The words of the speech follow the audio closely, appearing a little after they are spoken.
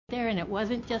there, and it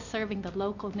wasn't just serving the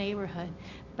local neighborhood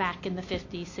back in the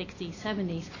 50s, 60s,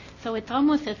 70s. So it's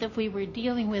almost as if we were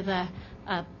dealing with a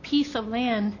piece of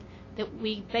land that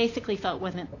we basically felt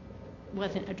wasn't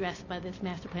addressed by this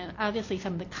master plan. Obviously,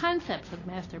 some of the concepts of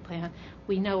the master plan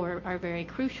we know are very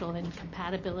crucial in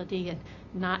compatibility and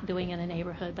not doing in a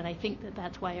neighborhood, but I think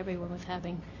that's why everyone was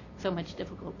having so much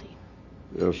difficulty.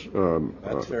 Yes.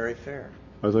 That's very fair.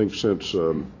 I think since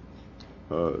none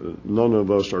of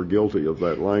us are guilty of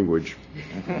that language,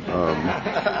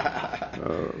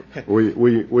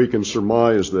 we can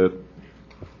surmise that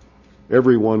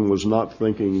everyone was not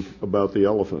thinking about the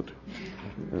elephant.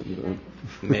 And,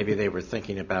 maybe they were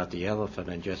thinking about the elephant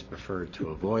and just preferred to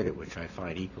avoid it, which I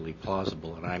find equally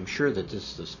plausible. And I'm sure that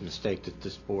this is a mistake that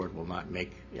this board will not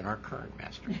make in our current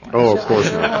master plan. Oh, of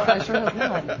course not. I sure hope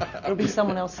not. There'll be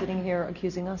someone else sitting here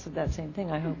accusing us of that same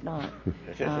thing. I hope not.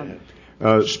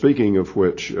 Speaking of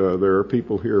which, there are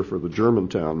people here for the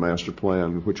Germantown master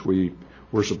plan, which we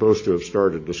were supposed to have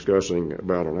started discussing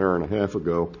about an hour and a half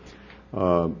ago.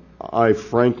 I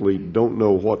frankly don't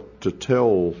know what to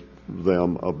tell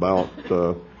them about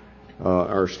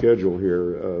our schedule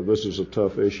here. This is a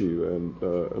tough issue, and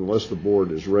unless the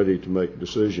board is ready to make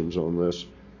decisions on this,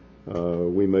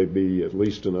 we may be at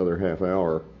least another half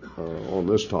hour on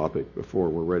this topic before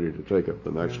we're ready to take up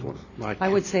the next one. I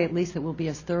would say at least that we'll be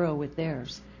as thorough with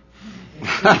theirs.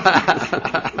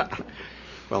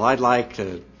 Well, I'd like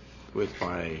to, with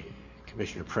my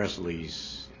Commissioner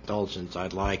Presley's indulgence,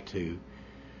 I'd like to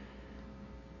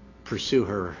pursue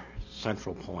her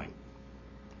central point,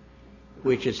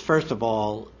 which is, first of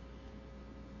all,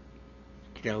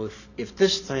 if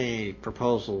this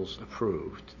proposal's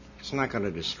approved, it's not going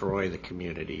to destroy the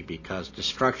community, because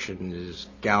destruction is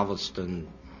Galveston,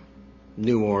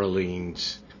 New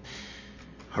Orleans,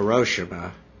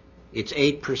 Hiroshima. It's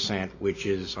 8%, which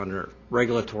is under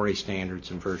regulatory standards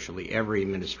in virtually every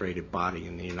administrative body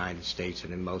in the United States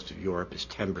and in most of Europe is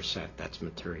 10%. That's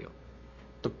material.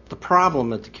 The problem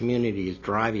that the community is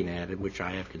driving at, which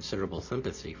I have considerable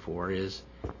sympathy for, is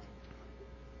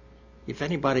if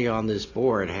anybody on this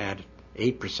board had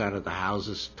 8% of the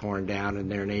houses torn down in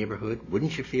their neighborhood,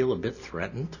 wouldn't you feel a bit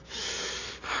threatened?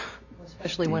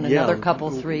 Especially when another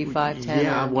couple, 3, 5, 10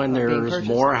 yeah, are when being there's purchased.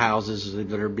 more houses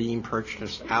that are being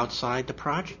purchased outside the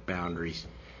project boundaries.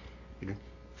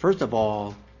 First of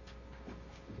all,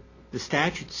 the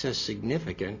statute says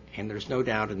significant, and there's no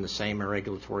doubt in the same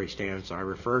regulatory standards I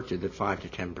refer to that 5 to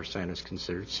 10% is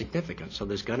considered significant. So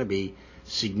there's going to be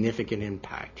significant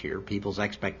impact here. People's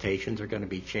expectations are going to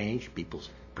be changed. People's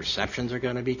perceptions are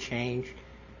going to be changed.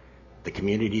 The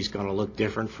community's going to look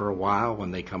different for a while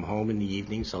when they come home in the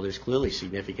evening. So there's clearly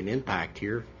significant impact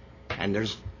here, and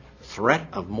there's threat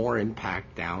of more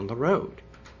impact down the road.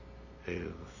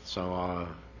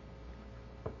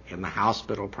 And the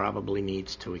hospital probably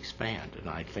needs to expand, and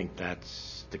I think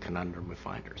that's the conundrum we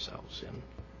find ourselves in.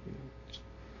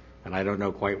 And I don't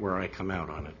know quite where I come out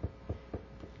on it.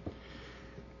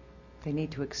 They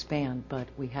need to expand, but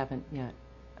we haven't yet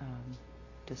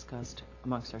discussed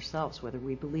amongst ourselves whether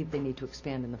we believe they need to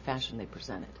expand in the fashion they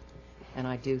presented. And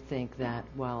I do think that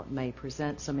while it may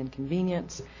present some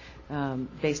inconvenience,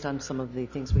 based on some of the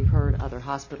things we've heard, other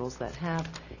hospitals that have,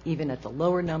 even at the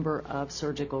lower number of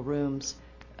surgical rooms,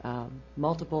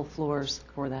 multiple floors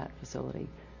for that facility,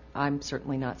 I'm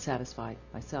certainly not satisfied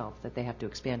myself that they have to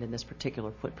expand in this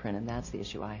particular footprint, and that's the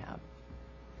issue I have.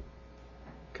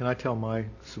 Can I tell my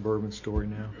suburban story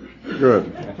now?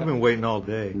 Good. I've been waiting all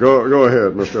day. Go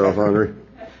ahead, Mr. Alfondry.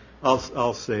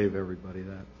 I'll save everybody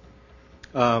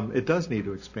that. It does need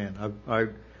to expand. I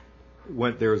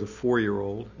went there as a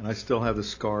 4-year-old, and I still have the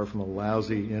scar from a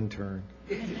lousy intern.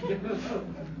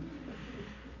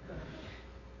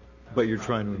 But you're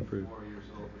trying to improve.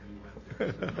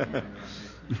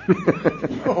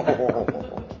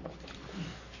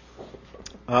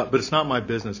 But it's not my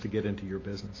business to get into your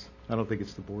business. I don't think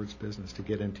it's the board's business to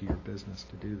get into your business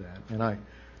to do that. And I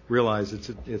realize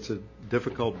it's a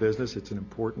difficult business. It's an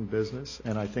important business.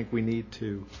 And I think we need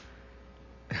to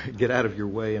get out of your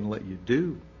way and let you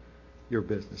do your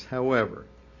business. However,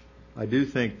 I do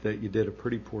think that you did a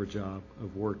pretty poor job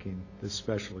of working this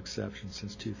special exception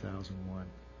since 2001.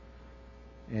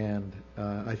 And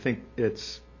I think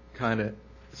it's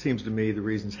seems to me the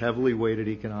reason's heavily weighted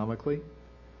economically.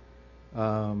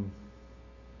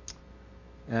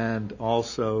 And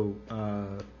also,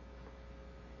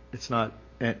 it's not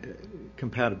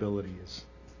compatibility is,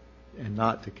 and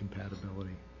not to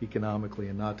compatibility, economically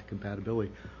and not to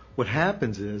compatibility. What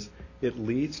happens is it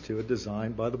leads to a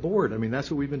design by the board. I mean,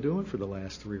 that's what we've been doing for the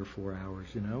last 3 or 4 hours,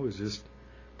 is just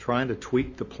trying to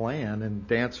tweak the plan and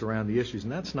dance around the issues,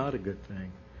 and that's not a good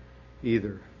thing.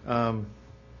 either.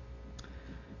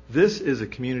 This is a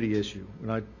community issue,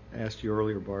 and I asked you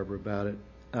earlier, Barbara, about it,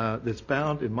 that's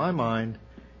bound in my mind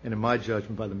and in my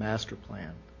judgment by the master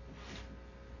plan.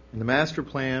 And the master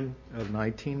plan of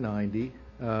 1990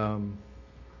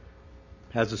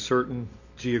 has a certain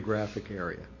geographic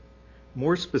area.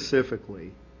 More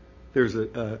specifically, there's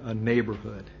a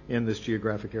neighborhood in this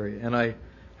geographic area. And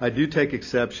I do take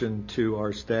exception to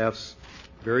our staff's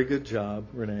very good job,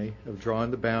 Renee, of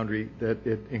drawing the boundary that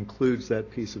it includes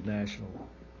that piece of national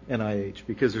NIH,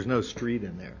 because there's no street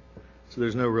in there. So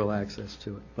there's no real access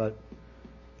to it. But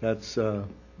that's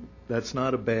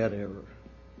not a bad error.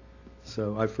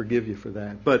 So I forgive you for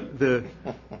that. But the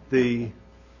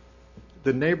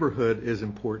neighborhood is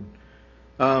important.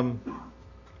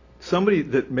 Somebody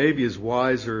that maybe is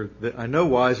wiser, that I know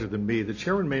wiser than me, the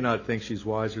chairman may not think she's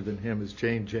wiser than him, is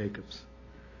Jane Jacobs,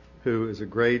 who is a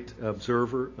great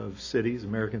observer of cities,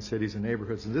 American cities and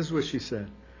neighborhoods. And this is what she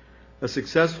said: a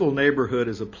successful neighborhood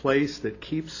is a place that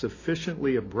keeps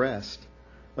sufficiently abreast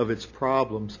of its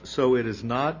problems so it is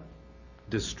not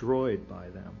destroyed by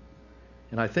them.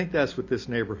 And I think that's what this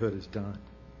neighborhood has done.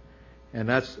 And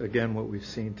that's, again, what we've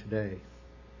seen today.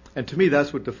 And to me,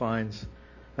 that's what defines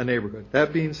a neighborhood.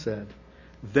 That being said,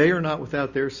 they are not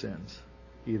without their sins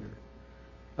either.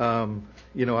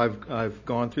 I've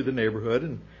gone through the neighborhood,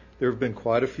 and there have been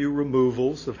quite a few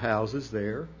removals of houses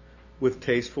there with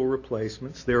tasteful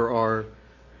replacements. There are,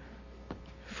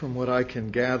 from what I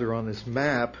can gather on this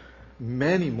map,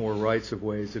 many more rights of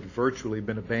ways that have virtually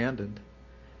been abandoned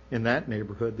in that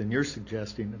neighborhood than you're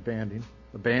suggesting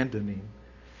abandoning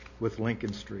with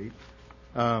Lincoln Street.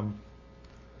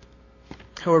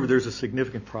 However, there's a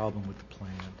significant problem with the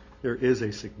plan. There is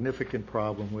a significant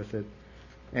problem with it,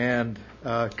 and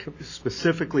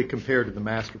specifically compared to the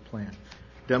master plan.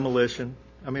 Demolition,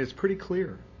 I mean, it's pretty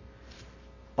clear.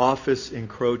 Office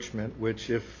encroachment,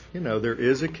 which if, there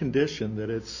is a condition that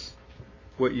it's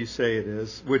what you say it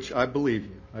is, which I believe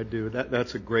you, I do.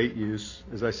 That's a great use.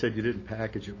 As I said, you didn't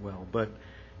package it well, but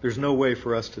there's no way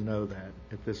for us to know that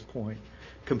at this point.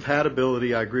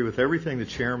 Compatibility, I agree with everything the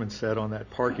chairman said on that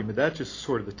parking, but that's just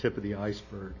sort of the tip of the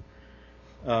iceberg.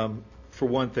 For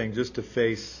one thing, just to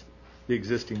face the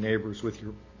existing neighbors with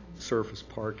your surface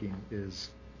parking is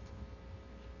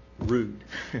rude,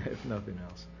 if nothing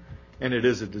else. And it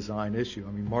is a design issue.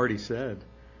 I mean, Marty said,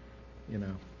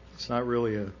 it's not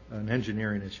really an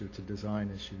engineering issue, it's a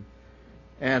design issue.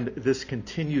 And this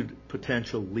continued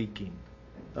potential leaking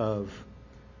of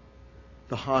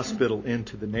the hospital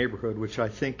into the neighborhood, which I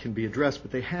think can be addressed,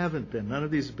 but they haven't been. None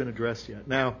of these have been addressed yet.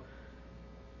 Now,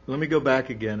 let me go back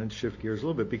again and shift gears a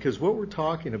little bit, because what we're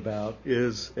talking about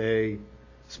is a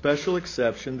special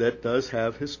exception that does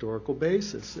have historical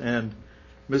basis. And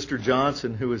Mr.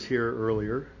 Johnson, who was here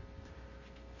earlier,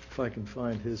 if I can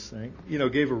find his thing,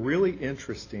 gave a really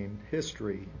interesting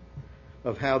history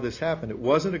of how this happened. It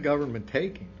wasn't a government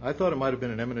taking. I thought it might have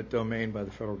been an eminent domain by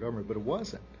the federal government, but it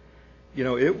wasn't.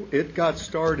 It got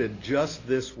started just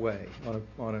this way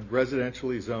on a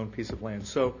residentially zoned piece of land.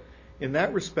 So in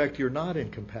that respect, you're not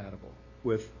incompatible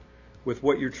with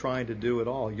what you're trying to do at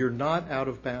all. You're not out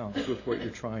of bounds with what you're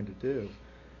trying to do.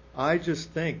 I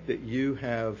just think that you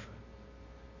have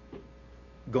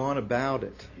gone about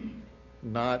it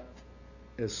not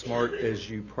as smart as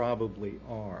you probably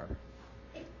are.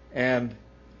 And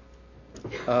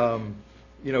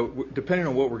depending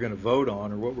on what we're going to vote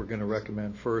on or what we're going to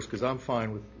recommend first, because I'm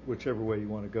fine with whichever way you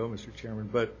want to go, Mr. Chairman,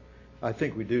 but I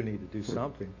think we do need to do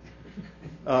something.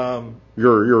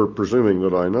 You're presuming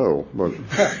that I know, but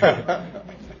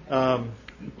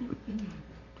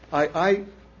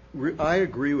I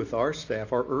agree with our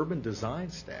staff, our urban design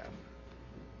staff.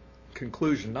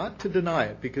 Conclusion, not to deny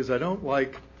it, because I don't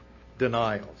like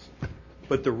denials,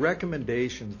 but the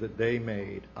recommendations that they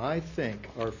made, I think,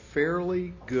 are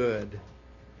fairly good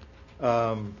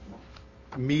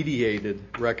mediated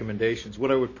recommendations.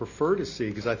 What I would prefer to see,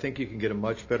 because I think you can get a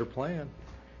much better plan,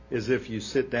 is if you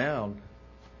sit down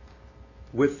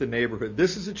with the neighborhood.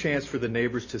 This is a chance for the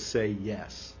neighbors to say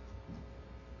yes.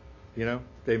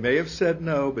 They may have said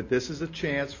no, but this is a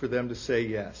chance for them to say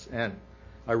yes. And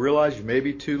I realize you may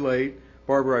be too late.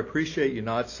 Barbara, I appreciate you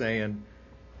not saying,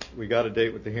 we got a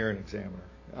date with the hearing examiner.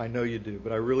 I know you do,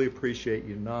 but I really appreciate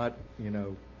you not,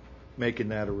 making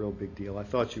that a real big deal. I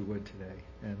thought you would today,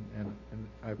 and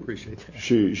I appreciate that.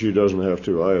 She doesn't have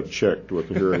to. I have checked with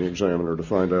the hearing examiner to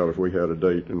find out if we had a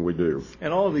date, and we do.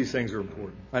 And all of these things are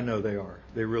important. I know they are.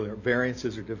 They really are.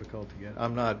 Variances are difficult to get.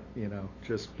 I'm not,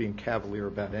 just being cavalier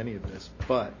about any of this,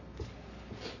 but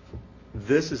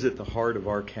this is at the heart of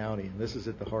our county, and this is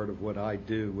at the heart of what I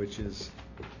do, which is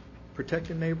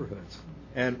protecting neighborhoods.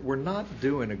 And we're not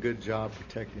doing a good job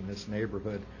protecting this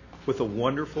neighborhood with a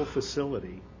wonderful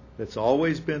facility that's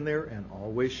always been there and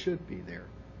always should be there.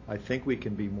 I think we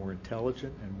can be more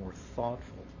intelligent and more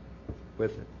thoughtful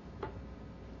with it.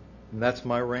 And that's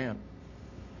my rant.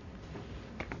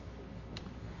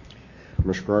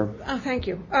 Ms. Crowe? Oh, thank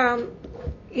you.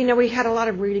 We had a lot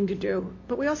of reading to do,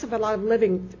 but we also have a lot of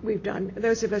living we've done.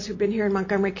 Those of us who've been here in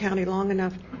Montgomery County long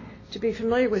enough to be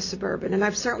familiar with suburban, and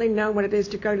I've certainly known what it is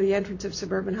to go to the entrance of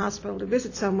Suburban Hospital to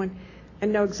visit someone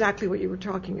and know exactly what you were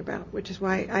talking about, which is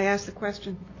why I asked the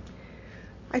question.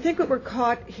 I think what we're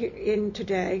caught in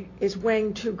today is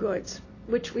weighing two goods,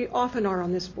 which we often are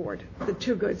on this board, the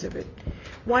two goods of it.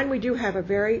 One, we do have a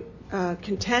very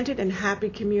contented and happy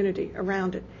community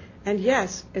around it. And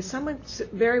yes, as someone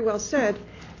very well said,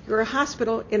 you're a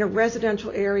hospital in a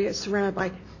residential area surrounded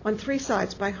by, on three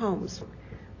sides, by homes.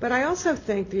 But I also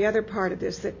think the other part of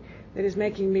this that is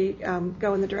making me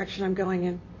go in the direction I'm going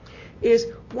in is,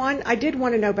 one, I did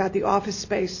want to know about the office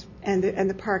space and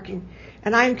the parking.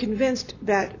 And I am convinced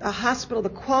that a hospital, the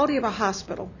quality of a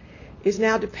hospital, is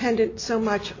now dependent so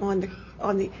much on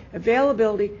the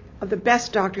availability of the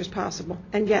best doctors possible.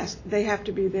 And yes, they have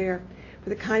to be there for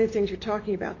the kind of things you're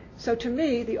talking about. So to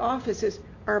me, the offices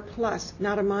are a plus,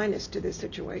 not a minus to this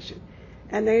situation.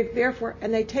 And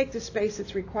they take the space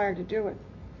that's required to do it.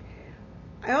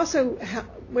 I also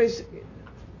was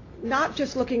not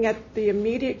just looking at the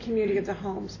immediate community of the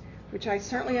homes, which I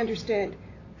certainly understand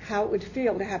how it would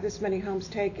feel to have this many homes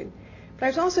taken. But I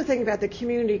was also thinking about the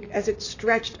community as it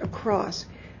stretched across.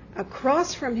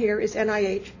 Across from here is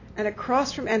NIH, and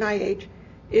across from NIH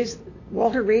is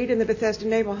Walter Reed and the Bethesda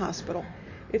Naval Hospital.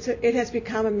 It has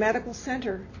become a medical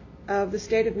center of the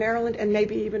state of Maryland and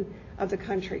maybe even of the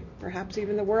country, perhaps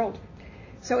even the world.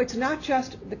 So it's not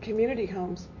just the community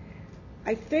homes.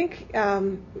 I think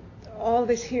all of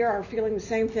us here are feeling the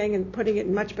same thing and putting it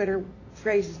in much better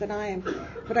phrases than I am.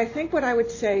 But I think what I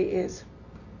would say is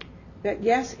that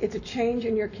yes, it's a change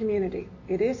in your community.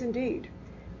 It is indeed.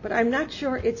 But I'm not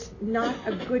sure it's not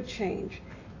a good change,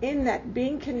 in that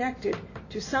being connected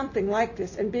to something like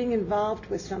this and being involved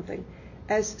with something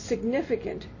as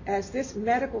significant as this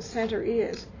medical center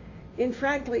is,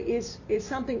 frankly, is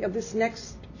something of this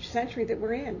next century that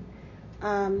we're in.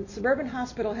 Suburban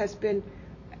Hospital has been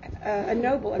a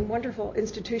noble and wonderful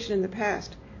institution in the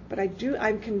past, but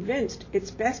I'm convinced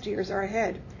its best years are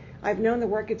ahead. I've known the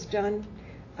work it's done,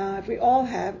 we all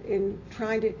have, in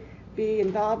trying to be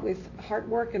involved with heart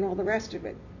work and all the rest of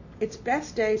it. Its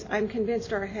best days, I'm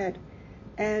convinced, are ahead.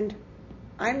 And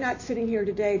I'm not sitting here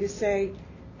today to say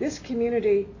this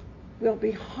community will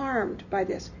be harmed by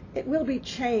this. It will be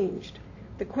changed.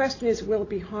 The question is, will it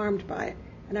be harmed by it?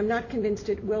 And I'm not convinced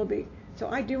it will be. So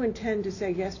I do intend to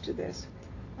say yes to this.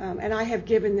 And I have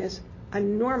given this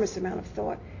enormous amount of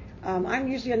thought. I'm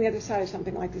usually on the other side of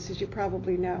something like this, as you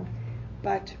probably know.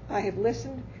 But I have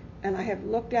listened, and I have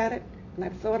looked at it, and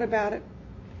I've thought about it.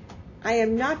 I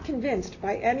am not convinced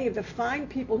by any of the fine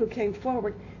people who came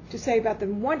forward to say about the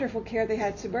wonderful care they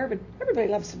had at Suburban. Everybody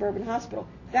loves Suburban Hospital.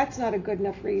 That's not a good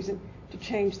enough reason to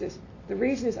change this. The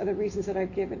reasons are the reasons that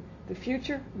I've given. The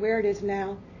future, where it is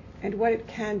now, and what it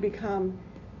can become,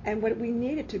 and what we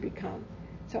need it to become.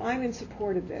 So I'm in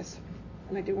support of this,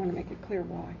 and I do want to make it clear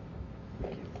why.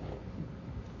 Thank you.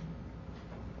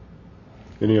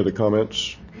 Any other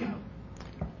comments?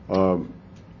 Mr.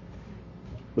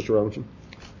 Robinson?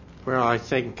 Well, I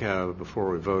think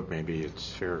before we vote, maybe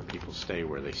it's fair people stay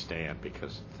where they stand,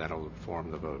 because that'll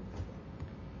inform the vote.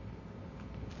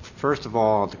 First of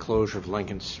all, the closure of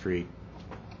Lincoln Street,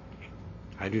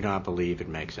 I do not believe it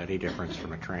makes any difference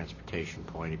from a transportation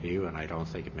point of view, and I don't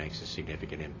think it makes a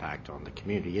significant impact on the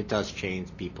community. It does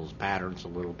change people's patterns a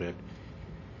little bit,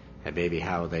 and maybe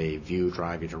how they view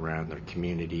driving around their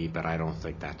community, but I don't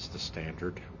think that's the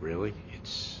standard, really.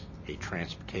 It's a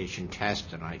transportation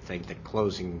test, and I think that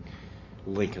closing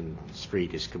Lincoln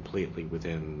Street is completely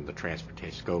within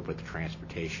the scope of the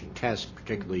transportation test,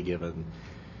 particularly given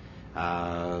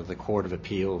the Court of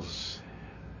Appeals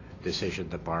decision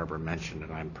that Barbara mentioned,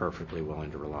 and I'm perfectly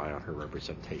willing to rely on her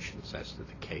representations as to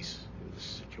the case in this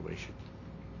situation.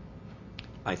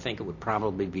 I think it would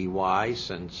probably be wise,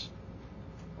 since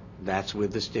that's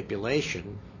with the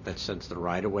stipulation that since the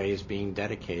right-of-way is being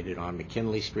dedicated on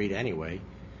McKinley Street anyway,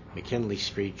 McKinley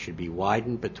Street should be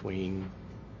widened between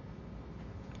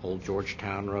Old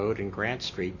Georgetown Road and Grant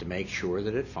Street to make sure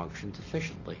that it functions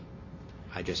efficiently.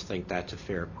 I just think that's a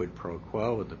fair quid pro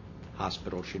quo. The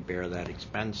hospital should bear that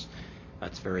expense.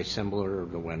 That's very similar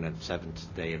to when the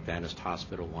Seventh-day Adventist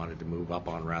Hospital wanted to move up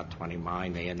on Route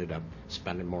 29. They ended up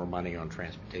spending more money on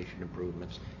transportation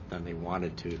improvements than they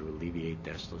wanted to alleviate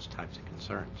those types of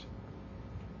concerns.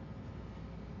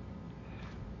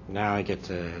 Now I get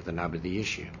to the nub of the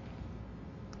issue.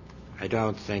 I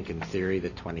don't think in theory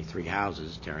that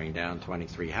tearing down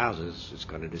 23 houses is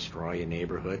going to destroy a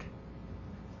neighborhood.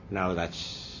 No,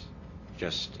 that's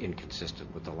just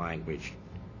inconsistent with the language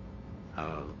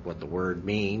of what the word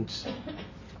means.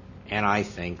 And I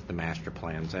think the master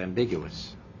plan's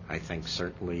ambiguous. I think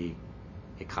certainly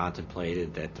it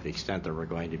contemplated that to the extent there were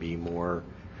going to be more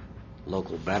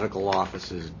local medical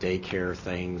offices, daycare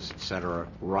things, etc.,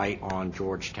 right on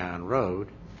Georgetown Road,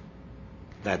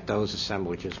 that those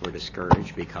assemblages were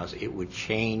discouraged because it would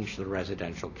change the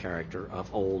residential character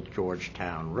of Old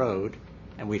Georgetown Road.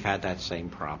 And we've had that same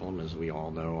problem, as we all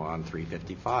know, on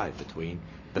 355 between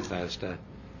Bethesda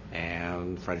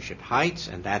and Friendship Heights,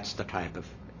 and that's the type of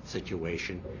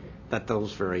situation that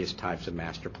those various types of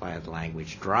master plan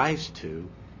language drives to,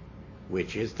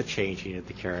 which is the changing of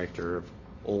the character of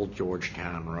Old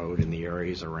Georgetown Road in the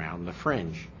areas around the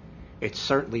fringe. It's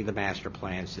certainly the master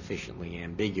plan sufficiently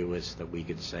ambiguous that we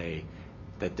could say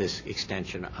that this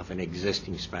extension of an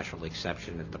existing special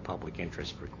exception that the public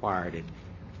interest required it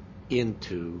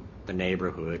into the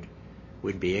neighborhood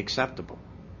would be acceptable.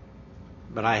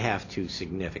 But I have two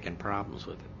significant problems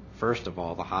with it. First of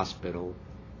all, the hospital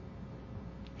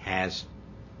has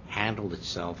handled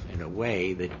itself in a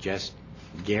way that just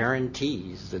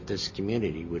guarantees that this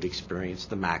community would experience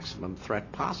the maximum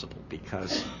threat possible,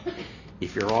 because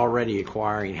if you're already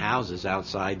acquiring houses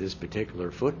outside this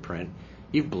particular footprint,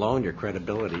 you've blown your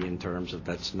credibility in terms of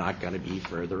that's not going to be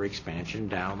further expansion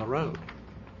down the road.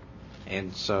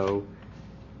 And so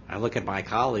I look at my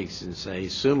colleagues and say,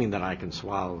 assuming that I can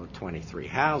swallow the 23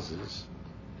 houses,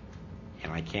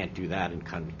 and I can't do that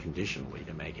conditionally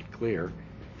to make it clear,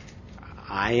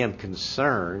 I am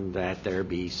concerned that there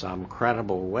be some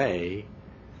credible way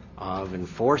of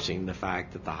enforcing the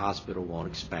fact that the hospital won't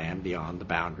expand beyond the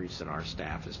boundaries that our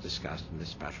staff has discussed in this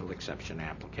special exception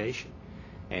application.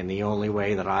 And the only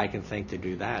way that I can think to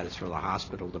do that is for the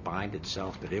hospital to bind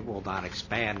itself that it will not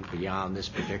expand beyond this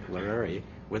particular area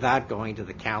without going to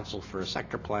the council for a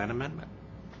sector plan amendment.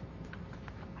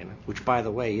 Which, by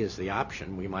the way, is the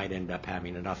option. We might end up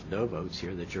having enough no votes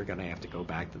here that you're going to have to go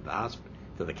back to the hospital,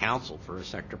 to the council for a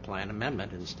sector plan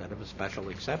amendment instead of a special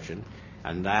exception,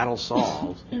 and that'll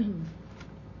solve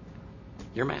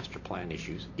your master plan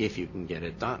issues if you can get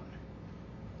it done.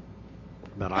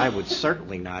 But I would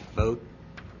certainly not vote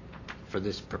for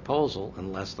this proposal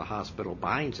unless the hospital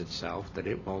binds itself that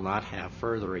it will not have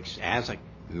further, as a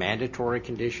mandatory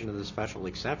condition of the special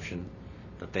exception,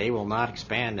 that they will not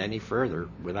expand any further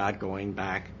without going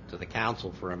back to the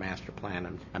council for a master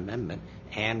plan amendment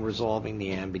and resolving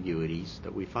the ambiguities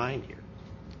that we find here.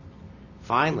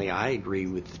 Finally, I agree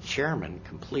with the chairman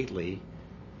completely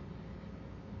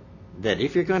that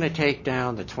if you're going to take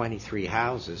down the 23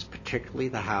 houses, particularly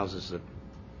the houses that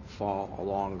fall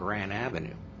along Grand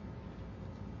Avenue,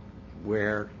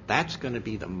 where that's going to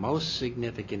be the most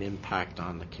significant impact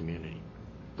on the community,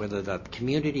 whether the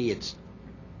community, it's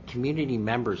community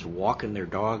members walking their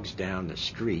dogs down the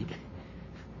street,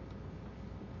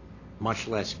 much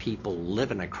less people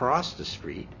living across the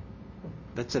street,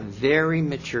 that's a very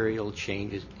material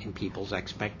change in people's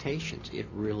expectations. It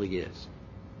really is.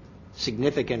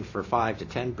 Significant for 5 to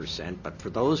 10%, but for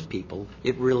those people,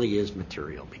 it really is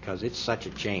material because it's such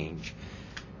a change.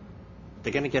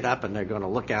 They're going to get up and they're going to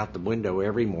look out the window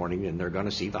every morning and they're going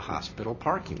to see the hospital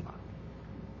parking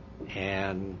lot.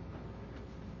 And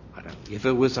I don't know, if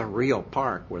it was a real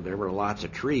park where there were lots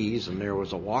of trees and there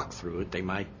was a walk through it,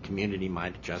 community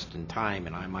might adjust in time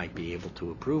and I might be able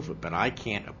to approve it. But I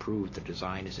can't approve the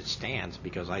design as it stands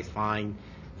because I find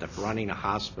that running a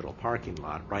hospital parking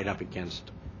lot right up against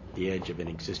the edge of an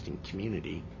existing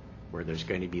community where there's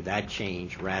going to be that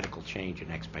change, radical change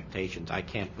in expectations, I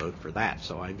can't vote for that.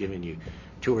 So I've given you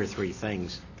 2 or 3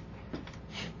 things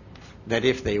that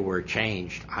if they were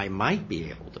changed, I might be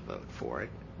able to vote for it.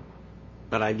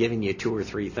 But I've given you 2 or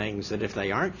 3 things that if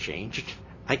they aren't changed,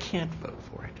 I can't vote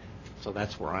for it. So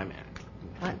that's where I'm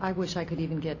at. I wish I could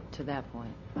even get to that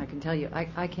point. I can tell you,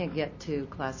 I can't get to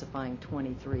classifying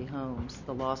 23 homes,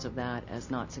 the loss of that as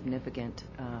not significant,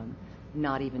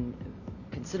 not even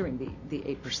considering the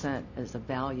 8% as a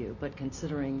value, but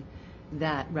considering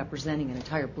that representing an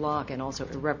entire block and also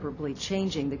irreparably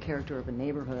changing the character of a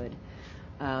neighborhood,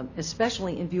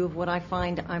 especially in view of what I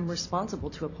find I'm responsible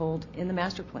to uphold in the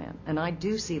master plan. And I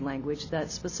do see language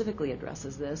that specifically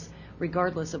addresses this,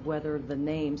 regardless of whether the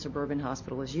name Suburban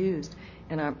Hospital is used.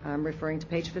 And I'm referring to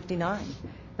page 59.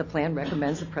 The plan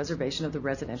recommends the preservation of the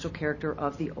residential character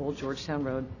of the old Georgetown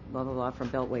Road, blah, blah, blah, from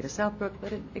Beltway to Southbrook,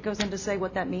 but it goes on to say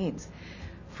what that means.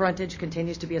 Frontage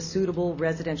continues to be a suitable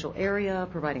residential area,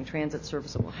 providing transit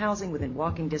serviceable housing within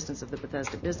walking distance of the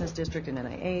Bethesda Business District and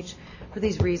NIH. For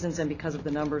these reasons, and because of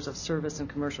the numbers of service and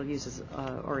commercial uses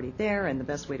already there, and the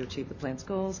best way to achieve the plan's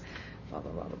goals, blah,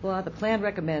 blah, blah, blah, blah, the plan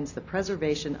recommends the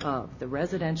preservation of the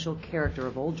residential character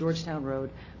of Old Georgetown Road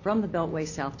from the Beltway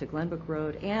south to Glenbrook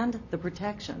Road, and the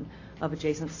protection of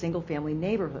adjacent single-family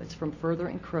neighborhoods from further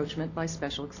encroachment by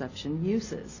special exception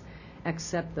uses,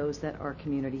 except those that are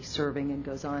community serving, and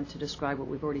goes on to describe what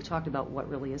we've already talked about, what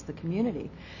really is the community.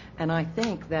 And I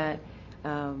think that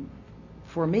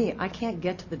for me, I can't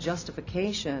get to the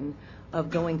justification of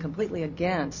going completely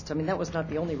against, I mean, that was not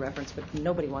the only reference, but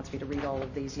nobody wants me to read all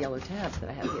of these yellow tabs that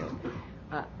I have here.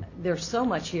 There's so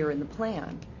much here in the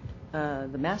plan,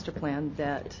 the master plan,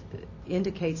 that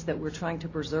indicates that we're trying to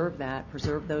preserve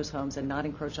those homes and not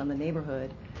encroach on the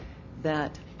neighborhood,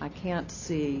 that I can't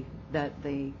see that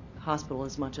the hospital,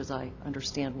 as much as I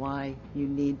understand why you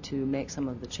need to make some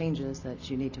of the changes that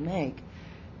you need to make,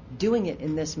 doing it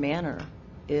in this manner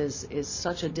is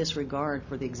such a disregard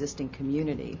for the existing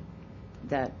community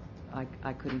that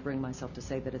I couldn't bring myself to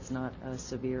say that it's not a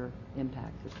severe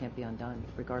impact that can't be undone,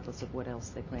 regardless of what else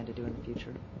they plan to do in the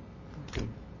future.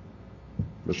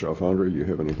 Mr. Alfondre, you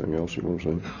have anything else you want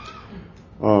to say?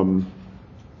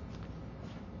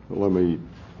 Let me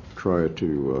try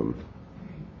to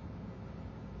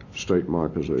state my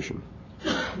position.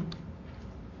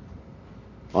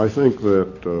 I think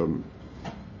that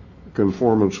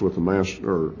conformance with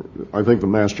I think the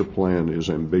master plan is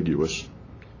ambiguous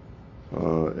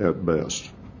at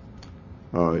best.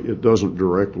 It doesn't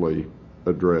directly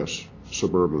address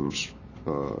suburban's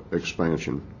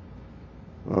expansion.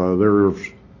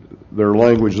 There's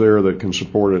language there that can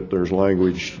support it. There's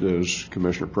language, as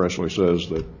Commissioner Presley says,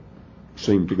 that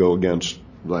seem to go against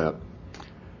that.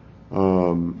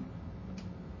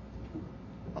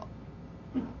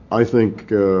 I think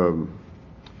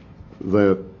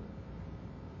that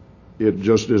it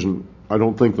just isn't, I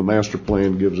don't think the master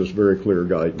plan gives us very clear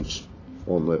guidance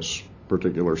on this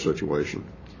particular situation.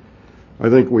 I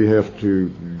think we have to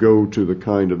go to the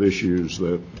kind of issues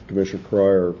that Commissioner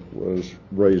Cryer was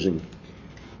raising.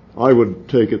 I would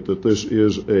take it that this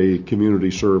is a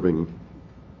community serving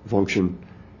function.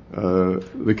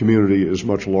 The community is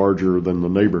much larger than the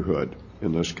neighborhood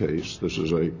in this case. This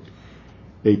is a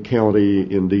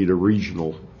county, indeed a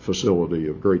regional facility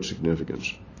of great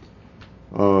significance.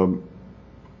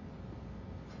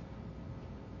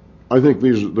 I think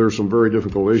there's some very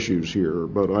difficult issues here,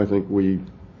 but I think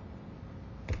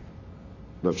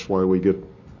that's why we get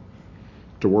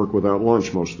to work without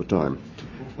lunch most of the time.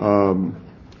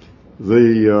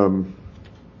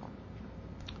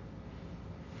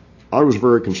 I was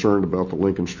very concerned about the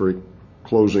Lincoln Street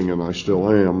closing, and I still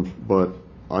am, but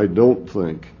I don't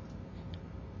think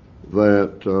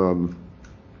that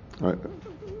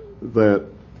that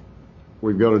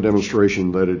we've got a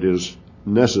demonstration that it is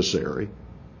necessary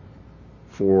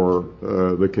for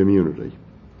the community.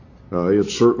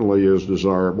 It certainly is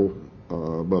desirable,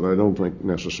 but I don't think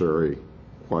necessary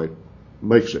quite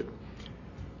makes it.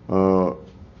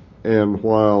 And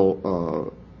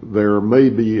while there may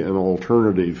be an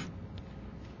alternative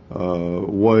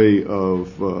way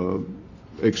of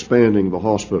expanding the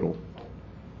hospital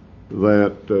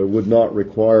that would not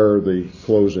require the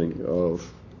closing of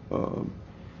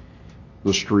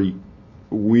the street,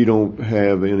 we don't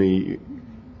have any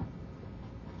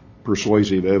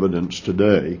persuasive evidence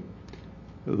today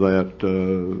that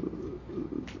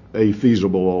a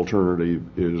feasible alternative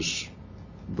is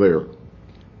there.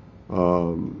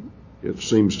 It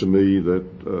seems to me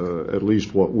that at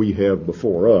least what we have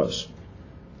before us,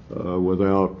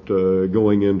 without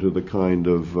going into the kind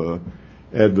of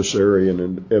adversary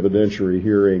and evidentiary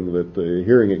hearing that the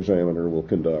hearing examiner will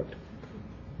conduct,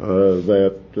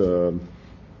 that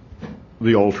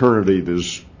the alternative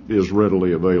is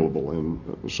readily available.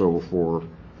 And so for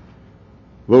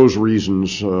those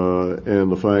reasons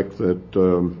and the fact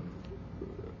that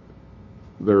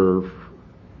there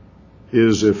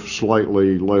is, if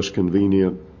slightly less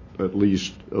convenient, at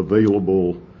least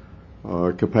available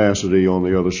capacity on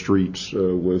the other streets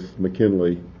with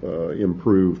McKinley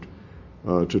improved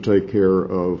to take care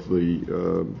of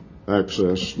the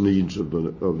access needs of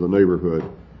the neighborhood,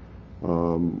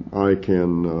 I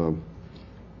can,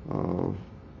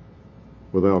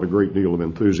 without a great deal of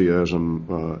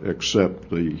enthusiasm, accept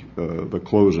the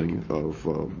closing of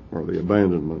or the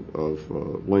abandonment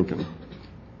of Lincoln.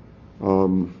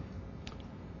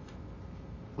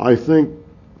 I think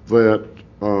that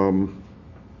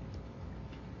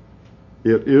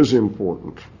it is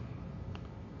important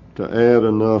to add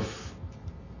enough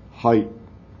height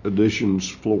additions,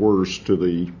 floors to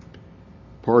the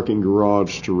parking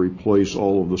garage to replace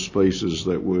all of the spaces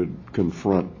that would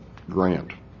confront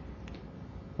Grant.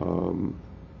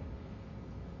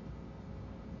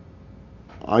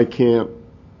 I can't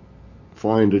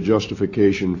find a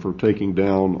justification for taking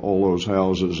down all those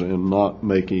houses and not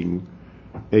making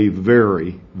a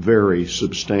very, very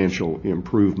substantial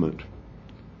improvement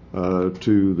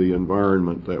to the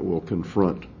environment that will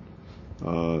confront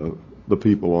the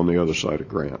people on the other side of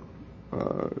Grant.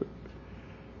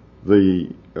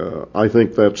 I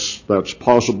think that's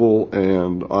possible,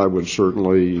 and I would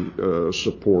certainly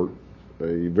support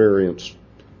a variance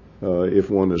if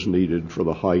one is needed for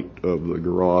the height of the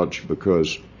garage,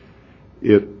 because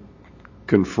it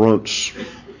confronts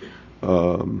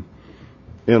NIH,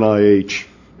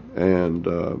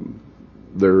 and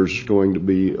there's going to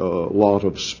be a lot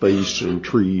of space and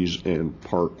trees and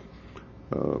park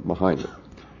behind it.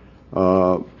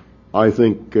 I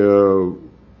think the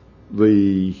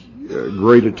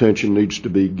great attention needs to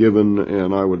be given,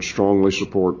 and I would strongly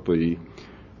support the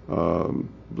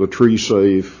tree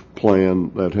safe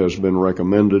plan that has been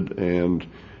recommended, and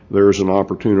there's an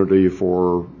opportunity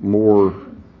for more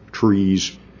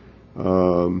trees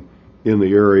in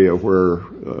the area where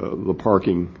the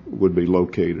parking would be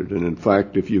located. And in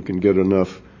fact, if you can get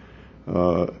enough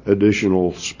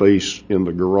additional space in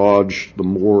the garage, the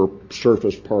more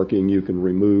surface parking you can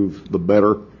remove, the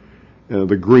better.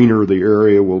 The greener the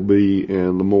area will be,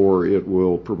 and the more it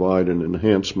will provide an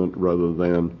enhancement rather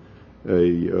than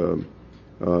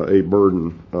a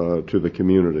burden to the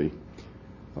community.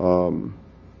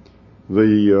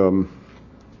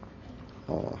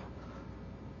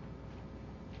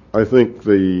 I think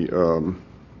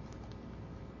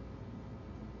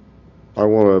I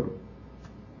want to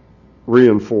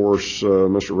reinforce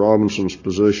Mr. Robinson's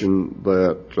position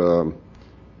that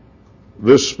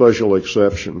this special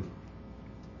exception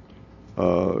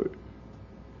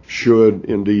should,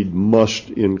 indeed must,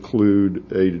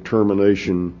 include a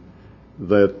determination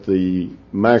that the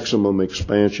maximum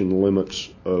expansion limits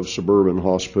of suburban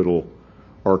hospital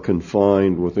are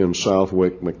confined within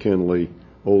Southwick, McKinley,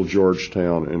 Old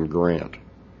Georgetown, and Grant.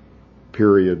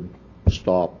 Period.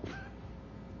 Stop.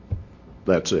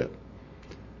 That's it.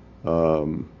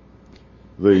 And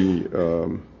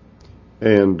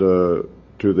to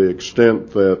the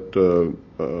extent that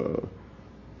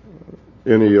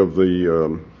any of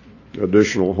the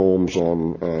additional homes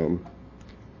on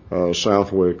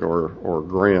Southwick or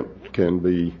Grant can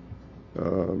be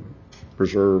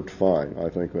preserved, fine. I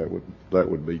think that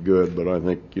would be good, but I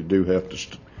think you do have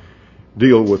to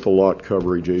deal with the lot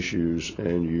coverage issues,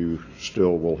 and you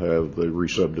still will have the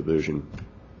re-subdivision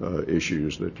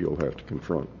issues that you'll have to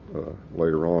confront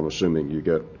later on, assuming you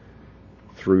get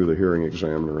through the hearing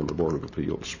examiner and the Board of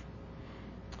Appeals.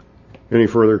 Any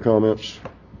further comments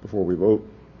before we vote?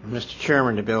 Mr.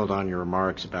 Chairman, to build on your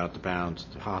remarks about the bounds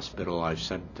of the hospital, I've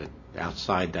said that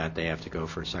outside that they have to go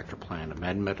for a sector plan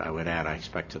amendment. I would add I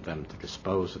expected them to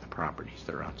dispose of the properties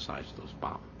that are outside those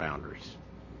boundaries,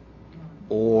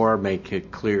 or make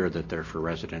it clear that they're for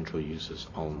residential uses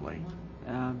only.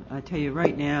 I tell you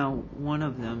right now, one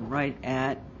of them right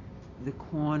at the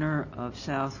corner of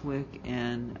Southwick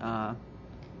and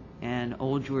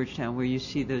Old Georgetown, where you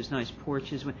see those nice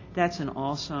porches, that's an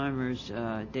Alzheimer's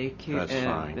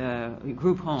daycare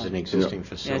group home. It's an existing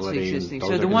facility. That's existing.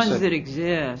 So the ones that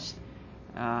exist,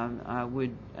 I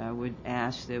would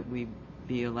ask that we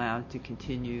be allowed to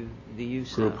continue the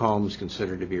use group of. homes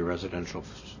considered to be residential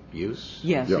use?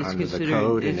 Yes, yeah. It's Under considered. The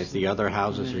code, and if the other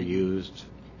houses are used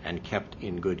and kept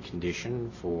in good condition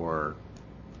for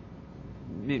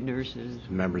nurses,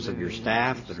 members of your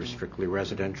staff that are strictly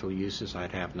residential uses,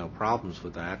 I'd have no problems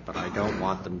with that, but I don't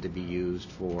want them to be used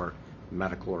for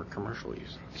medical or commercial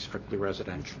use. Strictly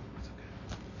residential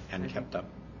and kept up.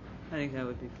 I think that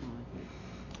would be fine.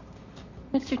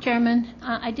 Mr. Chairman,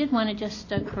 I did want to just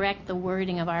correct the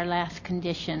wording of our last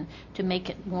condition to make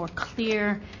it more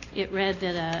clear. It read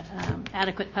that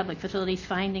adequate public facilities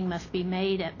finding must be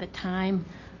made at the time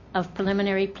of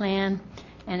preliminary plan,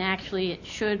 and actually it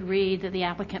should read that the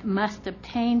applicant must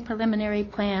obtain preliminary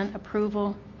plan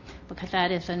approval, because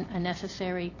that is a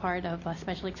necessary part of a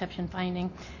special exception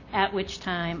finding, at which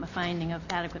time a finding of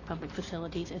adequate public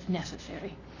facilities is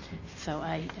necessary. So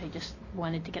I just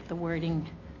wanted to get the wording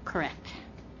correct.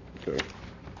 Okay.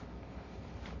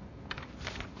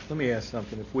 Let me ask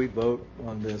something. If we vote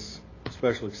on this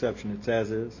special exception, it's as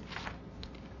is?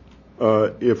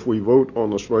 If we vote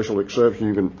on the special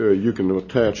exception, you can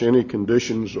attach any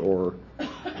conditions or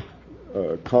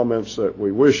comments that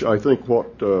we wish. I think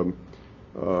what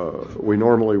we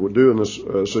normally would do in this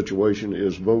situation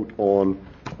is vote on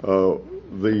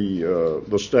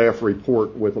the staff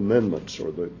report with amendments,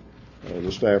 or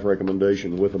the staff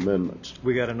recommendation with amendments.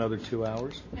 We got another 2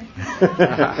 hours?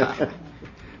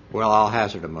 Well, I'll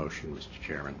hazard a motion, Mr.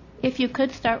 Chairman. If you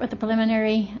could start with the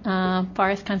preliminary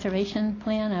forest conservation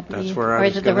plan, I believe. That's where I or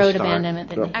was is it the gonna road start. abandonment?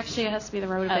 That Actually, it has to be the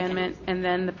road abandonment, and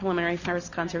then the preliminary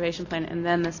forest conservation plan, and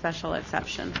then the special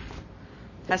exception.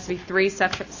 It has to be three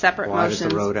separate Why motions. does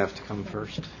the road have to come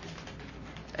first?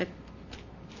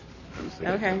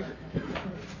 Okay.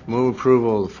 Move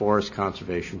approval of the forest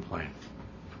conservation plan.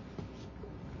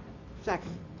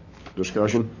 Second.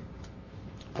 Discussion?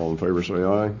 All in favor say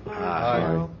aye.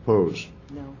 Aye. Opposed?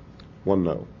 No. 1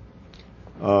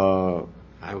 no.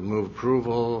 I would move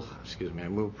approval, I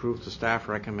move approval of the staff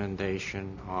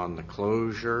recommendation on the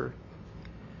closure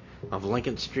of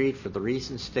Lincoln Street for the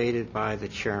reasons stated by the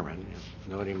chairman,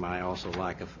 noting my also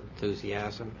lack of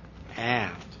enthusiasm,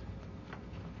 and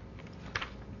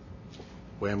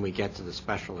when we get to the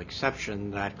special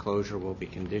exception, that closure will be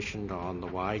conditioned on the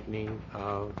widening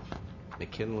of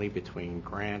McKinley between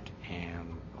Grant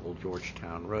and Old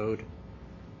Georgetown Road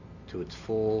to its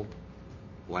full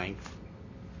length,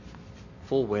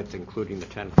 full width, including the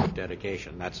 10-foot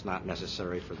dedication. That's not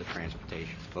necessary for the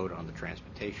transportation vote on the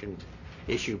transportation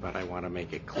issue, but I want to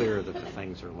make it clear that the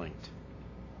things are linked.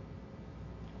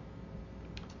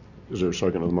 Is there a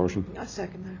second to the motion? I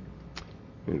second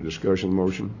that. Any discussion of the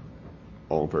motion?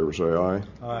 All in favor say aye.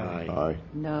 Aye. Aye.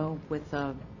 No, with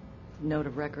a note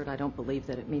of record, I don't believe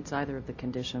that it meets either of the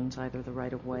conditions, either the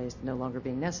right-of-way is no longer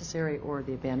being necessary or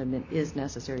the abandonment is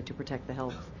necessary to protect the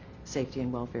health, safety,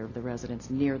 and welfare of the residents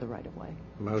near the right-of-way.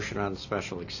 Motion on the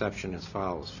special exception as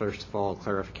follows. First of all,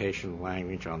 clarification of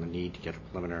language on the need to get a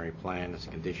preliminary plan as a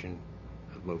condition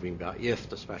of moving about. If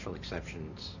the special exception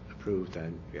is approved,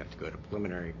 then you have to go to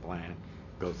preliminary plan,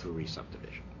 go through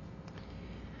re-subdivision.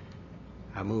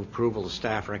 I move approval of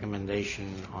staff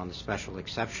recommendation on the special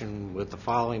exception with the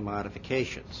following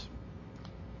modifications.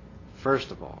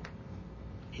 First of all,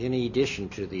 in addition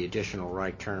to the additional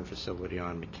right turn facility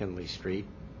on McKinley Street,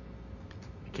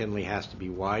 McKinley has to be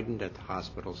widened at the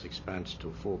hospital's expense to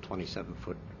a full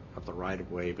 27-foot of the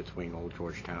right-of-way between Old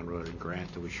Georgetown Road and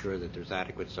Grant to ensure that there's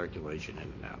adequate circulation in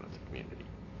and out of the community.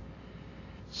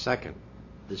 Second,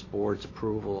 this board's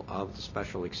approval of the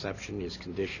special exception is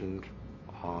conditioned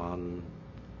on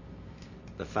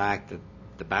the fact that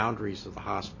the boundaries of the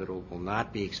hospital will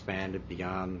not be expanded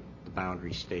beyond the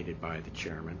boundaries stated by the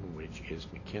chairman, which is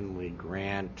McKinley,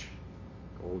 Grant,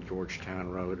 Old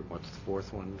Georgetown Road, what's the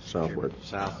fourth one? Southwick.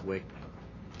 Southwick.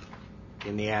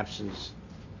 In the absence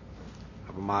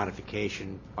of a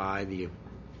modification by the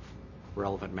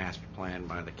relevant master plan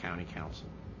by the county council.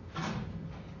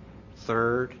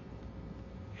 Third,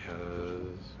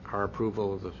 our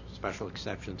approval of the special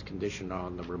exceptions conditioned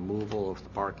on the removal of the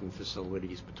parking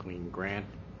facilities between Grant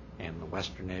and the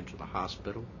western edge of the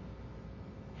hospital,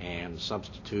 and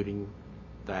substituting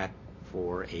that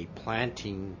for a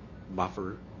planting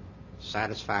buffer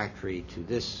satisfactory to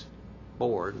this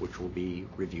board, which will be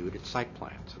reviewed at site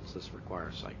plan, since this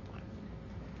requires site plan.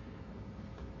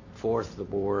 Fourth, the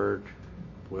board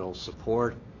will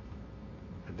support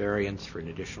a variance for an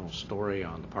additional story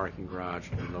on the parking garage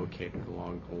to be located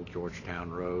along Old Georgetown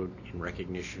Road in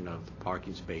recognition of the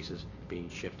parking spaces being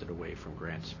shifted away from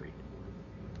Grant Street.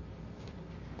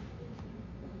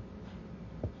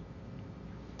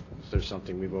 Is there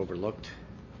something we've overlooked?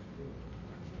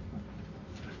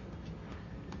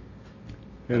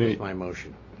 That is my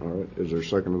motion. All right. Is there a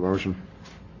second to the motion?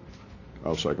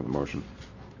 I'll second the motion.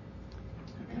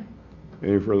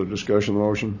 Any further discussion of the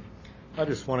motion? I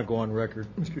just want to go on record,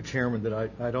 Mr. Chairman,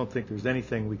 that I don't think there's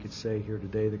anything we could say here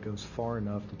today that goes far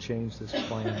enough to change this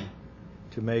plan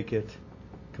to make it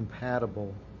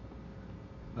compatible,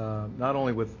 not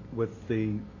only with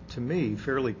the, to me,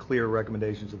 fairly clear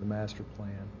recommendations of the master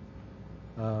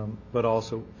plan, but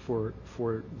also for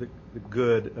the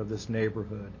good of this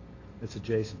neighborhood that's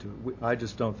adjacent to it. I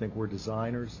just don't think we're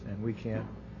designers, and we can't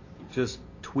just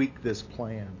tweak this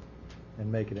plan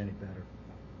and make it any better.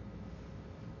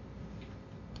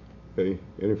 Okay.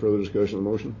 Any further discussion of the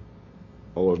motion?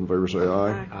 All those in favor say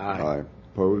aye. Aye.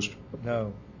 Opposed?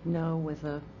 No.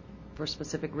 No, for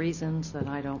specific reasons that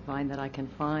I don't find that I can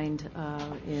find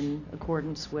in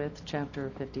accordance with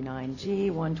Chapter 59G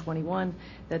 121,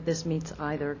 that this meets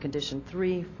either Condition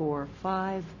 3, 4,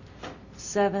 5,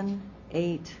 7,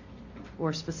 8,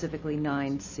 or specifically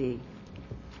 9C.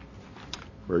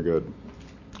 Very good.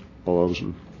 All those,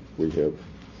 we have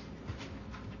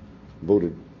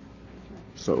voted.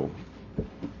 So,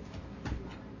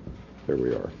 there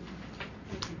we are.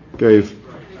 Okay,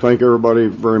 thank everybody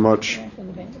very much.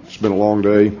 It's been a long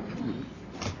day.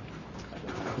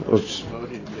 Let's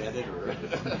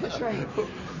right.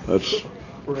 That's,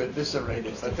 We're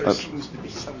eviscerated, but there seems to be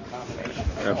some combination.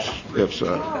 it's,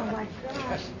 Oh, my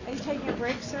gosh. Are you taking a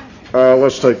break, sir?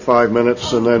 let's take 5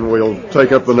 minutes and then we'll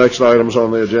take up the next items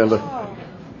on the agenda.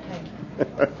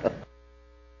 Oh.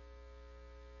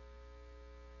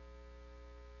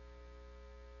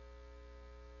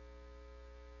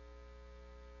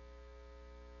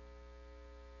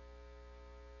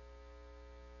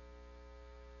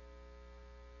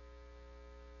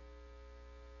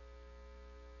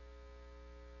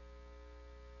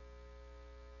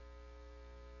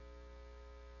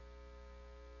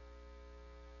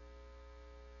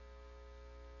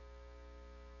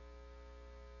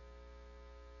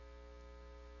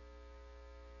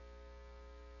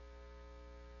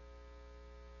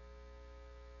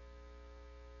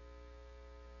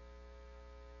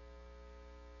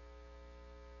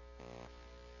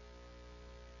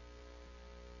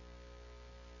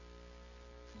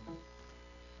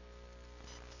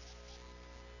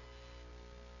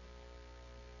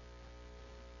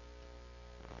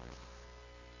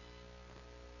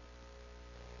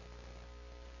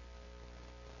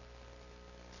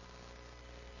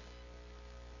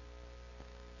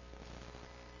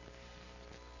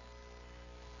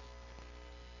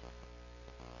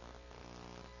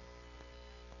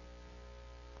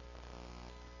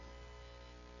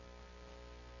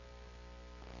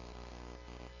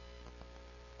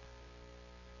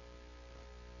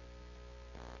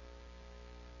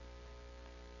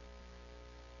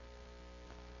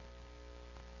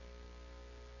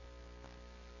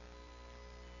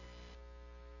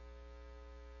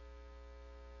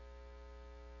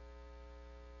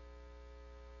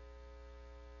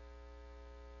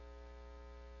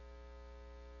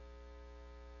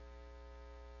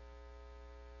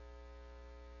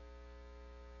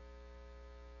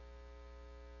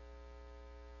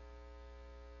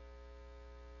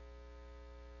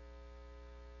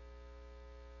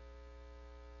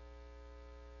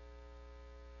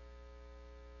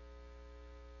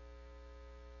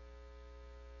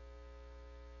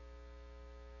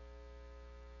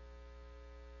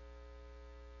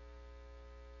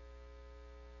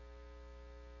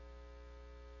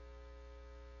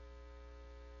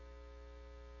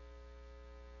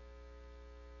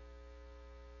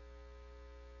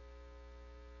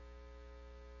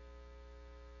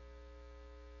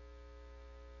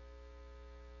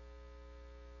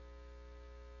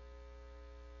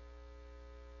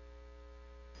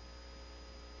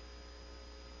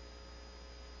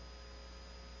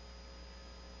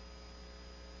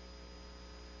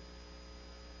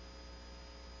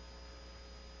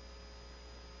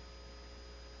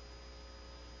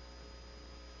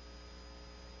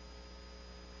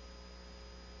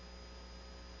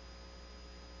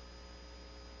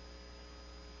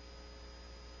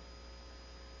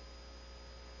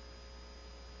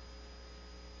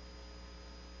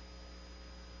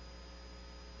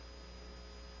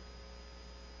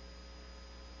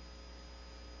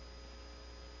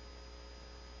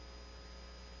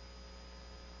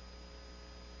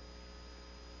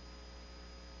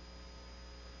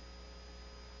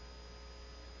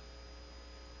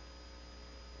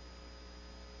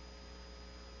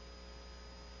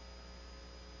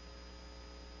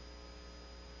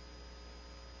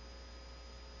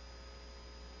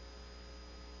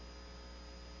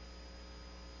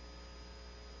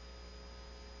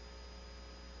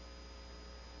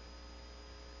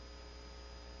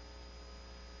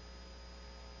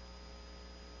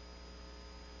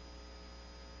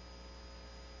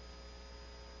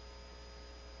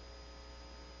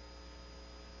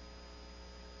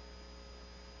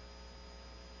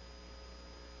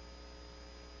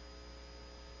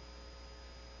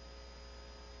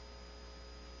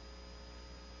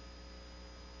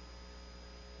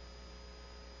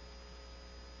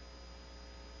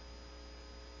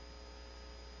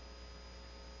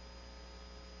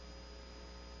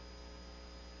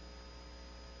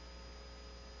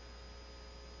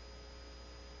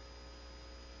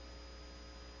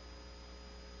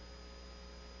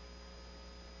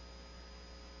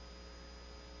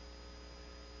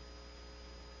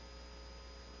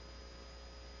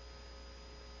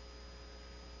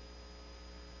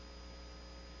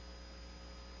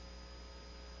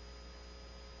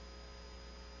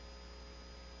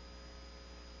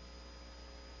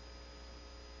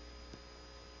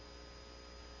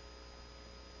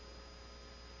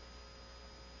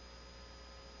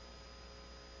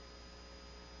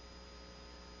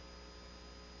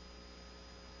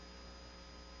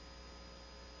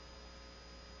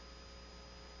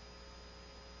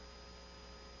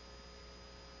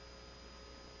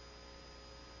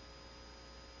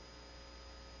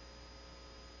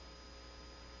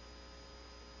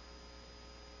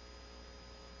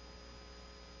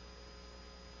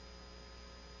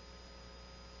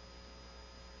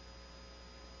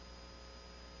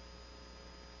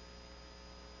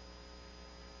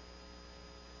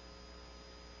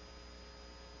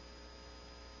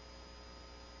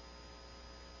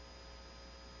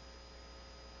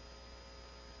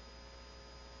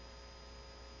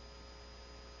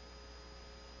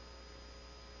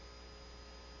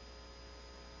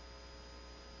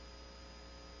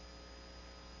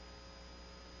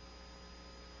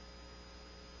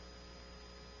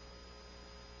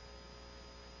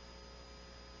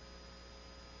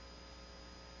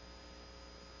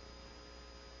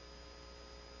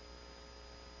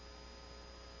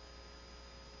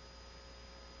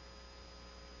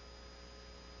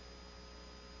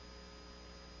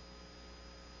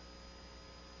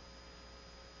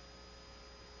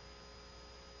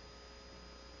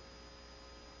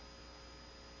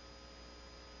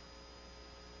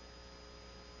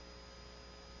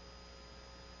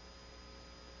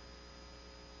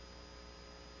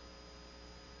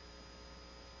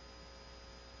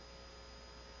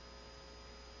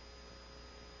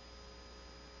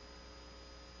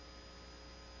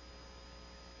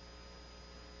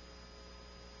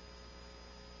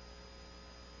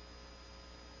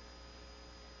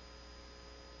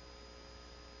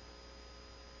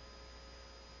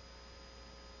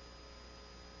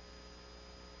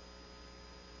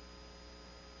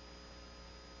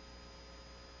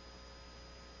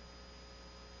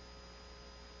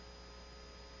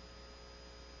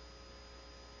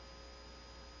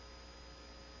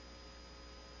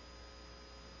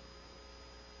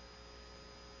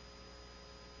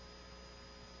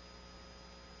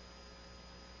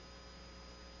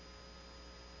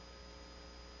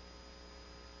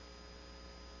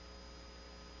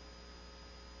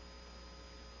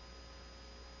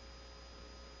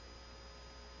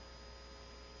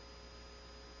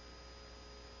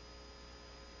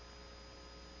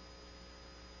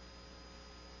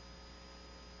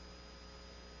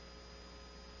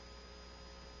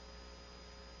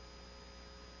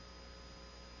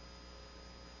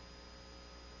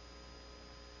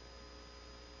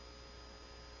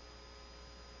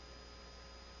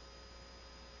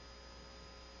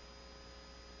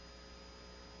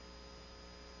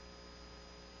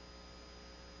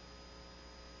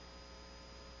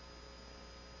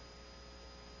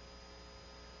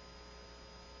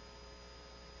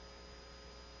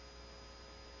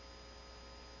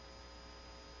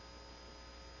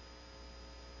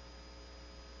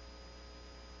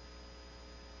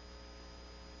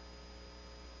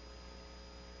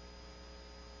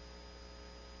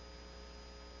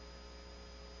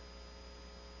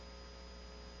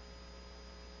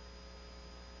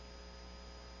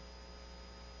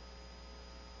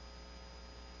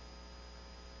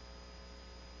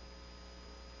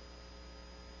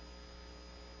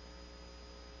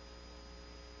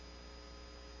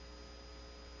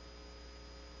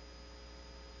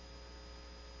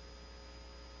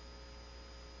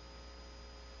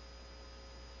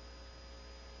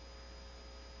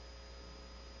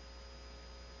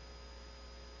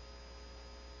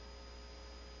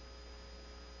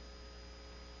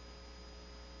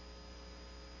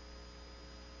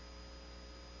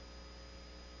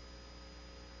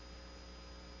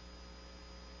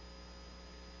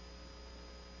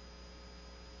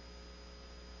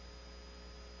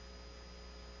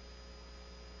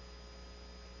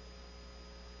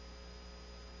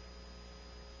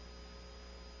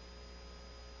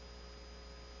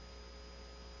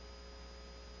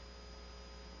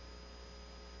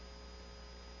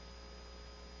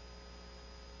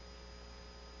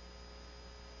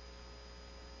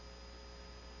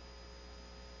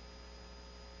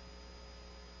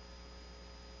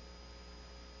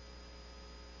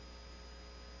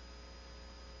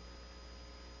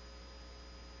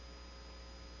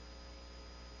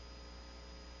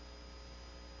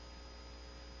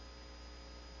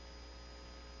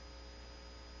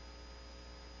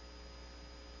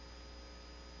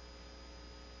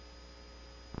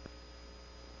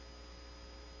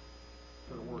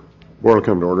 Board will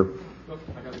come to order.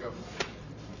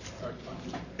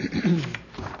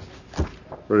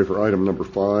 Ready for item number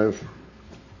 5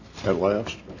 at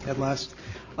last. At last.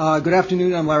 Good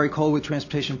afternoon. I'm Larry Cole with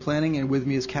Transportation Planning, and with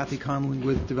me is Kathy Conlon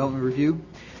with Development Review.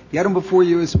 The item before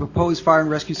you is the proposed Fire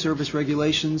and Rescue Service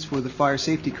regulations for the Fire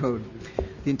Safety Code.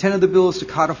 The intent of the bill is to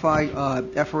codify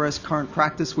FRS current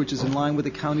practice, which is in line with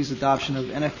the county's adoption of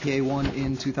NFPA 1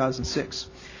 in 2006.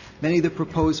 Many of the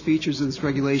proposed features of this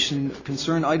regulation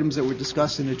concern items that were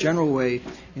discussed in a general way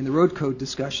in the road code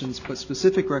discussions, but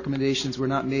specific recommendations were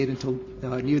not made until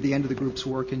near the end of the group's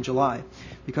work in July.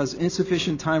 Because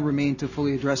insufficient time remained to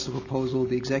fully address the proposal,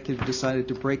 the executive decided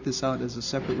to break this out as a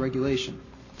separate regulation.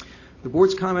 The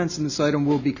board's comments in this item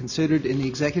will be considered in the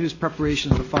executive's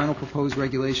preparation of the final proposed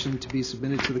regulation to be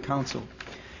submitted to the council.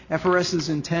 FRS's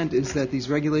intent is that these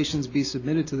regulations be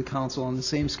submitted to the council on the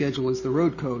same schedule as the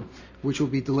road code, which will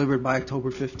be delivered by October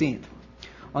 15th.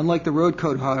 Unlike the road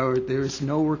code, however, there is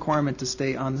no requirement to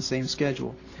stay on the same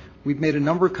schedule. We've made a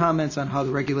number of comments on how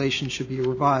the regulations should be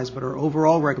revised, but our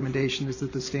overall recommendation is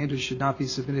that the standards should not be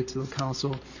submitted to the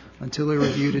council until they're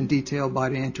reviewed in detail by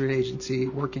the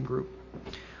interagency working group.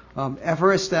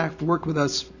 FRS staff worked with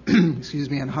us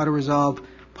on how to resolve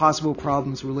possible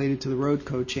problems related to the road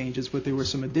code changes, but there were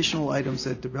some additional items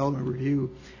that Development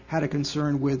Review had a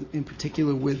concern with, in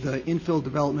particular with infill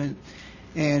development,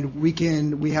 and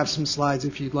we have some slides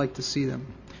if you'd like to see them.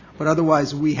 But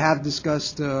otherwise, we have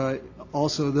discussed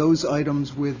also those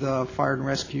items with Fire and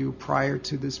Rescue prior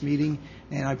to this meeting,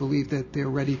 and I believe that they're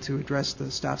ready to address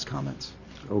the staff's comments.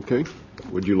 Okay.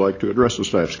 Would you like to address the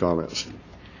staff's comments?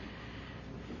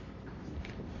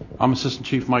 I'm Assistant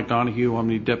Chief Mike Donahue. I'm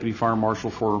the Deputy Fire Marshal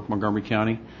for Montgomery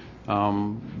County.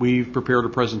 We've prepared a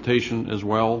presentation as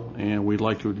well, and we'd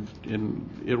like to,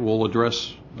 and it will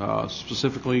address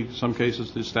specifically some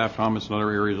cases the staff comments, in other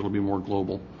areas it'll be more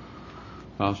global.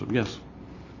 So yes.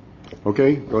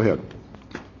 Okay, go ahead.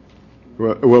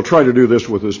 We'll try to do this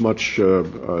with as much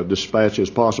dispatch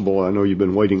as possible. I know you've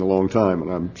been waiting a long time,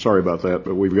 and I'm sorry about that,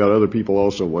 but we've got other people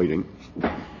also waiting.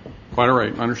 Quite all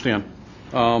right, I understand.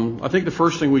 I think the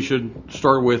first thing we should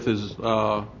start with is, is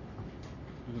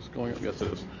this going up? Yes,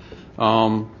 it is.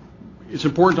 It's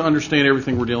important to understand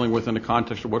everything we're dealing with in the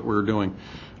context of what we're doing.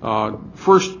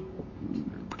 First,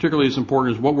 particularly as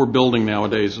important is what we're building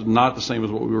nowadays is not the same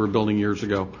as what we were building years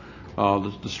ago.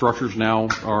 The structures now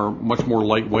are much more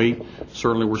lightweight.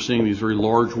 Certainly we're seeing these very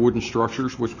large wooden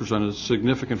structures which present a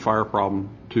significant fire problem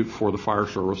for the fire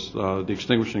service.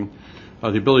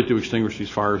 The ability to extinguish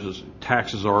these fires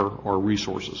taxes our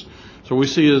resources. So what we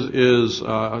see is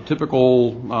a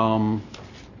typical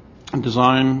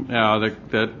design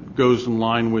that goes in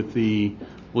line with I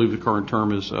believe the current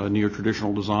term is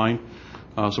neo-traditional design.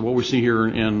 So what we see here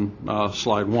in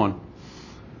slide 1.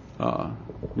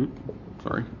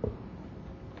 Sorry.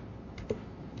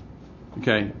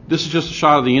 Okay, this is just a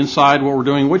shot of the inside. What we're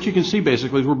doing, what you can see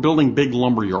basically is we're building big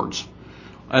lumber yards.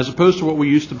 As opposed to what we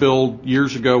used to build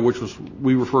years ago, which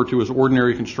we refer to as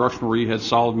ordinary construction, where you had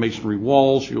solid masonry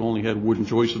walls, you only had wooden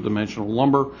joists of dimensional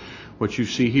lumber. What you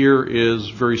see here is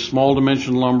very small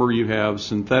dimension lumber. You have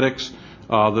synthetics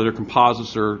that are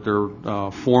composites, they're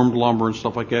formed lumber and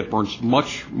stuff like that. It burns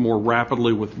much more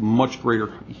rapidly with much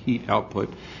greater heat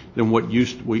output than what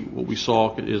we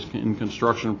saw is in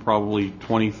construction probably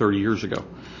 20, 30 years ago.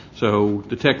 So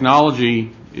the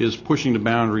technology is pushing the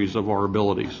boundaries of our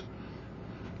abilities.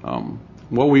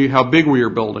 How big we are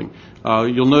building.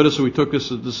 You'll notice that we took this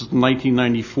is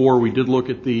 1994. We did look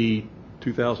at the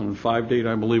 2005 date,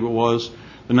 I believe it was.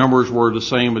 The numbers were the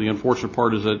same, but the unfortunate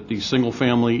part is that the single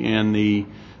family and the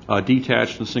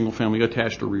detached and single family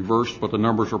attached are reversed, but the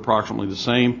numbers are approximately the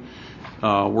same.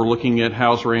 We're looking at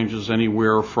house ranges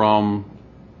anywhere from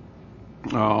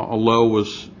a low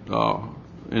was,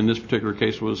 in this particular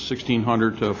case, was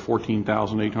 1,600 to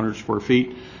 14,800 square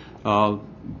feet.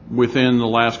 Within the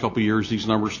last couple of years, these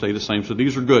numbers stay the same. So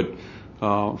these are good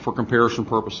for comparison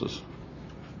purposes.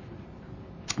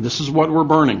 This is what we're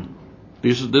burning.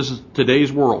 This is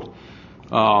today's world.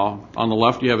 On the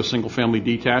left, you have a single-family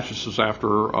detached. This is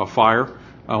after a fire.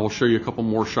 We'll show you a couple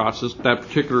more shots. That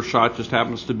particular shot just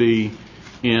happens to be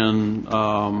in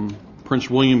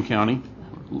Loudoun County.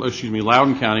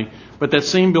 But that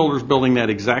same builder is building that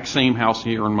exact same house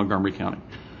here in Montgomery County.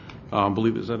 I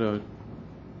believe I don't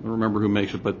remember who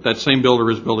makes it, but that same builder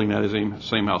is building that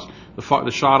same house. The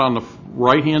shot on the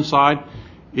right-hand side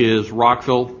is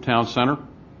Rockville Town Center,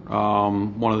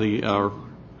 one of the,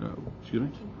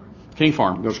 King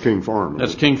Farm. That's King Farm.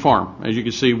 That's King Farm. As you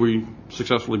can see, we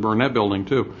successfully burned that building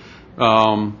too.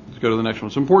 Let's go to the next one.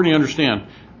 It's important you understand.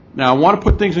 Now, I want to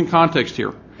put things in context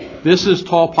here. This is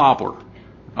tall poplar.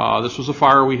 This was a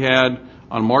fire we had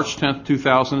on March 10th,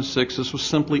 2006. This was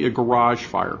simply a garage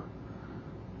fire.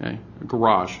 Okay, a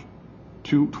garage.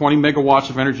 20 megawatts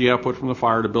of energy output from the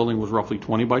fire. The building was roughly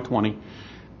 20 by 20.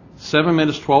 7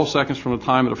 minutes, 12 seconds from the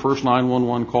time of the first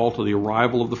 911 call to the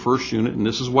arrival of the first unit, and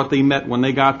this is what they met when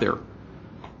they got there.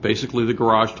 Basically, the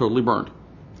garage totally burned.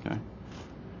 Okay.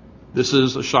 This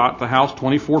is a shot at the house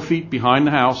 24 feet behind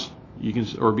the house,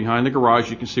 or behind the garage.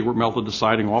 You can see where it melted the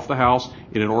siding off the house.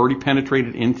 It had already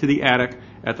penetrated into the attic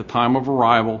at the time of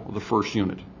arrival of the first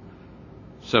unit,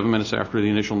 7 minutes after the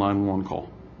initial 911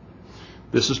 call.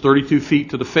 This is 32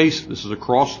 feet to the face. This is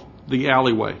across the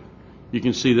alleyway. You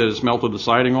can see that it's melted the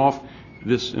siding off.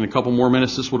 This, in a couple more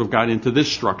minutes, this would have got into this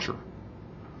structure.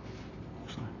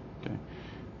 Okay.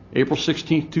 April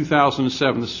 16th,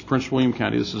 2007, this is Prince William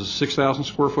County. This is a 6,000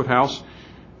 square foot house.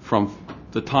 From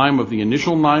the time of the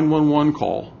initial 911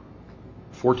 call,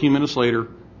 14 minutes later,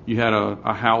 you had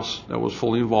a house that was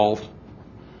fully involved,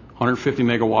 150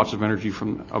 megawatts of energy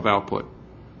of output.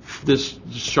 This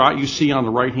shot you see on the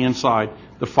right-hand side,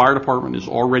 the fire department is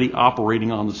already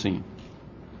operating on the scene.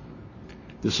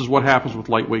 This is what happens with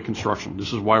lightweight construction.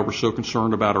 This is why we're so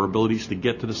concerned about our abilities to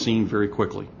get to the scene very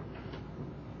quickly.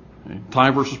 Okay.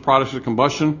 Time versus products of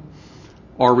combustion.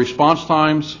 Our response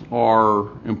times are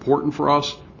important for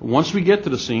us. Once we get to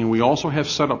the scene, we also have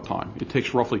setup time. It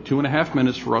takes roughly 2.5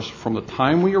 minutes for us from the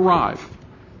time we arrive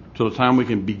to the time we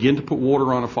can begin to put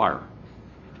water on a fire.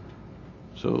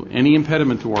 So any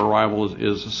impediment to our arrival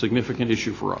is a significant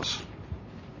issue for us.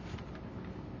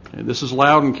 And this is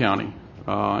Loudoun County.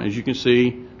 As you can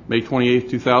see, May 28,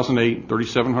 2008,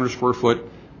 3,700 square foot.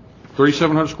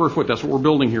 3,700 square foot, that's what we're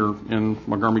building here in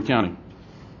Montgomery County.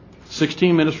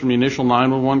 16 minutes from the initial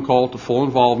 911 call to full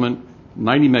involvement,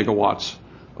 90 megawatts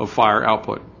of fire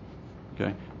output.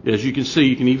 Okay. As you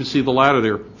can even see the ladder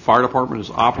there. Fire department is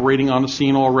operating on the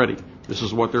scene already. This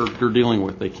is what they're dealing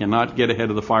with. They cannot get ahead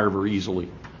of the fire very easily.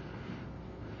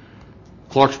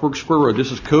 Clarksburg Square Road.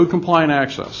 This is code compliant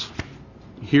access.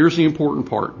 Here's the important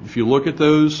part. If you look at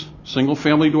those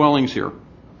single-family dwellings here,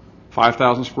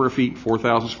 5,000 square feet,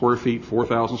 4,000 square feet,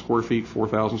 4,000 square feet,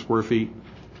 4,000 square feet,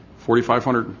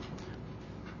 4,500.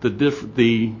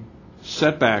 The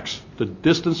setbacks, the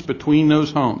distance between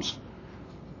those homes,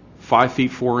 5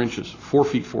 feet 4 inches, 4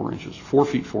 feet 4 inches, 4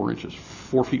 feet 4 inches,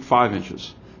 4 feet 5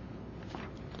 inches.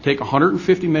 Take a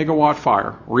 150 megawatt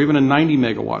fire, or even a 90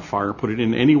 megawatt fire, put it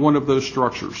in any one of those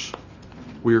structures.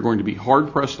 We are going to be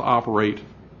hard pressed to operate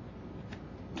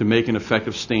to make an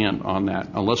effective stand on that,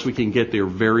 unless we can get there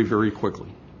very, very quickly.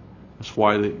 That's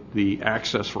why the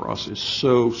access for us is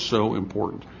so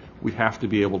important. We have to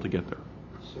be able to get there.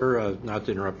 Sir, not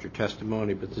to interrupt your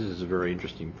testimony, but this is a very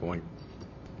interesting point.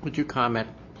 Would you comment,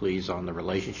 please, on the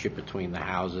relationship between the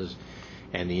houses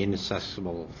and the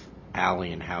inaccessible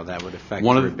alley and how that would affect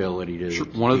your ability to Sure.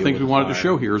 One of the things we wanted to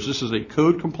show here is this is a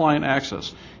code-compliant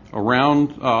access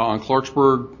around on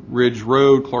Clarksburg Ridge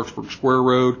Road, Clarksburg Square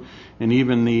Road, and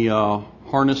even the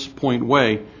Harness Point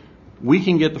Way. We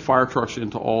can get the fire trucks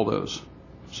into all those.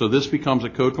 So this becomes a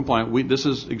code-compliant. This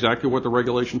is exactly what the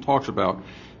regulation talks about.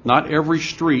 Not every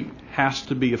street has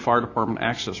to be a fire department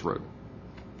access road.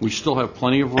 We still have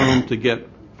plenty of room to get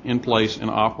in place and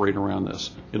operate around this.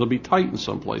 It'll be tight in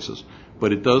some places,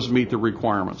 but it does meet the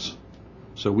requirements.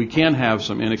 So we can have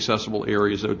some inaccessible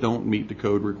areas that don't meet the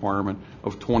code requirement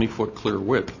of 20-foot clear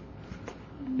width,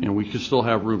 and we can still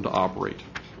have room to operate.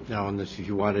 Now, on this, if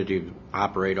you wanted to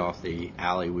operate off the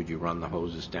alley, would you run the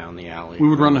hoses down the alley? We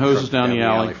would run the hoses down the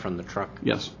alley from the truck?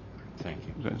 Yes. Thank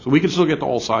you. Okay. So we can still get to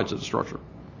all sides of the structure.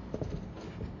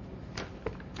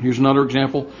 Here's another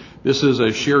example. This is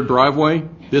a shared driveway.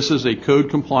 This is a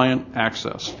code-compliant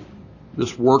access.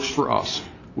 This works for us.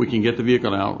 We can get the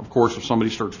vehicle out. Of course, if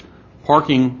somebody starts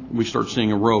parking, we start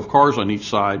seeing a row of cars on each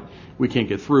side. We can't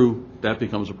get through. That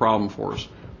becomes a problem for us.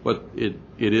 But it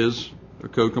is a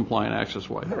code-compliant access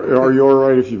way. Are you all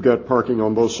right if you've got parking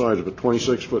on both sides of a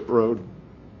 26-foot road?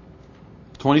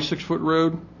 26-foot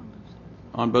road?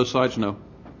 On both sides, no.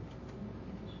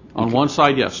 On one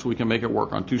side, yes, we can make it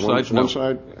work. On two sides, no. One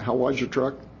side, how wide's your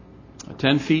truck?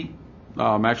 10 feet,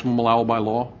 maximum allowable by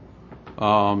law.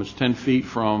 It's 10 feet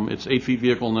it's 8 feet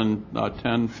vehicle and then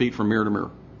 10 feet from mirror to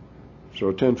mirror.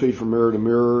 So 10 feet from mirror to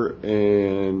mirror,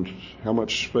 and how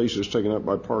much space is taken up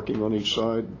by parking on each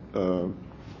side?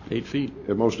 8 feet.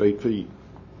 At most 8 feet.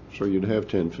 So you'd have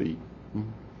 10 feet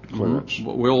clearance to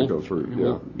go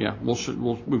through.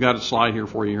 We've got a slide here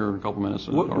for you here in a couple minutes.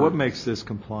 What makes this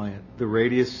compliant? The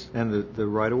radius and the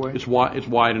right-of-way? It's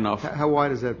wide enough. How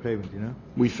wide is that pavement, do you know?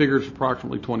 We figure it's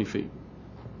approximately 20 feet.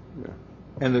 Yeah.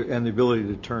 And the ability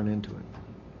to turn into it?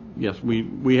 Yes,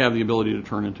 we have the ability to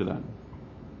turn into that.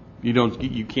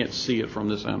 you can't see it from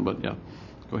this end, but yeah.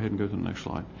 Go ahead and go to the next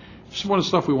slide. This is one of the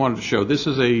stuff we wanted to show. This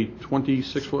is a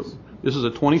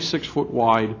 26-foot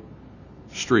wide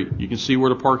street. You can see where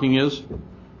the parking is.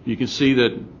 You can see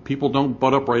that people don't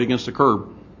butt up right against the curb.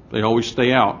 They always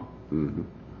stay out. Mm-hmm.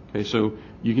 Okay, so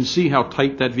you can see how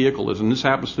tight that vehicle is, and this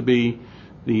happens to be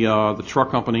the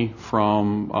truck company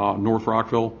from North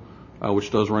Rockville,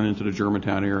 which does run into the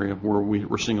Germantown area where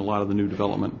we're seeing a lot of the new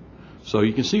development. So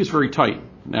you can see it's very tight.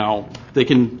 Now, they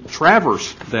can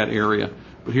traverse that area,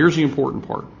 but here's the important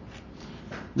part.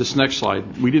 This next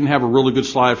slide, we didn't have a really good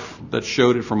slide that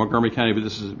showed it from Montgomery County,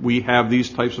 but we have these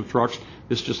types of trucks.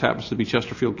 This just happens to be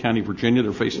Chesterfield County, Virginia.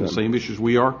 They're facing the same issues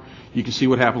we are. You can see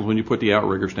what happens when you put the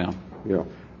outriggers down. Yeah.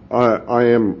 I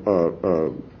am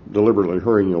deliberately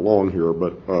hurrying you along here,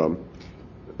 but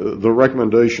the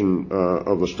recommendation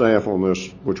of the staff on this,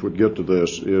 which would get to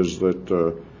this, is that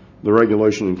the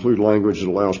regulation include language that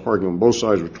allows parking on both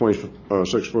sides of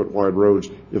 26-foot wide roads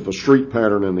if the street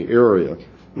pattern in the area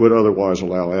would otherwise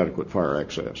allow adequate fire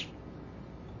access.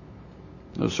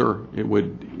 No, sir. It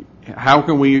would. How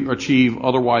can we achieve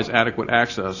otherwise adequate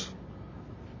access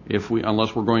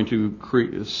unless we're going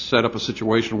to set up a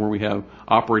situation where we have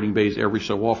operating bays every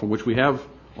so often, which we have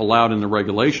allowed in the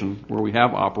regulation where we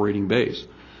have operating bays,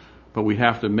 but we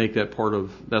have to make that part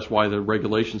of. That's why the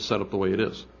regulation's set up the way it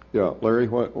is. Yeah, Larry,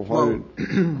 why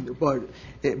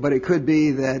but it could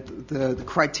be that the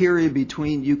criteria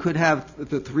between, you could have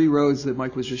the three roads that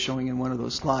Mike was just showing in one of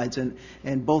those slides, and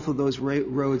both of those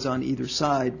roads on either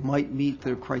side might meet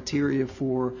the criteria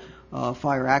for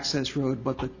fire access road,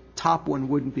 but the top one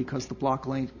wouldn't because the block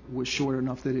length was short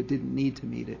enough that it didn't need to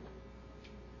meet it.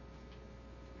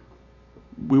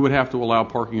 We would have to allow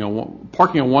parking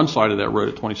on one side of that road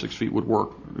at 26 feet would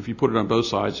work. If you put it on both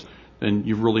sides, then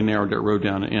you've really narrowed that road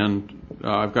down. And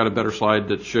I've got a better slide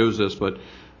that shows this, but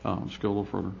let's go a little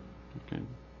further. Okay,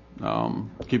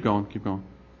 keep going.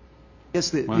 Yes,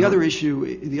 the other issue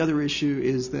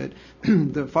is that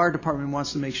the fire department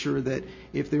wants to make sure that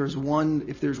if there's one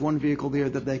vehicle there,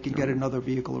 that they can get another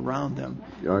vehicle around them.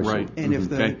 Right. And if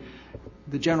the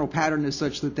general pattern is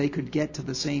such that they could get to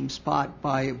the same spot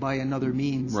by another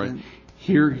means. Right.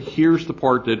 Here's the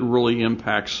part that really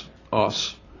impacts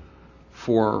us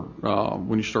for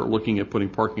when you start looking at putting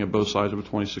parking on both sides of a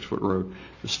 26-foot road.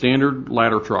 The standard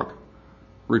ladder truck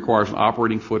requires an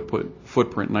operating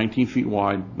footprint 19 feet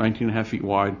wide, 19 and a half feet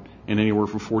wide, and anywhere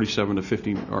from 47 to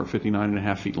 50 or 59 and a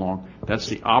half feet long. That's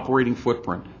the operating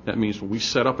footprint. That means when we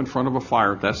set up in front of a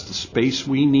fire, that's the space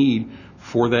we need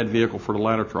for that vehicle, for the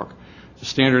ladder truck. The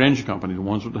standard engine company, the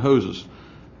ones with the hoses,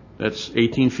 that's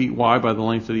 18 feet wide by the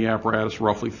length of the apparatus,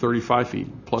 roughly 35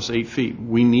 feet, plus 8 feet.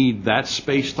 We need that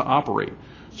space to operate.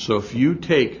 So if you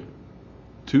take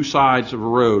two sides of a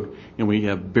road and we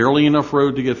have barely enough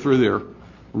room to get through there,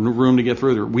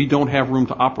 we don't have room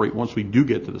to operate once we do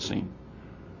get to the scene.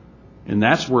 And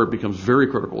that's where it becomes very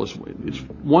critical. It's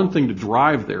one thing to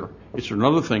drive there. It's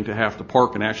another thing to have to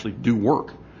park and actually do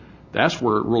work. That's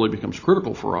where it really becomes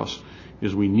critical for us,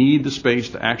 is we need the space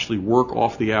to actually work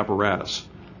off the apparatus.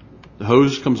 The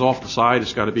hose comes off the side.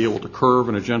 It's got to be able to curve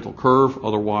in a gentle curve.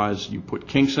 Otherwise, you put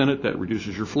kinks in it. That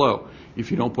reduces your flow.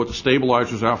 If you don't put the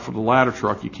stabilizers out for the ladder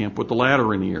truck, you can't put the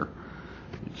ladder in the air.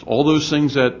 It's all those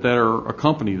things that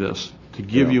accompany this to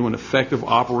give you an effective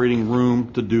operating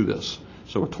room to do this.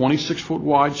 So a 26-foot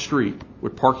wide street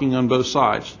with parking on both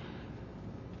sides,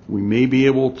 we may be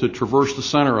able to traverse the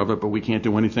center of it, but we can't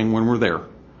do anything when we're there.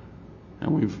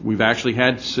 And we've actually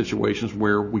had situations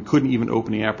where we couldn't even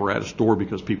open the apparatus door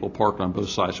because people parked on both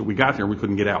sides. So we got there and we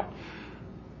couldn't get out.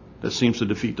 That seems to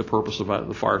defeat the purpose of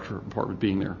the fire department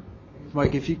being there.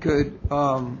 Mike, if you could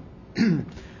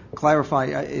clarify,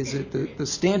 is it the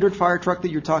standard fire truck that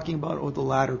you're talking about or the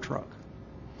ladder truck?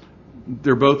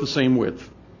 They're both the same width.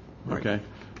 Right. Okay.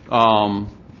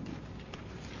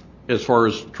 As far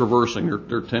as traversing,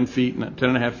 they're 10 feet, 10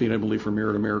 and a half feet, I believe, from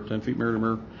mirror to mirror, 10 feet mirror to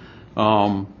mirror.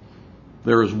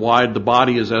 They're as wide, the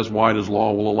body is as wide as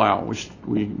law will allow, which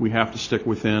we have to stick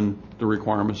within the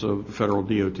requirements of the federal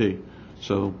DOT.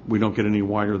 So we don't get any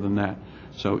wider than that.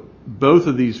 So both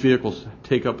of these vehicles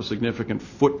take up a significant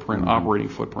footprint, operating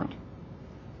footprint.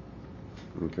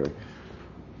 Okay.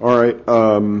 All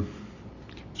right.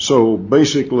 So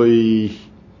basically,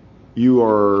 you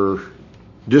are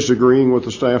disagreeing with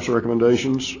the staff's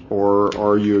recommendations, or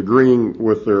are you agreeing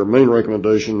with their main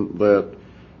recommendation that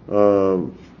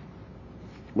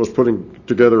was putting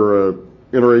together a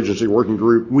interagency working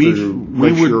group to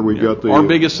make sure we got the... Our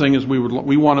biggest thing is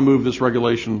we want to move this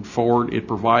regulation forward. It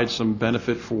provides some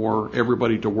benefit for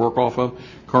everybody to work off of.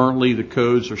 Currently, the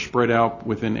codes are spread out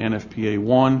within NFPA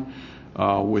 1,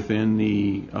 within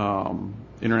the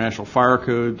International Fire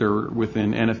Code. They're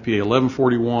within NFPA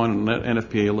 1141 and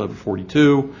NFPA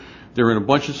 1142. They're in a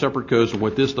bunch of separate codes, and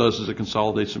what this does is it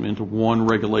consolidates them into one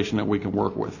regulation that we can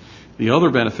work with. The other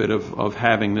benefit of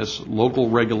having this local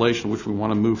regulation, which we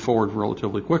want to move forward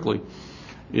relatively quickly,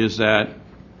 is that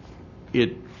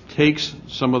it takes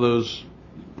some of those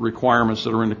requirements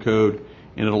that are in the code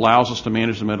and it allows us to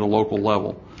manage them at a local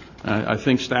level. I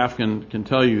think staff can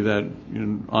tell you that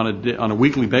on a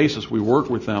weekly basis we work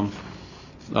with them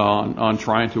on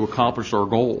trying to accomplish our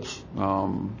goals.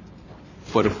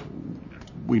 But if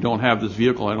we don't have this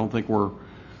vehicle, I don't think we're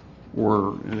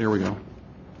and there we go.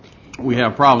 We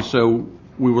have problems. So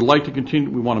we would like to continue.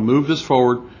 We want to move this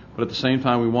forward, but at the same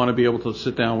time, we want to be able to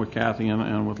sit down with Kathy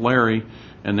and with Larry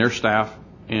and their staff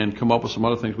and come up with some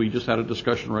other things. We just had a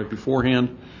discussion right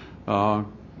beforehand,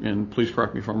 and please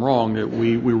correct me if I'm wrong, that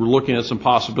we were looking at some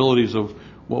possibilities of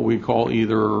what we call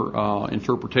either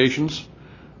interpretations,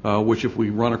 which if we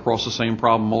run across the same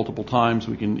problem multiple times,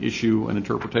 we can issue an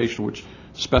interpretation which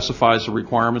specifies the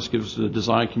requirements, gives the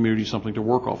design community something to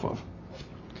work off of.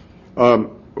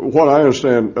 What I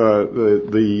understand,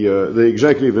 the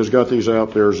executive has got these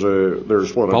out. There's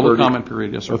what a public comment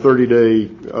period, yes, sir. A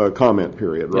 30-day comment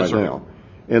period right now,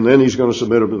 and then he's going to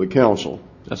submit them to the council.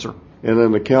 Yes, sir. And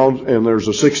then and there's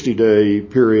a 60-day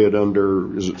period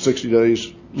under, is it 60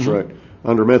 days? That's right.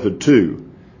 Under method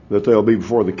 2, that they'll be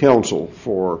before the council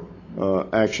for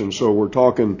action. So we're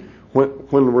talking.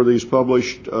 When were these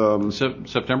published?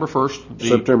 September 1st.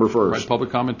 September 1st. Right, public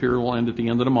comment period will end at the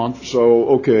end of the month. So,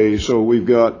 okay, so we've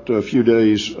got a few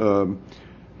days.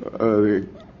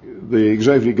 The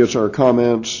executive gets our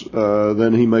comments,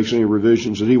 then he makes any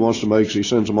revisions that he wants to make, so he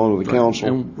sends them on to the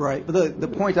council. Right, but the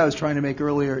point I was trying to make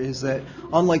earlier is that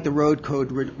unlike the road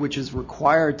code, which is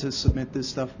required to submit this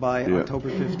stuff by October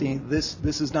 15th,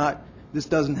 this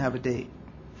doesn't have a date.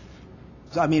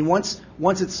 I mean, once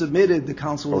it's submitted, the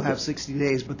council will have 60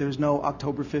 days, but there's no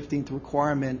October 15th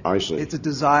requirement. I see. It's a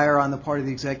desire on the part of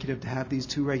the executive to have these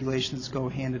two regulations go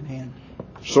hand in hand.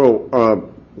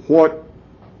 So,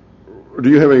 do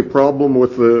you have any problem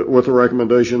with the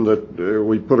recommendation that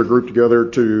we put a group together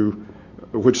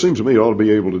which seems to me ought to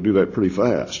be able to do that pretty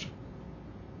fast?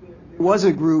 There was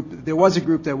a group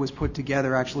that was put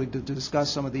together actually to discuss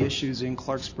some of the issues in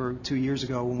Clarksburg 2 years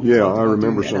ago when we I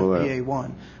remember some of that. NFPA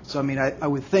 1. So I mean, I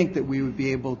would think that we would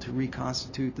be able to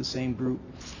reconstitute the same group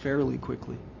fairly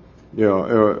quickly.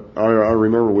 Yeah, I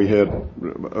remember we had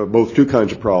both two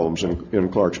kinds of problems in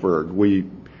Clarksburg. We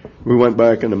went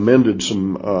back and amended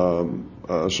some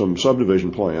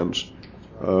subdivision plans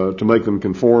to make them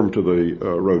conform to the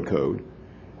road code,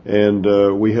 and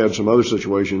we had some other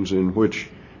situations in which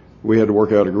we had to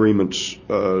work out agreements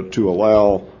to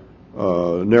allow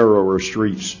narrower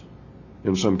streets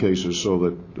in some cases so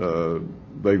that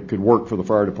they could work for the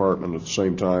fire department at the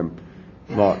same time,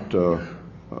 not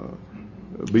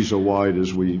be so wide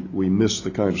as we miss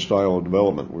the kind of style of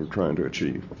development we're trying to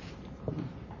achieve.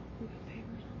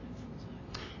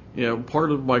 Yeah,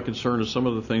 part of my concern is some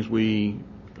of the things we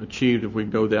achieved if we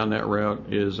go down that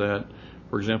route is that,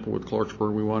 for example, with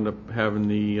Clarksburg, we wound up having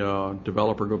the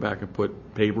developer go back and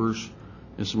put pavers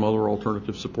and some other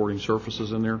alternative supporting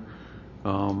surfaces in there.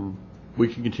 We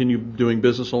can continue doing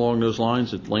business along those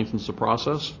lines. It lengthens the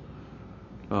process.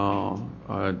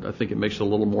 I think it makes it a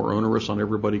little more onerous on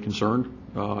everybody concerned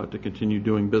to continue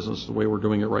doing business the way we're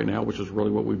doing it right now, which is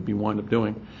really what we'd be wind up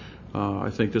doing. I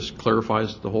think this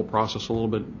clarifies the whole process a little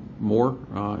bit more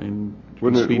and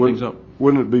speed things up.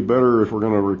 Wouldn't it be better if we're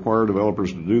going to require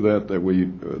developers to do that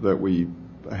we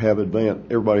have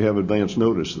everybody have advance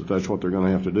notice that that's what they're going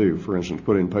to have to do? For instance,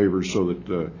 put in pavers so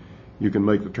that you can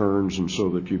make the turns and so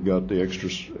that you've got the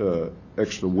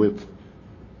extra width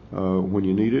when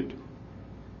you need it.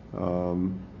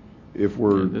 If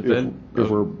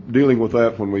we're dealing with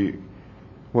that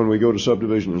when we go to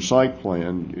subdivision and site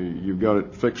plan, you've got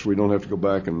it fixed. We don't have to go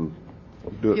back and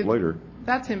do it later.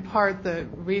 That's in part the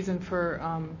reason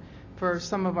for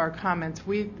some of our comments.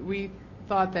 We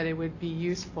thought that it would be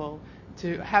useful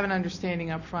to have an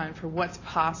understanding up front for what's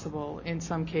possible in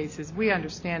some cases. We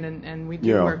understand and we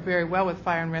do work very well with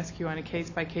fire and rescue on a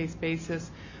case-by-case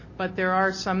basis, but there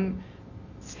are some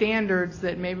standards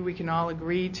that maybe we can all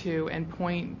agree to and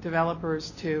point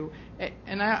developers to.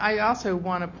 And I also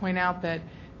want to point out that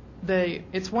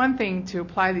it's one thing to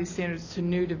apply these standards to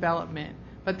new development,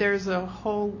 but there's a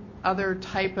whole other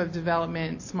type of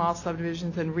development, small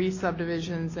subdivisions and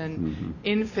re-subdivisions and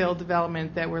infill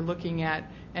development that we're looking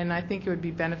at, and I think it would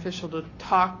be beneficial to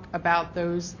talk about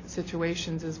those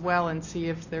situations as well and see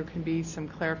if there can be some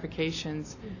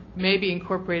clarifications, maybe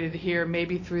incorporated here,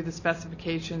 maybe through the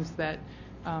specifications that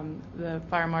the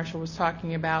fire marshal was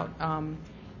talking about,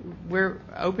 we're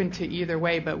open to either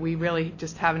way, but we really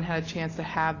just haven't had a chance to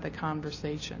have the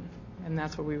conversation. And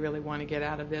that's what we really want to get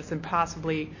out of this, and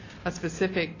possibly a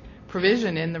specific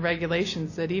provision in the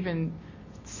regulations that even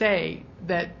say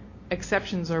that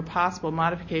exceptions are possible,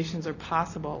 modifications are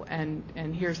possible,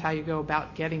 and here's how you go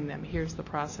about getting them. Here's the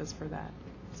process for that.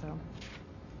 So,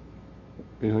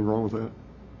 anything wrong with that?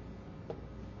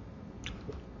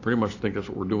 Pretty much think that's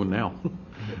what we're doing now.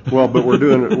 Well, but we're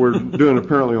doing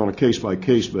apparently on a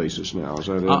case-by-case basis now. Is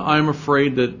that it? I'm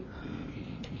afraid that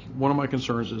one of my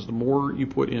concerns is the more you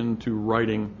put into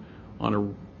writing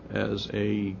as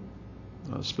a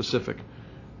specific,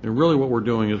 and really what we're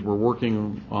doing is we're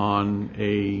working on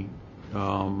a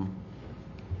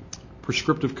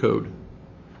prescriptive code.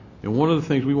 And one of the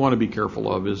things we want to be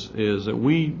careful of is that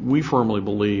we firmly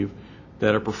believe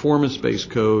that a performance-based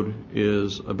code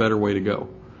is a better way to go.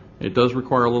 It does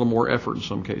require a little more effort in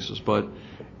some cases, but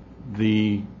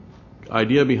the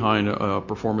idea behind a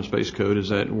performance-based code is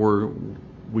that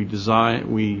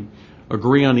we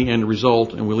agree on the end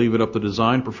result, and we leave it up to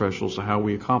design professionals to how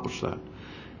we accomplish that.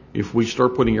 If we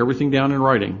start putting everything down in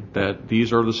writing, that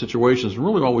these are the situations, and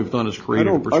really all we've done is create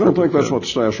a prescriptive I don't think that's code. what the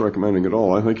staff's recommending at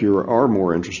all. I think you are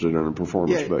more interested in a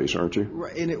performance base, aren't you?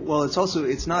 Right, and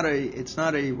it's not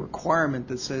a requirement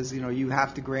that says you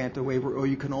have to grant a waiver or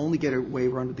you can only get a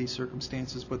waiver under these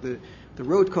circumstances. But the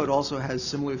road code also has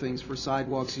similar things for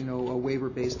sidewalks. A waiver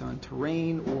based on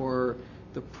terrain, or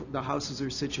the houses are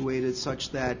situated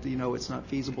such that it's not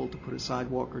feasible to put a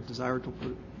sidewalk or desirable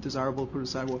to put a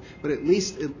sidewalk. But at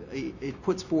least it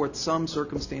puts forth some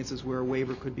circumstances where a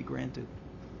waiver could be granted.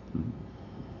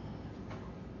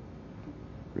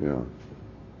 Yeah.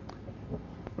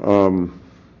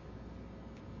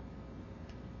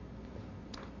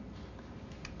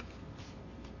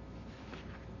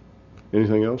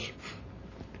 Anything else?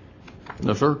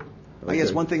 No, sir. I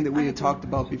guess one thing that we had talked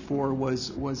about before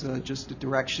was just a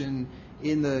direction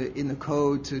in the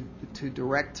code to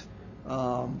direct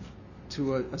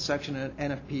to a section at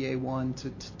NFPA 1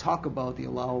 to talk about the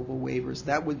allowable waivers.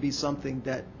 That would be something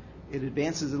that it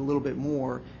advances it a little bit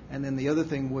more. And then the other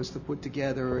thing was to put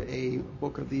together a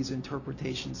book of these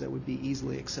interpretations that would be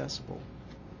easily accessible.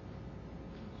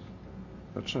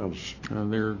 That sounds...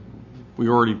 we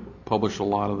already published a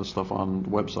lot of the stuff on the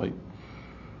website.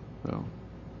 So.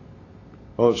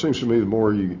 Well, it seems to me the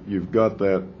more you've got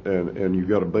that and you've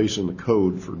got a base in the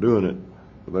code for doing it,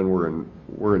 then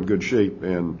we're in good shape,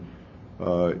 and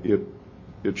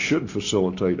it should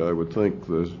facilitate, I would think,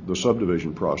 the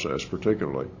subdivision process,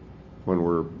 particularly when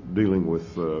we're dealing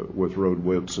with road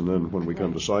widths, and then when we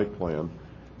come to site plan,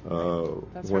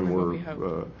 when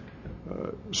we're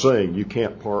saying you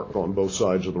can't park on both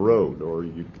sides of the road, or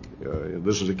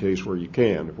this is a case where you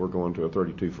can if we're going to a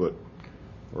 32-foot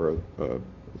or a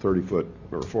 30-foot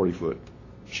or 40-foot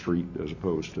street as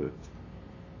opposed to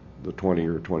the 20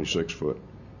 or 26-foot.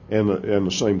 And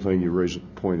the same thing, you raise a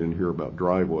point in here about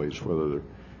driveways,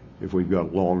 if we've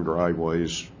got long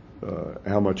driveways,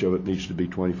 how much of it needs to be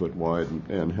 20-foot wide,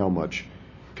 and how much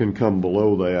can come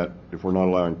below that if we're not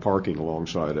allowing parking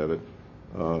alongside of it,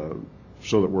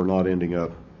 so that we're not ending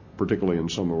up, particularly in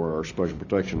some of our special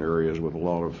protection areas, with a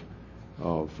lot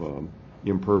of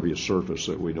impervious surface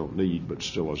that we don't need but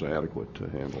still is adequate to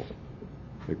handle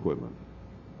equipment.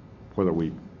 Whether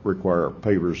we require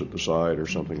pavers at the side or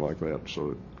something like that so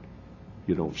that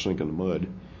you don't sink in the mud.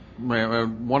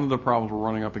 One of the problems we're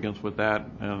running up against with that,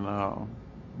 and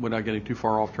without getting too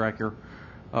far off track here,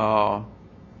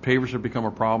 pavers have become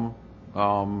a problem,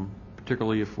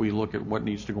 particularly if we look at what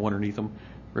needs to go underneath them.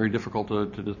 Very difficult to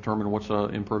determine what's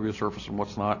an impervious surface and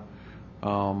what's not.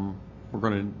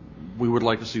 We would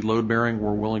like to see load bearing.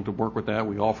 We're willing to work with that.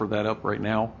 We offer that up right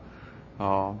now.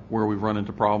 Where we've run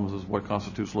into problems is what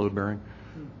constitutes load bearing,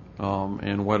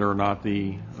 and whether or not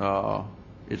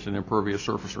it's an impervious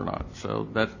surface or not. So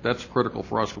that's critical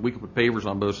for us. We can put pavers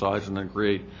on both sides and then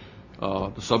create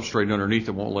the substrate underneath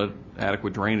that won't let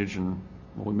adequate drainage, and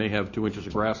we may have 2 inches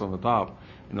of grass on the top,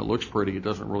 and it looks pretty. It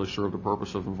doesn't really serve the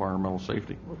purpose of environmental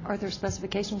safety. Are there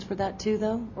specifications for that too,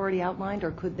 though, already outlined,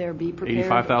 or could there be prepared?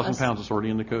 85,000 pounds is already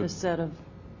in the code. A set of.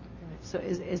 So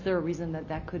is there a reason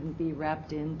that couldn't be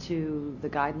wrapped into the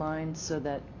guidelines so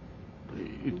that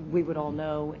we would all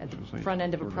know at the front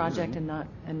end of a project and not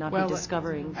be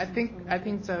discovering? I think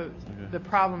the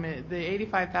problem is the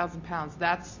 85,000 pounds.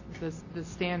 That's the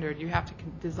standard. You have to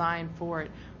design for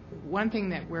it. One thing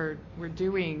that we're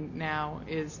doing now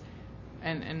is,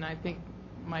 and I think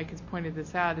Mike has pointed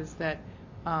this out, is that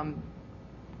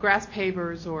grass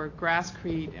pavers or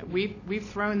grasscrete. We've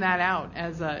thrown that out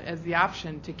as the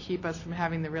option to keep us from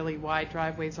having the really wide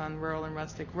driveways on rural and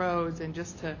rustic roads, and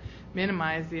just to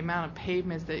minimize the amount of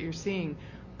pavements that you're seeing.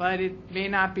 But it may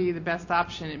not be the best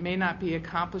option. It may not be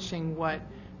accomplishing what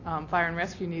fire and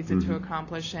rescue needs it to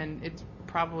accomplish, and it's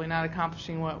probably not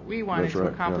accomplishing what we want it to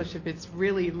accomplish if it's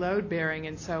really load bearing.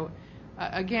 And so,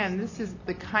 again, this is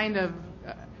the kind of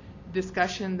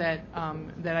discussion that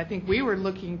I think we were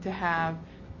looking to have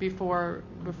before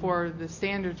the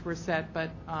standards were set.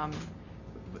 But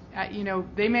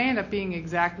they may end up being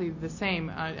exactly the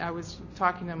same. I was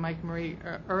talking to Mike Marie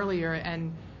earlier,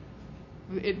 and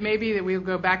it may be that we'll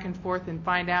go back and forth and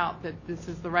find out that this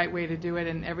is the right way to do it,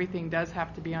 and everything does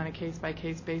have to be on a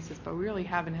case-by-case basis, but we really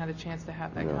haven't had a chance to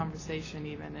have that conversation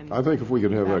even. And I think if we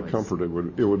could have that comfort, it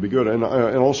would be good. And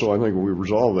also, I think if we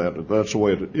resolve that, if that's the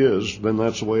way it is, then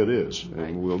that's the way it is,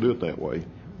 and we'll do it that way.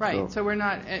 Right. So we're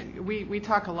not. We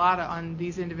talk a lot on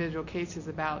these individual cases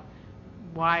about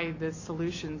why the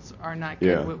solutions are not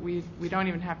good. Yeah. We don't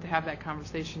even have to have that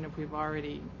conversation if we've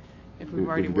already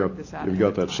worked this out. You've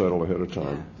got that settled ahead of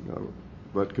time. Yeah.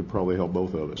 That could probably help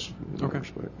both of us in that Okay.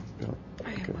 respect. Yeah. I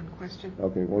have one question.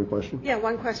 Okay, one question? Yeah,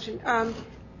 one question.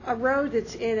 A road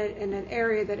that's in an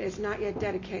area that is not yet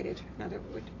dedicated. Now,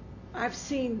 I've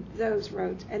seen those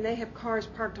roads, and they have cars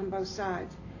parked on both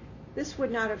sides. This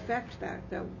would not affect that,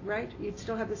 though, right? You'd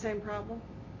still have the same problem?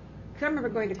 Because I remember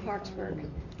going to Clarksburg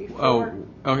before.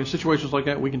 In situations like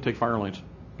that, we can take fire lanes,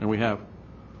 and we have.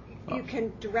 You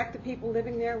can direct the people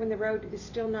living there when the road is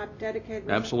still not dedicated?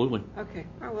 Absolutely. Okay.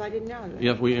 Oh, well, I didn't know that.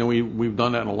 Yes, we've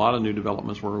done that in a lot of new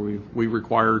developments where we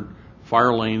required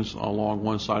fire lanes along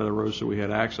one side of the road so we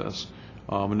had access.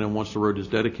 And then once the road is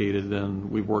dedicated, then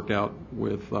we've worked out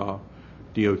with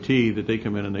DOT that they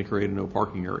come in and they create a no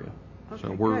parking area. Okay,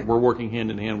 So we're working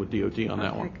hand in hand with DOT on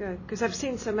that one. Okay, good. Because I've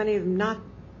seen so many of them not.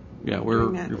 Yeah,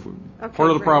 doing that.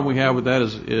 Part of the problem we have with that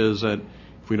is that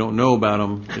if we don't know about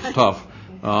them, it's tough.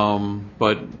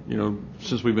 But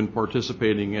since we've been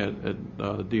participating at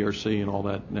DRC and all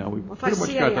that, now we've pretty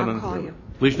much got that I'll call under. you.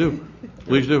 Please do,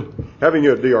 please do. Having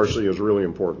you at DRC is really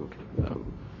important.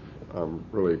 I'm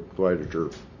really glad that you're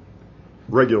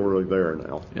regularly there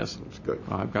now. Yes, it's good.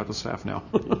 I've got the staff now.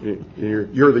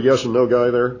 You're the yes and no guy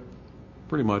there?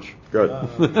 Pretty much. Good.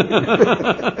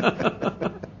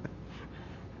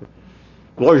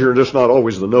 As long as you're just not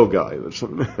always the no guy. That's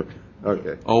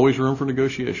okay. Always room for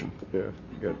negotiation. Yeah,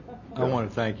 good. I want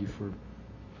to thank you for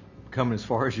coming as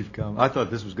far as you've come. I thought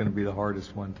this was going to be the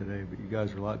hardest one today, but you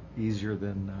guys are a lot easier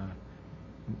than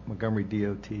Montgomery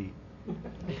DOT.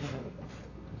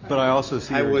 But I also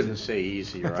see. I wouldn't say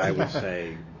easier. I would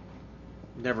say,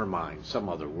 never mind, some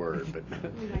other word.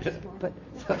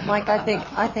 But Mike, I think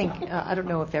I don't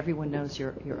know if everyone knows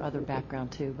your other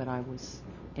background too, but I was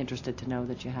interested to know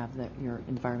that you have your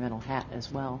environmental hat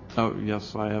as well. Oh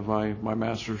yes, I have my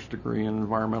master's degree in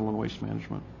environmental and waste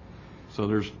management. So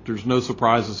there's no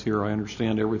surprises here. I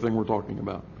understand everything we're talking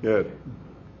about. Good.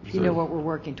 You know what we're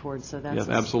working towards, so that's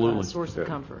absolutely. A source of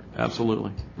comfort.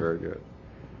 Absolutely. Very good.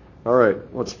 All right.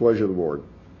 What's the pleasure of the board?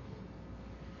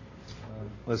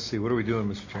 Let's see. What are we doing,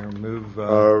 Mr. Chairman?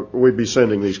 Move. We'd be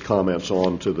sending these comments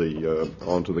on to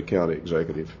the county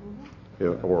executive,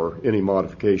 or any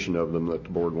modification of them that the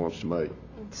board wants to make.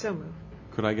 So moved.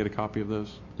 Could I get a copy of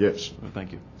those? Yes.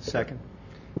 Thank you. Second.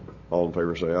 All in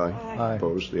favor say aye. Aye.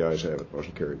 Opposed? The ayes have it.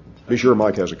 Motion carried. Be sure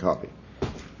Mike has a copy.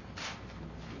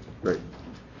 Great.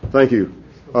 Thank you.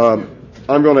 I'm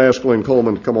going to ask Lynn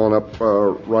Coleman to come on up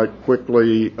right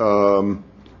quickly.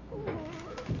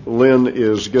 Lynn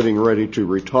is getting ready to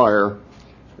retire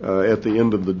at the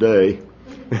end of the day.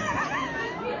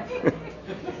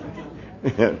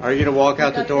 Are you going to walk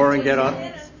out the door and get on?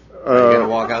 Are you going to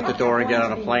walk out the door and get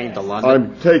on a plane to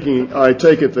London? I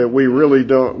take it that we really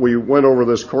don't. We went over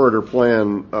this corridor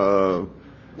plan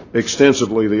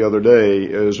extensively the other day.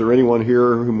 Is there anyone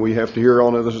here whom we have to hear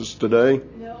on this today?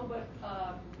 No, but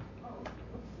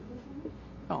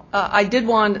I did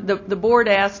want the board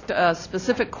asked a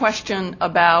specific question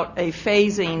about a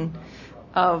phasing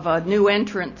of new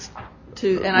entrants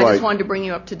and I just wanted to bring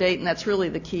you up to date, and that's really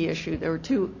the key issue. There were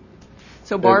two.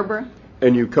 So Barbara.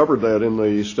 And you covered that in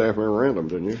the staff memorandum,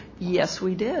 didn't you? Yes,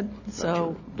 we did.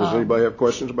 So, does anybody have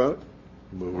questions about it?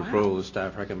 Move approval of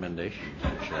staff recommendation,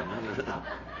 Chairman.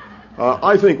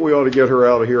 I think we ought to get her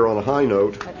out of here on a high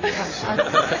note. I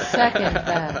second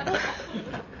that.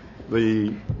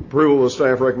 The approval of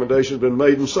staff recommendation has been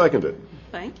made and seconded.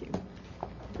 Thank you.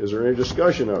 Is there any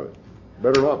discussion of it?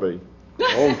 Better not be.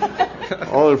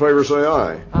 All in favor say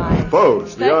aye. Aye.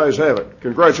 Opposed? The ayes have it.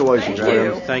 Congratulations,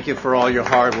 ma'am. Thank you for all your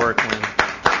hard work.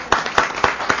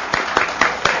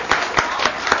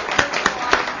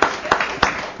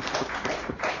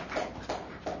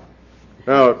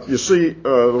 you see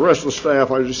the rest of the staff.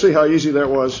 Did you see how easy that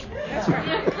was?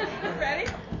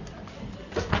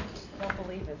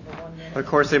 Of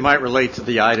course, they might relate to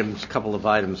the couple of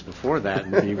items before that,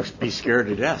 and be scared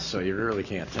to death. So you really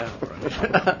can't tell,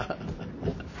 right?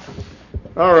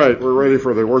 All right, we're ready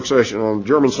for the work session on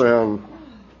Germantown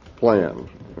plan.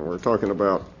 And we're talking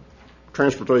about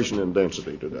transportation and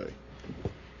density today.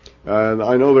 And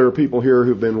I know there are people here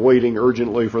who've been waiting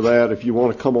urgently for that. If you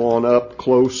want to come on up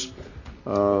close,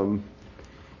 we'll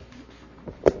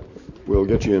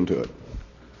get you into it.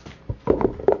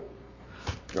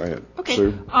 Go ahead. Okay.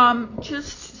 Sue?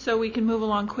 Just so we can move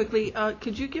along quickly,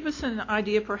 could you give us an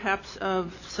idea perhaps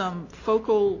of some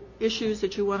focal issues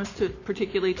that you want us to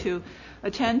particularly to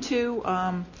attend to?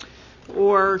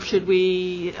 Or should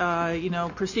we,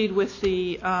 proceed with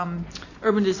the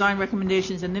urban design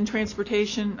recommendations and then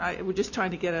transportation? We're just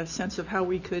trying to get a sense of how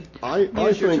we could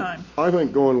use your time. I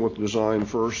think going with design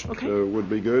first would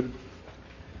be good.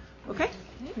 Okay.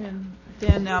 And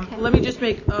then let me just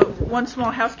make one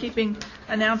small housekeeping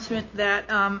announcement that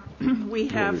we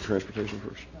have transportation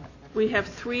first. We have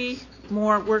 3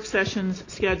 more work sessions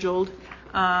scheduled.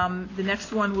 The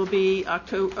next one will be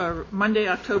Monday,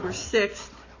 October 6th,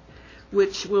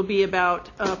 which will be about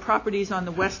properties on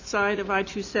the west side of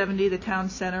I-270, the town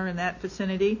center in that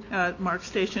vicinity, Mark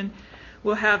Station.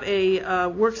 We'll have a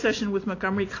work session with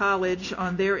Montgomery College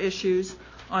on their issues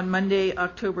on Monday,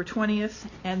 October 20th,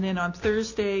 and then on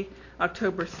Thursday,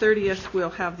 October 30th, we'll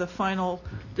have the final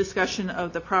discussion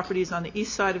of the properties on the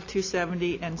east side of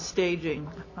 270 and staging.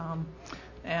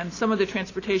 And some of the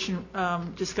transportation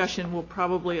discussion will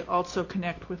probably also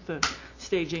connect with the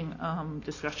staging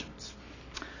discussions.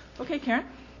 Okay, Karen.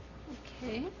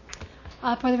 Okay.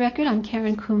 For the record, I'm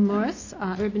Karen Kuhn-Morris,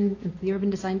 the Urban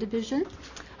Design Division.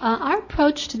 Our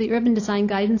approach to the urban design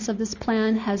guidance of this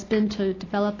plan has been to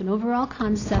develop an overall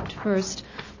concept first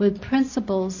with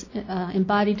principles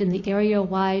embodied in the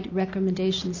area-wide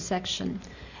recommendations section.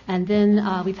 And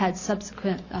then we've had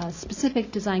subsequent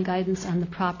specific design guidance on the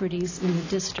properties in the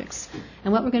districts.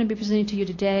 And what we're going to be presenting to you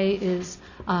today is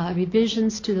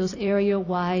revisions to those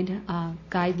area-wide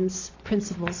guidance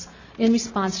principles in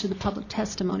response to the public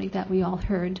testimony that we all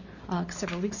heard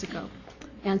several weeks ago.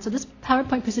 And so this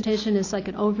PowerPoint presentation is like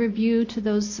an overview to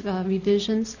those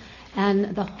revisions,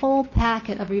 and the whole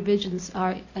packet of revisions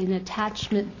are in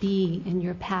attachment B in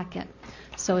your packet.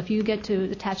 So if you get to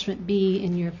attachment B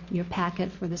in your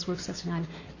packet for this work session,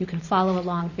 you can follow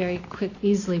along very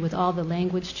easily with all the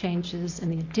language changes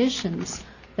and the additions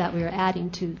that we are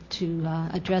adding to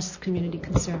address community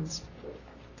concerns.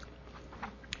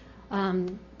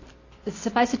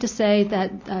 Suffice it to say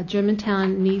that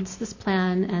Germantown needs this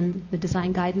plan and the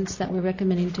design guidance that we're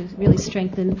recommending to really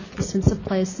strengthen the sense of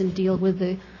place and deal with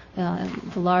the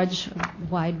large,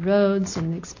 wide roads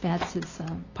and expansive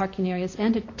parking areas,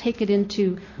 and to take it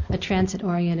into a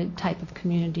transit-oriented type of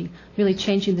community, really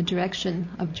changing the direction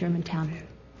of Germantown.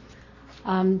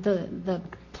 The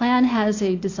plan has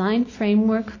a design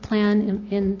framework plan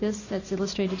in this that's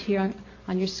illustrated here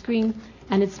on your screen,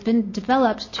 and it's been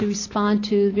developed to respond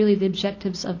to really the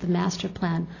objectives of the master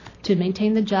plan, to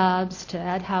maintain the jobs, to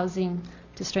add housing,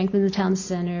 to strengthen the town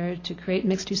center, to create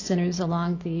mixed-use centers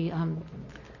along the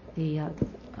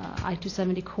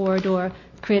I-270 corridor,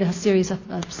 create a series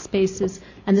of spaces.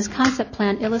 And this concept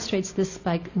plan illustrates this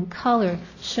in color,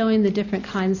 showing the different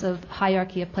kinds of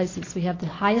hierarchy of places. We have the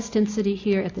highest density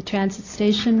here at the transit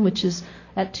station, which is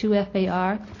at 2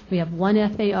 FAR. We have 1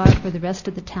 FAR for the rest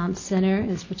of the town center,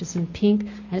 which is in pink,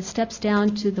 and it steps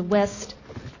down to the west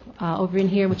over in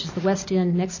here, which is the west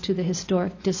end next to the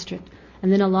historic district.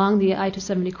 And then along the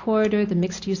I-270 corridor, the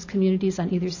mixed-use communities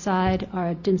on either side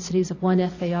are densities of 1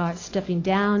 FAR, stepping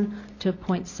down to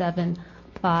 0.75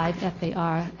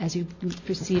 FAR as you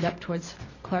proceed up towards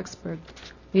Clarksburg.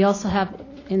 We also have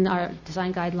in our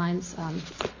design guidelines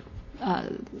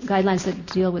guidelines that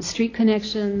deal with street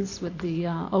connections, with the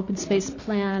open space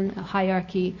plan, a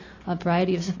hierarchy, a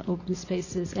variety of open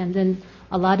spaces, and then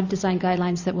a lot of design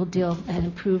guidelines that will deal and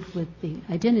improve with the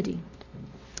identity.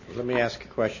 Let me ask a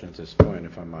question at this point,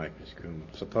 if I might, Ms. Kuhn.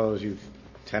 Suppose you've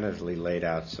tentatively laid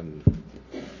out some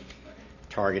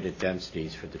targeted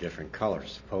densities for the different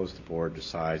colors. Suppose the board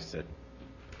decides that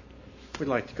we'd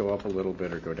like to go up a little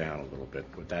bit or go down a little bit.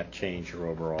 Would that change your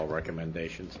overall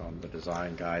recommendations on the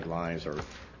design guidelines, or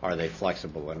are they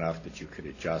flexible enough that you could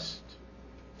adjust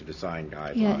the design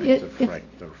guidelines to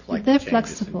reflect the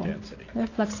changes in density? They're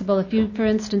flexible. If you, for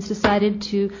instance, decided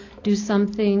to do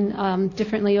something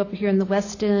differently over here in the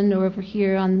west end or over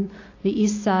here on the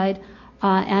east side,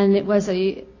 and it was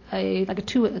like a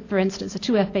 2, for instance, a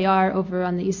 2 FAR over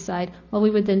on the east side, well, we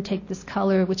would then take this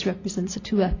color, which represents a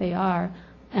 2 FAR,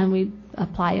 and we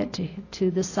apply it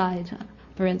to this side,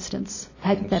 for instance,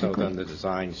 hypothetically. So then the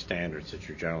design standards that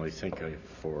you generally think of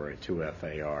for a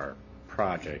 2FAR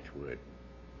project would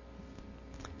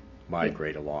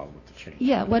migrate along with the change.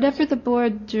 Yeah, whatever the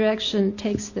board direction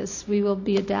takes this, we will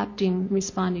be adapting,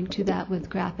 responding to that with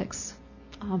graphics.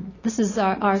 This is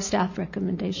our staff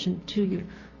recommendation to you.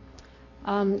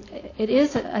 It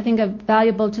is, I think,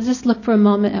 valuable to just look for a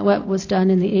moment at what was done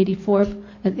in the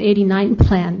 89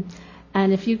 plan.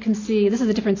 And if you can see, this is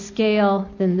a different scale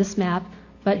than this map,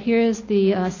 but here's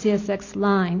the CSX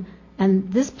line.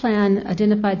 And this plan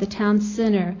identified the town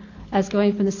center as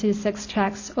going from the CSX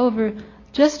tracks over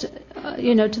just,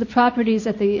 to the properties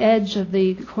at the edge of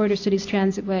the Corridor Cities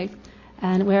Transitway.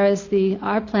 And whereas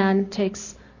our plan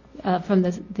takes from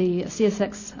the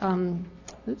CSX,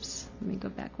 let me go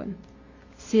back one.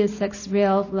 CSX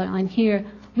rail line here,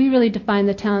 we really define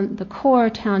the core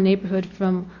town neighborhood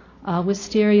from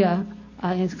Wisteria,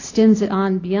 extends it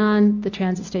on beyond the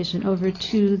transit station over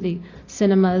to the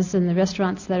cinemas and the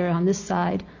restaurants that are on this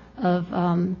side of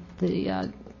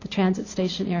the transit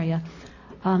station area.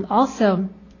 Also,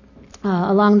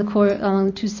 along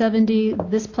 270,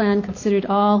 this plan considered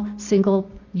all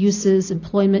single uses,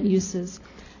 employment uses.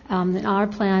 And our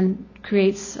plan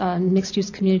creates mixed-use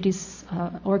communities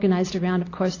organized around,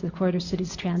 of course, the Corridor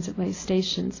Cities Transitway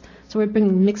stations. So we're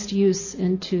bringing mixed use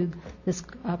into this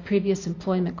previous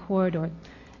employment corridor.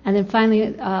 And then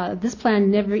finally, this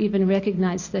plan never even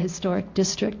recognized the historic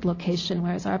district location,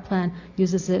 whereas our plan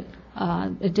uses it,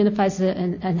 identifies it,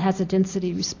 and has a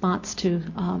density response to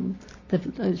the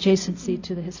adjacency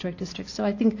to the historic district. So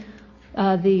I think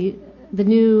the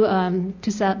new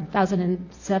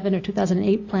 2007 or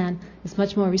 2008 plan is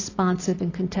much more responsive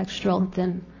and contextual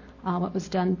than what was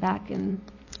done back in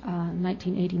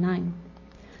 1989.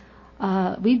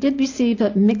 We did receive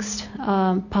mixed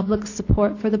public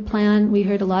support for the plan. We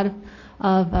heard a lot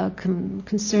of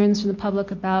concerns from the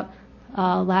public about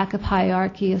lack of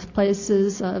hierarchy of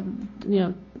places,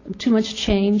 too much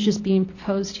change is being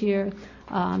proposed here.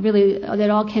 Really, that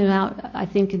all came out, I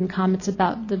think, in comments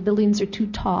about the buildings are too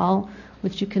tall,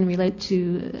 which you can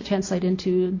translate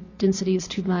into density is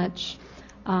too much.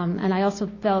 And I also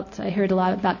I heard a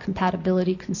lot about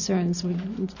compatibility concerns.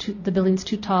 The building's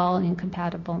too tall and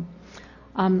incompatible.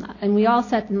 And we all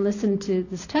sat and listened to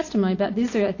this testimony, but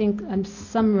these are, I think, I'm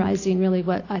summarizing really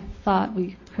what I thought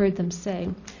we heard them say.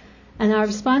 And our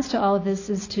response to all of this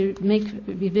is to make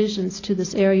revisions to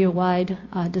this area-wide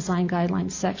design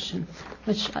guidelines section,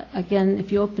 which, again,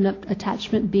 if you open up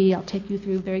attachment B, I'll take you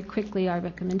through very quickly our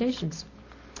recommendations.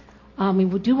 We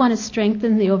do want to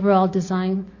strengthen the overall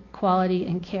design quality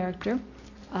and character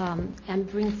and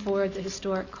bring forward the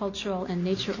historic, cultural, and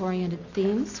nature-oriented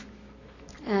themes.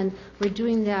 And we're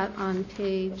doing that on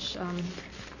page,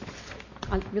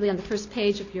 really on the first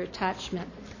page of your attachment.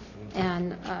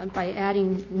 And by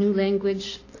adding new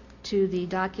language to the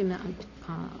document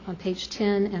on page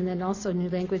 10, and then also new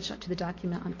language to the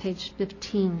document on page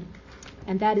 15.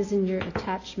 And that is in your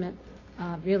attachment.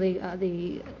 Really,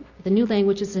 the new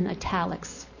language is in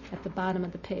italics at the bottom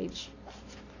of the page.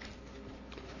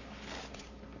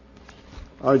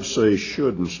 I'd say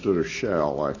should instead of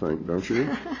shall, I think, don't you?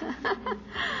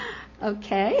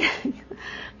 Okay.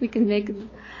 We can make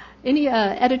any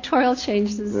editorial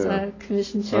changes,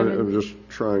 Commission Chairman. I'm just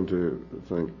trying to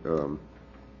think.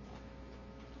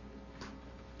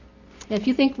 If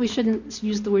you think we shouldn't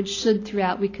use the word should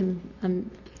throughout, we can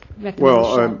recommend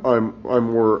well, shall.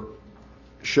 I'm more,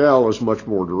 shall is much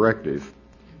more directive.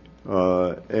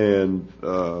 And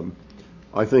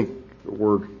I think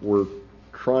we're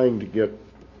trying to get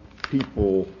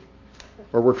people,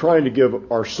 or we're trying to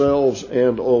give ourselves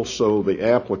and also the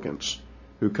applicants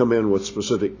who come in with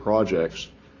specific projects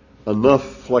enough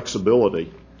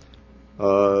flexibility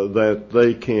that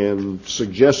they can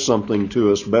suggest something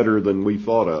to us better than we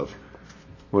thought of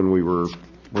when we were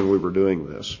doing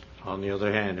this. On the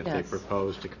other hand, if they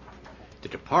propose to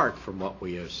depart from what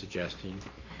we are suggesting,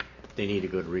 they need a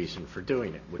good reason for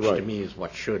doing it, which to me is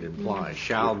what should implies.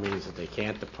 Shall means that they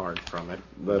can't depart from it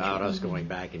without us going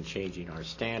back and changing our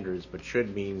standards, but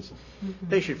should means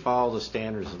they should follow the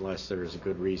standards unless there is a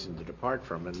good reason to depart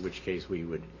from it, in which case we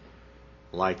would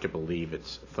like to believe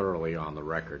it's thoroughly on the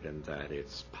record and that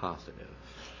it's positive.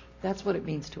 That's what it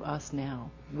means to us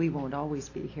now. We won't always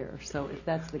be here. So if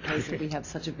that's the case, that we have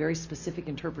such a very specific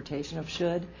interpretation of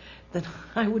should, then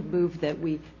I would move that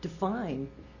we define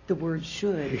the word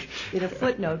should in a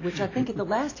footnote, which I think at the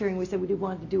last hearing we said we did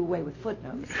want to do away with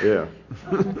footnotes. Yeah.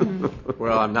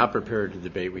 Well, I'm not prepared to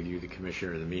debate with you, the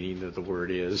Commissioner, the meaning of the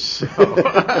word is. So.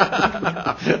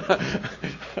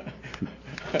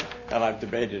 And I've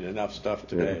debated enough stuff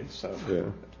today, Yeah. so. Yeah.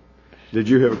 Did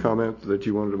you have a comment that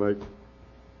you wanted to make?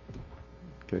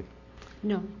 Okay.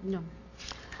 No.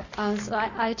 So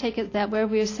I take it that where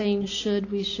we're saying should,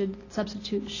 we should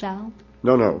substitute shall?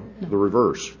 No, the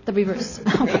reverse. The reverse.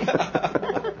 Okay.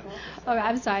 All right,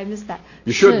 I'm sorry, I missed that.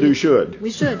 You should do should.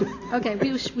 We should. Okay,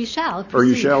 we shall proceed. Or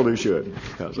you shall do should.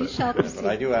 How's We that? shall proceed. But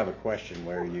I do have a question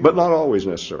where you. But not always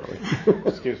necessarily.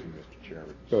 Excuse me, Mr.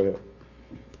 Chairman. Go ahead.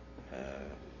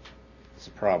 It's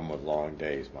a problem with long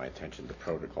days. My attention to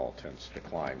protocol tends to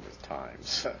decline with time.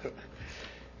 So,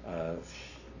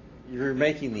 you're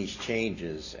making these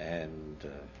changes, and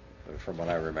from what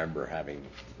I remember, having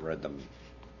read them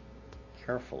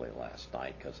carefully last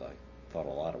night, because I thought a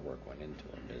lot of work went into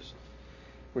them, is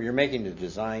where you're making the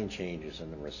design changes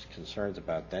and there was concerns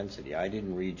about density. I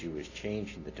didn't read you as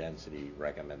changing the density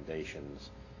recommendations,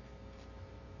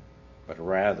 but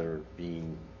rather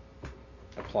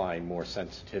applying more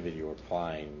sensitivity or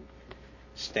applying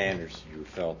standards you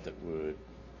felt that would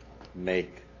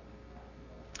make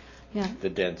the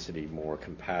density more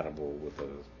compatible with a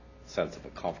sense of a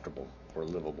comfortable or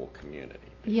livable community.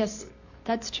 Basically. Yes,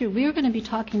 that's true. We are going to be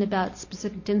talking about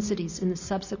specific densities in the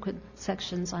subsequent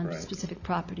sections on specific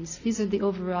properties. These are the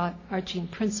overarching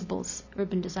principles,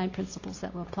 urban design principles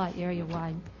that will apply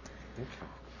area-wide.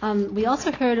 Okay. We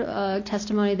also heard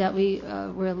testimony that we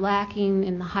were lacking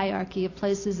in the hierarchy of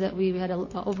places, that we had an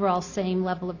overall same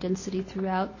level of density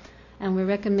throughout, and we're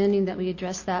recommending that we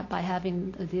address that by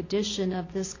having the addition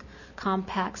of this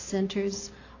compact centers.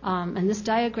 And this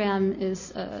diagram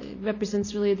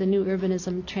represents really the new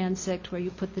urbanism transect, where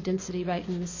you put the density right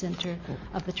in the center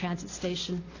of the transit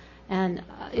station. And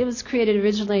it was created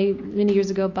originally many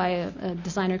years ago by a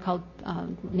designer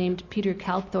named Peter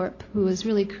Calthorpe, who has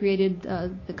really created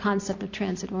the concept of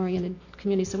transit-oriented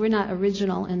community. So we're not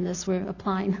original in this. We're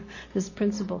applying this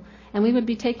principle. And we would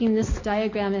be taking this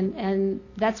diagram, and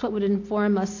that's what would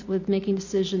inform us with making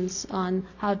decisions on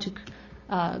how to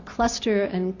cluster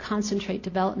and concentrate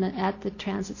development at the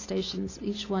transit stations,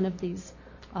 each one of these.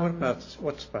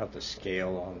 What's about the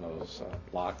scale on those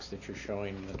blocks that you're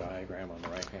showing in the diagram on the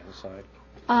right-hand side?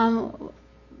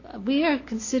 We are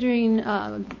considering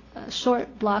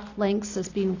short block lengths as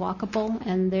being walkable,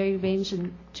 and they range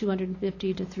in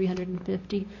 250 to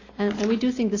 350. And we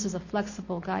do think this is a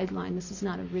flexible guideline. This is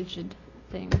not a rigid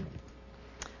thing.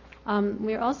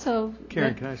 We're also...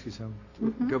 Karen, can I ask you something?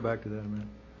 Mm-hmm. Go back to that a minute.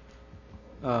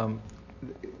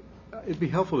 It'd be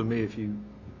helpful to me if you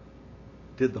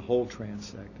did the whole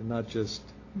transect and not just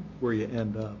where you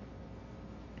end up,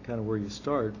 kind of where you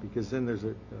start, because then there's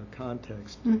a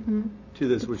context to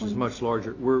this, which is much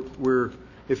larger.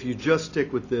 If you just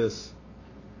stick with this,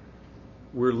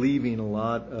 we're leaving a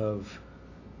lot of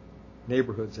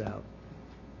neighborhoods out,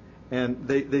 and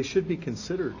they should be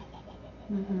considered.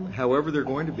 However they're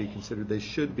going to be considered, they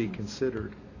should be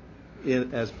considered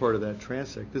as part of that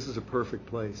transect. This is a perfect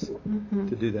place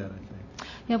to do that, I think.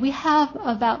 Yeah, we have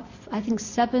about, I think,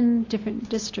 7 different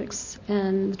districts,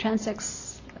 and the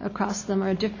transects across them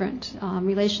are different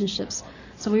relationships.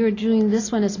 So we were doing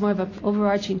this one as more of an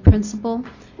overarching principle,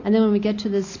 and then when we get to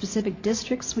the specific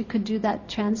districts, we could do that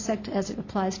transect as it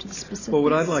applies to the specific. Well,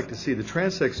 what I'd like to see, the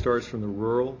transect starts from the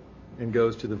rural and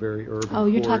goes to the very urban. Oh,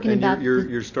 you're core, talking and about...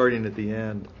 You're starting at the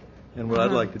end. And what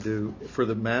I'd like to do for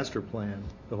the master plan,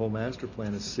 the whole master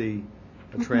plan, is see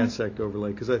a transect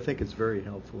overlay, because I think it's very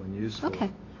helpful and useful. Okay.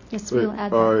 Yes, we'll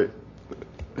add that.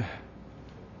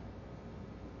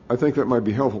 I think that might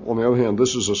be helpful. On the other hand,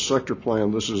 this is a sector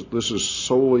plan. This is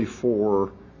solely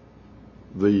for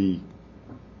the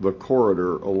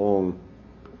corridor along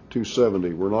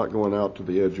 270. We're not going out to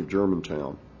the edge of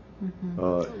Germantown. In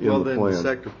the plan. The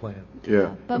sector plan.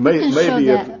 Yeah. But maybe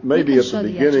at the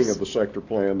beginning edges of the sector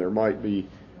plan there might be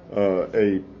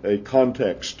a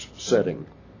context setting.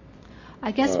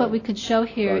 I guess what we could show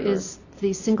here is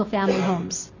the single-family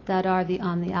homes that are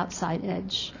on the outside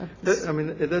edge of this.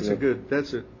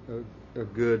 That's a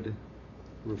good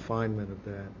refinement of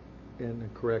that and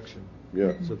a correction.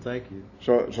 Yeah. So thank you.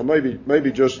 So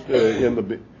maybe just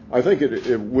I think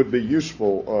it would be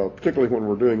useful, particularly when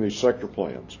we're doing these sector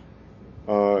plans,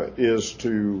 is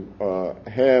to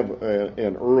have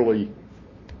an early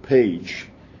page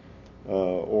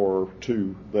or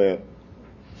two that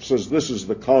says this is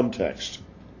the context.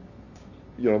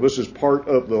 This is part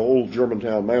of the old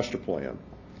Germantown master plan,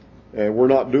 and we're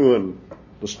not doing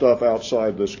the stuff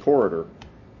outside this corridor,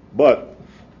 but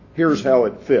here's how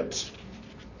it fits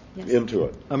into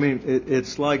it.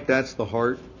 It's like that's the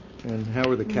heart, and how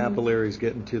are the capillaries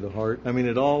getting to the heart?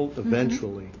 It all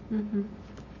eventually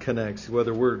connects.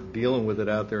 Whether we're dealing with it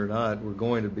out there or not, we're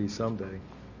going to be someday.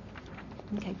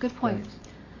 Okay, good point.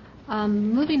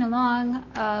 Moving along,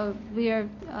 we are,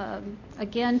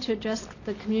 again, to address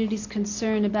the community's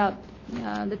concern about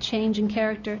the change in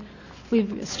character.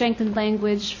 We've strengthened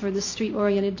language for the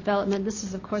street-oriented development. This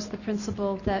is, of course, the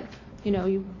principle that,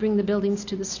 you bring the buildings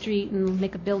to the street and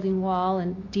make a building wall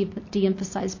and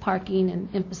de-emphasize parking and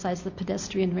emphasize the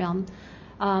pedestrian realm.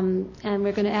 And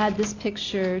we're going to add this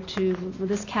picture to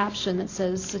this caption that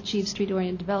says achieve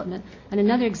street-oriented development. And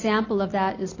another example of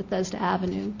that is Bethesda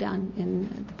Avenue down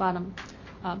in the bottom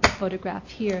photograph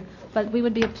here. But we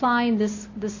would be applying this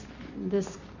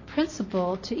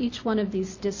principle to each one of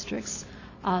these districts.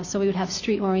 So we would have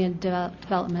street-oriented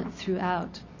development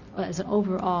throughout as an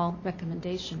overall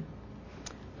recommendation.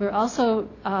 We're also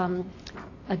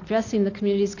addressing the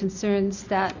community's concerns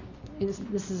that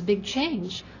this is a big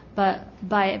change, but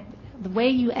by the way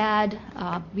you add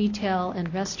retail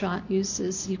and restaurant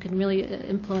uses, you can really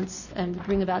influence and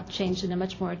bring about change in a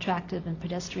much more attractive and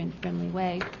pedestrian-friendly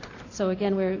way. So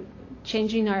again, we're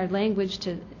changing our language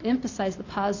to emphasize the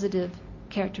positive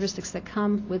characteristics that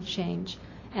come with change,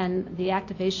 and the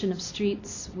activation of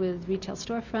streets with retail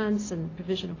storefronts and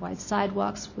provision of wide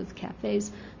sidewalks with cafes.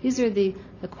 These are the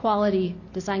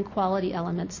design quality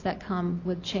elements that come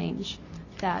with change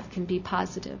that can be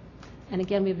positive. And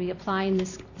again, we'll be applying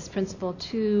this principle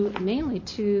mainly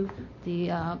to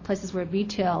the places where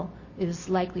retail is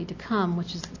likely to come,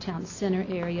 which is the town center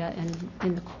area and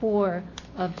in the core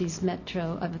of these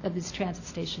these transit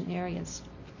station areas.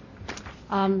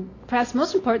 Perhaps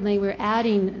most importantly, we're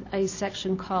adding a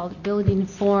section called Building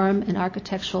Form and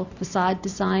Architectural Facade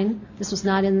Design. This was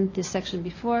not in this section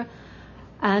before.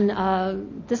 And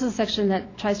this is a section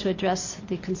that tries to address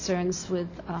the concerns with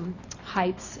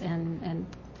heights and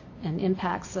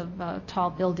impacts of tall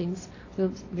buildings.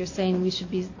 We're saying we should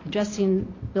be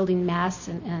addressing building mass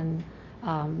and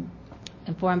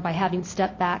informed by having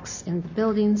step backs in the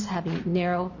buildings, having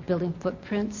narrow building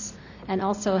footprints, and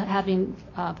also having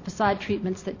facade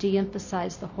treatments that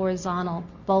de-emphasize the horizontal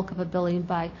bulk of a building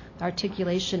by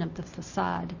articulation of the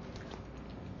facade.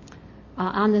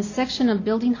 On this section of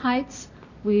building heights,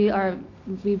 we've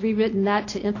rewritten that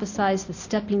to emphasize the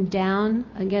stepping down.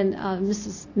 Again,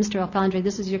 Mr. Alfandre,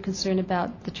 this is your concern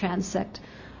about the transect,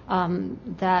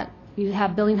 that you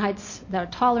have building heights that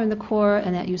are taller in the core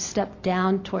and that you step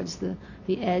down towards the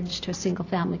edge to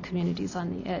single-family communities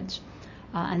on the edge.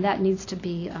 And that needs to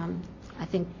be, I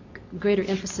think, greater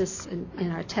emphasis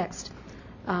in our text.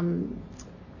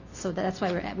 So that's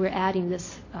why we're adding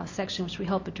this section, which we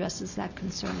hope addresses that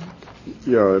concern.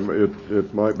 Yeah,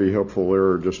 it might be helpful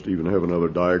there just to even have another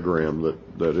diagram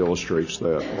that illustrates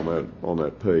that on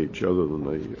that page, other than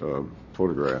the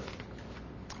photograph.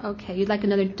 Okay, you'd like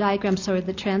another diagram, sorry,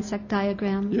 the transect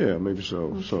diagram? Yeah, maybe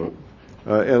so. Okay. So,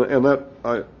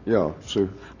 Sue.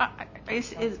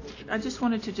 I just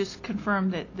wanted to just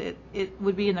confirm that it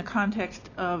would be in the context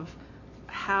of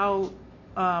how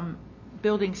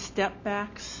building step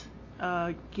backs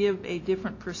give a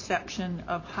different perception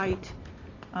of height,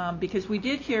 because we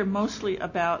did hear mostly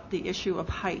about the issue of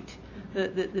height,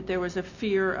 that there was a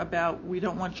fear about we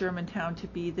don't want Germantown to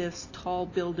be this tall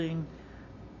building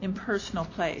impersonal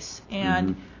place.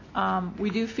 And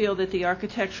we do feel that the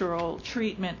architectural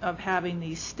treatment of having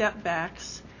these step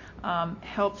backs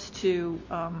helps to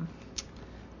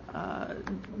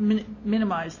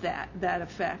minimize that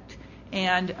effect.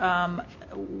 And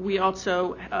we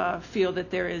also feel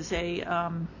that there is there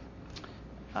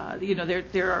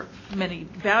are many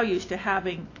values to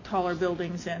having taller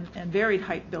buildings and varied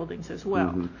height buildings as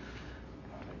well.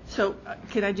 So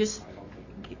can I just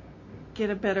get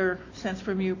a better sense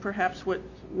from you, perhaps, what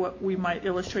we might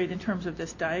illustrate in terms of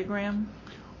this diagram?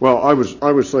 Well, I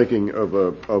was thinking of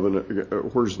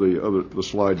where's the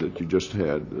slide that you just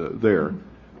had there,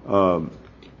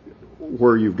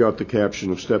 where you've got the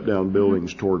caption of step down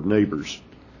buildings toward neighbors.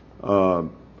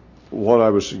 What I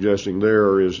was suggesting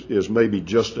there is maybe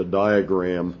just a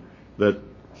diagram that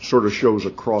sort of shows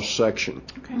a cross section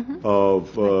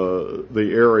of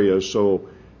the area, so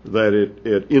that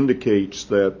it indicates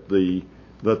that the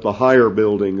higher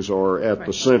buildings are at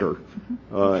the center,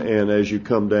 and as you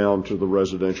come down to the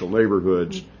residential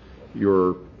neighborhoods,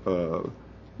 you're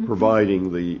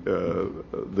providing the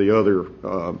other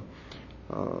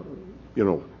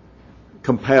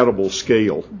compatible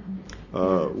scale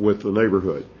with the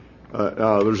neighborhood.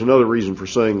 There's another reason for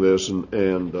saying this,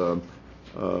 and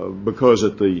because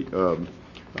at the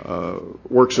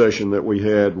work session that we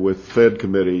had with Fed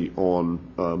Committee on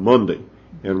Monday,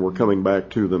 and we're coming back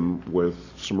to them with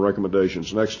some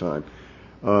recommendations next time,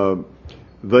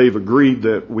 they've agreed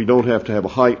that we don't have to have a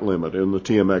height limit in the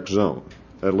TMX zone.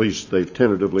 At least they've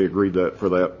tentatively agreed that for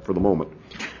the moment.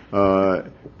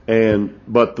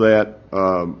 But that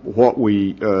what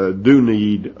we do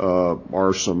need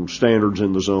are some standards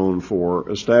in the zone for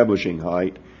establishing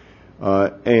height.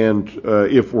 And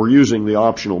if we're using the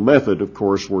optional method, of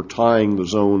course, we're tying the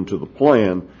zone to the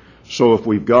plan. So if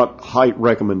we've got height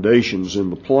recommendations in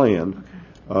the plan,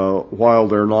 while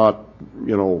they're not,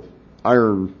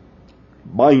 iron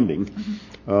binding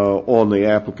on the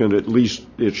applicant, at least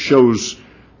it shows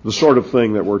the sort of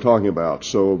thing that we're talking about.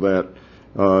 So that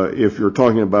if you're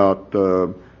talking about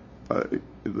the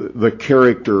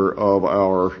character of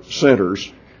our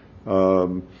centers,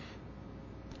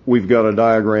 we've got a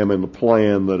diagram in the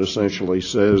plan that essentially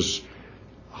says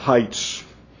heights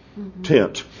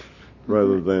tent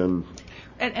rather than.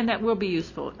 And that will be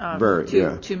useful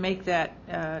to make that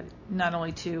not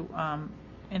only to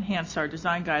enhance our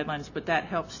design guidelines, but that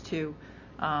helps to,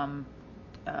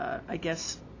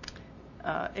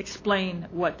 explain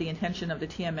what the intention of the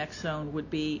TMX zone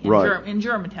would be in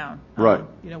Germantown. Right.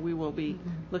 We will be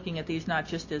looking at these not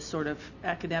just as sort of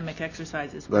academic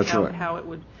exercises, but how it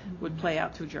would play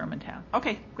out through Germantown.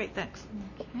 Okay, great, thanks.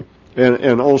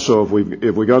 And also,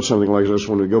 if we got something like this,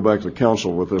 when we go back to the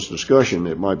council with this discussion,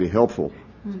 it might be helpful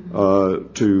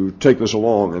to take this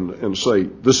along and say,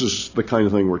 this is the kind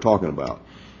of thing we're talking about.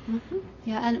 Mm-hmm.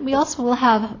 Yeah, and we also will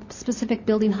have specific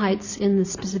building heights in the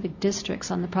specific districts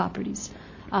on the properties,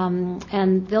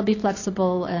 and they'll be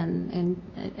flexible and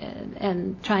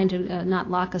trying to not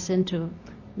lock us into,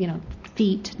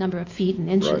 number of feet and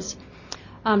inches.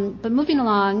 Right. But moving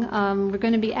along, we're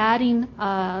going to be adding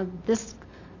this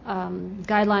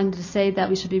guideline to say that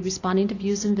we should be responding to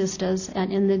views and vistas,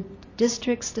 and in the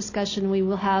district's discussion, we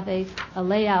will have a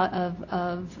layout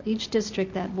of each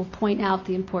district that will point out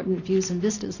the important views and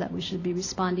vistas that we should be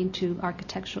responding to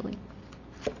architecturally.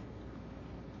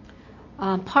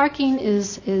 Parking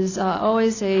is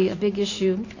always a big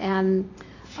issue, and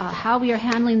how we are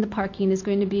handling the parking is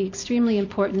going to be extremely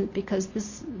important because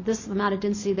this amount of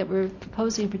density that we're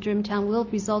proposing for Germantown will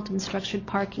result in structured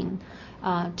parking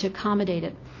to accommodate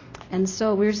it. And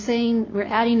so we're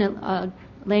adding a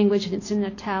language, and it's in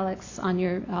italics on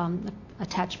your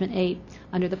attachment 8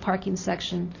 under the parking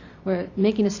section. We're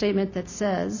making a statement that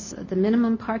says the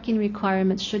minimum parking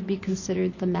requirements should be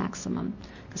considered the maximum,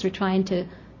 because we're trying to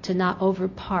not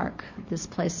overpark this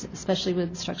place, especially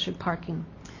with structured parking.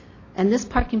 And this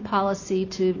parking policy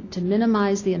to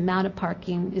minimize the amount of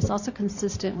parking is also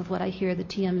consistent with what I hear the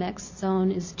TMX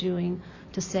zone is doing,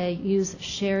 to say use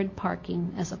shared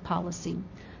parking as a policy,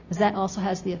 because that also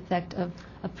has the effect of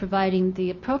providing the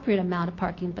appropriate amount of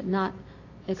parking, but not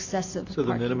excessive parking.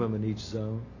 So the minimum in each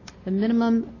zone? The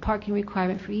minimum parking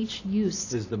requirement for each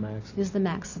use is the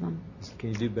maximum. Can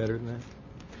you do better than that?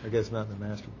 I guess not in the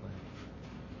master plan.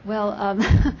 Well,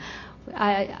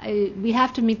 we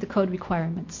have to meet the code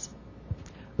requirements.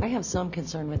 I have some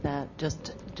concern with that,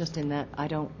 just in that I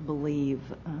don't believe,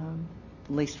 at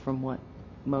least from what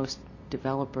most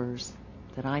developers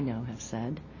that I know have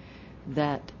said,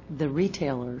 that the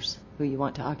retailers who you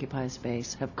want to occupy a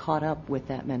space have caught up with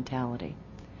that mentality.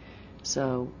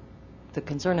 So the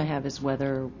concern I have is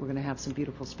whether we're going to have some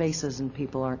beautiful spaces and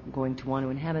people aren't going to want to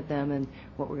inhabit them, and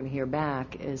what we're going to hear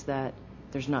back is that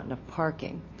there's not enough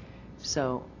parking.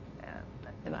 So,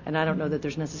 and I don't know that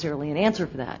there's necessarily an answer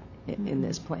for that in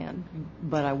this plan,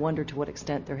 but I wonder to what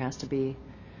extent there has to be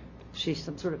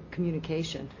some sort of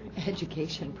communication,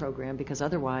 education program, because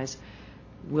otherwise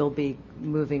we'll be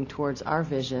moving towards our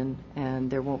vision and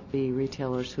there won't be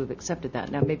retailers who have accepted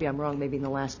that. Now, maybe I'm wrong. Maybe in the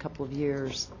last couple of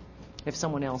years, if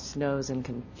someone else knows and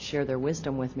can share their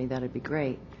wisdom with me, that'd be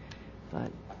great.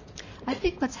 But I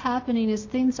think what's happening is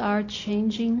things are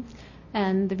changing,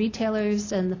 and the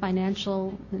retailers and the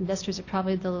financial investors are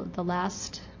probably the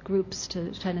last groups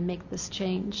to try to make this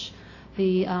change.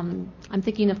 I'm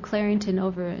thinking of Clarington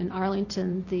over in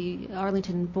Arlington. The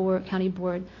Arlington County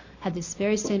Board had this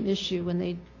very same issue when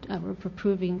they were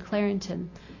approving Clarington,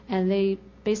 and they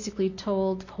basically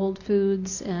told Whole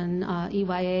Foods and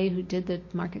EYA, who did the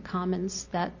Market Commons,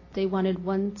 that they wanted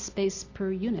one space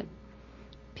per unit,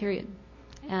 period.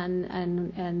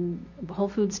 And Whole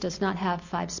Foods does not have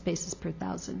 5 spaces per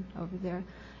 1,000 over there,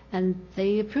 and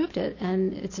they approved it,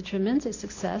 and it's a tremendous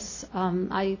success.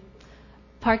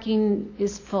 Parking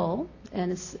is full,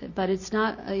 but it's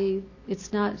not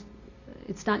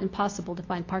impossible to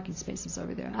find parking spaces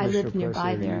over there. I live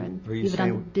nearby there, and even on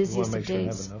the busiest of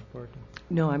days. Have enough parking?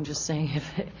 No, I'm just saying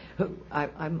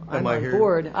I'm on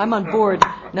board. I'm on board.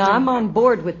 No, I'm on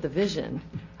board with the vision.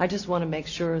 I just want to make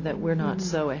sure that we're not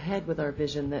so ahead with our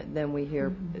vision that then we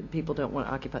hear people don't want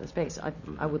to occupy the space.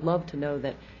 I would love to know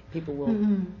that people will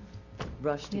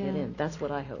rush to get in. That's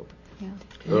what I hope.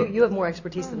 Yeah. You have more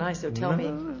expertise than I, so tell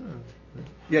me.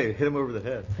 Yeah, you hit him over the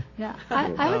head. Yeah,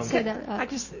 I would say that. I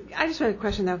just had a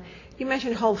question though. You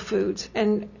mentioned Whole Foods,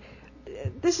 and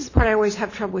this is the part I always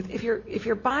have trouble with. If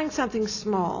you're buying something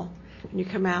small and you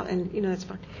come out and that's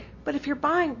fine, but if you're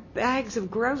buying bags of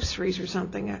groceries or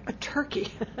something, a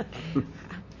turkey,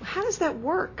 how does that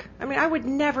work? I mean, I would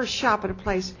never shop at a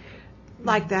place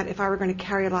like that if I were going to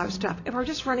carry a lot of stuff. If I were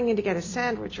just running in to get a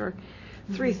sandwich or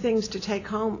 3 things to take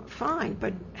home, fine.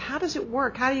 But how does it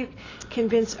work? How do you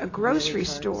convince a grocery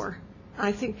store?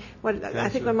 I think one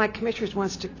of my commissioners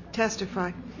wants to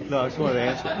testify. No, I just wanted to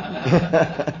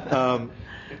answer.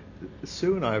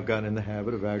 Sue and I have gotten in the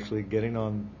habit of actually getting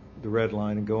on the Red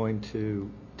Line and going to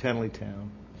Tenleytown,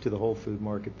 to the Whole Food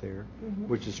Market there,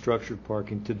 which is structured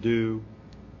parking, to do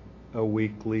a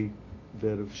weekly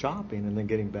bit of shopping and then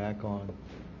getting back on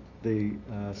the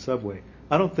subway.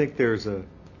 I don't think there's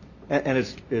and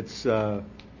it's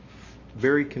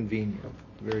very convenient,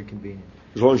 very convenient.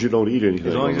 As long as you don't eat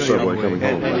anything on the subway coming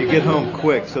home. And you get home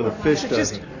quick, so the fish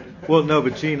doesn't. Well, no,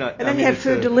 but Gene, and then you have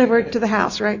food delivered to the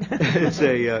house, right? It's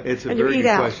a very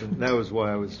good question. That was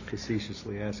why I was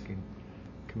facetiously asking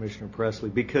Commissioner Presley,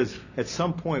 because at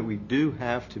some point we do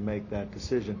have to make that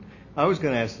decision. I was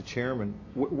going to ask the chairman,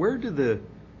 where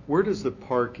does the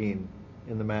parking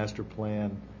in the master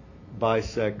plan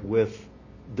bisect with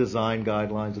design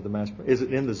guidelines of the master plan? Is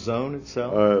it in the zone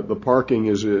itself? The parking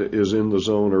is in the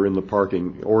zone or in the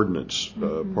parking ordinance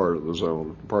part of the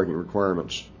zone, parking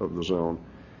requirements of the zone.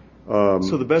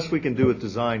 So the best we can do with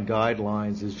design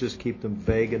guidelines is just keep them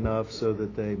vague enough so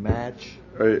that they match?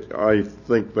 I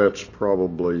think that's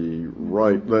probably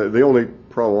right. The only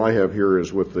problem I have here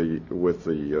is with the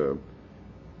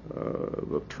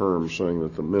term saying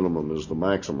that the minimum is the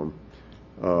maximum.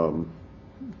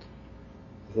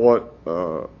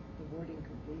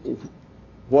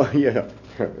 Yeah.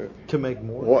 To make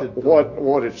more.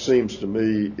 What it seems to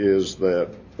me is that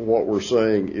what we're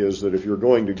saying is that if you're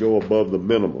going to go above the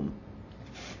minimum,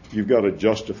 you've got to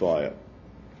justify it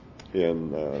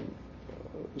in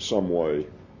some way.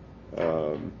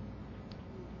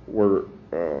 We're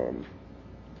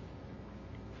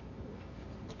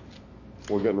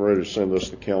getting ready to send this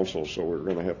to council, so we're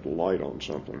going to have to light on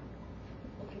something.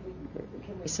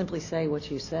 Can we simply say what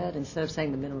you said, instead of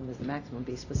saying the minimum is the maximum,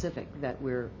 be specific, that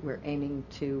we're aiming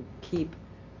to keep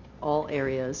all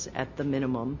areas at the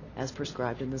minimum as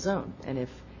prescribed in the zone, and if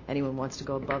anyone wants to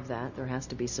go above that, there has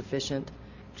to be sufficient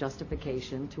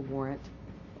justification to warrant.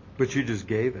 But you just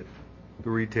gave it. The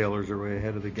retailers are way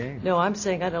ahead of the game. No, I'm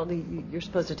saying you're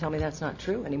supposed to tell me that's not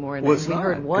true anymore. And well, it's we not,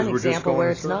 heard one example where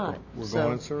it's not. We're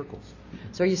going in circles.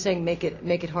 So are you saying make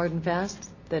it hard and fast?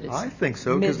 That it's I think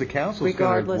so, because the council's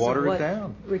going to water it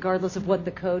down. Regardless of what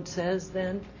the code says,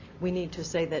 then we need to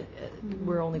say that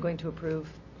we're only going to approve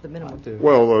the minimum.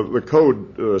 Well, the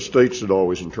code states it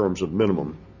always in terms of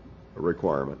minimum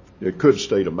requirement. It could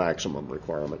state a maximum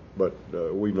requirement, but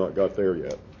we've not got there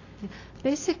yet.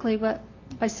 Basically,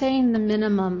 by saying the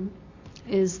minimum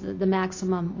is the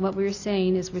maximum, what we're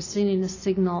saying is we're sending a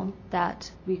signal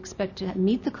that we expect to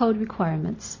meet the code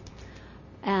requirements,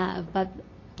 but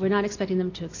we're not expecting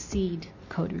them to exceed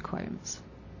code requirements.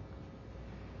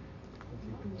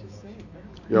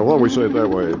 Yeah, why don't we say it that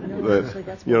way?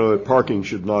 That parking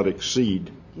should not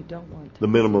exceed the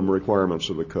minimum requirements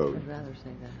of the code. I'd rather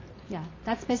say that. Yeah,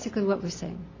 that's basically what we're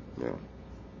saying. Yeah.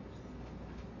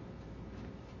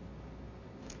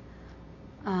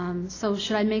 So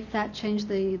should I make that change?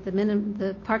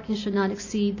 The parking should not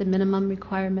exceed the minimum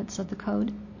requirements of the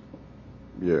code?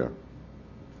 Yeah.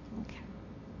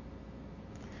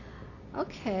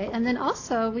 Okay, and then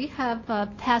also we have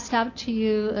passed out to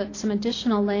you some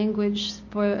additional language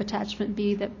for attachment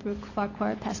B that Brooke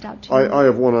Farquhar passed out to you. I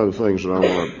have one other thing that I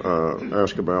want to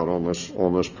ask about on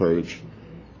this page,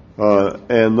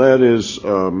 and that is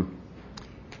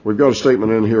we've got a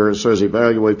statement in here. It says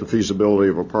evaluate the feasibility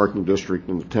of a parking district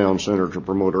in the town center to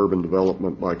promote urban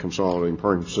development by consolidating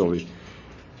parking facilities.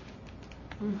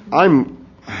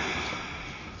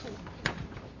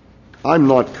 I'm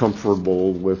not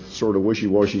comfortable with sort of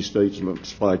wishy-washy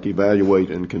statements like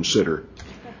evaluate and consider.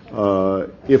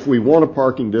 If we want a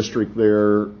parking district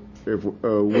there,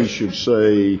 we should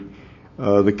say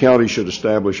the county should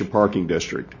establish a parking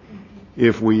district.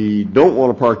 If we don't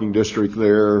want a parking district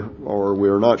there, or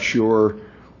we're not sure,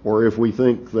 or if we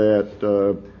think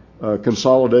that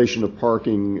consolidation of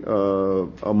parking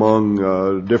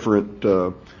among different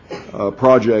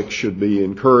projects should be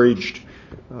encouraged,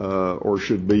 or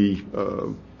should be,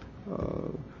 the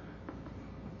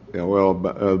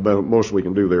most we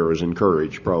can do there is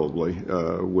encourage, probably,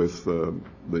 with the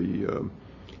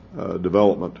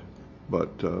development.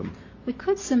 But We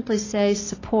could simply say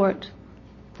support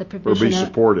the Or provision. be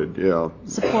supported, yeah.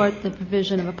 Support the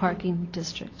provision of a parking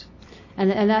district, and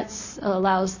that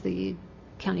allows the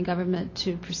county government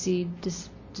to proceed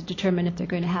to determine if they're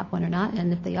going to have one or not,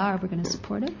 and if they are, we're going to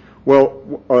support it.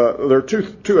 Well, there are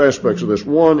two aspects of this.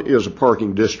 One is a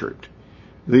parking district.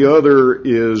 The other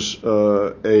is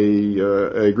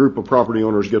a group of property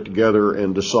owners get together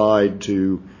and decide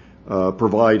to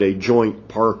provide a joint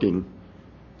parking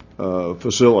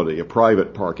facility, a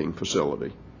private parking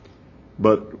facility.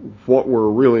 But what we're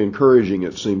really encouraging,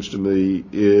 it seems to me,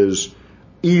 is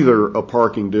either a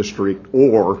parking district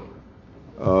or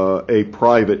a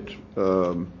private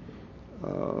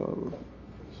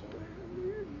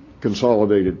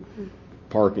consolidated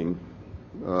parking,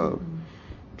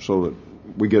 so that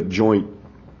we get joint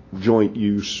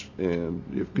use, and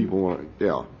if people want to,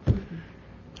 yeah.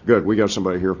 Good. We got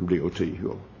somebody here from DOT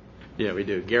who'll. Yeah, we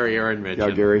do. Gary Aaron mentioned.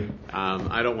 Yeah, Gary.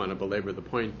 I don't want to belabor the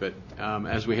point, but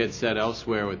as we had said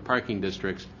elsewhere with parking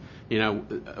districts,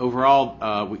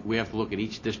 overall, we have to look at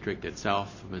each district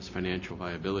itself and its financial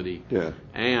viability. Yeah.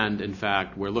 And, in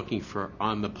fact, we're looking for,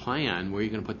 on the plan, where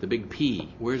you're going to put the big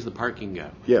P. Where's the parking go?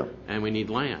 Yeah. And we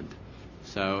need land.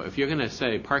 So if you're going to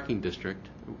say parking district,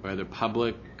 whether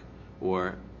public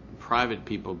or private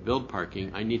people build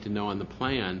parking, I need to know on the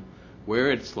plan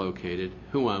where it's located,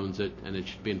 who owns it, and it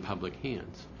should be in public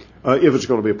hands. If it's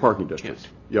going to be a parking district. Yes.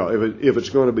 Yeah, if it's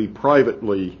going to be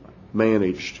privately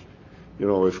managed,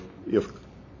 if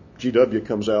GW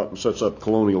comes out and sets up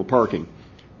colonial parking,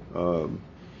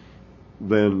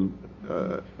 then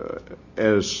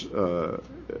as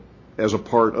a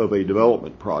part of a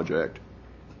development project,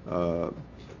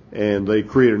 and they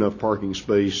create enough parking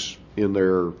space in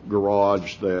their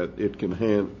garage that it can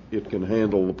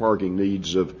handle the parking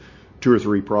needs of 2 or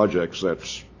 3 projects,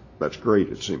 that's great,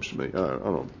 it seems to me. I don't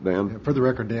know, Dan? Yeah, for the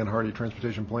record, Dan Hardy,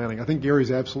 Transportation Planning. I think Gary's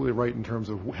absolutely right in terms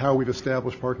of how we've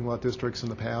established parking lot districts in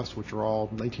the past, which are all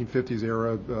 1950s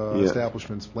era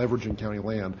establishments leveraging county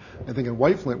land. I think in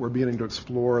White Flint, we're beginning to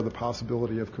explore the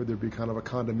possibility of could there be kind of a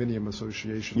condominium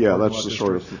association. Yeah, that's the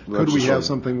sort of. Could we have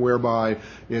something whereby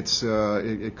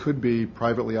it could be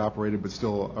privately operated, but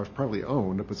still, or privately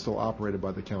owned, but still operated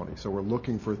by the county? So we're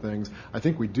looking for things. I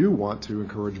think we do want to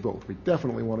encourage both. We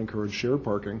definitely want to encourage shared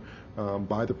parking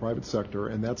by the private sector,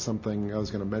 and that's something I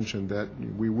was going to mention that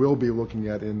we will be looking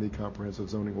at in the comprehensive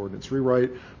zoning ordinance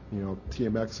rewrite.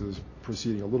 TMX is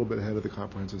proceeding a little bit ahead of the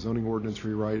comprehensive zoning ordinance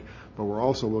rewrite, but we're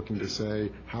also looking to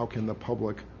say how can the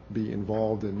public be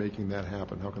involved in making that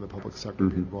happen? How can the public sector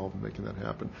be involved in making that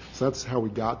happen? So that's how we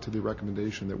got to the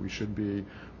recommendation that we should be,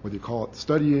 whether you call it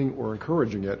studying or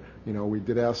encouraging it. We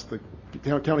did ask the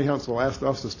county council asked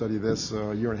us to study this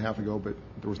a year and a half ago, but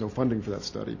there was no funding for that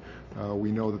study.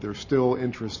 We know that there's still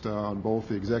interest on both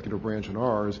the executive branch and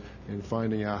ours in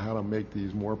finding out how to make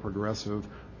these more progressive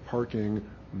parking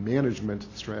management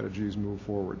strategies move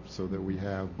forward, so that we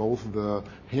have both the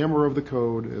hammer of the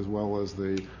code as well as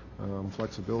the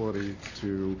flexibility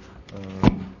to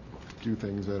do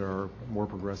things that are more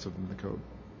progressive than the code.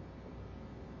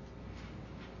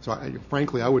 So,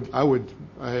 frankly,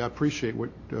 I appreciate what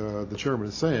the chairman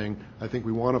is saying. I think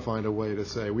we want to find a way to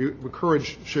say we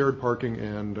encourage shared parking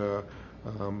and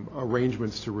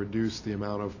arrangements to reduce the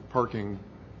amount of parking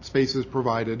spaces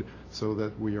provided, so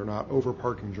that we are not over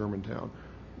parking Germantown,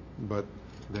 but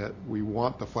that we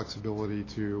want the flexibility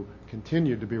to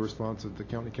continue to be responsive to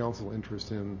county council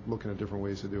interest in looking at different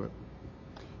ways to do it.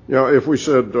 Yeah, if we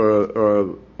said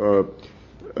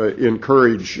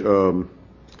encourage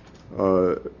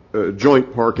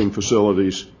joint parking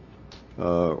facilities,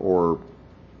 or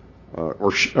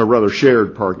rather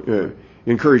shared parking,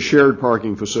 encourage shared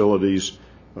parking facilities,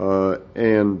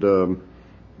 and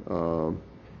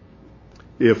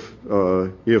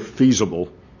if feasible,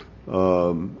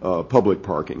 public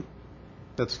parking.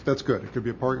 That's good. It could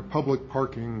be a public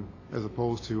parking as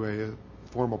opposed to a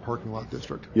formal parking lot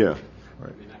district. Yeah.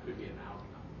 Right.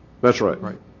 That's right.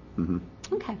 Right. Mm-hmm.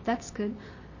 Okay, that's good.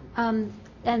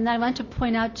 And I want to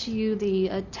point out to you the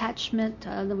attachment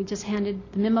that we just handed,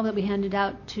 the memo that we handed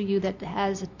out to you that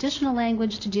has additional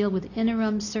language to deal with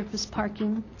interim surface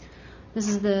parking. This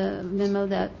is the memo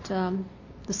that,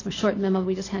 this short memo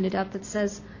we just handed out that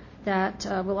says that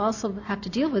we'll also have to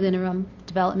deal with interim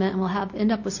development, and we'll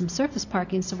end up with some surface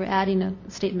parking. So we're adding a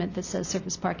statement that says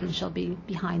surface parking shall be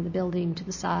behind the building, to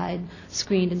the side,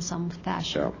 screened in some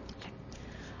fashion.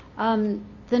 Yeah.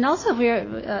 Then also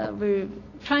we're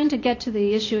trying to get to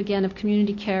the issue again of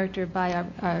community character by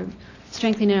our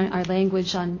strengthening our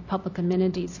language on public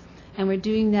amenities, and we're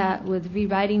doing that with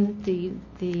rewriting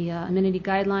the amenity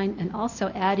guideline and also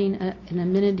adding an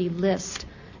amenity list,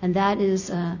 and that is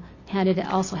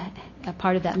a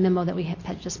part of that memo that we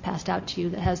had just passed out to you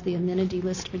that has the amenity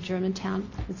list for Germantown.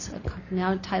 It's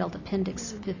now titled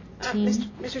Appendix 15.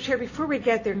 Mr. Chair, before we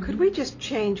get there, could we just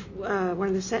change one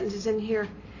of the sentences in here?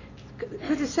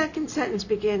 Could the second sentence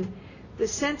begin, the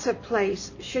sense of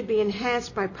place should be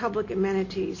enhanced by public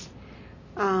amenities,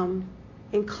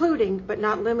 including but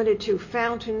not limited to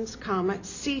fountains,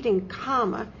 seating,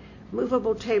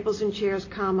 movable tables and chairs,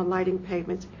 lighting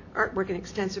pavements, artwork, and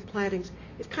extensive plantings.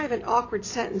 It's kind of an awkward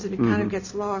sentence, and it kind of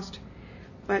gets lost.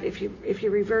 But if you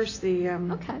reverse the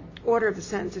order of the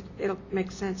sentence, it'll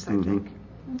make sense, I think.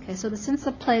 Okay, so the sense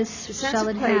of place The sense shall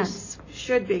of enhance. place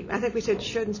should be, I think we said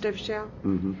should instead of shall.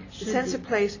 The sense of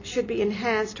place should be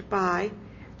enhanced by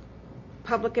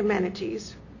public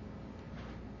amenities,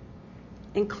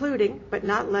 including but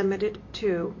not limited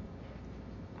to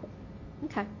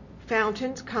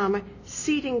fountains,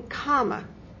 seating,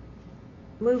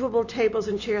 movable tables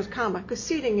and chairs, because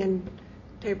seating and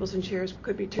tables and chairs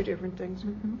could be two different things,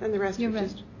 and the rest is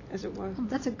just as it was. Oh,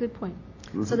 that's a good point.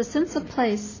 So the sense of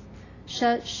place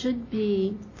should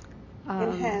be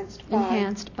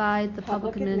enhanced by the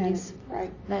public amenities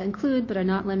that include but are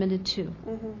not limited to.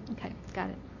 Okay, got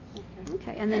it.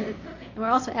 Okay, and then we're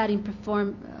also adding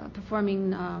performing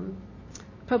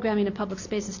programming in public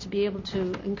spaces to be able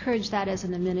to encourage that as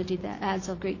an amenity that adds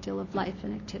a great deal of life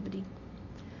and activity.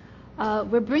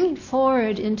 We're bringing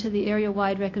forward into the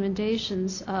area-wide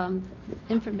recommendations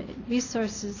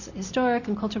resources, historic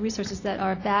and cultural resources that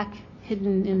are back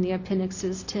hidden in the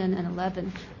appendixes 10 and 11.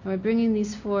 And we're bringing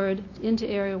these forward into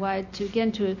area-wide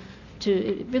to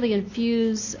really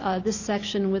infuse this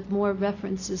section with more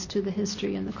references to the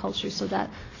history and the culture, so that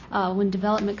when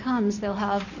development comes,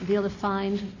 they'll be able to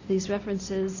find these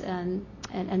references, and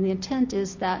the intent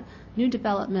is that new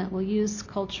development will use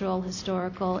cultural,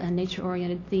 historical, and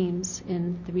nature-oriented themes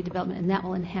in the redevelopment, and that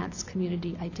will enhance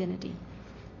community identity.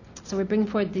 So we're bringing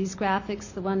forward these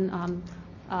graphics, the one,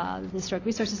 the historic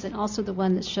resources, and also the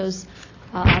one that shows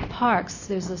our parks.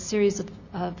 There's a series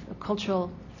of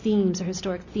cultural themes or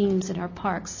historic themes in our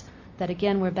parks that,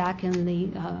 again, we're back in the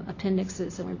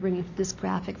appendixes, and we're bringing this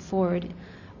graphic forward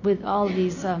with all of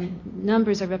these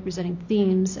numbers are representing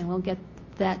themes, and we'll get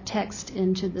that text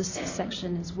into this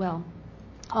section as well,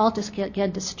 all to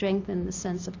get to strengthen the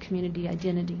sense of community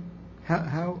identity.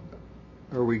 How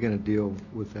are we going to deal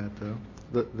with that, though?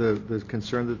 The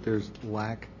concern that there's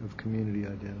lack of community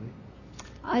identity?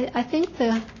 I think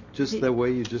the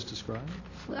way you just described?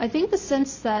 I think the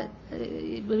sense that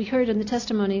we heard in the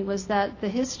testimony was that the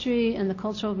history and the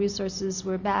cultural resources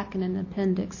were back in an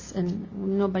appendix, and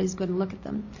nobody's going to look at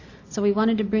them. So we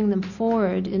wanted to bring them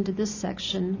forward into this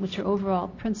section, which are overall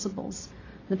principles.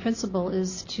 The principle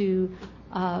is to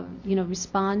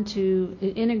respond to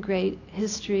integrate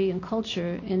history and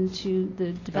culture into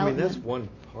the development. I mean, that's one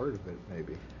part of it,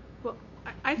 maybe. Well,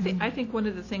 I think one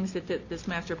of the things that this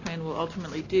master plan will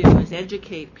ultimately do is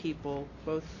educate people,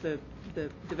 both the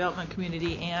development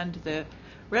community and the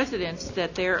residents,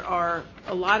 that there are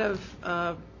a lot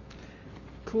of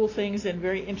cool things and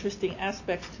very interesting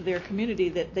aspects to their community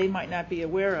that they might not be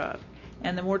aware of.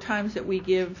 And the more times that we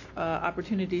give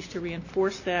opportunities to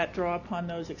reinforce that, draw upon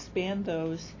those, expand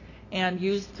those, and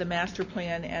use the master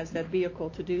plan as that vehicle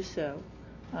to do so,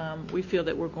 we feel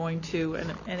that we're going to,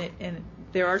 and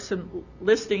there are some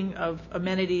listing of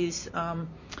amenities,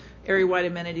 area-wide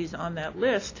amenities on that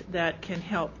list that can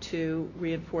help to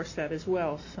reinforce that as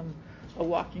well. A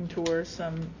walking tour,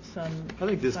 some. I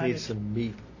think this needs some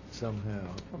meat somehow.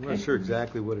 I'm not sure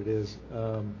exactly what it is.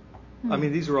 I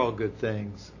mean, these are all good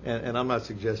things, and I'm not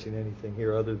suggesting anything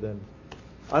here other than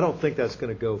I don't think that's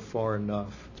going to go far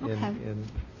enough in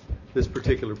this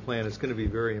particular plan. It's going to be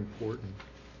very important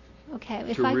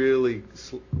to really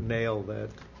nail that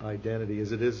identity,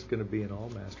 as it is going to be in all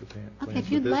master plans. Okay,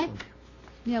 if you'd like,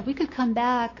 we could come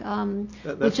back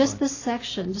with just this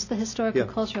section, just the historical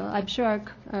cultural. I'm sure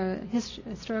our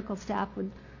historical staff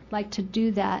would like to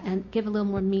do that and give a little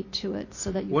more meat to it, so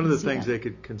that you one can of the see things that. they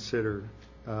could consider,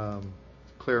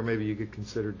 Claire, maybe you could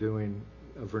consider doing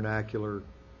a vernacular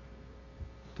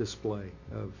display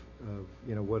of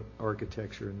what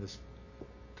architecture in this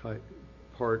type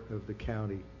part of the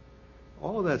county.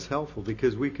 All of that's helpful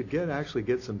because we could actually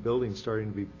get some buildings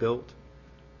starting to be built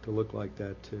to look like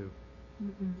that too.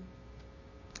 Mm-hmm.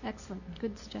 Excellent,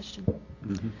 good suggestion.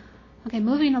 Mm-hmm. Okay,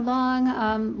 moving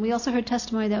along, we also heard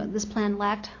testimony that this plan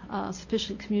lacked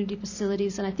sufficient community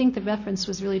facilities, and I think the reference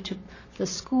was really to the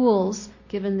schools,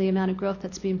 given the amount of growth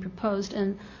that's being proposed,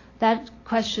 and that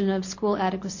question of school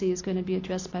adequacy is going to be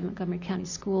addressed by Montgomery County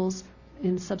Schools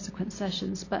in subsequent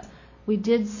sessions. But we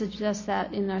did suggest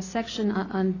that in our section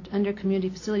under community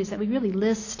facilities that we really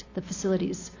list the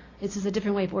facilities this is a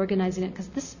different way of organizing it, because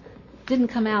this didn't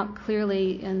come out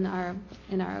clearly in our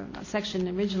section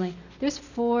originally. There's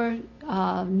 4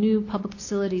 new public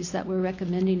facilities that we're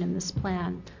recommending in this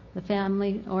plan. The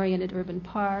family-oriented urban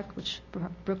park, which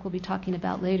Brooke will be talking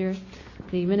about later,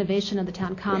 the renovation of the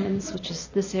town commons, which is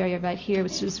this area right here,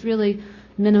 which is really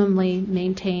minimally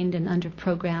maintained and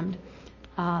under-programmed.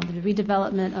 The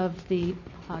redevelopment of the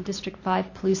District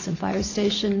 5 police and fire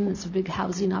station. It's a big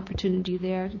housing opportunity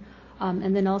there.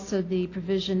 And then also the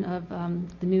provision of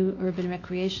the new urban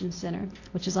recreation center,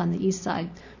 which is on the east side.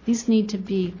 These need to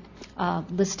be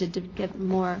listed to get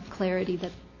more clarity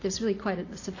that there's really quite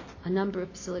a number of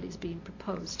facilities being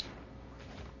proposed.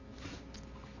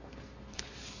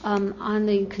 On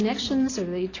the connections or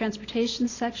the transportation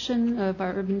section of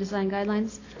our urban design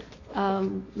guidelines,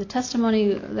 the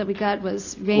testimony that we got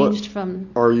was ranged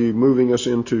from... Are you moving us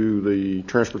into the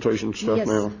transportation stuff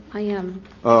now? Yes, I am.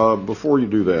 Before you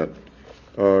do that,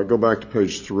 go back to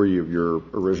page 3 of your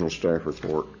original staff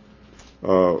report,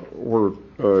 where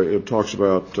it talks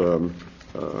about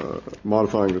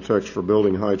modifying the text for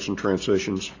building heights and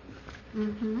transitions.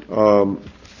 Mm-hmm.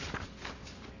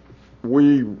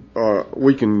 We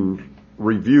can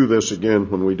review this again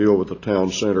when we deal with the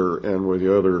town center and with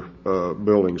the other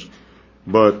buildings,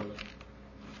 but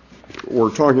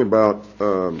we're talking about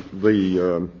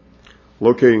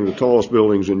locating the tallest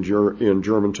buildings in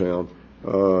Germantown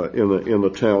in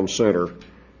the town center.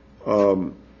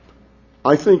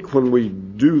 I think when we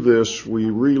do this, we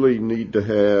really need to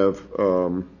have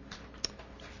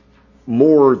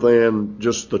more than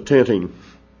just the tenting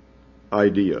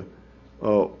idea.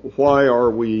 Why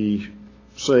are we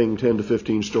saying 10 to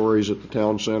 15 stories at the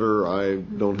town center? I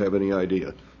don't have any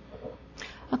idea.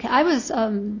 Okay, I was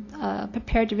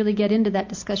prepared to really get into that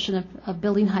discussion of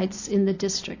building heights in the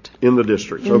district. In the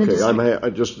district, okay. I'm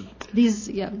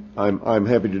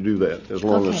happy to do that as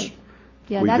long as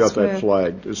we got that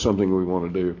flagged. It's something we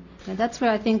want to do. Yeah, that's where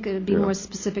I think it would be more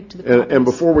specific to the properties. And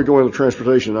before we go into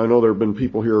transportation, I know there have been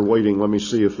people here waiting. Let me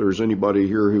see if there's anybody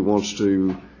here who wants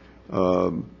to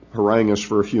harangue us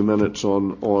for a few minutes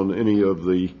on any of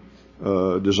the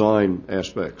design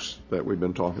aspects that we've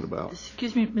been talking about.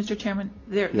 Excuse me, Mr. Chairman.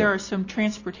 There are some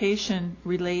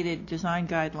transportation-related design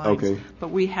guidelines, but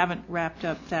we haven't wrapped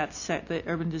up the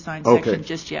urban design section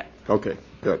just yet. Okay,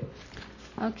 good.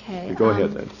 Okay. Go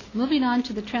ahead then. Moving on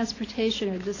to the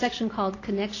transportation, or the section called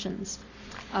connections,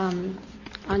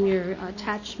 on your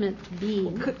attachment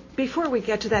B. Before we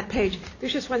get to that page,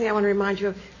 there's just one thing I want to remind you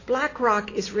of. Black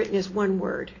Rock is written as one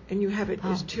word, and you have it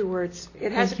as 2 words.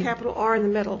 It has a capital R in the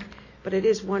middle, but it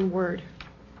is one word.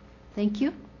 Thank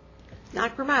you.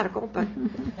 Not grammatical, but...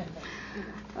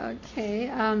 Okay.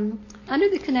 Under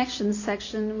the connections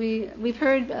section, we've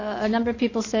heard a number of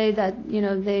people say that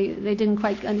they didn't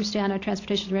quite understand our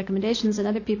transportation recommendations, and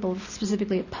other people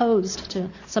specifically opposed to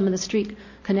some of the street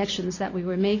connections that we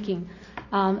were making.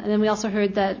 And then we also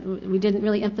heard that we didn't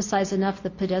really emphasize enough the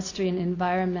pedestrian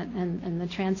environment and the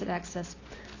transit access.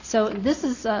 So this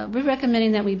is we're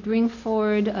recommending that we bring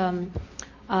forward a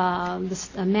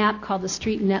map called the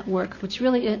Street Network, which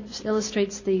really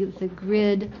illustrates the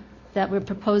grid that we're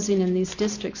proposing in these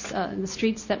districts, the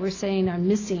streets that we're saying are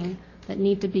missing that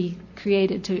need to be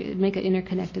created to make an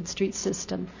interconnected street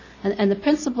system. And the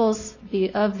principles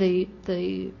of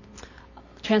the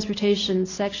transportation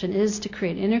section is to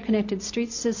create an interconnected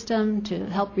street system, to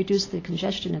help reduce the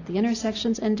congestion at the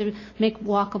intersections, and to make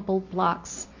walkable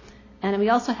blocks. And we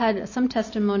also had some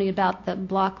testimony about the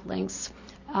block lengths.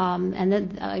 And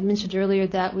then I mentioned earlier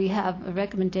that we have a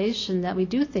recommendation that we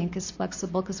do think is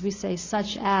flexible, because we say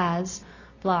such as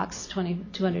blocks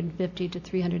 250 to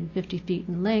 350 feet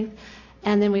in length.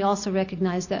 And then we also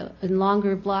recognize that in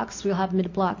longer blocks we'll have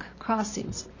mid-block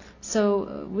crossings.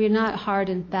 So we're not hard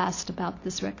and fast about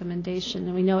this recommendation,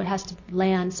 and we know it has to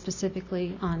land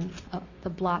specifically on the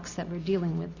blocks that we're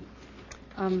dealing with.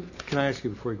 Can I ask you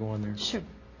before you go on there? Sure.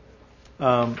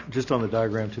 Just on the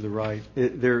diagram to the right,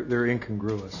 they're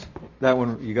incongruous. That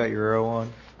one, you got your arrow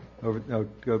on?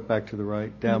 Go back to the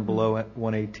right, down below at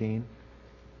 118,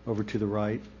 over to the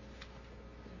right.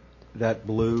 That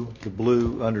blue, the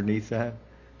blue underneath that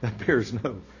bears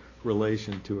no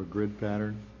relation to a grid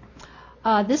pattern.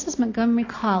 This is Montgomery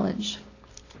College.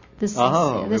 This it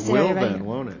will then, right,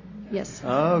 won't it? Yes.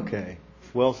 Okay.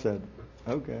 Well said.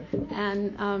 Okay.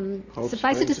 And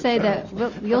suffice it to say that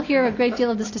you'll hear a great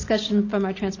deal of this discussion from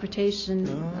our transportation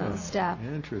staff.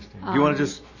 Interesting. Do you want to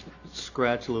just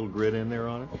scratch a little grid in there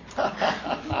on it?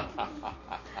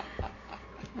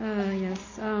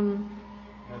 Yes.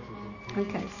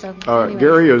 Okay. So anyway.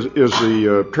 Gary, is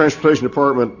the transportation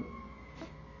department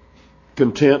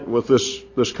content with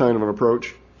this kind of an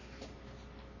approach?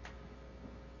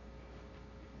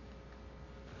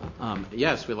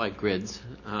 Yes, we like grids.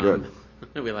 Good.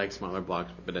 We like smaller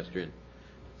blocks for pedestrian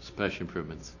special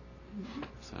improvements.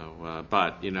 So,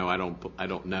 but I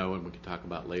don't know, and we can talk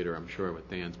about later, I'm sure, with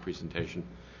Dan's presentation,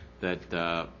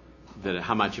 that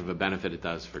how much of a benefit it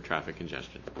does for traffic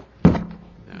congestion.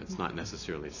 It's not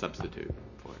necessarily a substitute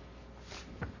for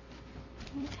it.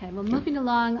 Okay, well, moving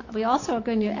along, we also are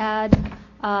going to add,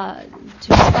 to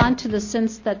respond to the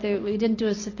sense that we didn't do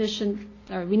a sufficient,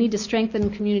 or we need to strengthen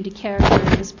community character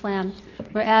in this plan,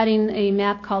 we're adding a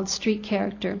map called Street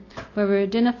Character, where we're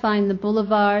identifying the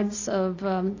boulevards of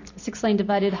 6-lane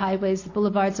divided highways, the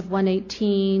boulevards of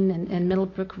 118 and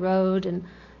Middlebrook Road and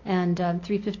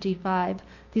 355.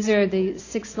 These are the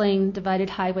 6-lane divided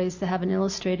highways that have an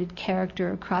illustrated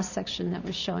character or cross-section that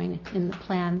we're showing in the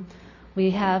plan.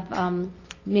 We have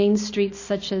main streets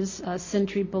such as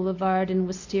Century Boulevard and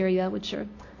Wisteria, which are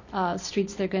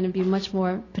streets that are going to be much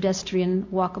more pedestrian,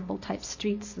 walkable type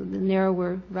streets, the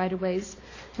narrower right-of-ways.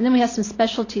 And then we have some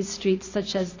specialty streets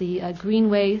such as the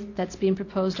Greenway that's being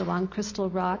proposed along Crystal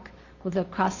Rock with a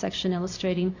cross-section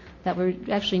illustrating that we're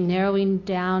actually narrowing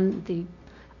down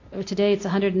today it's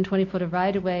 120 foot of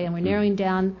right-of-way, and we're narrowing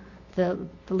down the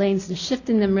lanes and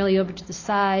shifting them really over to the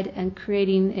side and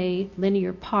creating a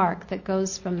linear park that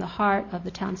goes from the heart of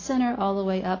the town center all the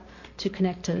way up to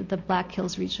connect to the Black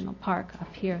Hills Regional Park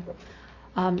up here.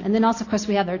 And then also, of course,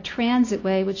 we have our transit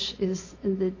way, which is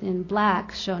in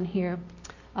black shown here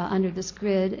under this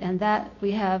grid, and that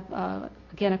we have,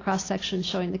 again, a cross-section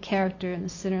showing the character and the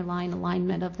center line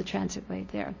alignment of the transit way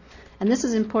there. And this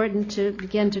is important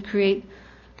to create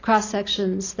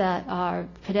cross-sections that are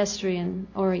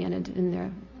pedestrian-oriented in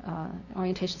their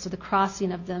orientation, so the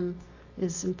crossing of them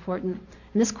is important.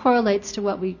 And this correlates to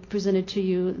what we presented to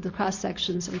you, the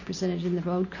cross-sections that we presented in the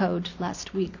road code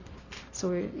last week. So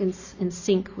we're in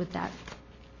sync with that.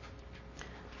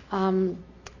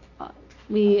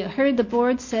 We heard the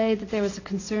board say that there was a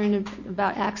concern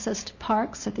about access to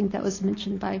parks. I think that was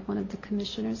mentioned by one of the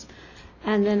commissioners.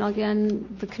 And then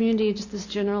again, the community, just this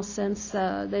general sense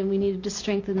that we needed to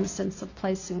strengthen the sense of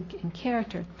place and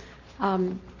character.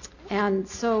 And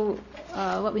so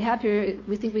what we have here,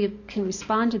 we think we can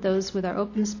respond to those with our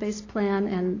open space plan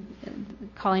and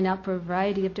calling out for a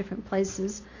variety of different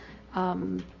places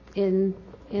in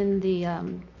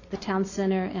the town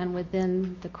center and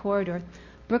within the corridor.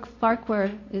 Brooke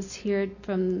Farquhar is here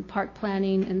from Park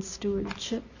Planning and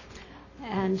Stewardship,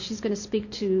 and she's going to speak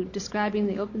to describing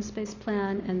the open space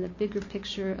plan and the bigger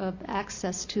picture of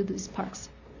access to these parks.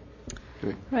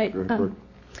 Okay. Right.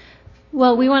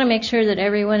 Well, we want to make sure that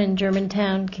everyone in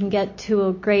Germantown can get to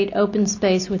a great open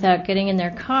space without getting in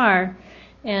their car,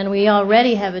 and we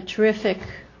already have a terrific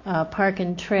park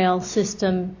and trail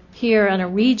system here on a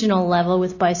regional level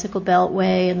with Bicycle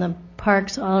Beltway and the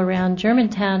parks all around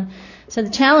Germantown. So the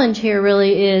challenge here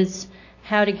really is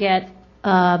how to get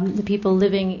the people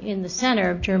living in the center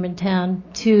of Germantown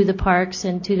to the parks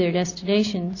and to their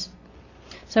destinations.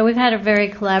 So we've had a very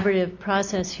collaborative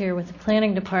process here with the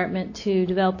planning department to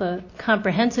develop a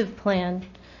comprehensive plan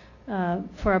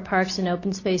for our parks and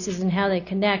open spaces and how they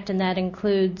connect, and that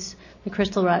includes the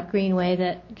Crystal Rock Greenway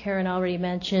that Karen already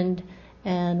mentioned,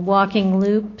 and walking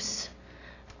loops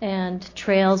and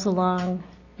trails along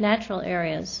natural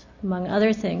areas, among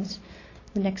other things.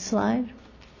 The next slide.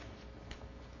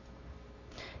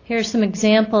 Here are some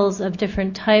examples of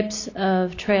different types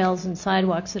of trails and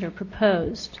sidewalks that are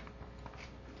proposed.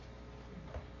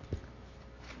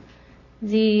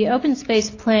 The open space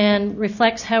plan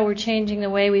reflects how we're changing the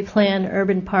way we plan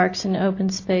urban parks and open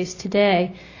space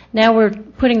today. Now we're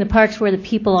putting the parks where the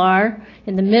people are,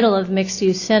 in the middle of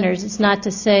mixed-use centers. It's not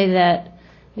to say that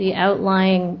the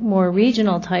outlying, more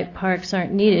regional-type parks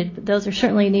aren't needed, but those are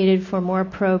certainly needed for more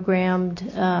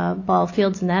programmed ball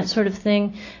fields and that sort of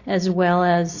thing, as well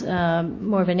as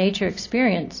more of a nature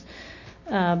experience.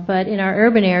 But in our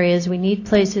urban areas, we need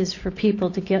places for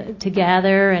people to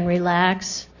gather and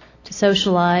relax, to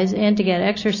socialize, and to get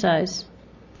exercise.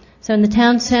 So in the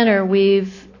town center,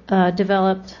 we've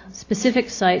developed specific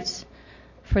sites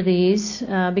for these.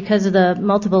 Because of the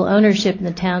multiple ownership in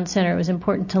the town center, it was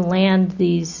important to land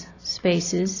these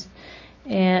spaces.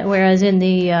 Whereas in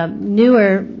the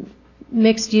newer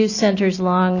mixed-use centers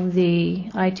along the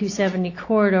I-270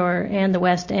 corridor and the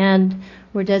West End,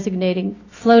 we're designating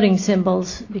floating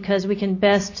symbols because we can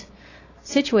best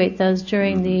situate those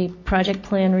during the project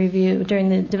plan review, during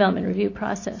the development review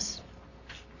process.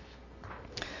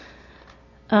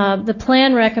 The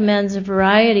plan recommends a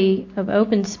variety of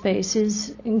open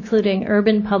spaces, including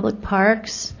urban public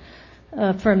parks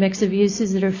for a mix of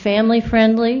uses that are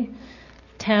family-friendly,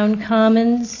 town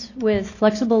commons with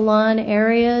flexible lawn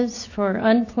areas for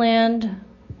unplanned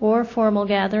or formal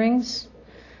gatherings,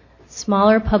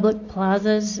 smaller public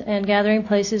plazas, and gathering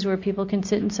places where people can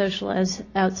sit and socialize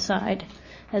outside,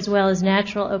 as well as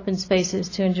natural open spaces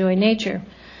to enjoy nature.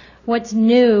 What's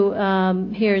new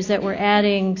here is that we're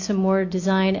adding some more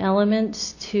design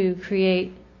elements to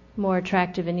create more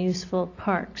attractive and useful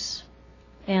parks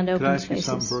and open spaces. Could I ask you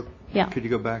something, Brooke? Yeah. Could you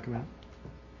go back a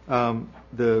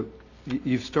minute?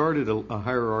 You've started a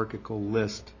hierarchical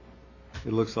list,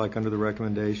 it looks like, under the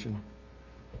recommendation.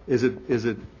 Is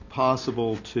it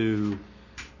possible to,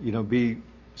 be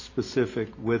specific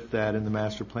with that in the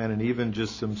master plan, and even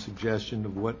just some suggestion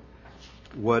of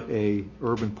what a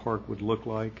urban park would look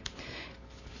like?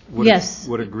 Yes.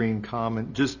 What a green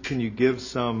common. Just can you give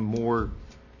some more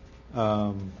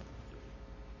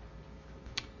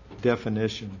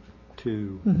definition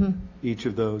to each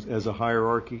of those as a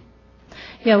hierarchy?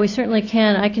 Yeah, we certainly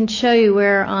can. I can show you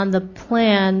where on the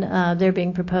plan they're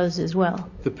being proposed as well.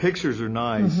 The pictures are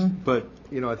nice, but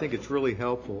I think it's really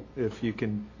helpful if you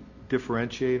can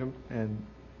differentiate them, and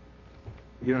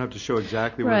you don't have to show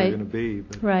exactly where they're going to be.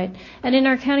 But. Right. And in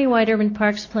our countywide urban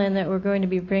parks plan that we're going to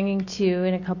be bringing to you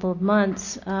in a couple of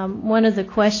months, one of the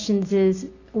questions is,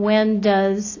 when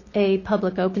does a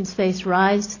public open space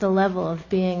rise to the level of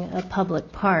being a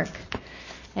public park?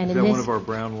 And is that one of our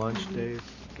brown lunch days?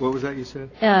 What was that you said?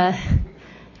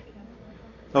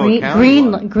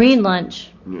 Green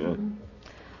lunch. Yeah.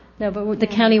 No, but the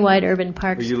countywide urban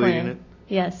parks plan. Are you leading it?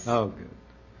 Yes. Oh, good.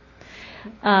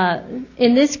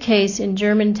 In this case, in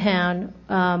Germantown,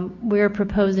 we're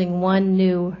proposing one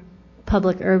new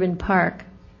public urban park,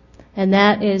 and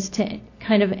that is to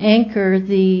kind of anchor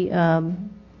the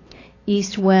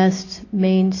east-west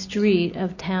main street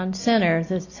of town center,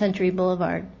 the Century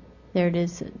Boulevard. There it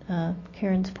is,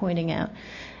 Karen's pointing out.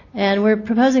 And we're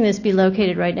proposing this be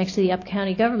located right next to the Up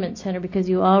County Government Center because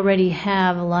you already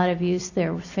have a lot of use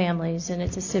there with families, and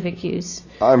it's a civic use.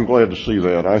 I'm glad to see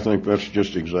that. I think that's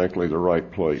just exactly the right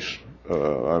place. I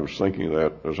was thinking of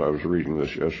that as I was reading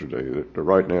this yesterday, that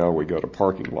right now we got a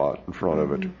parking lot in front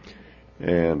of it,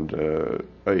 and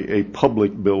a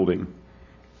public building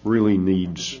really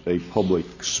needs a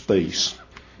public space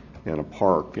and a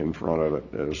park in front of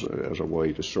it as a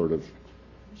way to sort of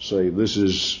say this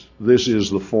is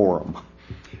the forum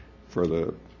for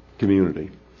the community.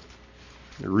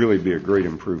 It'd really be a great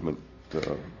improvement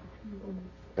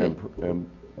and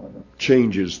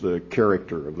changes the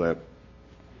character of that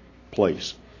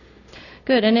place.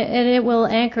 Good, and it will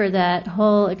anchor that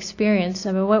whole experience.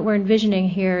 I mean, what we're envisioning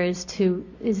here is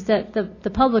that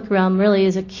the public realm really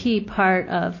is a key part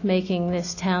of making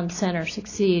this town center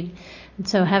succeed. And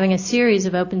so having a series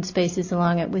of open spaces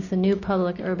along it with the new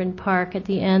public urban park at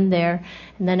the end there,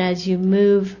 and then as you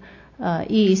move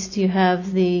east, you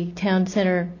have the town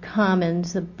center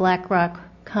commons, the Black Rock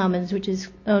Commons, which is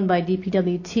owned by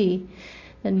DPWT.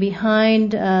 And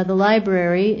behind the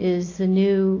library is the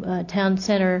new town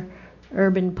center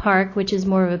urban park, which is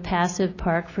more of a passive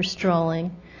park for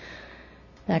strolling,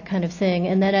 that kind of thing.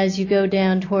 And then as you go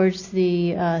down towards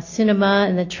the cinema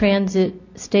and the transit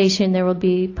station, there will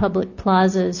be public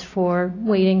plazas for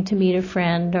waiting to meet a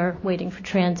friend or waiting for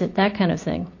transit, that kind of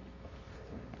thing.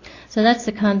 So that's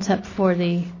the concept for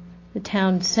the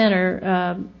town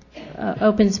center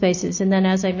open spaces. And then,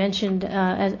 as I mentioned,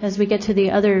 as we get to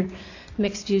the other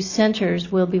mixed-use centers,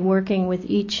 we'll be working with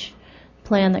each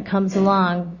plan that comes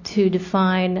along to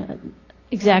define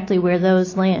exactly where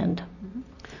those land.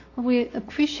 Well, we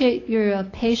appreciate your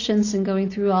patience in going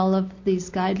through all of these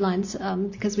guidelines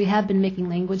because we have been making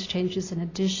language changes and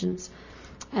additions.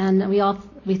 And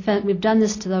we've done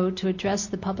this to address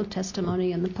the public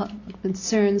testimony and the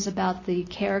concerns about the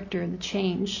character and the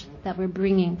change that we're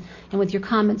bringing. And with your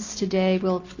comments today,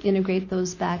 we'll integrate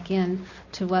those back in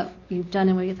to what you've done.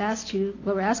 And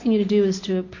what we're asking you to do is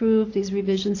to approve these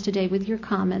revisions today with your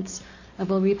comments.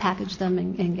 We'll repackage them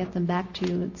and get them back to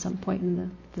you at some point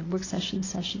in the work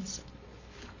sessions.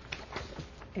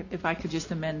 If I could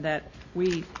just amend that,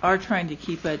 we are trying to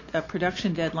keep a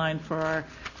production deadline for our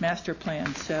master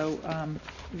plan. So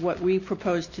what we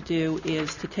propose to do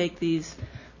is to take these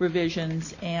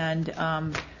revisions and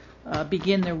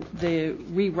begin the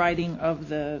rewriting of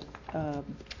the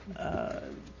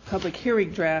public hearing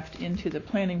draft into the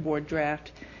planning board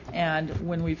draft. And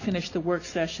when we finish the work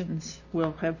sessions,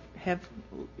 we'll have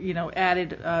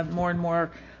added more and more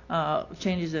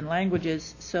changes in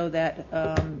languages so that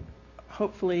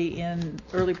hopefully in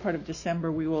early part of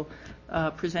December we will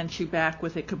present you back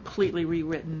with a completely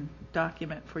rewritten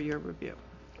document for your review.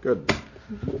 Good.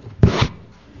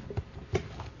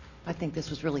 I think this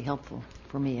was really helpful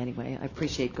for me anyway. I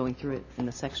appreciate going through it in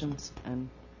the sections and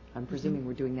I'm presuming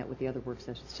we're doing that with the other work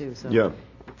sessions too, so Yeah.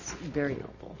 it's very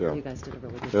helpful. Yeah. You guys did a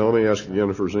really good Now, job. let me ask again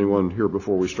if there's anyone here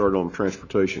before we start on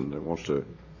transportation that wants to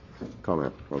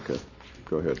comment. Okay.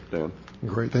 Go ahead, Dan.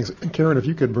 Great, thanks. And Karen, if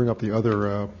you could bring up the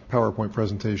other PowerPoint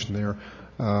presentation there.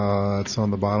 It's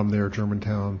on the bottom there,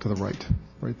 Germantown to the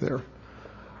right there.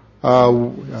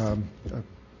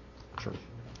 Sure.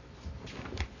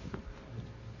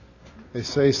 They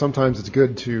say sometimes it's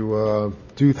good to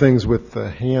do things with the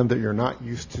hand that you're not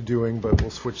used to doing, but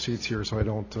we'll switch seats here so I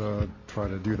don't try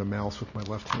to do the mouse with my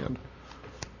left hand.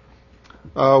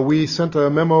 We sent a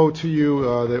memo to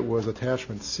you that was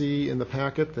attachment C in the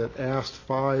packet that asked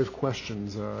 5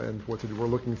 questions, and what we're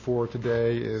looking for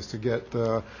today is to get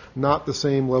not the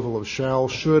same level of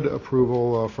should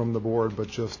approval from the board, but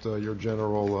just your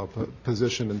general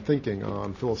position and thinking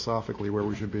on philosophically where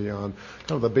we should be on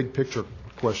kind of the big picture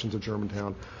questions of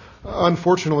Germantown.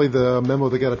 Unfortunately, the memo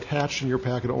that got attached in your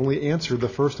packet only answered the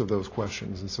first of those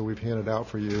questions, and so we've handed out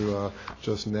for you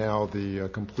just now the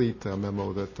complete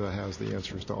memo that has the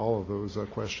answers to all of those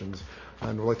questions,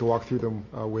 and we'd like to walk through them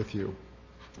with you.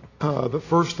 The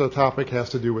first topic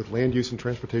has to do with land use and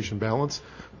transportation balance.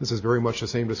 This is very much the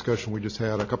same discussion we just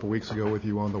had a couple weeks ago with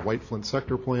you on the White Flint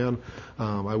sector plan.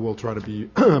 I will try to be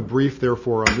brief,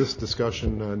 therefore, on this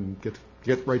discussion and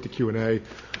get right to Q&A.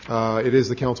 It is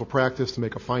the council practice to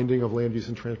make a finding of land use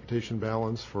and transportation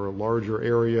balance for a larger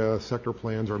area, sector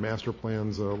plans or master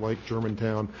plans like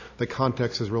Germantown. The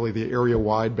context is really the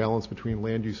area-wide balance between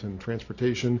land use and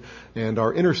transportation, and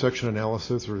our intersection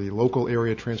analysis, or the local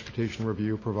area transportation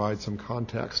review, provides some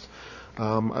context.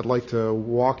 I'd like to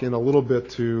walk in a little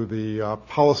bit to the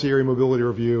policy area mobility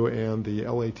review and the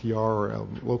LATR, or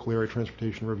local area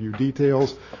transportation review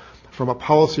details. From a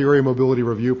policy area mobility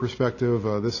review perspective,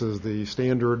 this is the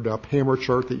standard PAMR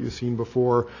chart that you've seen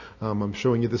before. I'm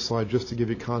showing you this slide just to give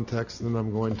you context, and then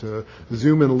I'm going to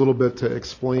zoom in a little bit to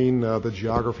explain the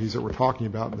geographies that we're talking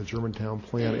about in the Germantown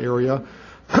plan area.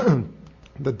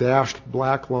 The dashed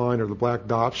black line, or the black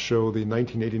dots, show the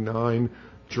 1989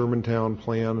 Germantown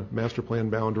plan, master plan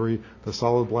boundary. The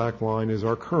solid black line is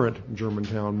our current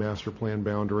Germantown master plan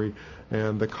boundary,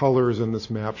 and the colors in this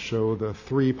map show the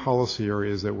 3 policy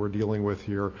areas that we're dealing with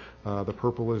here. The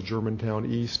purple is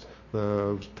Germantown East,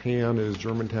 the tan is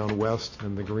Germantown West,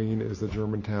 and the green is the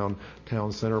Germantown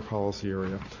Town Center policy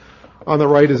area. On the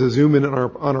right is a zoom in on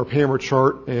our PAMR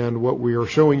chart, and what we are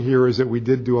showing here is that we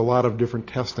did do a lot of different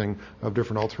testing of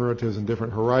different alternatives in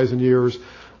different horizon years.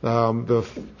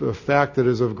 The fact that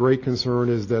is of great concern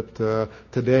is that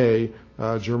today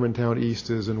Germantown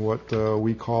East is in what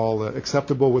we call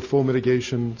acceptable with full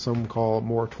mitigation, some call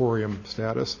moratorium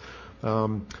status.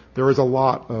 There is a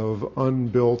lot of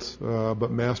unbuilt but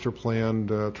master planned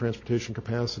transportation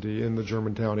capacity in the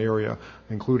Germantown area,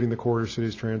 including the Corridor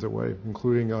Cities Transitway,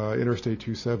 including Interstate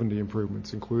 270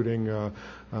 improvements, including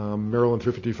Maryland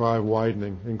 355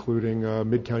 widening, including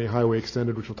Mid-County Highway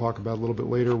Extended, which we'll talk about a little bit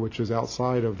later, which is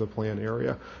outside of the plan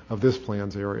area, of this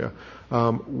plan's area.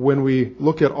 When we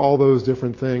look at all those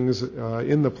different things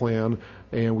in the plan,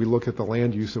 and we look at the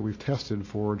land use that we've tested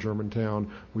for Germantown,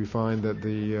 we find that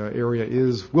the area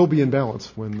will be in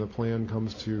balance when the plan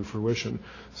comes to fruition.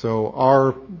 So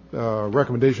our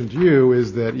recommendation to you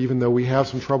is that even though we have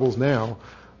some troubles now,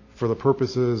 for the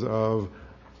purposes of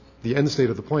the end state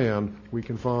of the plan, we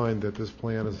can find that this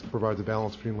plan provides a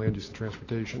balance between land use and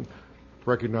transportation,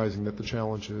 recognizing that the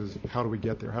challenge is how do we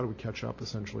get there? How do we catch up,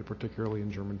 essentially, particularly in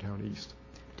Germantown East?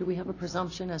 Do we have a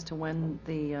presumption as to when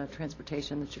the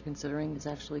transportation that you're considering is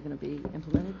actually going to be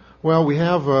implemented? Well, we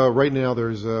have right now.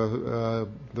 There's the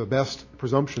best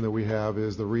presumption that we have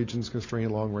is the region's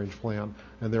constrained long-range plan,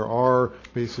 and there are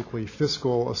basically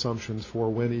fiscal assumptions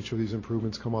for when each of these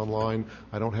improvements come online.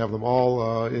 I don't have them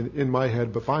all in my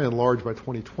head, but by and large, by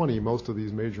 2020, most of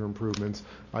these major improvements,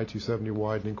 I-270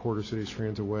 widening, Corridor Cities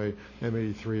Transitway,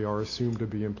 M83, are assumed to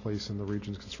be in place in the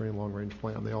region's constrained long-range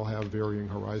plan. They all have varying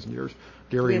horizon years.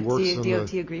 Gary works on the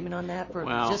DOT agreement on that?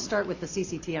 Just start with the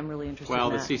CCT. I'm really interested in that.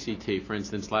 Well, the CCT, for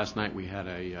instance, last night we had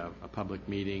a public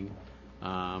meeting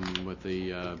with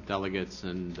the delegates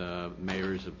and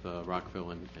mayors of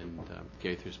Rockville and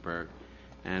Gaithersburg,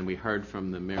 and we heard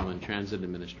from the Maryland Transit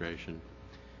Administration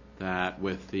that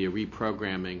with the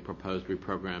proposed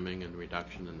reprogramming and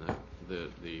reduction in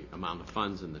the amount of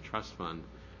funds in the trust fund,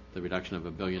 the reduction of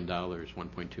 $1 billion,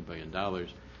 $1.2 billion,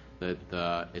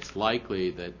 that it's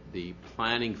likely that the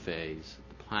planning phase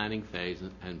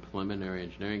and preliminary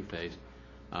engineering phase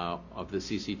of the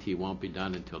CCT won't be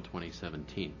done until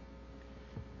 2017.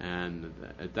 And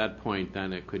at that point,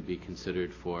 then it could be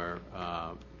considered for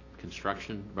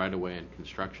construction, right away in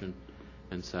construction.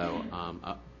 And so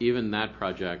even that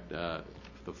project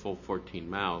the full 14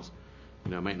 miles,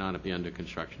 might not be under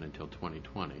construction until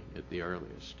 2020 at the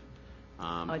earliest.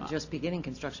 Just beginning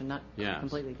construction, not Yes.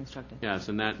 completely constructed. Yes,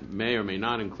 and that may or may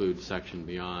not include section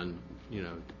beyond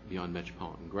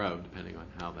Metropolitan Grove, depending on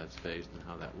how that's phased and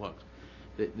how that looks.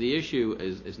 The issue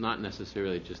is not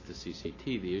necessarily just the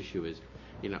CCT. The issue is,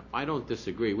 I don't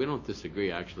disagree. We don't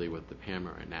disagree actually with the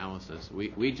PAMR analysis.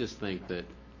 We just think that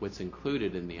what's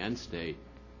included in the end state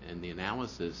and the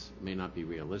analysis may not be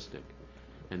realistic,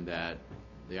 and that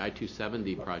the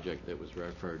I-270 project that was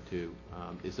referred to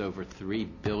is over $3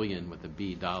 billion with a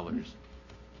B dollars.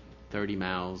 30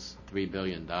 miles, $3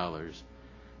 billion,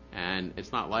 and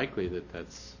it's not likely that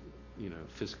that's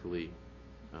fiscally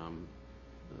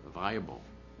viable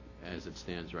as it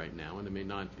stands right now, and it may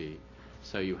not be.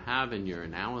 So you have in your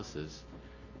analysis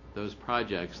those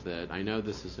projects that, I know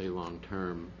this is a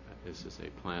long-term, this is a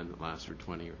plan that lasts for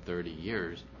 20 or 30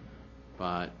 years,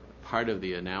 but part of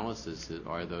the analysis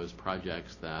are those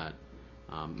projects that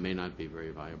may not be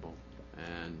very viable.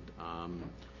 And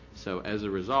so as a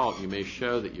result, you may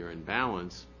show that you're in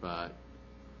balance, but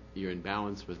you're in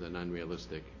balance with an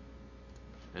unrealistic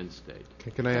end state.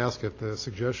 Can I ask if the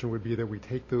suggestion would be that we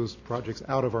take those projects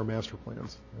out of our master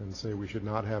plans and say we should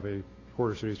not have a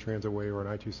Quarter Cities Transitway or an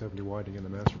I-270 widening in the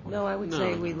master plan? No, I would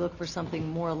say we look for something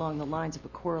more along the lines of a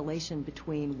correlation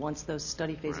between once those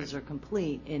study phases are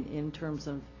complete in terms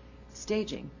of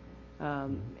staging,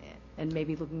 and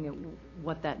maybe looking at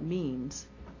what that means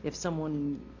if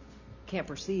someone can't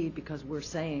proceed because we're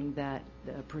saying that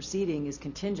the proceeding is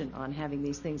contingent on having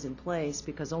these things in place,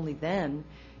 because only then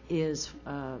is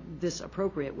this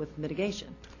appropriate with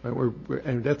mitigation.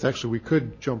 And that's actually, we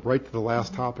could jump right to the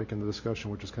last topic in the discussion,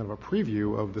 which is kind of a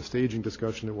preview of the staging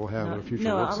discussion that we'll have in a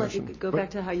future work session. No, I'll let you go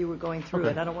back to how you were going through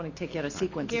it. I don't want to take you out of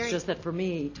sequence. Gary? It's just that for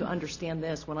me, to understand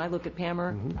this, when I look at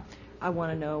PAMR, I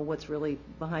want to know what's really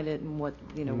behind it and what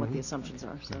what the assumptions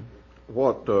are. So.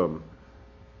 What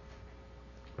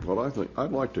I think,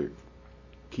 I'd like to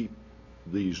keep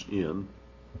these in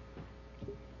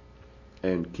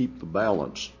and keep the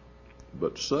balance,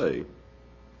 but say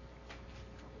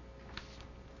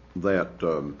that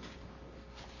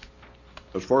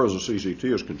as far as the CCT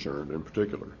is concerned in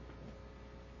particular,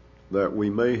 that we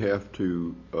may have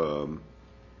to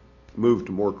move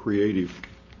to more creative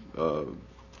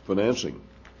financing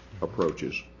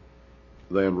approaches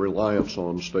than reliance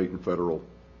on state and federal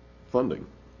funding,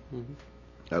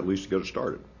 at least to get it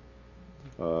started,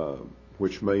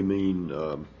 which may mean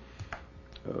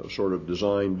sort of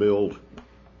design build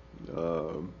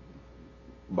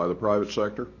by the private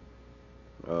sector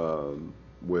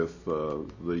with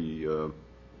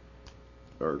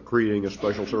or creating a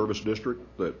special service district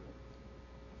that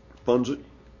funds it.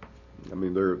 I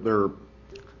mean, there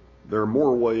are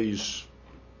more ways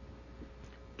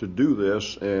to do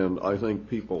this, and I think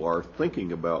people are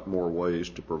thinking about more ways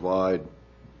to provide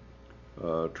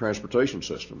transportation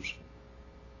systems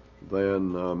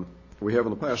than we have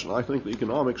in the past. And I think the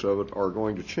economics of it are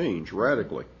going to change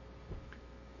radically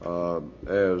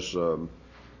as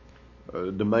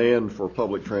demand for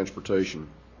public transportation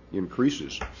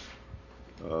increases,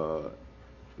 so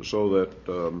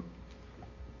that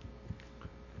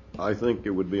I think it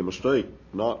would be a mistake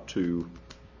not to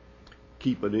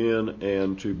keep it in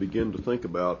and to begin to think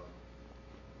about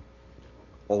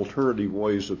alternative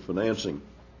ways of financing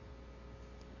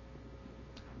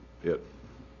it.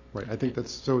 Right. I think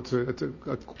that's so. It's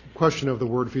a question of the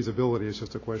word feasibility. It's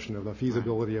just a question of the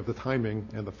feasibility of the timing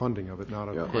and the funding of it, not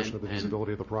a question of the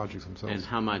feasibility of the projects themselves. And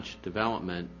how much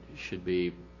development should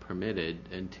be permitted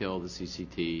until the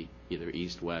CCT, either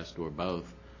east, west, or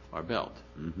both, are built.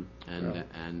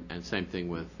 And same thing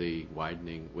with the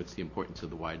widening. What's the importance of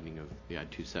the widening of the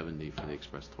I-270 for the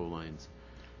express toll lines,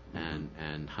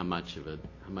 and how much of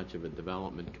a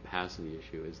development capacity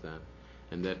issue is that?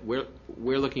 And that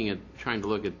we're looking at trying to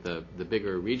look at the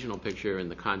bigger regional picture in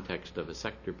the context of a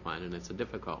sector plan, and it's a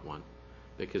difficult one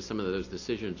because some of those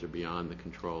decisions are beyond the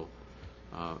control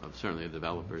of certainly the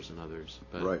developers and others.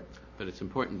 But it's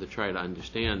important to try to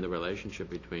understand the relationship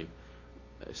between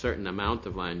a certain amount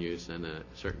of land use and a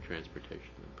certain transportation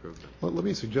improvement. Well, let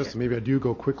me suggest that maybe I do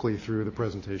go quickly through the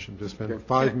presentation. Just spend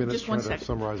 5 minutes trying to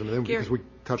summarize them, and then because we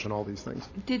touch on all these things.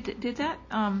 Did that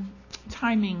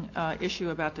timing issue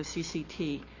about the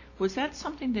CCT, was that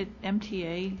something that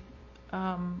MTA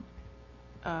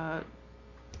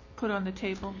put on the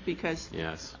table? Because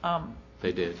yes,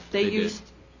 they did. They used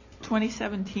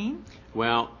 2017?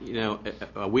 Well,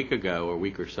 a week ago or a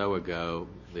week or so ago,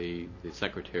 the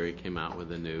secretary came out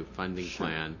with a new funding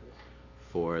plan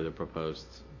for the proposed,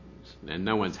 and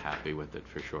no one's happy with it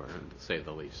for sure, to say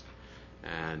the least.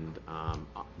 And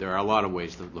there are a lot of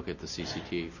ways to look at the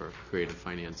CCT for creative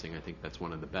financing. I think that's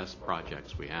one of the best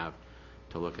projects we have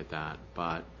to look at that.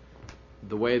 But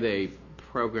the way they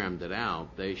programmed it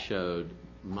out, they showed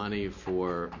money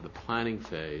for the planning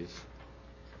phase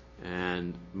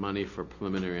and money for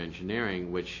preliminary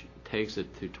engineering, which takes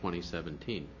it to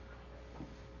 2017.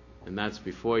 And that's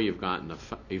before you've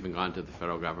even gone to the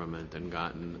federal government and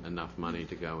gotten enough money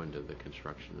to go into the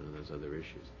construction and those other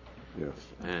issues. Yes.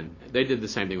 And they did the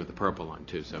same thing with the purple line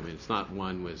too. So I mean, it's not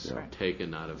one was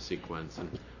taken out of sequence,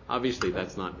 and obviously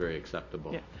that's not very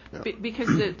acceptable. Yeah. Because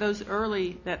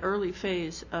that early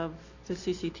phase of the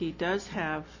CCT does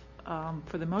have,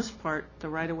 for the most part, the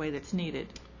right-of-way that's needed.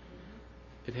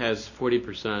 It has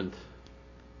 40%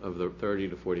 of the 30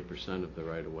 to 40% of the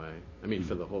right-of-way. I mean,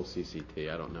 for the whole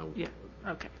CCT, I don't know. Yeah.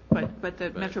 Okay. But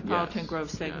the Metropolitan Grove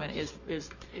segment is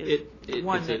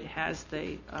one that has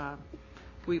the.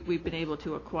 We've been able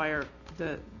to acquire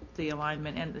the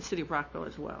alignment, and the City of Rockville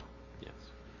as well. Yes.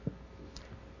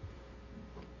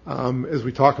 As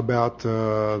we talk about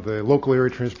the local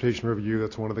area transportation review,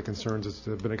 that's one of the concerns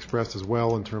that's been expressed as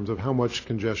well in terms of how much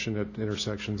congestion at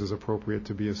intersections is appropriate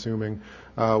to be assuming.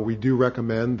 We do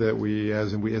recommend that we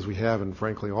have, and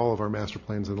frankly all of our master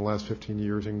plans in the last 15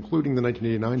 years, including the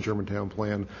 1989 Germantown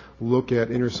plan, look at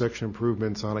intersection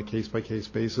improvements on a case-by-case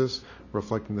basis,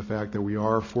 reflecting the fact that we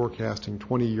are forecasting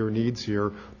 20-year needs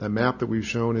here. The map that we've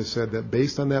shown has said that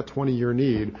based on that 20-year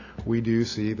need, we do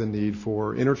see the need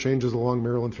for interchanges along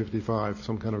Maryland 55,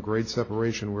 some kind of grade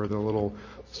separation where the little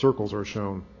circles are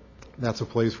shown. That's a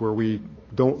place where we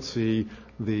don't see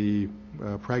the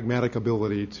pragmatic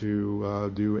ability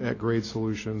to do at-grade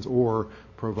solutions or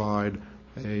provide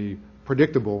a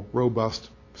predictable, robust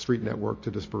street network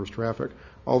to disperse traffic.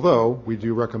 Although we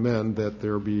do recommend that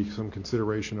there be some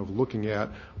consideration of looking at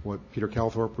what Peter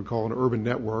Calthorpe would call an urban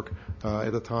network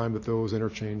at the time that those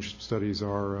interchange studies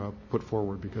are put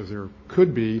forward, because there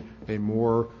could be a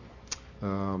more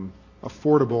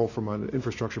affordable from an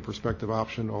infrastructure perspective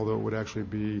option, although it would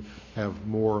actually have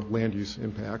more land use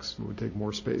impacts. It would take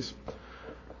more space.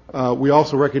 We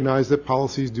also recognize that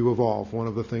policies do evolve. One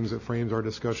of the things that frames our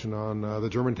discussion on the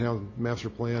Germantown master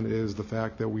plan is the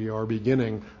fact that we are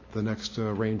beginning the next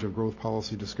range of growth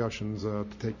policy discussions to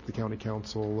take to the county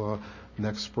council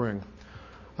next spring.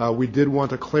 We did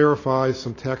want to clarify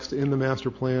some text in the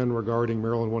master plan regarding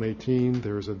Maryland 118.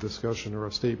 There's a discussion or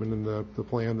a statement in the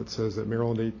plan that says that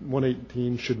Maryland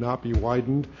 118 should not be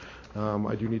widened.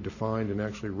 I do need to find and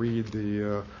actually read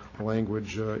the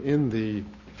language in the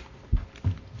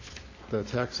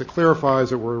text. It clarifies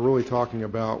that we're really talking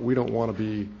about, we don't want to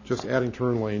be just adding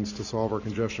turn lanes to solve our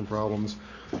congestion problems,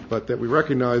 but that we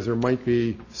recognize there might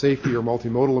be safety or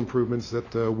multimodal improvements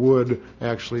that would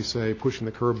actually say pushing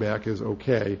the curb back is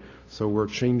okay. So we're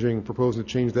proposing to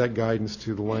change that guidance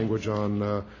to the language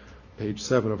on page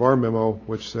 7 of our memo,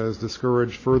 which says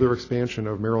discourage further expansion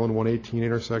of Maryland 118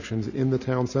 intersections in the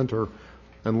town center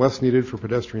unless needed for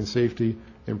pedestrian safety,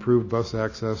 improved bus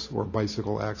access, or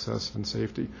bicycle access and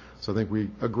safety. So I think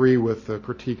we agree with the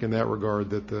critique in that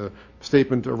regard, that the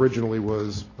statement originally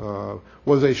was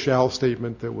a shall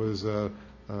statement that was too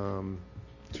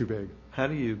vague. How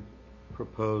do you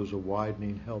propose a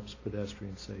widening helps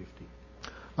pedestrian safety?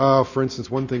 For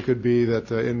instance, one thing could be that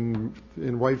in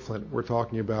White Flint, we're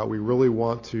talking about we really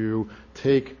want to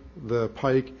take the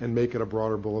Pike and make it a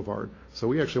broader boulevard. So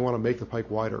we actually want to make the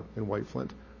Pike wider in White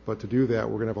Flint. But to do that,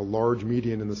 we're going to have a large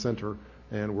median in the center,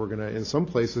 and we're going to, in some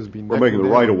places, be we're making the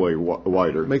right-of-way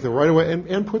wider. Make the right-of-way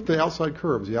and put the outside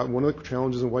curbs. Yeah, one of the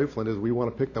challenges in White Flint is we want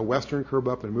to pick the western curb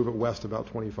up and move it west about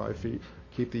 25 feet.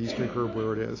 Keep the eastern curb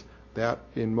where it is. That,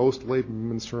 in most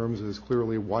layman's terms, is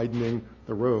clearly widening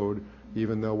the road,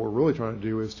 even though what we're really trying to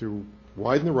do is to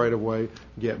widen the right-of-way,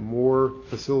 get more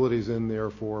facilities in there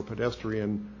for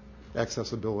pedestrian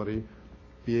accessibility,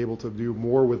 be able to do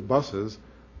more with buses,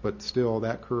 but still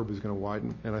that curb is going to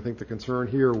widen. And I think the concern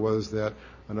here was that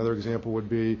another example would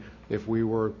be if we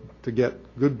were to get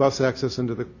good bus access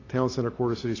into the town center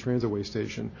Quarter Cities Transitway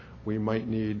station, we might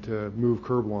need to move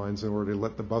curb lines in order to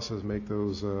let the buses make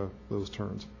those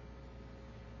turns.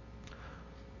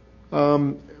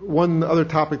 One other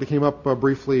topic that came up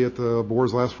briefly at the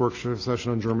board's last work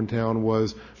session on Germantown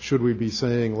was, should we be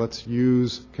saying let's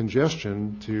use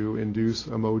congestion to induce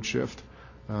a mode shift?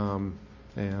 I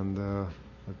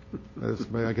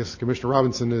guess Commissioner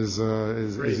Robinson is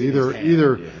either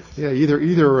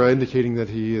indicating that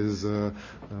he is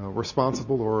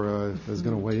responsible or is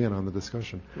going to weigh in on the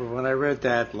discussion. Well, when I read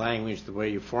that language, the way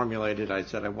you formulated it, I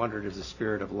said I wondered if the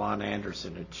spirit of Lon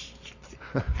Anderson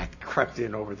had crept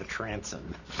in over the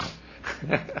transom.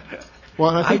 Well,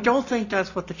 I don't think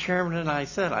that's what the chairman and I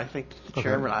said. I think the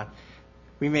chairman,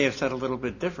 we may have said a little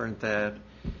bit different, that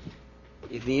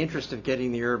in the interest of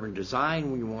getting the urban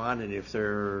design we want, and if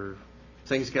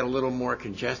things get a little more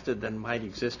congested than might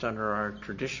exist under our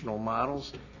traditional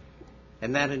models,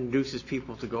 and that induces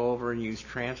people to go over and use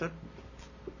transit,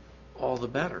 all the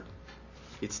better.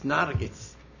 It's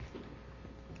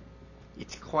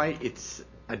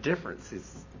a difference.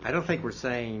 I don't think we're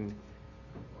saying,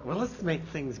 well, let's make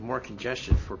things more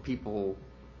congested for people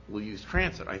who will use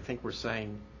transit. I think we're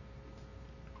saying,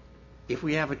 if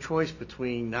we have a choice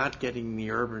between not getting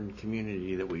the urban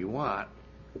community that we want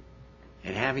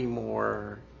and having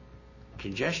more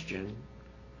congestion,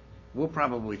 we'll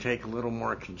probably take a little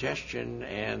more congestion,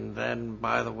 and then,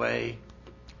 by the way,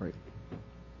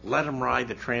 let them ride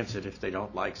the transit if they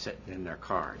don't like sitting in their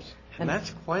cars. And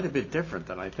that's quite a bit different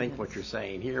than I think what you're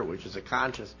saying here, which is a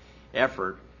conscious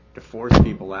effort to force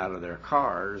people out of their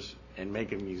cars and make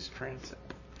them use transit.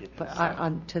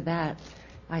 But to that,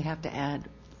 I have to add,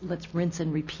 let's rinse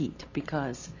and repeat,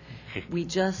 because we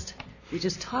just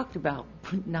talked about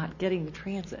not getting the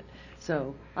transit.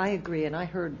 So I agree, and I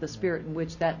heard the spirit in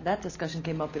which that discussion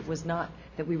came up. It was not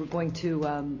that we were going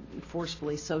to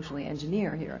forcefully socially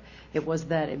engineer here. It was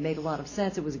that it made a lot of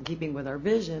sense. It was in keeping with our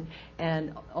vision,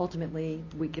 and ultimately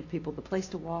we give people the place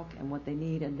to walk and what they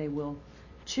need, and they will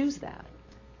choose that.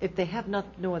 If they have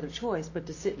no other choice but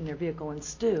to sit in their vehicle and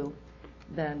stew,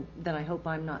 then I hope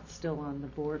I'm not still on the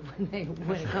board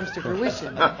when it comes to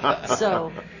fruition.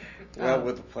 So. Well,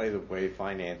 with the way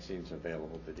financing is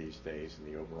available these days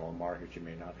in the overall market, you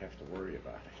may not have to worry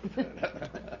about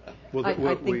it. Well, I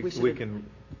think we can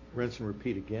rinse and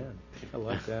repeat again. I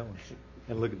like that one.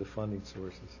 And look at the funding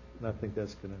sources. And I think they're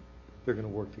going to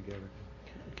work together.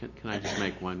 Can I just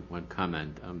make one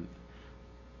comment?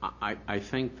 I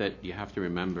think that you have to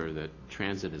remember that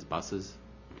transit is buses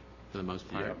for the most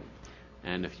part. Yep.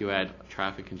 And if you add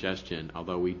traffic congestion,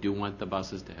 although we do want the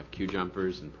buses to have queue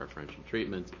jumpers and preferential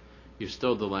treatments, you're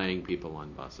still delaying people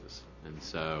on buses. And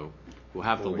so we'll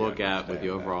have to look at what the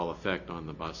overall effect on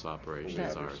the bus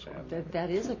operations are. That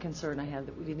is a concern I have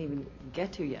that we didn't even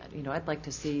get to yet. I'd like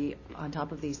to see, on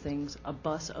top of these things, a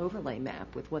bus overlay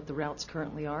map with what the routes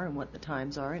currently are and what the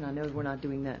times are. And I know we're not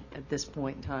doing that at this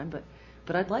point in time, but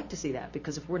I'd like to see that,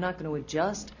 because if we're not going to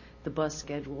adjust the bus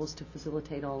schedules to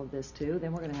facilitate all of this too,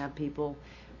 then we're going to have people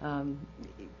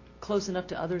close enough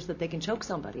to others that they can choke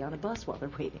somebody on a bus while they're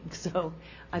waiting. So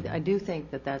I do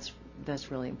think that's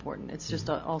really important. It's just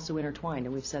also intertwined,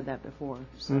 and we've said that before.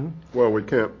 So. Mm-hmm. Well,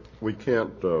 we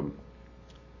can't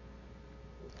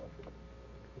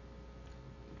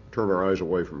turn our eyes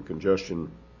away from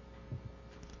congestion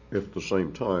if at the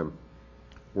same time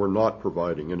we're not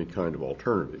providing any kind of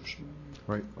alternatives.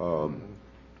 Right.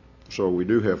 So we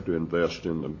do have to invest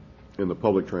in the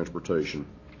public transportation,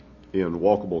 in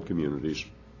walkable communities,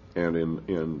 and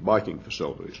in biking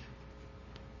facilities,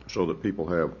 so that people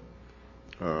have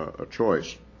a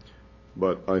choice.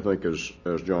 But I think,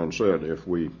 as John said, if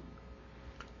we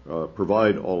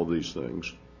provide all of these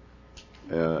things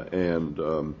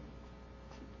and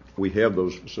we have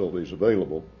those facilities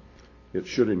available, it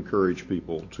should encourage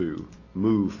people to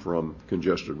move from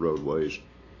congested roadways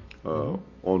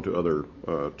onto other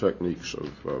techniques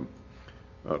of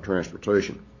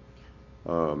transportation.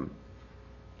 And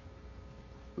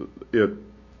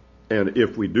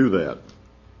if we do that,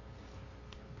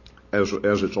 as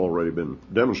it's already been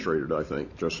demonstrated, I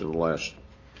think, just in the last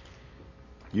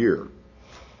year,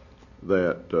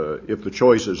 that if the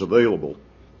choice is available,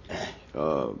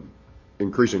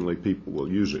 increasingly people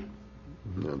will use it.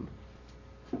 And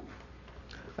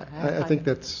I think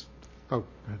that's. Oh, go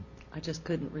ahead. I just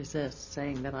couldn't resist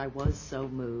saying that I was so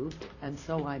moved, and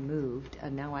so I moved,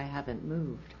 and now I haven't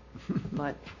moved.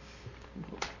 But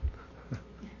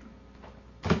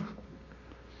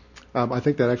I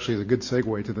think that actually is a good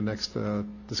segue to the next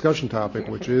discussion topic,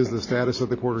 which is the status of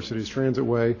the Quarter Cities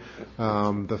Transitway.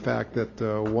 The fact that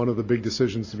one of the big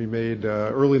decisions to be made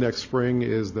early next spring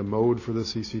is the mode for the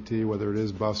CCT, whether it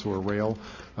is bus or rail.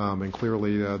 And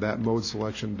clearly that mode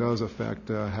selection does affect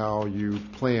how you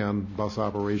plan bus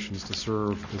operations to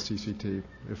serve the CCT.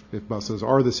 If buses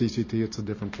are the CCT, it's a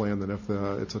different plan than if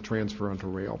it's a transfer onto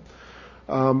rail.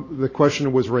 The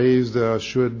question was raised,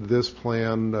 should this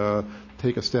plan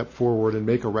take a step forward and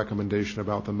make a recommendation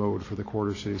about the mode for the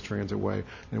Quarter Cities Transitway.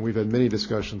 And we've had many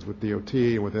discussions with DOT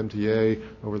and with MTA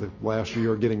over the last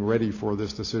year getting ready for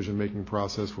this decision-making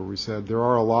process, where we said there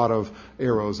are a lot of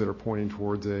arrows that are pointing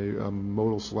towards a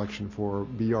modal selection for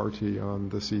BRT on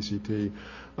the CCT.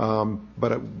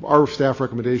 But our staff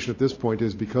recommendation at this point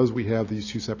is, because we have these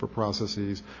two separate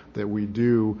processes, that we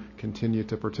do continue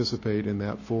to participate in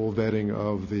that full vetting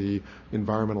of the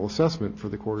environmental assessment for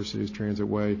the Quarter Cities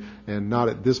Transitway, and not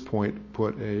at this point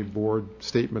put a board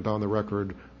statement on the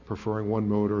record preferring one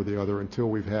mode or the other until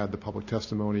we've had the public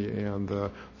testimony and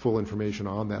the full information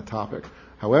on that topic.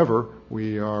 However,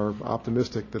 we are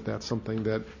optimistic that that's something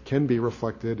that can be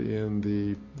reflected in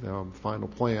the final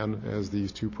plan as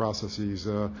these two processes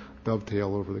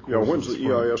dovetail over the course of when's the the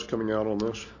spring. EIS coming out on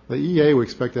this? The EA we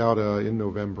expect out in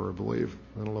November, I believe.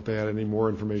 I don't know if they had any more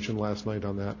information last night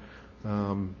on that,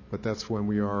 but that's when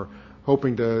we are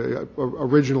hoping to,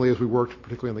 originally as we worked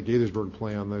particularly on the Gaithersburg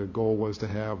plan, the goal was to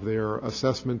have their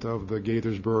assessment of the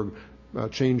Gaithersburg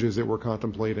changes that we're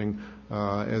contemplating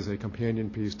as a companion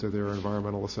piece to their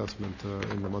environmental assessment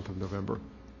in the month of November.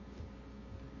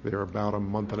 They're about a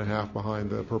month and a half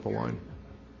behind the Purple Line.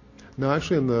 No,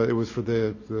 actually, it was for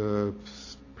the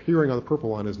hearing on the Purple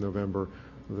Line is November.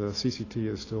 The CCT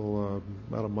is still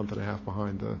about a month and a half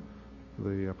behind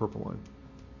the Purple Line.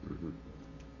 Mm-hmm.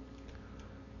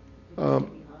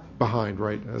 Behind,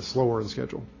 right? Slower in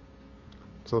schedule.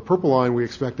 So the Purple Line, we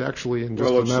expect actually in just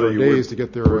a matter of days to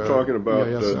get their We're talking about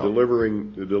EIS out.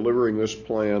 delivering this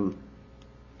plan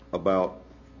about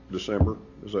December.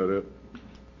 Is that it?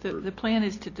 The plan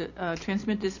is to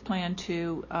transmit this plan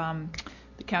to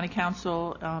the county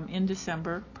council in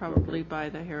December, probably by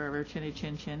the hair of our chinny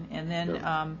chin chin, and then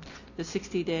the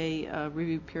 60-day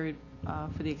review period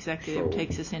for the executive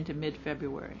takes us into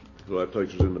mid-February. So that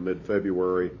takes us into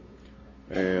mid-February,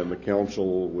 and the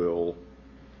council will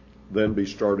then be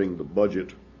starting the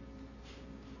budget.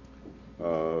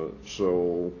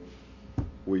 So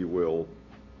we will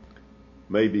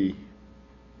maybe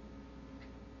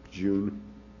June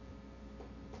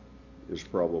is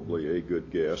probably a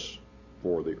good guess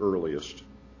for the earliest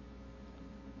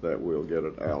that we'll get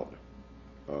it out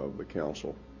of the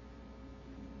council.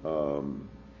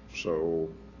 So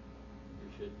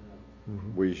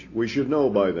we should know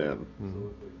by then,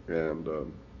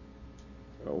 and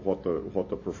what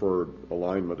the preferred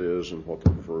alignment is and what the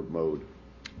preferred mode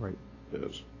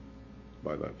is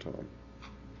by that time.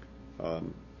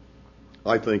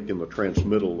 I think in the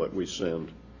transmittal that we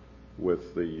send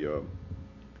with the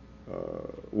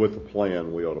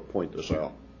plan, we ought to point this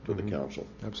out to the council.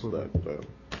 Absolutely. That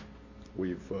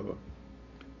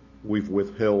we've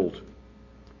withheld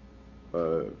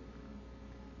the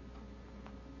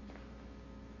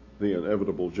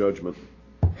inevitable judgment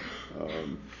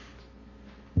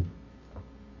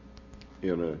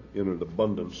in an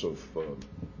abundance of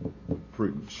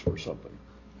prudence or something.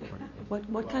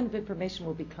 What kind of information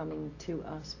will be coming to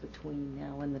us between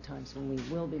now and the times when we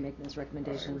will be making those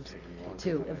recommendations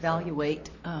to evaluate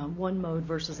one mode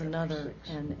versus another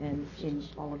and in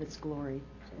all of its glory?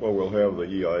 Well, we'll have the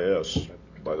EIS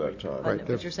by that time.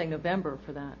 But you're saying November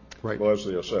for that. Right. Well, that's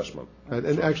the assessment.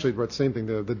 And actually, the same thing.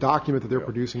 The document that they're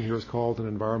producing here is called an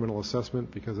environmental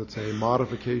assessment because it's a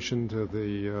modification to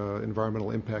the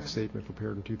environmental impact statement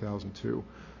prepared in 2002.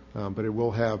 But it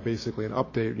will have basically an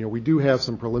update. We do have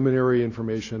some preliminary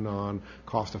information on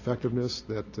cost effectiveness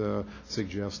that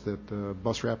suggests that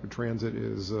bus rapid transit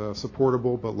is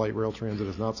supportable, but light rail transit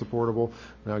is not supportable.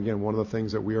 Now, again, one of the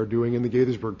things that we are doing in the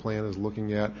Gaithersburg plan is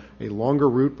looking at a longer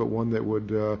route, but one that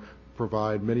would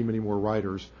provide many, many more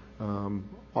riders.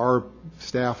 Our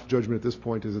staff judgment at this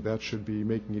point is that should be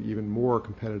making it even more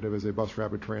competitive as a bus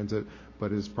rapid transit,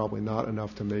 but is probably not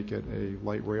enough to make it a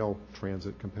light rail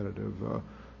transit competitive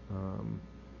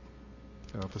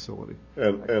facility.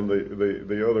 And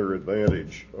the other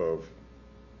advantage of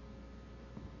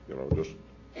just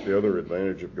the other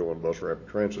advantage of going bus rapid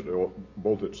transit,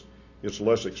 both it's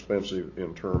less expensive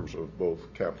in terms of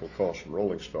both capital cost and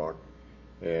rolling stock,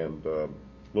 and a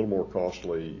little more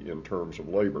costly in terms of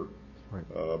labor,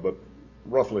 but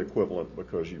roughly equivalent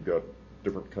because you've got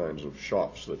different kinds of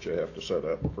shops that you have to set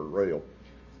up for rail,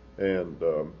 and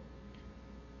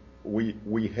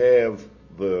we have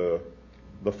the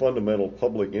fundamental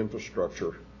public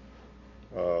infrastructure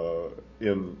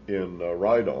in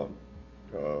Ride-On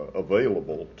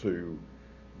available to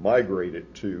migrate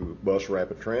it to bus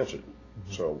rapid transit.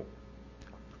 So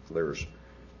there's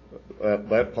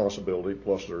that possibility,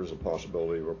 plus there's a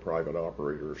possibility of a private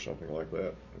operator or something like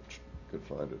that could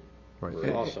find it.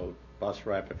 Right. Also, bus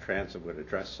rapid transit would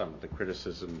address some of the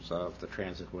criticisms of the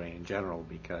transitway in general,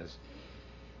 because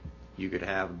you could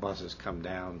have buses come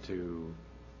down to,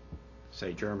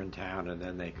 say, Germantown, and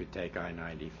then they could take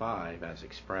I-95 as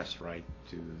express right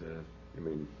to the... You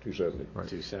mean 270? Right.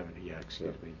 270, yeah,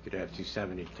 excuse me. You could have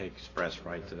 270 take express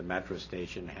right to the metro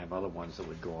station, and have other ones that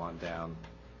would go on down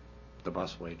the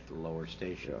busway to the lower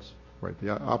stations. Yes. Right.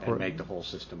 And make the whole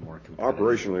system more competitive.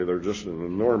 Operationally, there's just an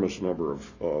enormous number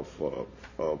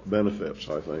of benefits,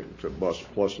 I think, to bus,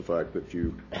 plus the fact that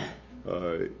you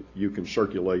can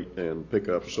circulate and pick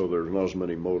up, so there's not as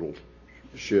many modal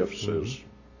shifts as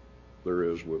there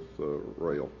is with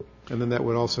rail. And then that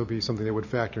would also be something that would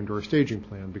factor into our staging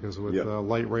plan, because with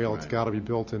light rail, it's got to be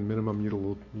built in minimum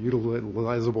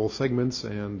utilizable segments,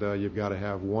 and you've got to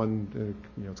have one,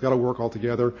 it's got to work all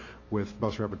together. With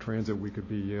bus rapid transit, we could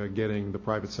be getting the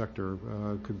private sector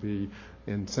could be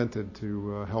incented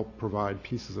to help provide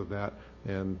pieces of that,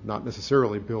 and not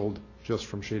necessarily build just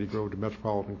from Shady Grove to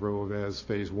Metropolitan Grove as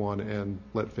phase one, and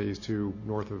let phase two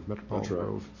north of Metropolitan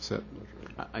Grove sit.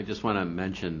 I just want to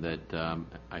mention that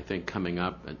I think coming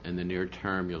up in the near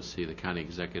term, you'll see the county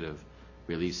executive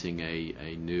releasing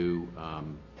a new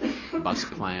bus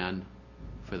plan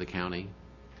for the county,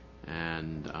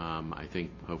 and I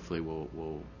think hopefully it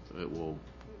will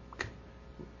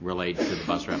relate to the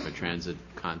bus rapid transit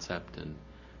concept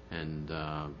and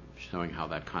showing how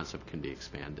that concept can be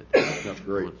expanded. That's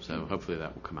great. So hopefully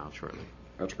that will come out shortly.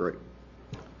 That's great.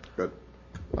 Good.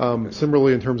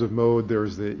 Similarly, in terms of mode,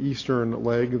 there's the eastern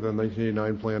leg. The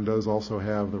 1989 plan does also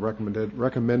have the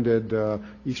recommended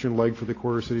eastern leg for the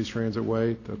Quarter Cities Transit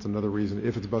Way. That's another reason,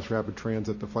 if it's bus rapid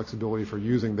transit, the flexibility for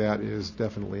using that is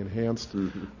definitely enhanced.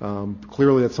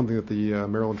 Clearly, that's something that the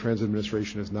Maryland Transit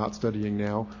Administration is not studying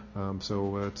now,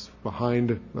 so it's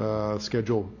behind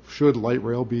schedule. Should light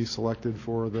rail be selected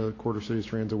for the Quarter Cities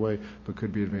Transit Way, but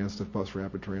could be advanced if bus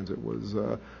rapid transit was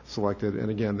selected. And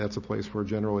again, that's a place where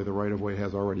generally the right-of-way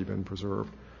has already been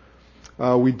preserved.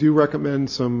 We do recommend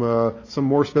some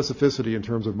more specificity in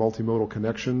terms of multimodal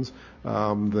connections.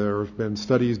 There have been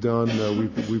studies done.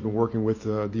 We've been working with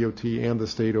DOT and the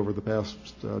state over the past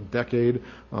decade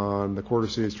on the Quarter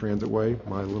Cities Transit Way.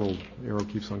 My little arrow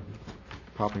keeps on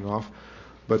popping off.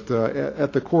 But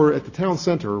at the town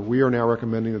center, we are now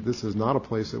recommending that this is not a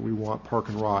place that we want park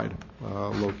and ride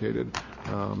located.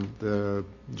 The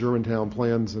Germantown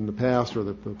plans in the past, or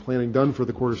the planning done for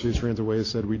the Quarter Cities Transit Way, has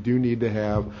said we do need to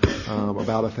have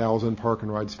about 1,000 park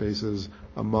and ride spaces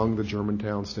among the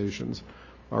Germantown stations.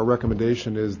 Our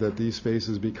recommendation is that these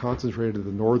spaces be concentrated at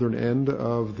the northern end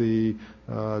of the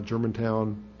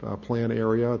Germantown plan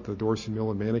area at the Dorsey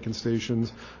Mill and Mannequin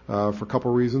stations for a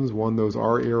couple reasons. One, those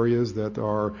are areas that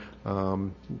are a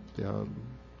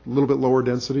little bit lower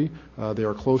density. They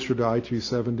are closer to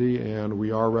I-270, and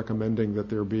we are recommending that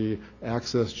there be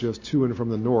access just to and from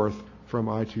the north from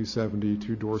I-270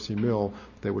 to Dorsey Mill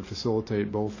that would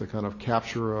facilitate both the kind of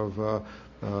capture of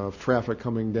traffic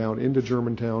coming down into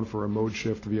Germantown for a mode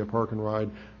shift via park and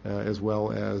ride, as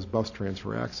well as bus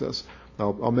transfer access.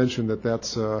 I'll mention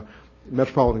that's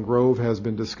Metropolitan Grove has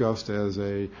been discussed as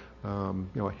a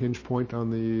hinge point on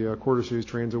the Quarter Cities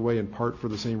Transit Way, in part for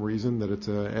the same reason that it's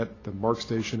at the MARC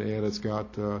station and it's got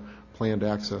planned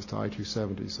access to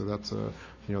I-270. So that's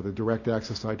the direct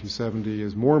access to I-270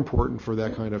 is more important for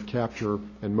that kind of capture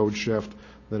and mode shift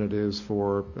than it is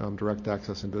for direct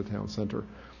access into the town center.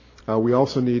 We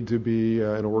also need to be,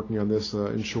 and are working on this,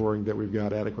 ensuring that we've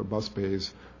got adequate bus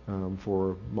bays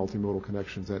for multimodal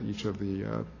connections at each of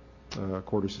the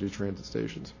Quarter City transit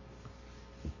stations.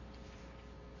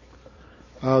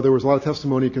 There was a lot of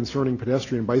testimony concerning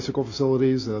pedestrian and bicycle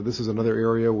facilities. This is another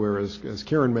area where, as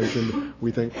Karen mentioned,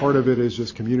 we think part of it is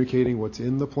just communicating what's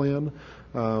in the plan.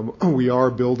 We are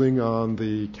building on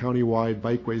the countywide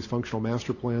bikeways functional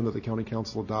master plan that the county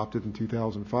council adopted in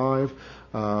 2005.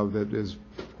 That is,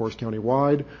 of course,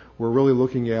 countywide. We're really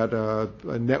looking at a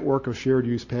network of shared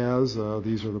use paths.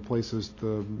 These are the places,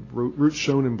 the routes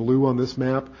shown in blue on this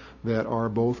map, that are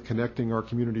both connecting our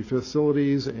community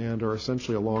facilities and are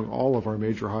essentially along all of our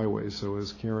major highways. So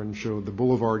as Karen showed the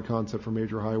boulevard concept for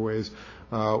major highways,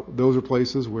 those are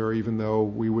places where, even though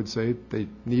we would say they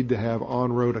need to have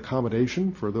on-road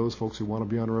accommodation for those folks who want to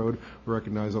be on road, we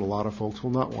recognize that a lot of folks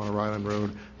will not want to ride on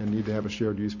road and need to have a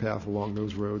shared use path along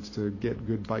those roads to get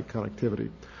good bike connectivity.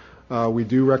 We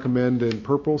do recommend in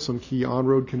purple some key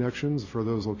on-road connections for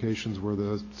those locations where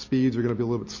the speeds are going to be a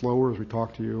little bit slower, as we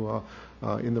talked to you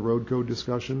in the road code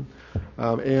discussion,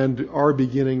 and are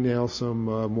beginning now some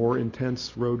more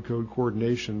intense road code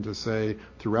coordination to say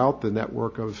throughout the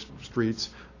network of streets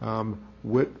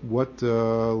what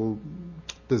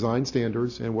design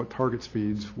standards and what target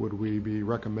speeds would we be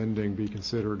recommending be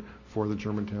considered for the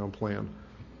Germantown plan.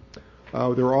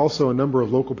 There are also a number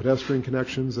of local pedestrian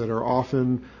connections that are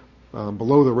often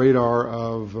below the radar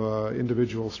of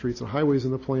individual streets and highways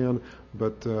in the plan,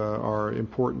 but are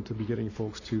important to be getting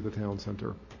folks to the town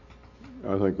center.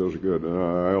 I think those are good.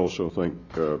 I also think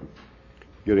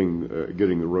getting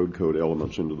the road code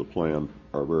elements into the plan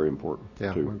are very important.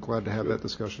 Yeah, too. we're glad to have that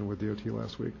discussion with DOT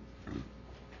last week.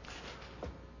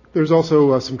 There's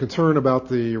also some concern about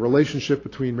the relationship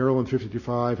between Maryland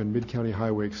 555 and Mid-County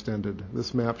Highway Extended.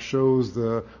 This map shows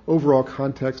the overall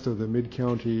context of the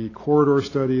Mid-County Corridor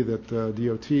study that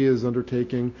DOT is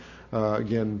undertaking.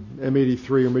 Again,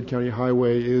 M83 or Mid-County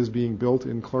Highway is being built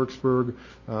in Clarksburg.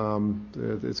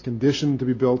 It's conditioned to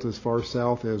be built as far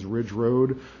south as Ridge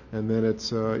Road, and then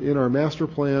it's in our master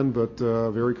plan, but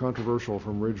very controversial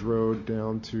from Ridge Road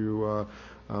down to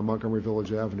Montgomery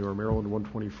Village Avenue or Maryland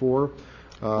 124.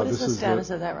 What is the status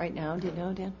of that right now? Do you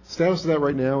know, Dan? Status of that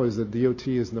right now is that DOT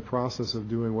is in the process of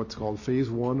doing what's called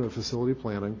Phase 1 of facility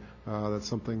planning. That's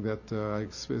something that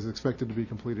is expected to be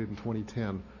completed in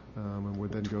 2010. And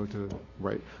would then go to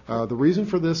right. The reason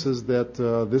for this is that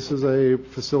this is a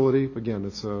facility. Again,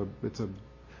 it's a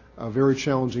very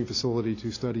challenging facility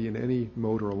to study in any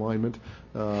mode or alignment.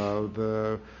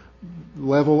 The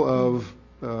level of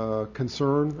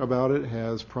concern about it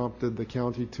has prompted the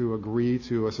county to agree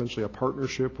to essentially a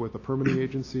partnership with the permitting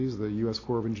agencies, the U.S.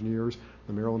 Corps of Engineers,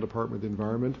 the Maryland Department of the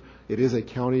Environment. It is a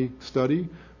county study,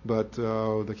 but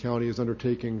the county is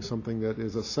undertaking something that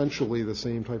is essentially the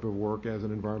same type of work as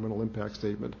an environmental impact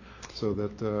statement, so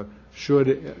that should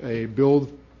a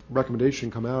build recommendation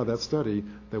come out of that study,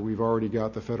 that we've already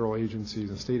got the federal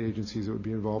agencies and state agencies that would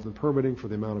be involved in permitting for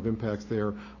the amount of impacts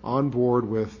there on board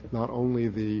with not only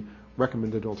the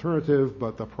recommended alternative,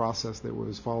 but the process that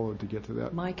was followed to get to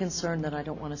that. My concern that I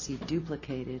don't want to see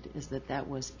duplicated is that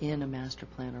was in a master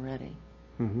plan already.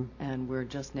 Mm-hmm. And we're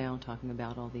just now talking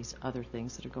about all these other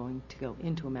things that are going to go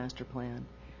into a master plan.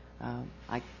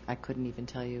 I couldn't even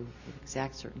tell you with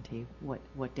exact certainty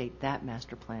what date that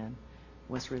master plan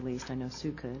was released. I know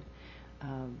Sue could.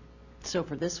 So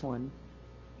for this one,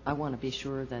 I want to be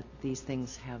sure that these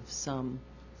things have some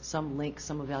link,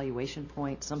 some evaluation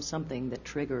point, something that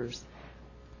triggers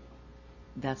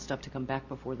that stuff to come back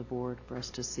before the board for us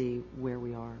to see where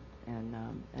we are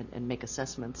and make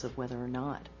assessments of whether or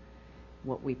not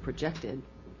what we projected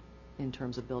in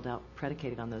terms of build out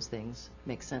predicated on those things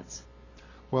makes sense.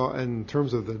 Well, in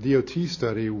terms of the DOT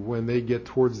study, when they get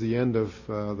towards the end of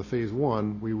the Phase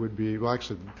 1, we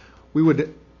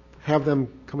would have them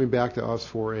coming back to us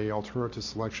for a alternative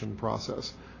selection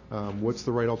process. What's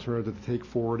the right alternative to take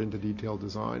forward into detailed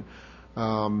design?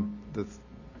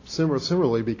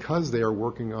 Similarly, because they are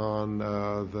working on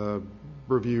the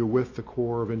review with the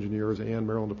Corps of Engineers and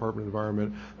Maryland Department of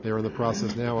Environment, they are in the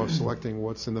process now of selecting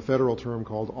what's in the federal term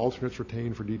called alternates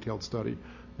retained for detailed study.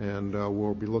 And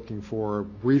we'll be looking for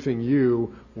briefing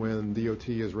you when DOT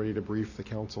is ready to brief the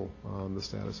council on the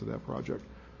status of that project.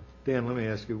 Dan, let me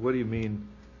ask you, what do you mean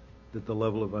that the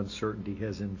level of uncertainty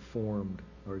has informed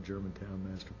our Germantown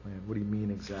master plan? What do you mean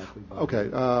exactly by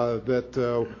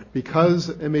that? Because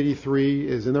M83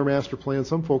 is in their master plan,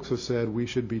 some folks have said we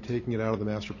should be taking it out of the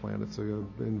master plan. It's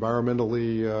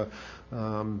environmentally,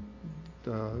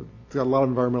 it's got a lot of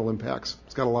environmental impacts.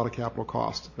 It's got a lot of capital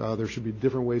cost. There should be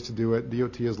different ways to do it.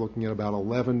 DOT is looking at about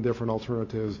 11 different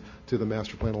alternatives to the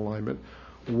master plan alignment.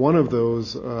 One of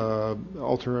those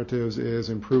alternatives is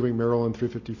improving Maryland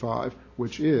 355,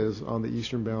 which is on the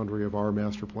eastern boundary of our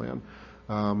master plan.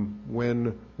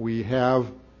 When we have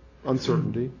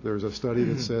uncertainty, there's a study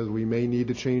that says we may need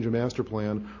to change a master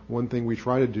plan. One thing we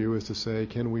try to do is to say,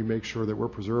 can we make sure that we're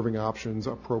preserving options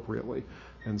appropriately?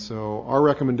 And so our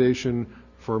recommendation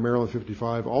for Maryland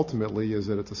 55 ultimately is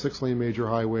that it's a 6-lane major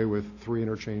highway with 3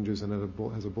 interchanges and it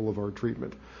has a boulevard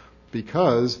treatment.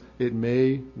 Because it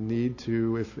may need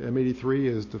to, if M83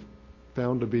 is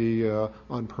found to be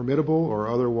unpermittable or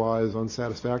otherwise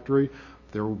unsatisfactory,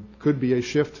 there could be a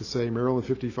shift to say Maryland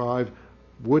 55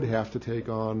 would have to take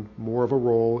on more of a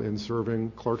role in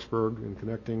serving Clarksburg and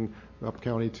connecting up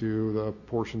county to the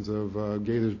portions of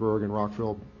Gaithersburg and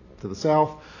Rockville to the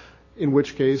south, in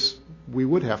which case we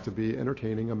would have to be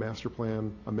entertaining a master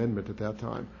plan amendment at that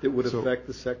time. It would affect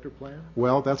the sector plan?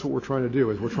 Well, that's what we're trying to do,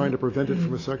 is we're trying to prevent it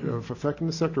from affecting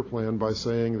the sector plan by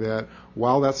saying that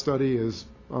while that study is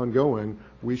ongoing,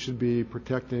 we should be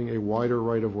protecting a wider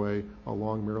right-of-way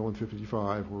along Maryland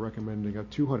 55. We're recommending a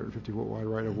 250-foot wide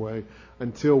right-of-way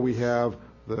until we have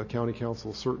the county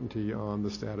council certainty on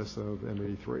the status of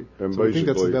M83. And so I think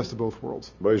that's the best of both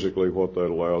worlds. Basically what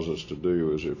that allows us to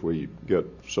do is if we get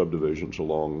subdivisions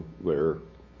along there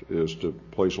is to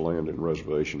place land in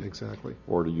reservation. Exactly.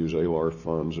 Or to use ALAR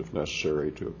funds if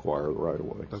necessary to acquire the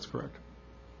right-of-way. That's correct.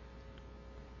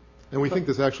 And we think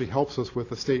this actually helps us with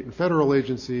the state and federal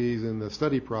agencies in the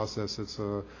study process. It's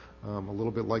a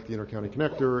little bit like the Intercounty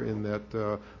Connector in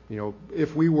that,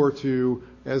 if we were to,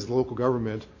 as the local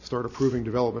government, start approving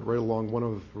development right along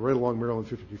Maryland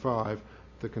 55,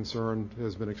 the concern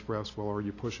has been expressed, well, are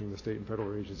you pushing the state and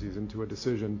federal agencies into a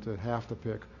decision to have to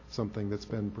pick something that's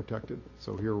been protected?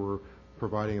 So here we're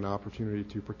providing an opportunity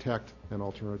to protect an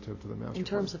alternative to the master plan. In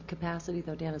terms of capacity,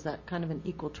 though, Dan, is that kind of an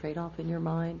equal trade-off in your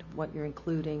mind, what you're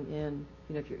including in,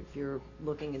 if you're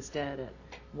looking instead at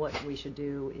what we should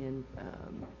do in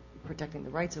protecting the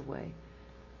rights-of-way?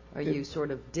 Are you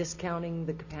sort of discounting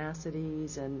the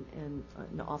capacities and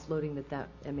offloading that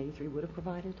M83 would have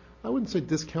provided? I wouldn't say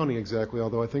discounting exactly,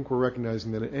 although I think we're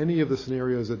recognizing that in any of the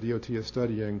scenarios that DOT is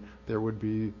studying, there would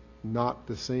be not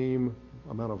the same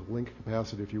amount of link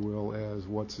capacity, if you will, as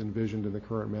what's envisioned in the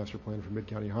current master plan for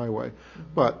Mid-County Highway,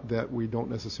 but that we don't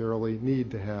necessarily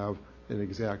need to have an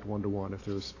exact one-to-one. If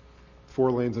there's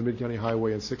 4 lanes on Mid-County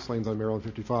Highway and 6 lanes on Maryland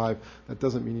 55, that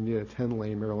doesn't mean you need a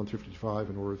 10-lane Maryland 55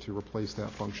 in order to replace that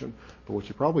function. But what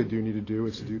you probably do need to do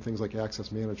is to do things like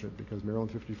access management, because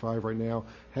Maryland 55 right now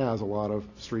has a lot of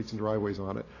streets and driveways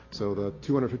on it. So the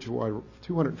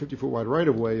 250-foot wide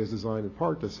right-of-way is designed in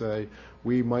part to say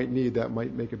we might make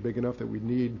it big enough that we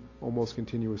need almost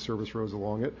continuous service roads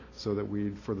along it, so that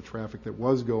for the traffic that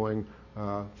was going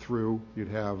through, you'd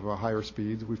have higher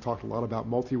speeds. We've talked a lot about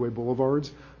multi-way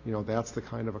boulevards. That's the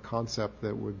kind of a concept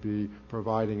that would be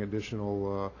providing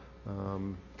additional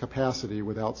capacity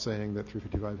without saying that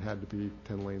 355 had to be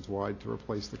 10 lanes wide to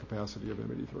replace the capacity of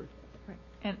M83. Right.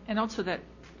 And also that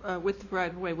with the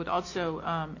right-of-way would also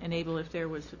enable if there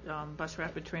was bus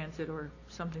rapid transit or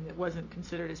something that wasn't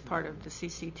considered as part of the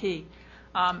CCT.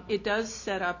 It does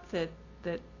set up that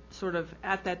sort of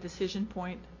at that decision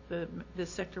point, the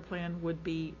sector plan would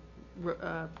be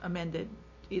amended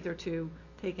either to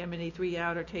take M83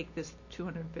 out or take this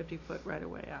 250-foot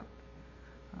right-of-way out.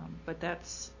 But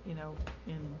that's, in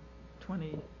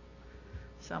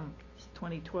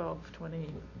 2012,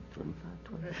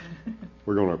 2025.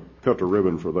 We're going to cut the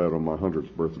ribbon for that on my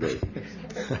 100th birthday.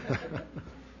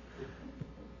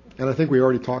 And I think we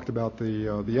already talked about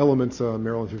the elements on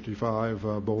Maryland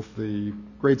 55, both the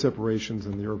grade separations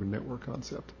and the urban network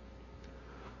concept.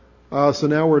 So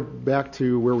now we're back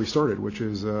to where we started, which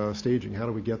is staging. How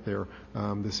do we get there?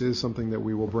 This is something that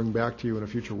we will bring back to you in a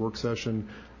future work session.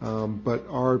 But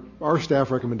our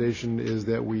staff recommendation is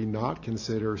that we not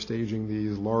consider staging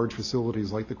these large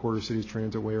facilities like the Quarter Cities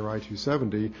Transitway or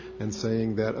I-270 and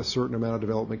saying that a certain amount of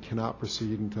development cannot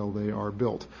proceed until they are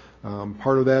built.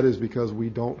 Part of that is because we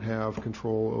don't have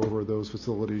control over those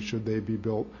facilities should they be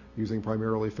built using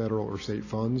primarily federal or state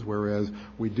funds, whereas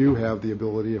we do have the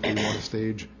ability, if we want to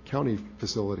stage county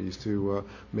facilities, to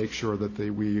make sure that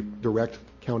we direct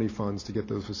county funds to get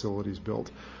those facilities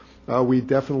built. We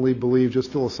definitely believe,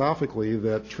 just philosophically,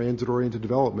 that transit-oriented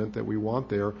development that we want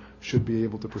there should be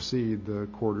able to precede the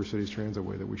Corridor Cities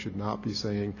Transitway, that we should not be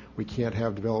saying we can't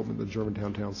have development in the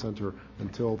Germantown Town Center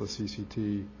until the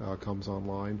CCT comes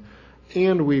online.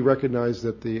 And we recognize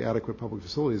that the Adequate Public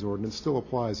Facilities Ordinance still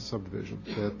applies to subdivision,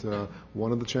 that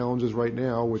one of the challenges right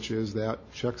now, which is that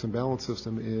checks and balance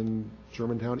system in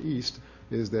Germantown East,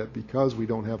 is that because we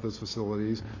don't have those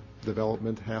facilities,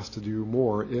 development has to do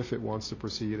more if it wants to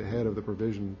proceed ahead of the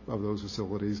provision of those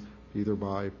facilities, either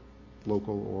by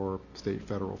local or state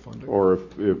federal funding. Or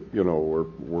if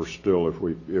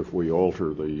we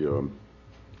alter the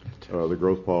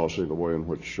growth policy the way in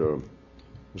which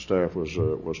the staff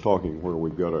was talking, where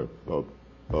we've got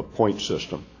a point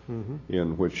system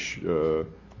in which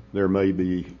there may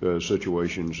be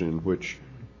situations in which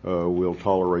we'll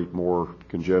tolerate more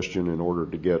congestion in order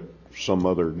to get some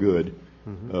other good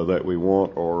that we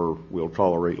want, or we'll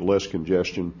tolerate less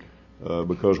congestion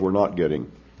because we're not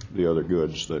getting the other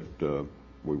goods that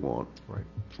we want. Right.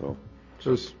 So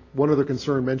there's one other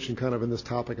concern mentioned kind of in this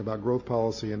topic about growth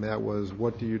policy, and that was,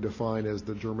 what do you define as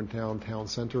the Germantown Town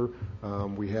Center?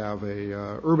 We have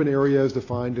urban area as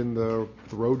defined in the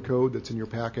road code that's in your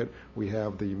packet. We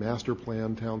have the master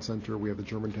plan town center. We have the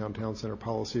Germantown Town Center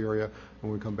policy area.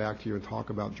 When we come back to you and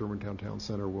talk about Germantown Town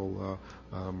Center, we'll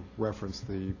reference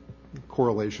the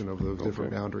correlation of those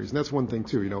different boundaries. And that's one thing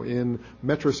too, in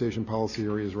metro station policy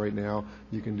areas right now,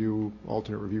 you can do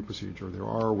alternate review procedure. There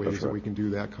are ways that we can do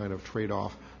that kind of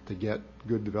trade-off to get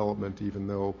good development, even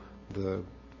though the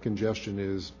congestion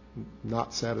is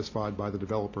not satisfied by the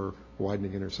developer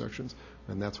widening intersections,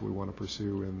 and that's what we want to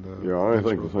pursue in the. Yeah, I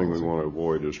think the thing we want to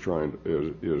avoid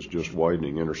is just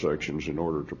widening intersections in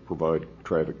order to provide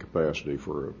traffic capacity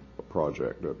for a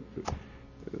project.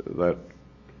 That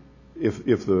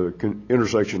if the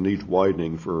intersection needs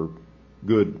widening for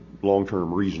good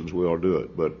long-term reasons, we ought to do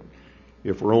it. But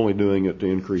if we're only doing it to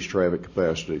increase traffic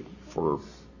capacity for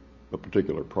a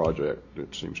particular project,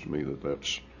 it seems to me that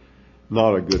that's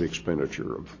not a good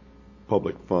expenditure of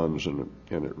public funds, and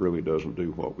it really doesn't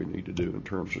do what we need to do in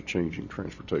terms of changing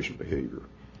transportation behavior.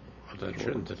 Well,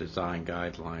 shouldn't the design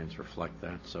guidelines reflect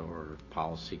that? So, or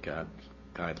policy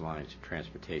guidelines of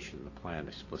transportation in the plan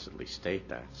explicitly state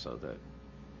that, so that,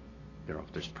 you know,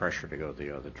 if there's pressure to go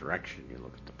the other direction, you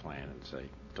look at the plan and say,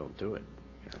 don't do it.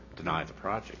 You know, deny the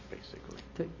project,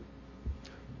 basically.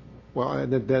 Well,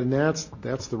 and then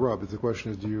that's the rub. The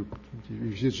question is, you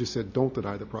just said don't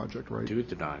deny the project, right? Do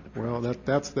deny the project. Well,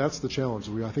 that's the challenge.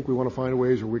 I think we want to find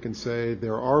ways where we can say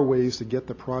there are ways to get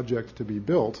the project to be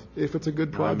built if it's a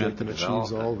good project and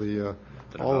achieves all the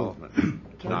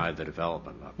development. Deny the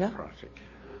development, not the project.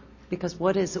 Because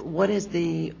what is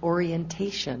the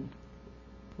orientation?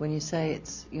 When you say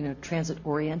it's, you know, transit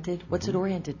oriented, what's it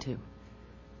oriented to?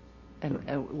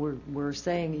 And we're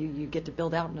saying you get to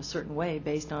build out in a certain way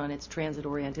based on it's transit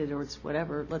oriented or it's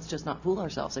whatever. Let's just not fool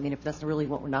ourselves. I mean, if that's really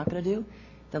what we're not going to do,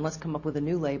 then let's come up with a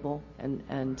new label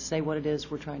and say what it is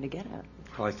we're trying to get at.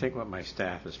 Well, I think what our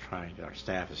staff is trying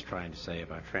to say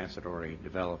about transit-oriented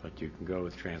development, you can go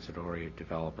with transit-oriented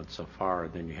development so far,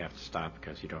 and then you have to stop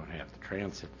because you don't have the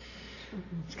transit.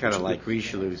 Mm-hmm. It's kind of like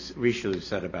Richelieu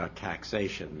said about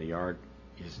taxation. The art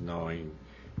is knowing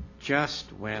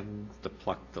just when to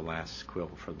pluck the last quill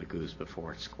from the goose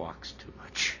before it squawks too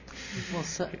much. Well,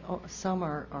 some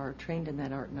are trained in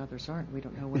that art and others aren't. We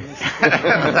don't know when.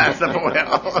 That's the point.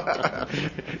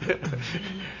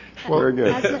 Very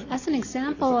good. As an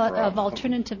example of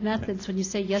alternative methods, when you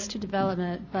say yes to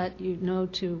development, but you no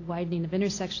to widening of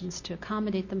intersections to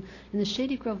accommodate them, in the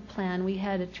Shady Grove plan, we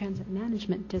had a transit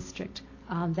management district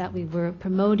that we were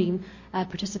promoting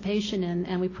participation in,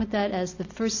 and we put that as the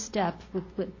first step,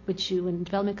 which when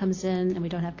development comes in and we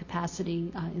don't have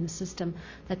capacity in the system,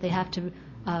 that they have to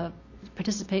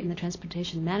participate in the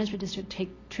transportation management district, take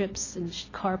trips and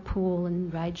carpool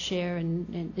and ride share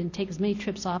and take as many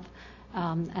trips off.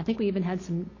 I think we even had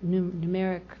some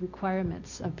numeric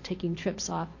requirements of taking trips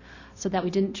off so that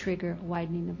we didn't trigger a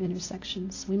widening of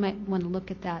intersections. We might want to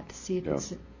look at that to see if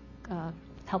it's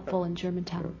helpful in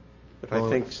Germantown. But I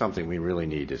think something we really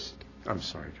need is, I'm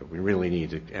sorry, Joe, we really need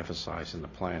to emphasize in the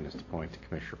plan is the point that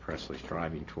Commissioner Presley's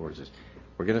driving towards is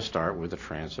we're going to start with a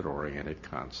transit-oriented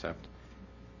concept.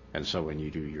 And so when you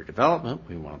do your development,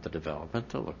 we want the development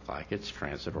to look like it's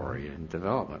transit-oriented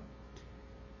development.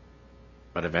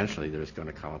 But eventually there's going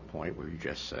to come a point where you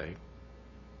just say,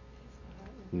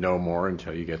 no more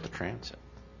until you get the transit.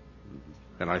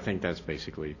 And I think that's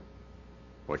basically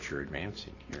what you're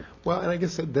advancing here. Well, and I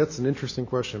guess that's an interesting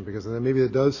question, because then maybe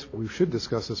we should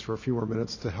discuss this for a few more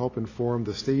minutes to help inform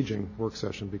the staging work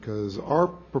session, because our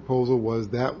proposal was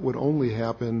that would only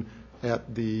happen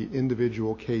at the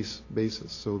individual case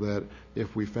basis, so that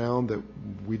if we found that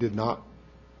we did not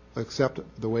accept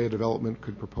the way a development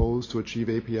could propose to achieve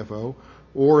APFO,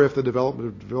 or if the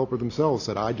developer themselves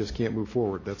said, I just can't move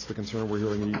forward. That's the concern we're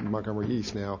hearing in Montgomery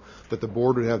East now, that the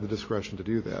board would have the discretion to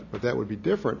do that. But that would be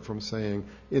different from saying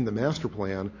in the master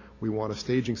plan, we want a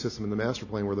staging system in the master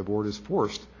plan where the board is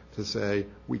forced to say,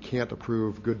 we can't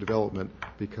approve good development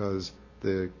because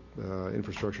the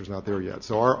infrastructure is not there yet.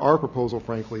 So our proposal,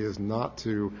 frankly, is not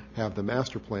to have the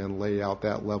master plan lay out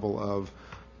that level of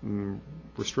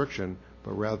restriction,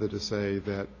 but rather to say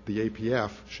that the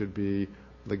APF should be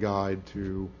the guide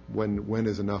to when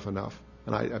is enough. And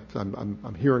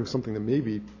I'm hearing something that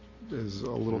maybe is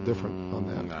a little different on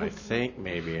that. I think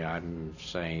maybe I'm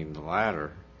saying the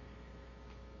latter.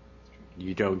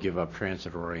 You don't give up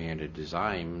transit-oriented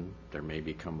design. There may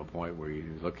become a point where you're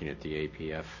looking at the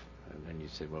APF and then you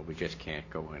say, well, we just can't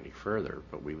go any further,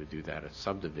 but we would do that at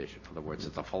subdivision. In other words,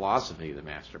 it's the philosophy of the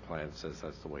master plan says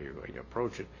that's the way you're going to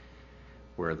approach it.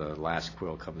 Where the last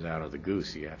quill comes out of the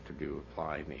goose, you have to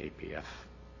apply the APF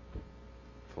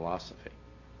philosophy.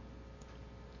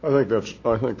 I think that's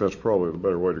probably the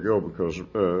better way to go, because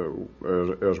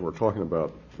as we're talking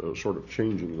about sort of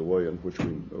changing the way in which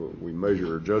we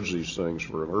measure or judge these things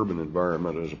for an urban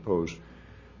environment as opposed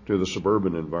to the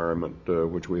suburban environment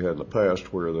which we had in the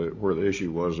past, where the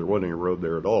issue was there wasn't any road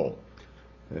there at all,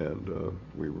 and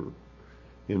we were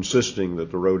insisting that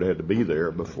the road had to be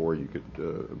there before you could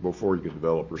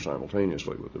develop or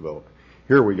simultaneously with development.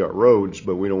 Here we got roads,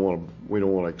 but we don't want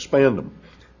to expand them.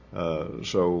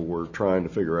 So we're trying to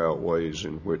figure out ways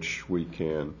in which we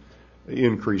can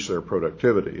increase their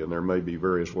productivity, and there may be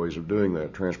various ways of doing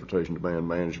that. Transportation demand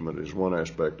management is one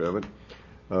aspect of it.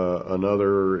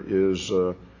 Another is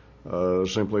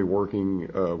simply working,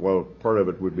 well, part of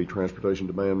it would be transportation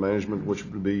demand management, which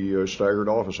would be staggered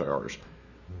office hours,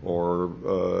 or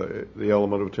the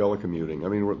element of telecommuting. I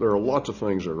mean, there are lots of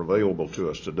things that are available to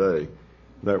us today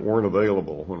that weren't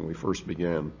available when we first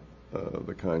began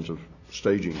the kinds of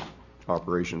staging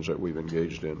operations that we've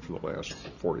engaged in for the last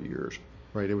 40 years.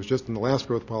 Right. It was just in the last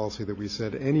growth policy that we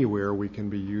said anywhere we can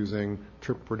be using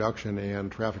trip reduction and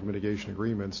traffic mitigation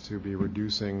agreements to be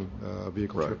reducing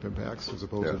vehicle trip impacts, as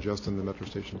opposed to just in the metro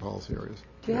station policy areas.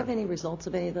 Do you have any results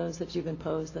of any of those that you've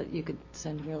imposed that you could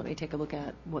send here? Let me take a look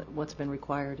at what's been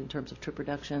required in terms of trip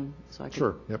reduction. So I could,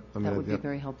 sure. Yep. That would be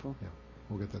very helpful. Yeah.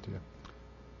 We'll get that to you.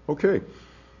 Okay.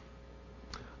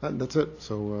 That's it.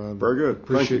 So very good.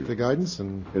 Appreciate the guidance.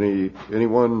 And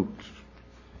anyone.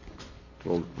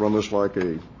 We'll run this like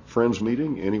a friends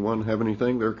meeting. Anyone have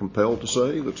anything they're compelled to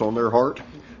say that's on their heart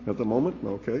at the moment?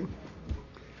 Okay.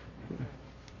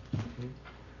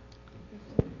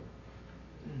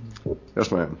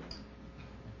 Yes, ma'am.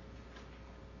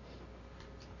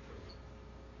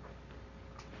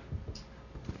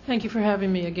 Thank you for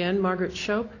having me again. Margaret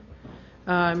Shope.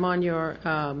 I'm on your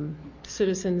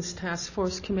Citizens Task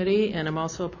Force Committee, and I'm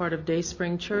also a part of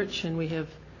Dayspring Church, and we have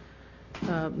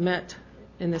met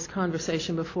in this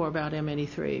conversation before about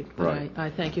M83. But right. I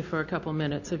thank you for a couple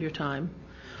minutes of your time.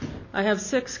 I have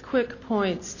 6 quick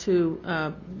points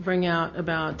to bring out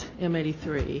about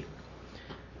M83.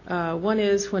 One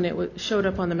is when it showed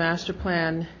up on the master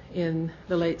plan in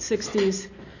the late 60s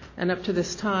and up to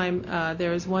this time,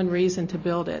 there is one reason to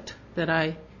build it that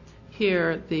I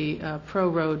hear the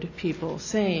pro-road people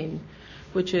saying,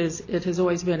 which is it has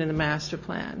always been in the master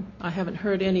plan. I haven't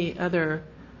heard any other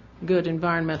good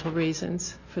environmental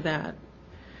reasons for that.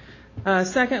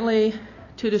 Secondly,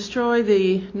 to destroy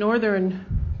the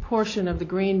northern portion of the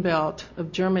green belt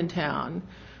of Germantown,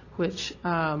 which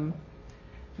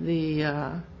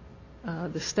the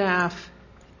staff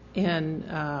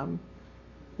and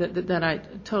that I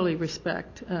totally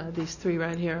respect, these 3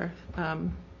 right here,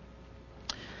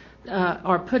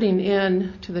 are putting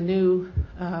in to the new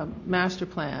master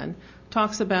plan,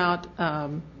 talks about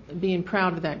being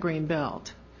proud of that green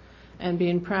belt and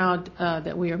being proud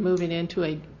that we are moving into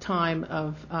a time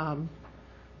of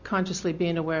consciously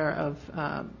being aware of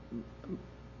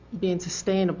being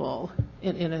sustainable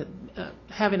in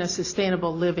having a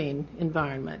sustainable living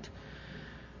environment.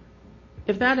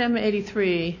 If that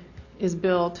M83 is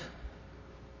built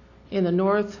in the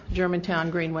North Germantown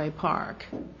Greenway Park,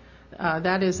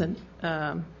 that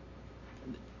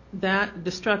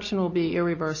destruction will be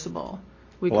irreversible.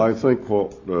 I think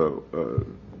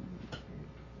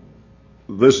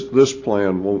this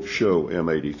plan won't show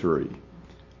M83.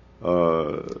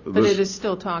 But it is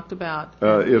still talked about.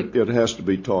 It has to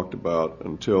be talked about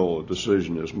until a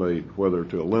decision is made whether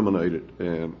to eliminate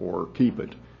it or keep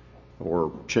it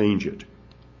or change it.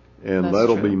 And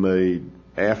that'll be made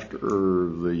after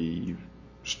the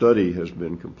study has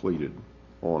been completed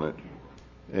on it.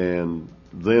 And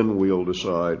then we'll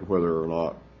decide whether or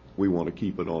not we want to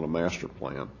keep it on a master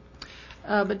plan.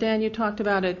 But Dan, you talked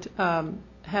about it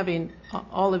having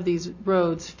all of these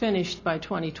roads finished by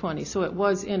 2020. So it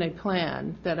was in a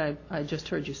plan that I just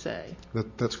heard you say.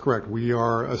 That's correct. We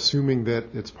are assuming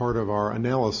that it's part of our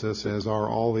analysis, as are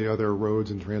all the other roads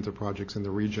and transit projects in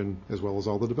the region, as well as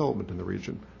all the development in the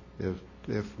region.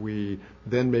 If we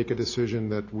then make a decision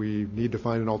that we need to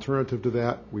find an alternative to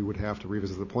that, we would have to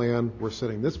revisit the plan. We're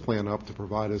setting this plan up to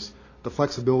provide us the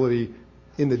flexibility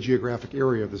in the geographic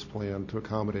area of this plan to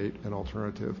accommodate an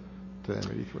alternative to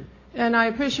M83. And I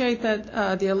appreciate that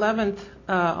the 11th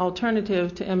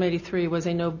alternative to M83 was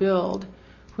a no build,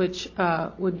 which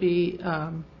would be,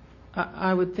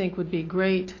 I would think would be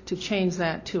great to change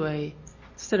that to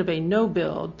instead of a no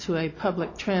build, to a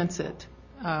public transit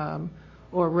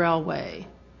or railway,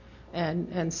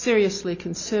 and seriously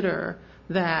consider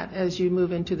that as you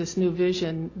move into this new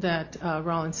vision that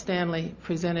Rollin Stanley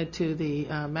presented to the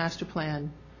master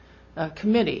plan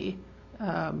committee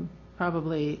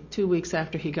probably 2 weeks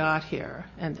after he got here,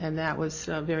 and that was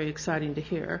very exciting to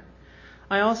hear.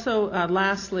 I also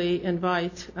lastly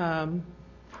invite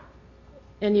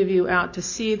any of you out to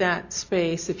see that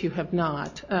space if you have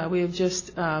not. We have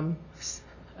just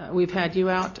we've had you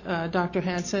out, Dr.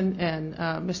 Hansen, and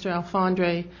Mr.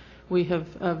 Alfondre. We have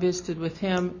visited with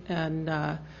him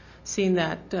and seen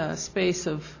that space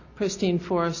of pristine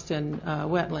forest and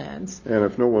wetlands. And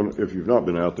if you've not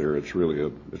been out there, it's really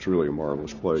a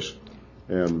marvelous place.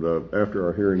 And after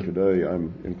our hearing today,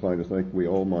 I'm inclined to think we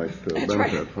all might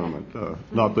benefit from it.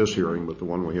 Not this hearing, but the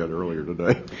one we had earlier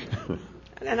today.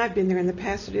 And I've been there in the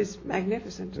past. It is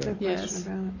magnificent. No question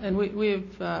about it. And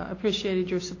we've appreciated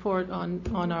your support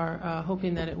on our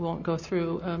hoping that it won't go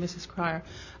through, Mrs. Cryer.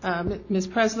 Ms.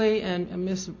 Presley and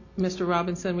Mr.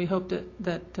 Robinson, we hope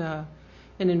that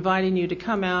in inviting you to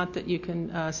come out, that you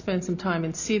can spend some time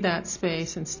and see that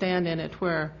space and stand in it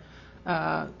where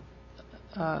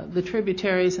the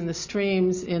tributaries and the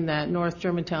streams in that North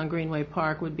Germantown Greenway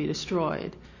Park would be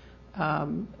destroyed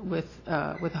with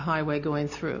a highway going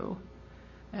through.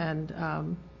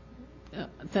 And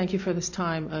thank you for this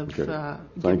time of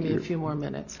giving me a few more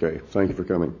minutes. Okay, thank you for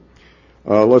coming.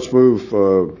 Let's move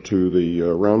to the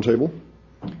round table.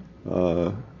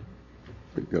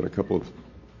 We've got a couple of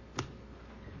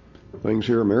things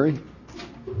here. Mary?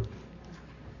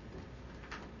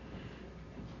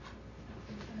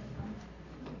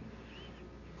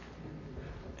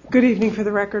 Good evening. For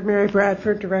the record, Mary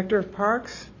Bradford, Director of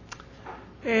Parks.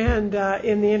 And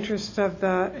in the interest of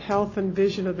the health and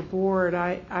vision of the board,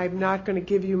 I'm not going to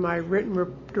give you my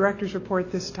written director's report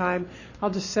this time. I'll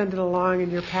just send it along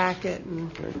in your packet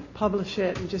and publish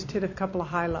it and just hit a couple of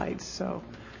highlights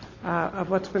of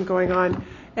what's been going on.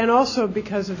 And also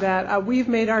because of that, we've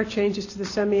made our changes to the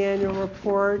semi-annual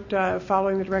report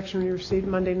following the direction we received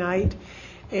Monday night.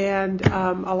 And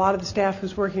a lot of the staff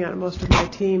who's working on it, most of my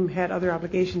team had other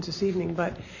obligations this evening,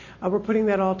 but we're putting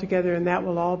that all together, and that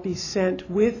will all be sent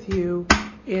with you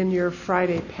in your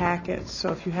Friday packet.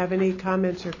 So if you have any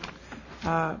comments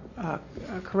or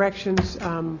corrections,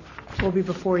 we'll be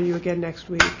before you again next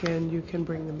week, and you can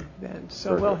bring them then.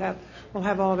 So we'll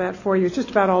have all of that for you. It's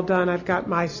just about all done. I've got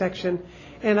my section,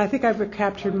 and I think I've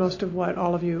captured most of what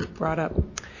all of you brought up.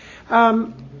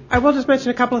 I will just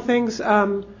mention a couple of things.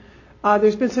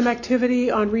 There's been some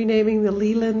activity on renaming the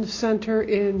Leland Center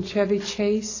in Chevy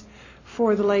Chase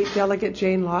for the late delegate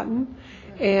Jane Lawton,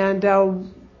 and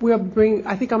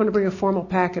I think I'm going to bring a formal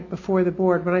packet before the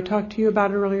board. When I talked to you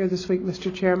about it earlier this week,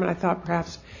 Mr. Chairman, I thought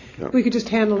perhaps we could just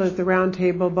handle it at the round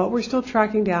table, but we're still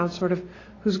tracking down sort of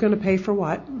who's going to pay for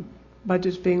what,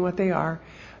 budgets being what they are.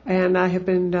 And I have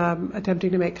been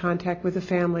attempting to make contact with the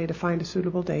family to find a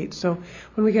suitable date. So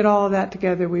when we get all of that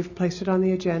together, we've placed it on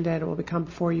the agenda, and it will come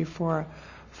before you for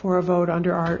a vote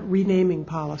under our renaming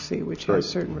policy, which has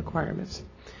certain requirements.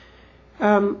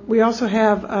 We also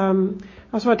have, I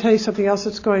also want to tell you something else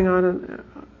that's going on.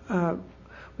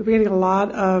 We've been getting a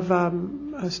lot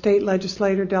of state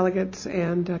legislator delegates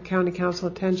and county council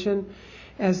attention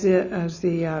as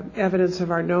the evidence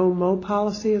of our no mow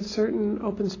policy in certain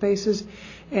open spaces,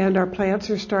 and our plants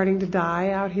are starting to die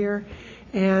out here.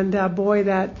 And boy,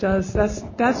 that's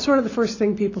sort of the first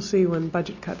thing people see when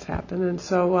budget cuts happen. And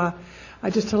so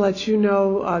just to let you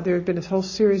know, there have been a whole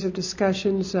series of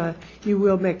discussions. You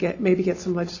will maybe get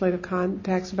some legislative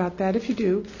contacts about that. If you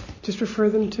do, just refer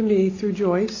them to me through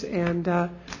Joyce, and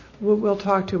we'll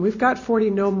talk to them. We've got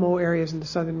 40 no-mow areas in the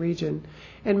southern region,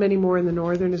 and many more in the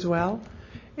northern as well.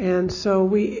 And so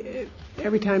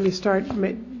every time you start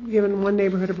giving one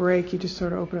neighborhood a break, you just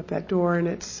sort of open up that door, and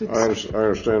it's I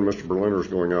understand Mr. Berliner's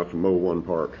going out to mow one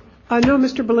park. No,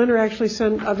 Mr. Berliner actually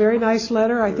sent a very nice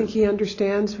letter. I think he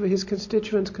understands his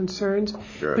constituents' concerns,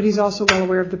 but he's also well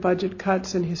aware of the budget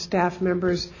cuts, and his staff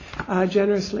members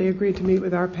generously agreed to meet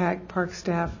with our park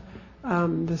staff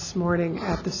this morning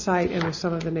at the site and with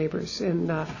some of the neighbors in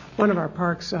one of our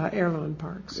parks, Airlawn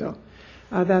Park. So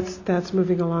that's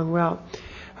moving along well.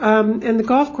 And the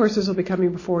golf courses will be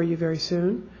coming before you very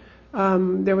soon.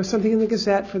 There was something in the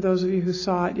Gazette, for those of you who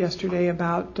saw it yesterday,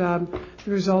 about the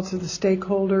results of the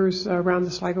stakeholders around the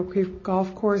Sligo Creek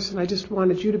Golf Course, and I just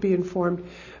wanted you to be informed.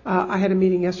 I had a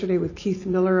meeting yesterday with Keith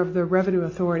Miller of the Revenue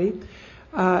Authority.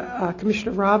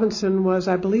 Commissioner Robinson was,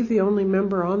 I believe, the only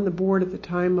member on the board at the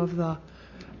time of the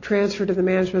transfer to the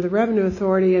management of the Revenue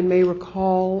Authority, and may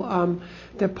recall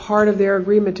that part of their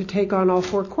agreement to take on all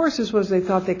 4 courses was they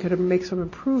thought they could make some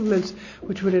improvements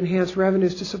which would enhance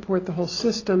revenues to support the whole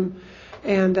system,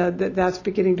 and that's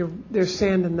there's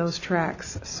sand in those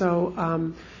tracks. So,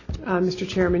 Mr.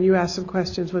 Chairman, you asked some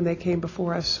questions when they came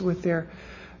before us with their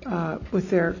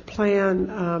plan.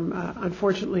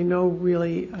 Unfortunately, no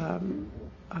really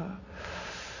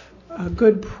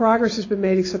good progress has been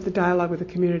made, except the dialogue with the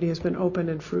community has been open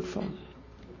and fruitful.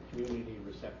 Community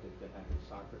receptive to having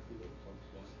soccer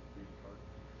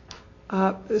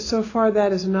fields? So far,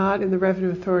 that is not in the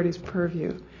Revenue Authority's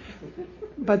purview.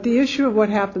 But the issue of what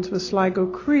happens with Sligo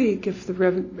Creek, if the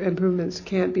improvements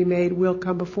can't be made, will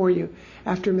come before you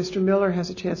after Mr. Miller has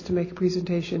a chance to make a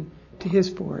presentation to his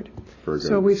board.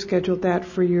 So we've scheduled that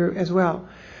for you as well.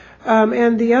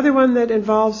 And the other one that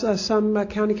involves some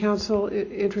county council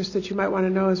interest that you might want to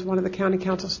know is one of the county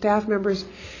council staff members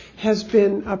has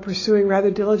been pursuing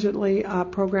rather diligently a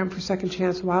program for Second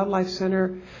Chance Wildlife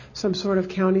Center, some sort of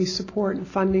county support and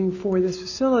funding for this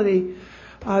facility.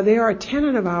 They are a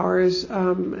tenant of ours.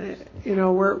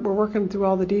 We're working through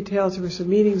all the details. There were some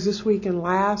meetings this week and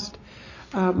last.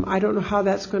 I don't know how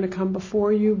that's going to come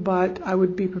before you, but I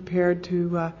would be prepared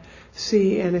to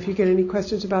see. And if you get any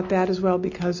questions about that as well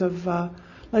because of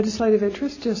legislative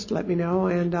interest, just let me know,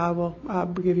 and I will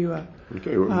give you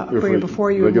bring it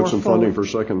before you. If they get some funding for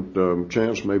Second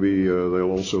Chance, maybe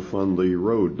they'll also fund the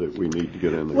road that we need to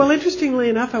get in there. Well, interestingly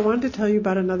enough, I wanted to tell you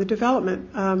about another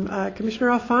development.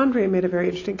 Commissioner Alfondre made a very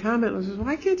interesting comment. He says,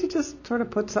 why can't you just sort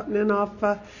of put something in off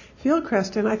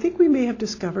Fieldcrest? And I think we may have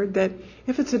discovered that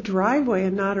if it's a driveway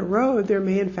and not a road, there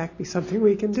may in fact be something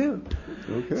we can do.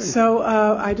 Okay. So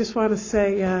I just want to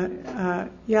say,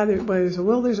 there's a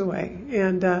will, there's a way.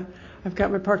 And I've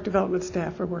got my park development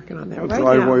staff are working on that now.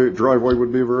 Driveway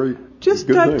would be a very just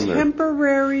good a thing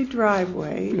temporary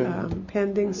driveway,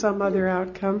 pending some other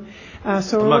outcome.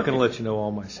 So I'm not going to let you know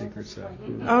all my secrets, though.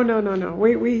 Oh no.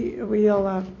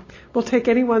 We'll take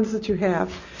any ones that you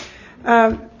have.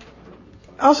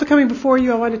 Also coming before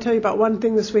you, I want to tell you about one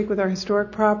thing this week with our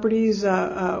historic properties.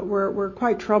 We're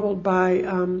quite troubled by.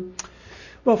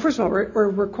 Well, first of all,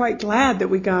 we're quite glad that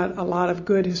we got a lot of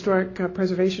good historic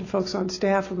preservation folks on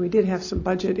staff, and we did have some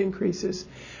budget increases.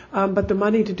 But the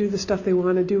money to do the stuff they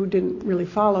want to do didn't really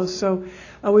follow. So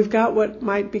we've got what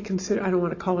might be considered, I don't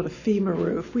want to call it a FEMA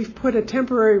roof. We've put a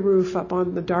temporary roof up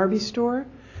on the Darby store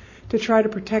to try to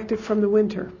protect it from the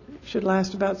winter. It should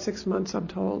last about 6 months, I'm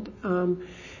told.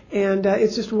 And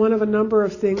it's just one of a number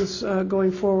of things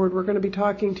going forward. We're going to be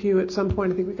talking to you at some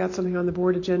point. I think we got something on the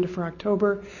board agenda for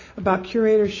October about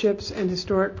curatorships and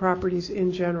historic properties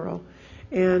in general,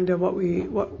 and what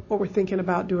we're thinking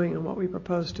about doing and what we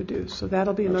propose to do. So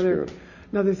that'll be another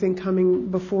thing coming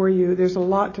before you. There's a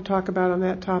lot to talk about on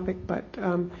that topic, but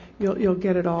you'll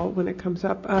get it all when it comes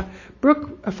up.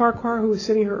 Brooke Farquhar, who was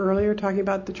sitting here earlier talking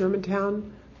about the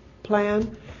Germantown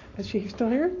plan, is she still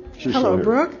here? She's Hello, still here.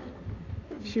 Brooke.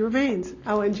 She remains.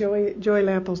 Oh, and Joy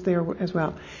Lample's there as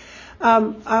well.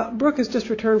 Brooke has just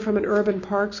returned from an urban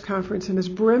parks conference and is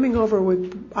brimming over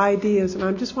with ideas. And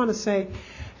I just want to say,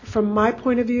 from my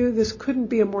point of view, this couldn't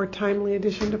be a more timely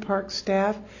addition to park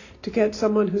staff to get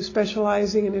someone who's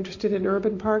specializing and interested in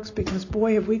urban parks, because,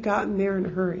 boy, have we gotten there in a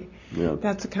hurry. Yeah.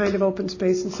 That's the kind of open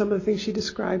space, and some of the things she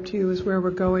described to you is where we're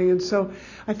going. And so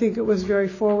I think it was very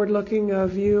forward-looking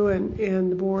of you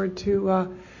and the board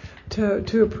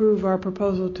to approve our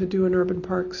proposal to do an urban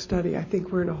park study. I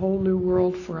think we're in a whole new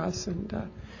world for us, and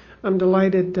I'm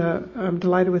delighted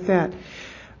with that.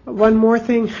 One more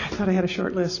thing, I thought I had a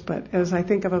short list, but as I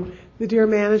think of them, the deer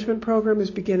management program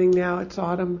is beginning now. It's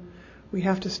autumn. We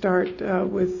have to start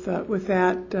with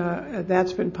that.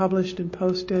 That's been published and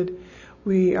posted.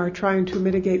 We are trying to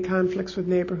mitigate conflicts with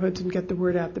neighborhoods and get the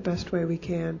word out the best way we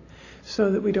can,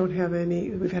 so that we don't have any.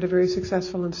 We've had a very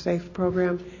successful and safe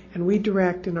program, and we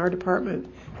direct in our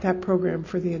department that program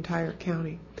for the entire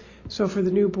county. So for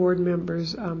the new board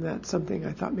members, that's something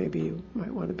I thought maybe you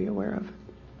might want to be aware of.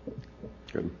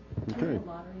 Good. Okay.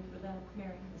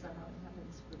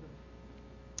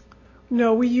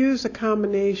 No, we use a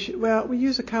combination. Well, we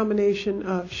use a combination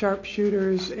of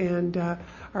sharpshooters and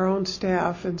our own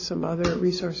staff and some other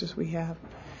resources we have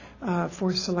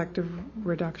for selective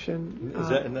reduction.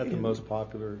 Isn't that the most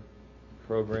popular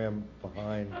program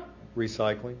behind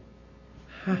recycling?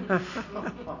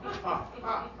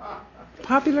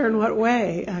 Popular in what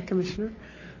way, Commissioner?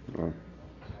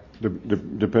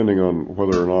 Depending on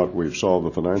whether or not we've solved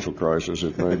the financial crisis,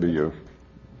 it may be a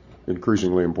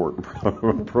increasingly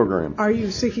important program. Are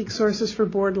you seeking sources for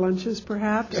board lunches,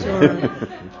 perhaps, or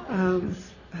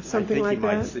something like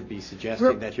that? I think you might be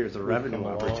suggesting that here's a revenue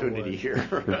opportunity here.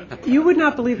 You would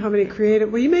not believe how many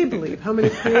creative, well, you may believe how many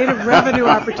creative revenue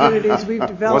opportunities we've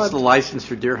developed. What's the license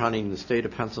for deer hunting in the state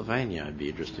of Pennsylvania? I'd be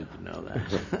interested to know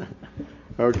that.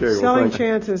 Okay. Selling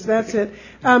chances, that's it.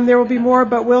 There will be more,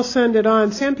 but we'll send it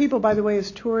on. Sam People, by the way, is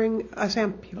touring.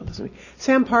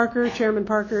 Sam Parker, Chairman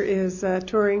Parker, is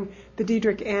touring the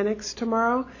Diedrich Annex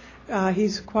tomorrow.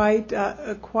 He's quite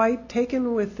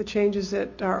taken with the changes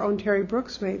that our own Terry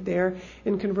Brooks made there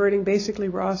in converting basically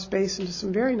raw space into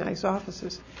some very nice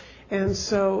offices. And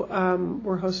so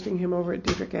we're hosting him over at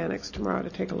Diedrich Annex tomorrow to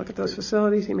take a look at those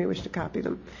facilities. He may wish to copy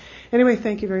them. Anyway,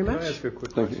 thank you very much. Can I ask a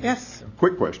quick question? Yes.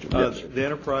 Quick question. Yes. The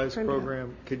enterprise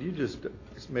program, could you just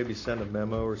maybe send a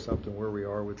memo or something where we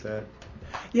are with that?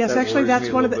 Yes, actually, that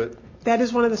is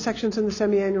one of the sections in the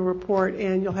semi-annual report,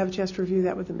 and you'll have a chance to review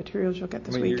that with the materials you'll get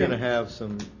this weekend. You're going to have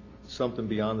some something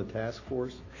beyond the task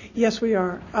force? Yes, we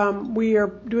are. We are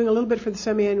doing a little bit for the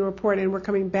semi-annual report, and we're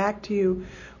coming back to you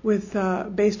with,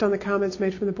 based on the comments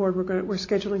made from the board, we're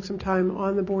scheduling some time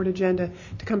on the board agenda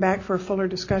to come back for a fuller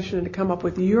discussion and to come up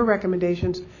with your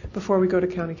recommendations before we go to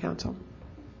county council.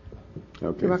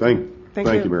 Okay.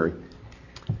 Thank you, Mary.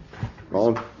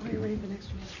 Ron? Are you ready for the next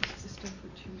one? This is stuff for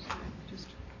Tuesday. Just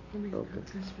let me go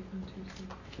speak on Tuesday.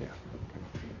 Yeah.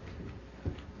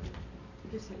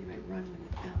 You just said you might run when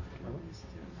you're out.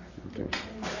 Okay.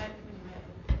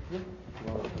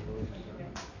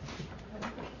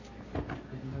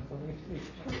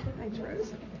 Thanks,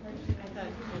 Rose.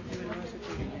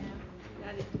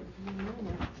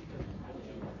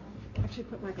 I actually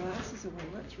put my glasses away.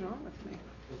 What's wrong with me?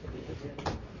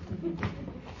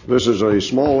 This is a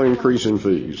small increase in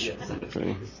fees.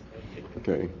 Okay.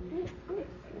 Okay.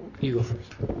 You go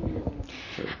first.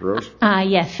 Rose?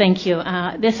 Yes, thank you.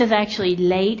 This is actually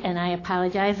late, and I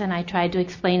apologize, and I tried to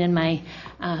explain in my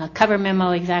cover memo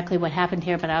exactly what happened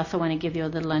here, but I also want to give you a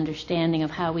little understanding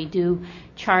of how we do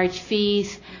charge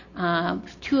fees.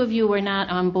 Two of you were not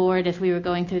on board as we were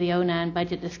going through the 09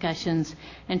 budget discussions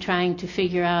and trying to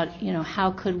figure out, how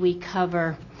could we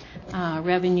cover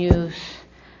revenues,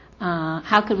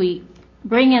 how could we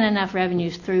bring in enough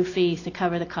revenues through fees to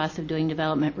cover the cost of doing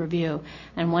development review.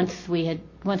 And once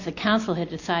the council had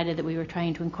decided that we were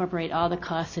trying to incorporate all the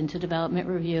costs into development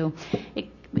review,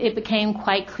 it became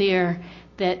quite clear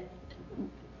that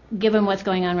given what's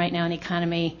going on right now in the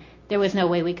economy, there was no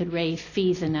way we could raise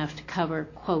fees enough to cover,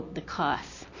 quote, the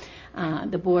costs.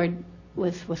 The board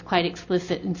was quite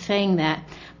explicit in saying that.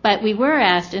 But we were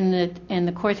asked in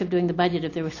the course of doing the budget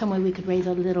if there was some way we could raise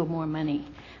a little more money.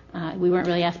 We weren't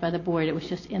really asked by the board. It was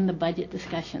just in the budget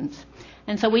discussions.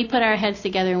 And so we put our heads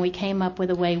together and we came up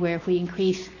with a way where if we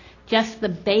increase just the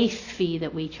base fee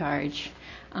that we charge,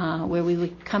 where we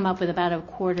would come up with about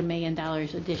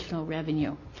 $250,000 additional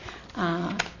revenue.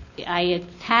 I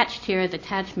attached here as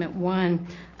attachment 1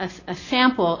 a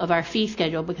sample of our fee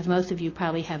schedule because most of you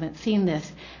probably haven't seen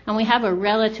this. And we have a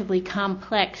relatively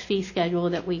complex fee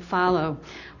schedule that we follow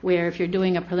where if you're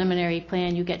doing a preliminary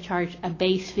plan, you get charged a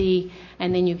base fee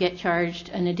and then you get charged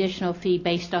an additional fee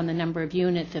based on the number of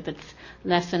units. If it's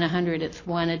less than 100, it's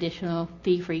one additional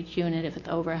fee for each unit. If it's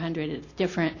over 100, it's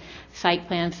different. Site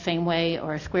plans, same way,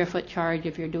 or a square foot charge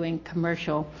if you're doing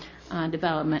commercial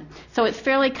development. So it's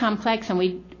fairly complex,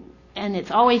 and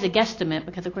it's always a guesstimate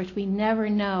because, of course, we never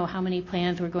know how many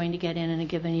plans we're going to get in a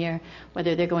given year,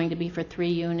 whether they're going to be for 3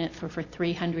 units or for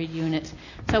 300 units.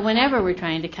 So whenever we're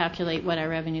trying to calculate what our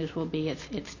revenues will be,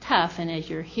 it's tough. And as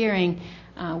you're hearing,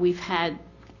 we've had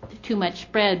too much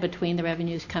spread between the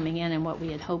revenues coming in and what we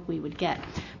had hoped we would get.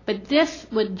 But this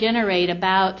would generate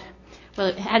about,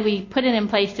 well, had we put it in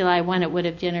place July 1, it would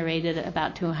have generated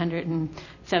about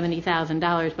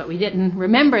 $270,000, but we didn't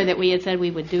remember that we had said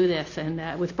we would do this, and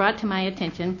it was brought to my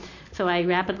attention. So I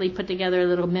rapidly put together a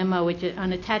little memo, which is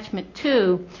on attachment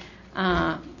 2,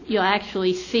 you'll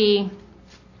actually see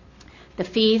the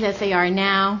fees as they are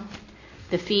now,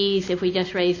 the fees if we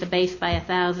just raise the base by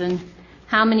 1,000,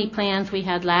 how many plans we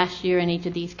had last year in each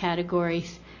of these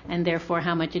categories, and therefore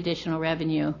how much additional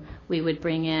revenue we would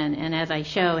bring in. And as I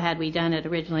show, had we done it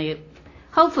originally, it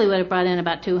hopefully would have brought in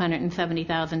about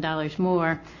 $270,000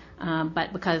 more.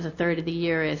 But because a third of the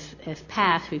year is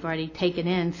passed, we've already taken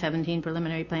in 17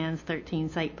 preliminary plans, 13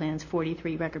 site plans,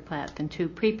 43 record plats, and 2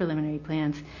 pre-preliminary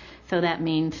plans. So that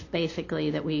means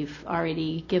basically that we've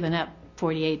already given up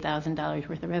 $48,000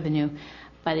 worth of revenue.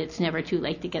 But it's never too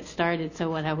late to get started.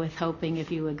 So what I was hoping, if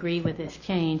you agree with this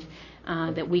change,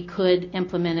 that we could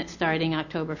implement it starting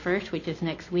October 1st, which is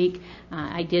next week.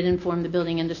 I did inform the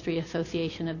Building Industry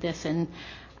Association of this, and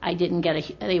I didn't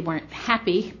they weren't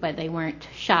happy, but they weren't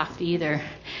shocked either.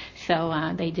 So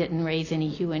they didn't raise any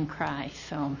hue and cry.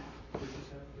 So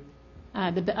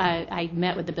I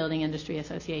met with the Building Industry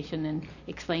Association and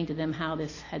explained to them how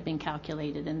this had been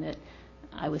calculated and that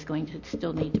I was going to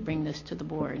still need to bring this to the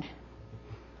board.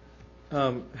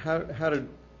 How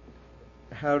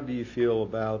do you feel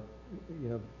about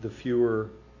the fewer,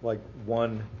 like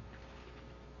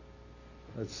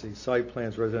site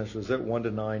plans residential, is that 1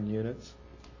 to 9 units?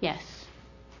 Yes.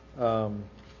 In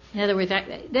other words,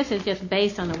 this is just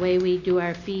based on the way we do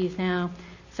our fees now,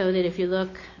 so that if you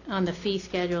look on the fee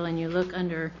schedule and you look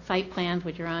under site plans,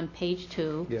 which are on page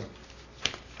 2. Yeah.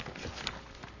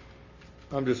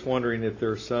 I'm just wondering if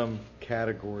there are some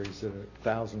categories that are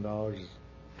 $1,000,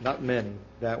 not many,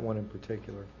 that one in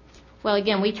particular. Well,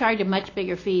 again, we charge a much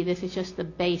bigger fee. This is just the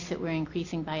base that we're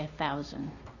increasing by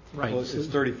 1,000. Right. Well, it's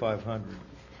 3,500.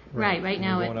 Right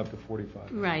now we're going up to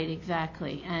 45. Right,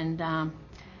 exactly. And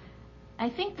I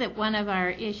think that one of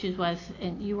our issues was,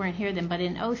 and you weren't here then, but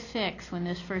in '06, when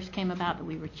this first came about, that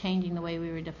we were changing the way we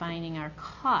were defining our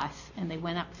costs, and they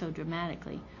went up so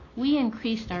dramatically, we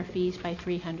increased our fees by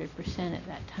 300% at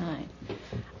that time.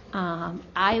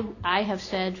 I have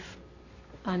said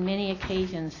on many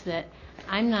occasions that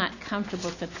I'm not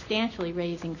comfortable substantially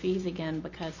raising fees again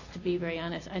because, to be very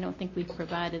honest, I don't think we've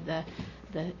provided the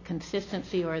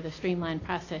consistency or the streamlined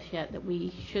process yet that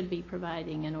we should be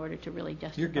providing in order to really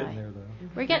justify. You're getting there, though.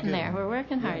 We're getting there. We're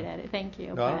working hard at it. Thank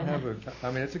you. No,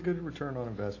 I mean, it's a good return on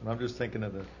investment. I'm just thinking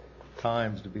of the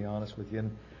times, to be honest with you.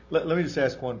 And let me just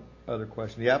ask one other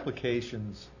question. The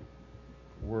applications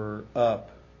were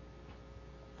up,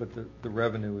 but the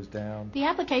revenue was down. The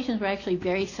applications were actually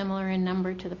very similar in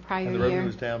number to the prior year. And the revenue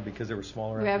was down because they were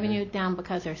smaller? Revenue down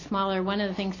because they're smaller. One of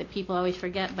the things that people always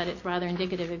forget, but it's rather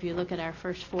indicative if you look at our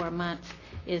first 4 months,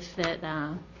 is that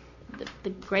the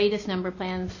greatest number of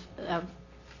plans of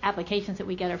applications that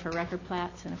we get are for record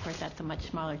plats, and of course that's a much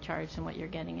smaller charge than what you're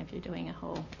getting if you're doing a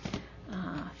whole.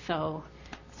 So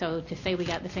to say we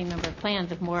got the same number of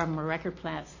plans, if more of them are record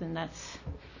plats, then that's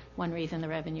one reason the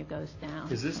revenue goes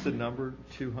down. Is this the number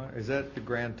 200? Is that the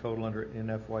grand total in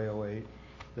FY08?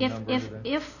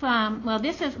 Well,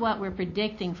 this is what we're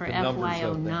predicting for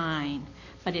FY09,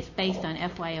 but it's based on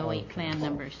FY08 plan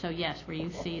numbers. So yes, where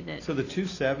you see that. So the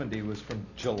 270 was from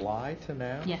July to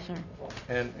now? Yes, sir.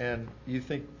 And you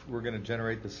think we're going to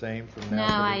generate the same from now?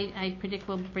 No, I predict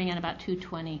we'll bring in about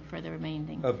 220 for the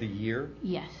remaining. Of the year?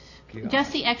 Yes. God.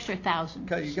 Just the extra 1,000.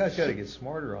 You guys got to get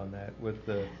smarter on that with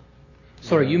the.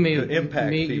 Sorry, you may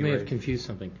have confused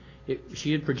something.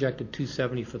 She had projected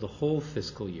 270 for the whole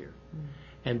fiscal year.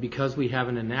 And because we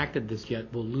haven't enacted this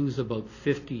yet, we'll lose about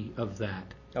 50 of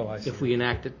that. Oh, I see. If we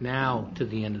enact it now to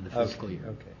the end of the fiscal year.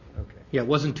 Okay. Yeah, it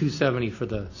wasn't 270 for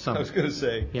the summer. I was going to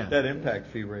say, that impact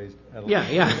fee raised. Yeah.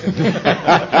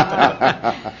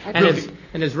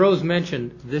 And as Rose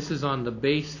mentioned, this is on the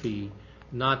base fee,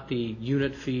 not the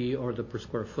unit fee or the per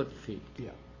square foot fee.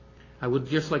 Yeah. I would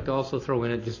just like to also throw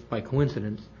in it, just by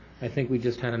coincidence, I think we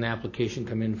just had an application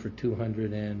come in for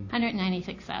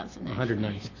 196,000.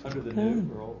 196. Under the new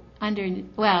or old?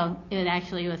 It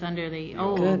actually was under the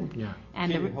old. Good. Yeah.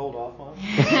 And can you hold off on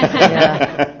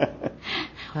it?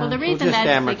 Well, the reason we'll just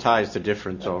that's amortize the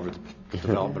difference over the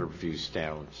development review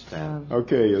salaries.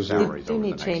 Okay, is there? You do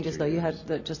need changes, though. You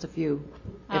had just a few.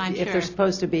 I'm if sure. they're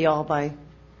supposed to be all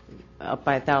up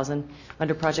by 1,000,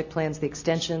 under project plans, the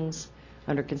extensions,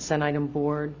 under consent item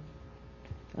board,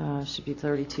 should be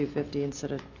 3,250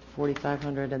 instead of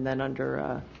 4,500, and then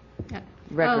under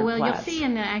record well, plats. You'll see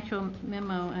in the actual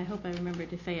memo, I hope I remember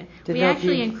to say it, Did we help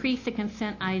actually you? increased the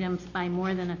consent items by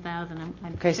more than 1,000.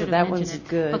 Okay, so that one's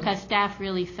good. Because staff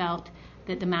really felt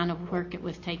that the amount of work it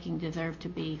was taking deserved to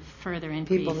be further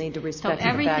increased. People need to respect so the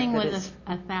fact everything that was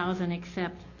 1,000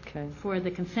 except for the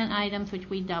consent items, which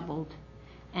we doubled.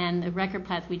 And the record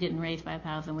plats we didn't raise by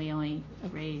 1,000. We only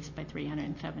raised by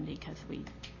 370 because we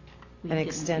and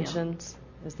extensions,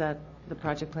 is that the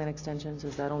project plan extensions?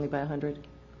 Is that only by 100?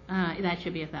 That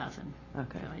should be 1,000.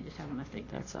 Okay. So I just have a mistake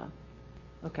there. That's all.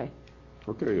 Okay.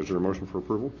 Okay, is there a motion for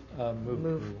approval?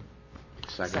 Move.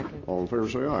 Second. All in favor,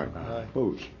 say aye. Aye.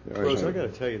 Opposed? Rose, I got to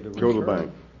tell you, the Go to the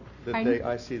bank. that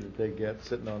I see that they get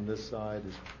sitting on this side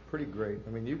is pretty great.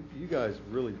 I mean, you guys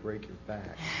really break your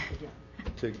back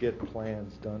to get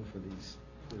plans done for these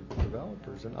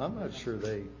developers, and I'm not sure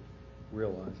they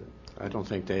realize it. I don't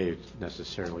think they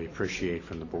necessarily appreciate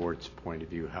from the board's point of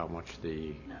view how much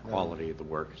the quality of the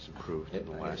work has improved in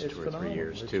the last 2 or 3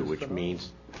 years, too, which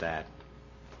means that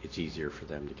it's easier for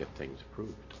them to get things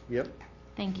approved. Yep.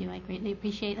 Thank you. I greatly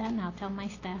appreciate that, and I'll tell my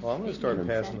staff. Well, I'm going to start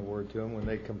passing the word to them when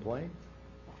they complain,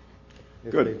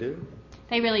 if Good. they do.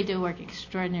 They really do work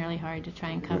extraordinarily hard to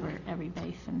try and cover every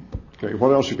base. Okay,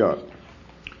 what else you got?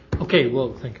 Okay,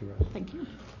 well, thank you, Russ. Thank you.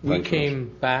 We came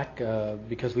back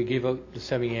because we gave out the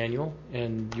semi-annual,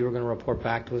 and you were going to report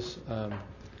back to us.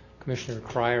 Commissioner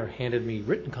Cryer handed me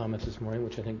written comments this morning,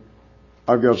 which I think...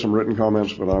 I've got some written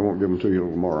comments, but I won't give them to you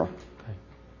tomorrow.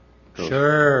 Okay.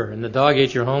 Sure, and the dog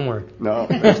ate your homework. No,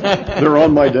 they're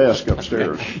on my desk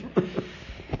upstairs.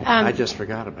 I just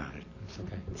forgot about it.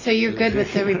 Okay. So you're good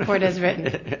with the report as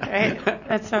written, right?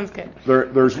 That sounds good.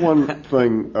 There's one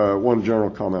thing, one general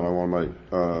comment I want to make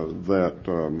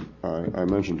that I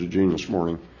mentioned to Gene this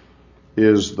morning,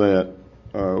 is that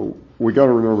we got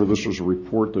to remember this is a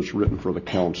report that's written for the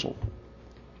council.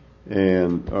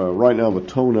 And right now the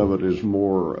tone of it is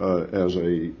more as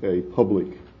a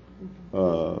public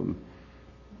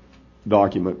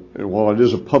document. And while it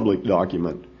is a public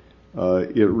document,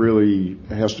 it really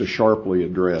has to sharply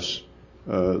address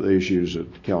the issues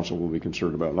that the council will be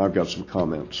concerned about. And I've got some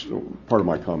comments. Part of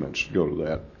my comments go to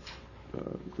that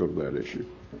issue.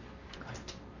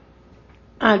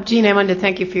 Gene, I wanted to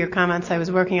thank you for your comments. I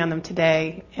was working on them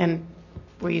today, and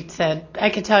where you said, I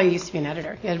could tell you used to be an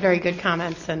editor. You had very good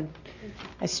comments, and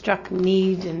I struck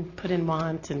need and put in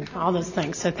want and all those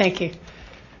things. So thank you.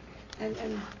 And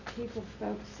people,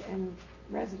 folks, and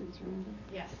residents, remember?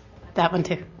 Yes. That one,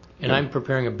 too. And I'm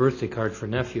preparing a birthday card for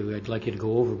nephew. I'd like you to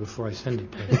go over before I send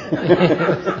it to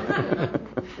him.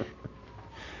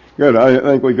 Good. I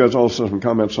think we've got also some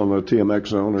comments on the TMX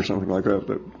zone or something like that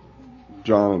that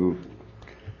John and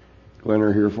Glenn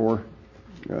are here for.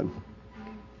 Good.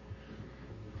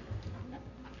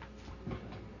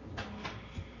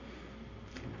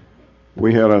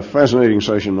 We had a fascinating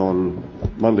session on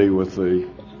Monday with the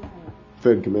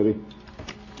Fed committee.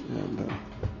 And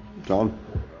John?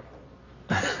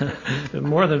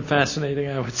 More than fascinating,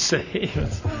 I would say.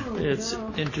 It's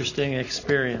interesting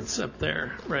experience up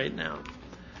there right now.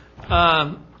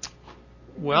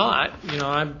 Well, I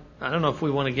don't know if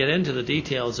we want to get into the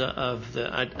details of the.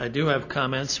 I do have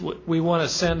comments. We want to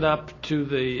send up to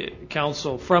the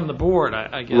council from the board.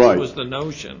 I guess right. Was the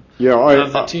notion. Yeah,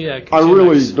 of the TX. I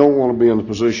really don't want to be in the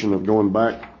position of going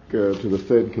back to the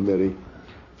Fed committee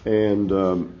and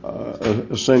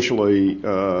essentially be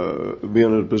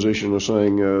in a position of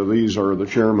saying these are the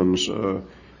chairman's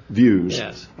views.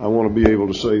 Yes. I want to be able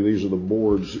to say these are the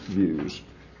board's views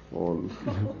on things.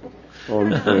 I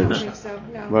don't think so,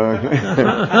 no.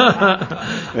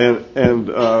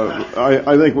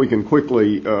 I think we can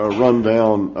quickly run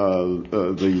down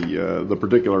the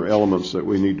particular elements that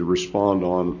we need to respond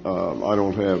on. I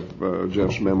don't have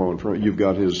Jeff's memo in front. You've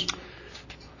got his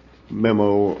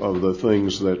memo of the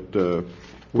things that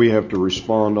we have to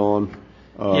respond on.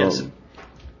 Yes.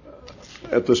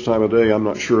 At this time of day, I'm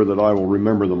not sure that I will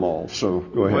remember them all, so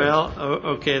go ahead. Well,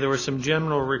 okay, there were some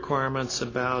general requirements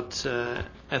about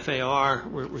FAR.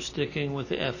 We're sticking with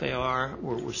the FAR.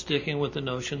 We're sticking with the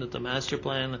notion that the master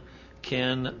plan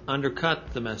can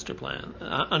undercut the master plan,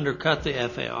 undercut the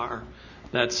FAR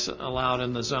that's allowed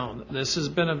in the zone. This has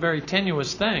been a very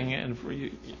tenuous thing, and for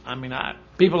you,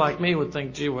 people like me would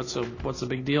think, gee, what's the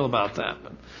big deal about that?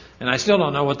 And I still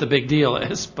don't know what the big deal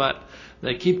is, but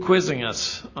they keep quizzing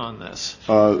us on this.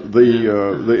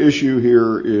 The issue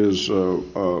here is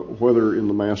whether in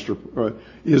the master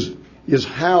is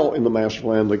how in the master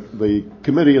plan the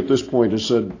committee at this point has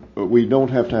said we don't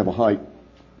have to have a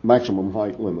maximum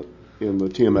height limit in the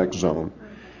TMX zone,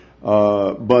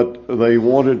 but they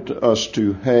wanted us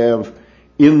to have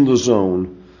in the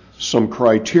zone some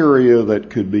criteria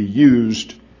that could be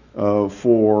used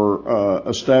for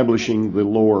establishing the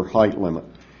lower height limit.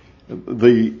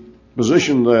 The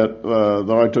position that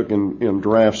I took in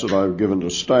drafts that I've given to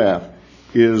staff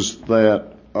is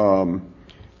that the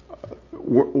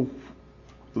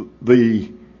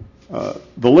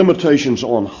limitations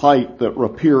on height that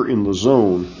appear in the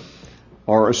zone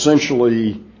are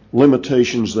essentially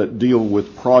limitations that deal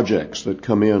with projects that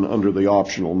come in under the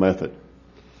optional method.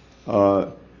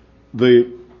 The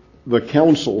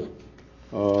council,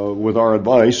 with our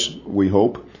advice, we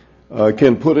hope,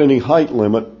 can put any height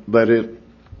limit that it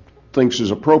thinks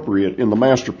is appropriate in the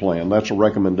master plan. That's a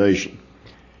recommendation.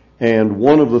 And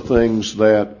one of the things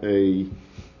that a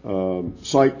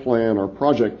site plan or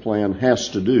project plan has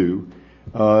to do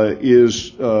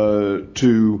is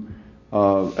to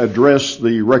address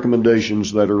the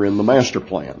recommendations that are in the master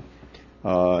plan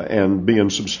and be in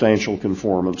substantial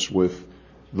conformance with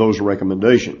those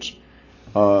recommendations.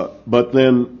 But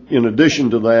then, in addition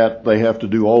to that, they have to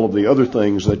do all of the other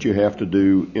things that you have to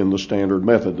do in the standard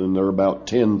method, and there are about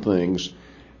 10 things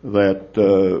that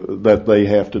they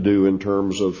have to do in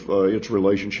terms of its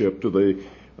relationship to the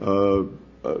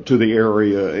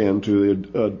area and to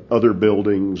the other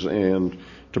buildings, and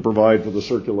to provide for the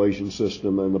circulation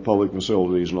system and the public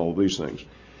facilities and all of these things.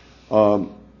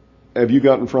 Have you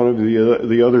got in front of you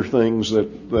the other things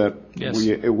that yes.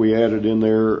 we added in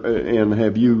there, and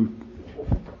have you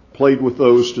played with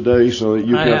those today so that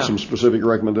you've got some specific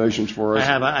recommendations for us? I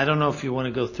have. I don't know if you want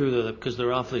to go through them because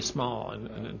they're awfully small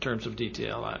in terms of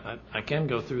detail. I can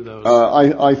go through those.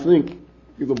 I think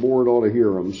the board ought to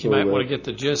hear them. So you might want to get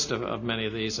the gist of many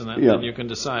of these, and then you can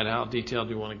decide how detailed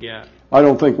you want to get. I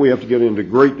don't think we have to get into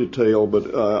great detail,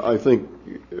 but I think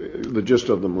the gist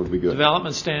of them would be good.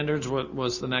 Development standards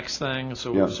was the next thing.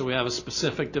 So we have a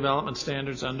specific development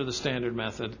standards under the standard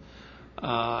method.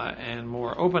 and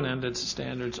more open-ended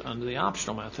standards under the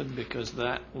optional method, because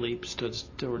that leaps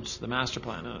towards the master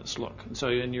plan in its look. And so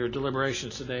in your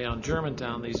deliberations today on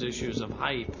Germantown, these issues of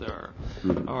height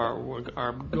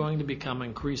are going to become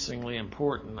increasingly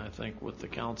important, I think, with the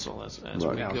council as we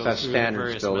go Now, through is that the standards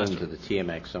various built master. into the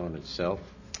TMX zone itself?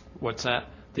 What's that?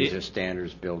 These are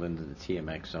standards built into the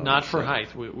TMX zone. Not for itself.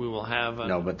 height. We will have.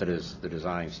 No, but the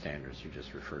design standards you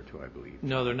just referred to, I believe.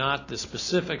 No, they're not. The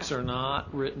specifics are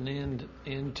not written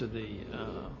into the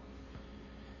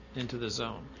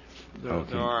zone.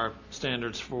 There are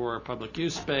standards for public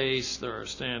use space. There are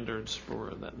standards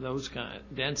for those kind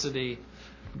of density,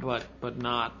 but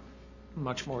not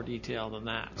much more detail than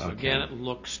that. So again, it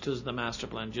looks to the master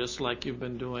plan, just like you've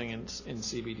been doing in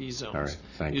CBD zones. All right,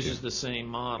 thank Uses you. the same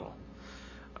model.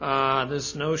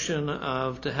 This notion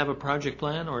of to have a project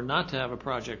plan or not to have a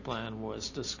project plan was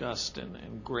discussed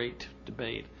in great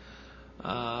debate.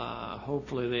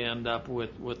 Hopefully they end up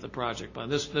with the project plan.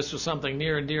 This was something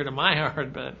near and dear to my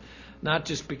heart, but not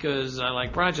just because I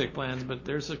like project plans, but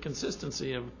there's a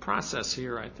consistency of process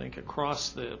here, I think, across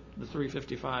the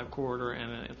 355 corridor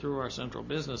and through our central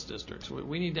business districts.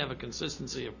 We need to have a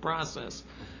consistency of process,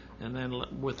 and then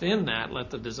within that,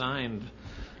 let the design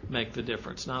make the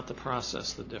difference, not the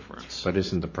process the difference. But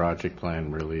isn't the project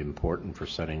plan really important for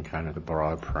setting kind of the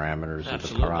broad parameters of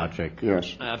the project?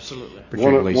 Yes. Absolutely.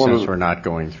 Particularly since we're not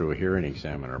going through a hearing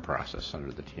examiner process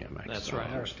under the TMX. That's right.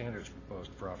 There are standards proposed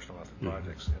for optional method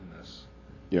projects in this.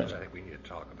 Yes. Which I think we need to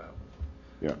talk about.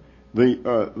 Yeah.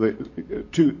 The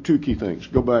two key things.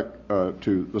 Go back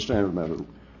to the standard method.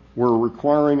 We're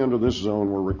requiring under this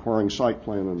zone, we're requiring site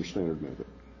plan under standard method.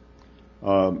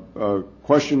 The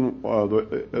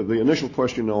initial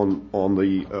question on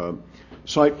the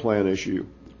site plan issue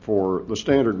for the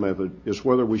standard method is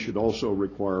whether we should also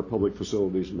require public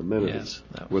facilities and amenities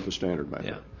with the standard method.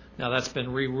 Yeah. Now that's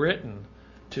been rewritten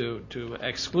to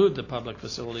exclude the public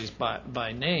facilities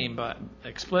by name, but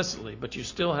explicitly, but you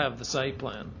still have the site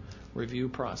plan review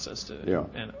process to,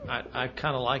 and I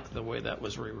kind of like the way that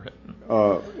was rewritten.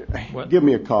 Give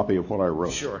me a copy of what I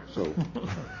wrote. Sure. So.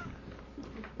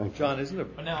 John, isn't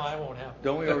it? But now I won't have.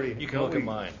 Don't we already? You can look at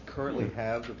mine. Currently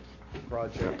have the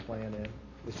project plan in.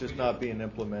 It's just not being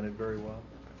implemented very well.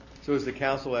 So is the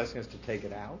council asking us to take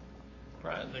it out?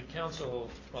 Right. The council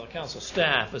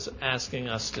staff is asking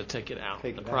us to take it out.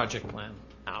 The project plan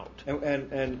out.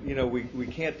 And you know we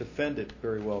can't defend it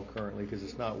very well currently because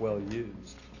it's not well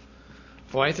used.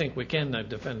 Well, I think we can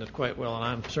defend it quite well, and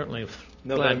I'm certainly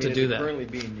glad to do it's that. Currently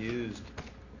being used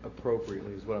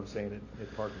appropriately is what I'm saying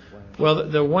at parking plan. Well,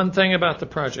 the one thing about the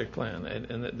project plan,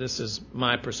 and this is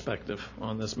my perspective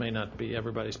on this, may not be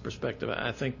everybody's perspective,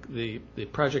 I think the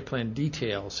project plan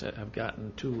details have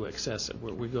gotten too excessive.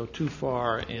 We go too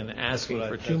far in asking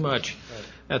for too much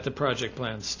at the project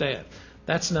plan stat.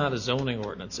 That's not a zoning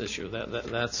ordinance issue.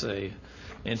 That's a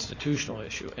institutional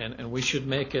issue, and we should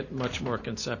make it much more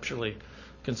conceptual,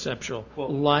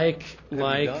 like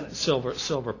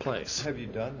Silver Place. Have you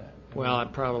done that? Well,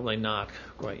 probably not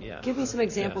quite yet. Give me some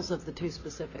examples of the two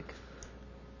specific.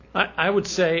 I would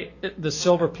say the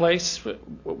Silver Place,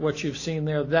 what you've seen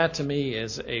there, that to me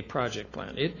is a project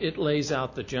plan. It lays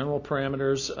out the general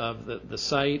parameters of the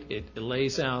site. It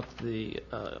lays out the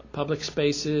public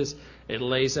spaces. It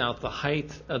lays out the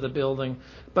height of the building.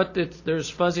 But there's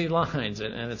fuzzy lines,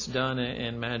 and it's done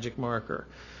in magic marker.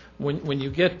 When you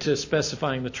get to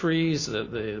specifying the trees,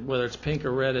 whether it's pink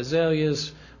or red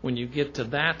azaleas, when you get to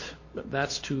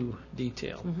that's too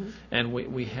detailed. Mm-hmm. And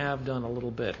we have done a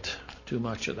little bit too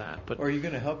much of that. But are you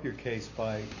going to help your case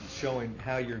by showing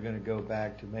how you're going to go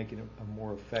back to making it a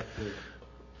more effective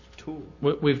tool?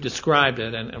 We've described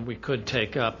it, and we could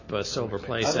take up Silver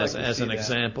Place as an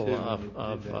example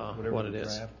of what it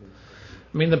is. I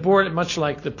mean, the board, much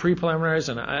like the pre-preliminaries,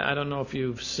 and I don't know if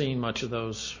you've seen much of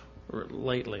those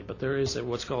lately, but there is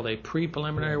what's called a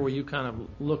pre-preliminary where you kind of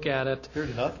look at it.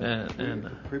 There's nothing. And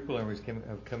pre-preliminaries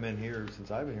have come in here since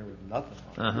I've been here with nothing.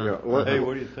 Hey,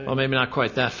 what do you think? Well, maybe not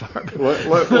quite that far.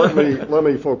 let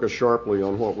me focus sharply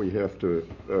on what we have to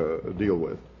deal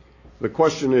with. The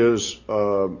question is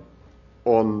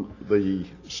on the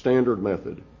standard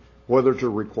method, whether to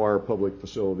require public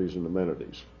facilities and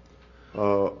amenities.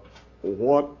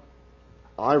 What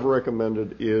I've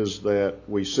recommended is that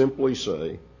we simply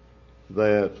say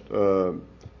that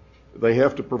they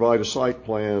have to provide a site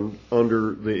plan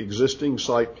under the existing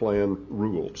site plan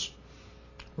rules.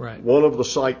 Right. One of the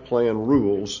site plan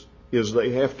rules is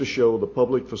they have to show the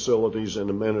public facilities and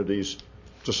amenities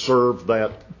to serve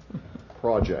that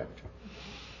project.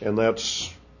 And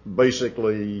that's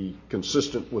basically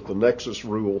consistent with the nexus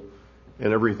rule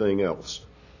and everything else.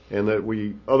 and that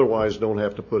we otherwise don't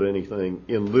have to put anything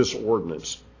in this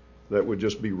ordinance that would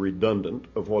just be redundant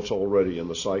of what's already in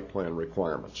the site plan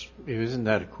requirements. Isn't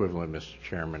that equivalent, Mr.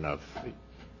 Chairman, of,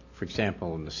 for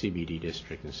example, in the CBD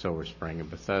district in Silver Spring and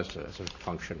Bethesda, as a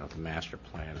function of the master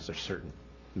plan, is there certain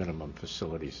minimum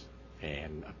facilities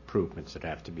and improvements that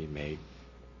have to be made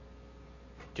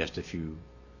just if you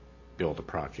build a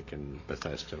project in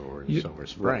Bethesda or in Silver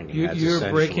Spring? You're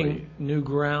breaking new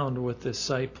ground with this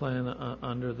site plan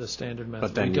under the standard method.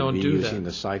 But then we don't you'd be do using that.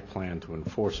 the site plan to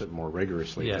enforce it more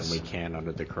rigorously Yes. than we can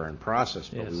under the current process.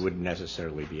 But Yes. we wouldn't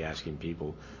necessarily be asking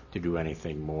people to do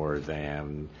anything more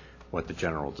than what the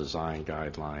general design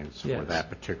guidelines for Yes. that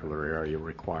particular area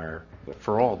require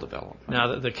for all development.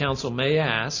 Now, the council may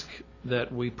ask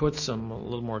that we put a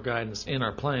little more guidance in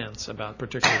our plans about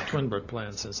particularly Twin Brook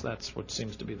plans, since that's what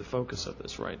seems to be the focus of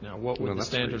this right now. What would Well, the that's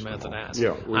standard reasonable. method ask?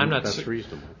 Yeah, That's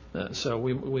reasonable. So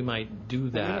we might do We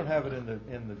that. don't have it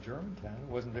in the Germantown.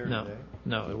 It wasn't there No, today.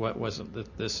 no, it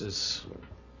wasn't. This is.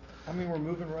 I mean, we're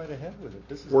moving right ahead with it.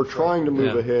 This is We're trying to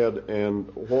move Yeah. ahead, and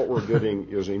what we're getting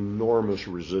is enormous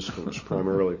resistance,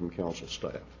 primarily from council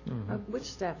staff. Which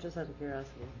staff, just out of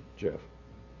curiosity? Jeff.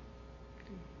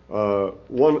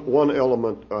 One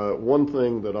element, one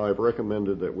thing that I've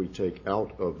recommended that we take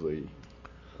out of the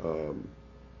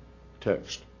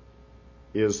text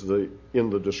is in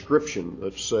the description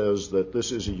that says that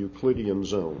this is a Euclidean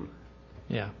zone.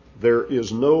 Yeah. There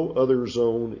is no other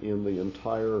zone in the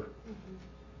entire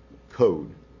code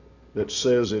that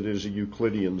says it is a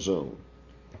Euclidean zone.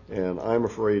 And I'm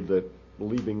afraid that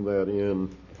leaving that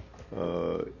in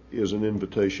is an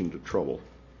invitation to trouble.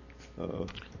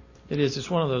 It is. It's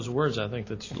one of those words, I think,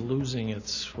 that's losing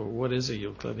its, what is a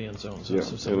Euclidean zone? Yeah,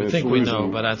 So and we it's think we know,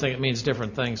 losing- but I think it means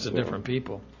different things to different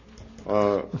people.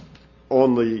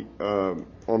 On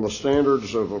the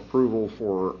standards of approval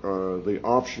for the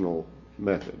optional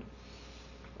method,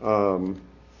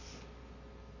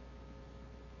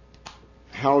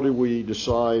 how do we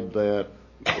decide that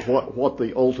what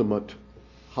the ultimate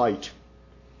height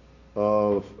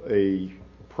of a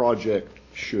project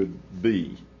should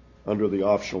be under the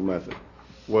optional method?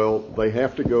 Well, they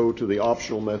have to go to the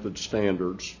optional method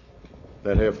standards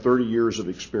that have 30 years of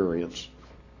experience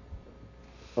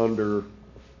under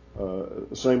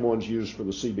the same ones used for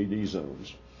the CBD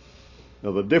zones.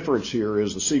 Now, the difference here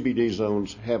is the CBD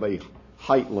zones have a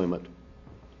height limit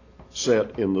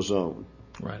set in the zone.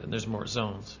 Right, and there's more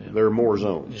zones. Yeah. There are more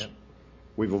zones. Yeah.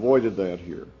 We've avoided that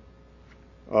here.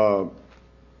 One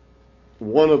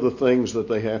of the things that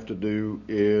they have to do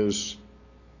is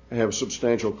have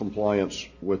substantial compliance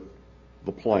with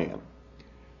the plan.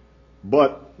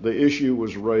 But the issue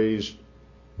was raised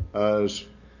as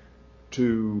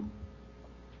to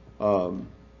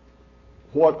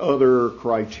what other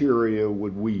criteria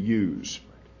would we use.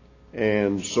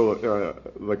 And so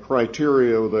the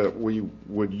criteria that we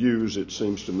would use, it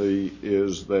seems to me,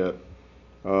 is that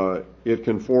it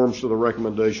conforms to the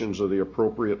recommendations of the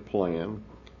appropriate plan,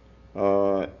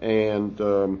 and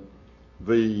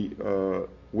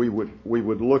we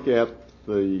would look at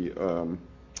the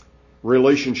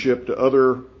relationship to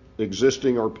other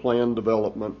existing or planned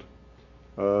development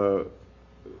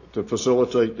to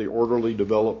facilitate the orderly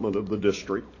development of the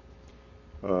district.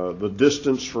 The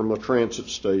distance from a transit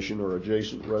station or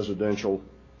adjacent residential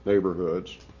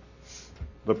neighborhoods,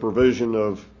 the provision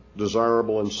of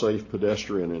desirable and safe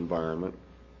pedestrian environment,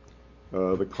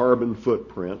 the carbon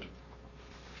footprint,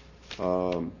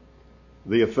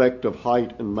 the effect of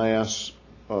height and mass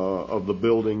of the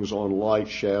buildings on light,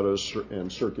 shadows,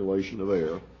 and circulation of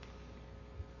air,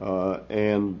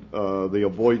 and the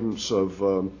avoidance of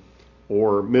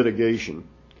or mitigation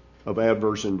of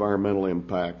adverse environmental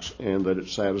impacts, and that it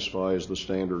satisfies the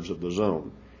standards of the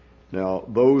zone. Now,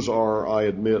 those are, I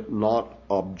admit, not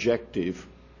objective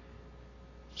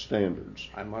standards.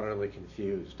 I'm utterly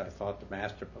confused. I thought the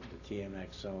master of the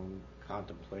TMX zone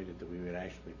contemplated that we would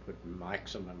actually put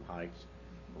maximum heights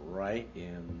right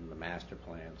in the master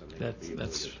plans. And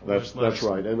That's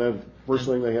right. And then first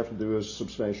thing they have to do is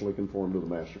substantially conform to the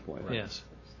master plan. Right. Yes.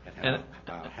 And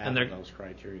half of those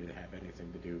criteria have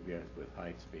anything to do with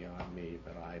heights beyond me,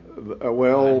 but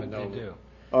well, they do.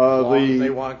 As long as they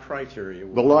want criteria.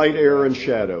 The light, air, and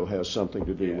shadow has something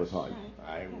to do with height.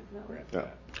 I grant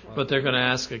that. But they're going to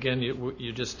ask, again,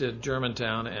 you just did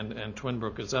Germantown, and Twin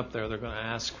Brook is up there. They're going to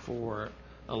ask for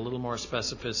a little more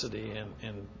specificity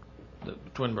in the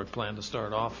Twin Brook plan to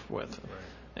start off with. Right.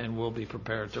 And we'll be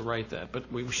prepared to write that. But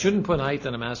we shouldn't put height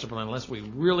in a master plan unless we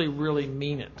really, really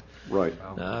mean it. Right.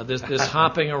 This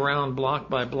hopping around block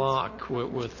by block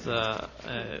with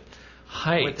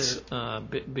heights,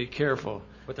 be careful.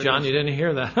 John, you didn't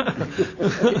hear that.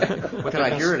 Can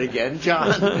I hear it again, John?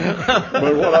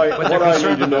 But what I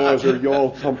need to know is, are you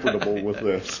all comfortable with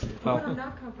this? What I'm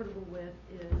not comfortable with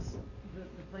is the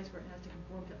place where it has to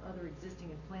conform to other existing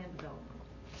and planned development.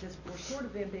 Because we're sort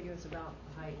of ambiguous about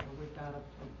the height, or we've got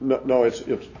a... No,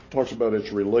 it talks about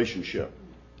its relationship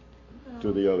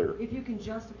to the other. If you can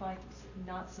justify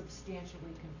not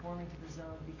substantially conforming to the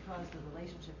zone because the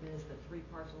relationship is that 3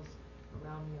 parcels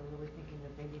around me are really thinking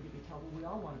that they need to be taller, we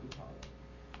all want to be taller.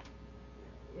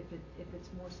 If it's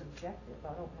more subjective,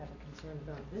 I don't have a concern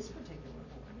about this particular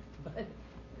one, but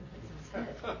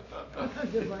instead,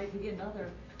 there might be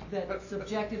another that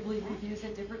subjectively reviews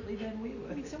it differently than we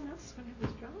would. I mean, someone else is going to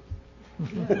have this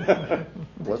job?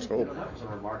 Let's hope. That was a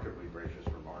remarkably gracious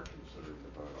remark considering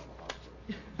the vote on the hospital.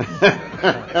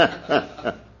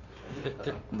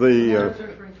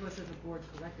 Referring to us as a board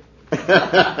collectively.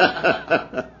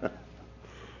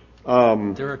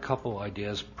 There are a couple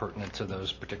ideas pertinent to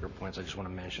those particular points I just want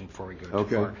to mention before we go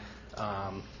too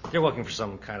far. They're looking for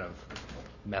some kind of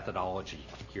methodology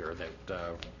here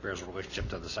that bears a relationship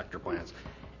to the sector plans.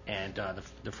 And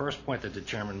the first point that the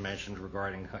chairman mentioned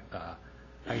regarding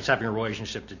how he's having a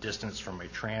relationship to distance from a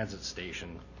transit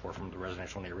station or from the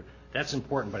residential neighborhood, that's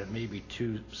important, but it may be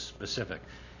too specific.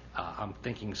 I'm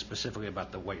thinking specifically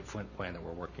about the White Flint plan that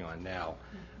we're working on now,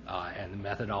 and the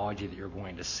methodology that you're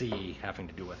going to see having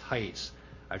to do with heights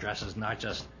addresses not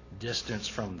just distance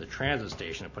from the transit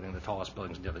station and putting the tallest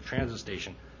buildings near the transit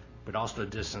station, but also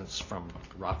distance from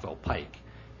Rockville Pike.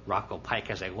 Rockville Pike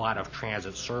has a lot of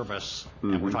transit service,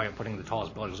 and we're talking about putting the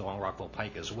tallest buildings along Rockville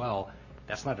Pike as well.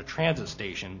 That's not a transit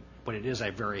station, but it is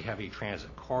a very heavy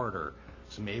transit corridor,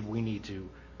 so maybe we need to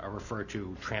refer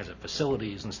to transit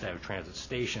facilities instead of transit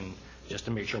station, just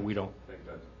to make sure we don't. I think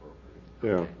that's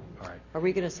appropriate. Yeah. All right. Are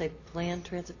we going to say planned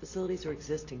transit facilities or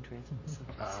existing transit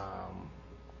facilities?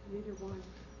 Neither one.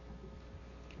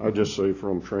 I just say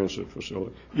from transit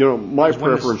facility. My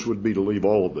preference would be to leave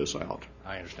all of this out.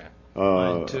 I understand.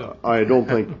 Mine too. I don't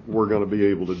think we're going to be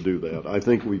able to do that. I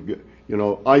think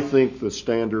I think the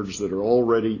standards that are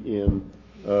already in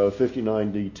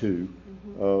 59D2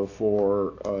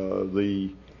 for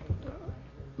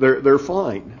they're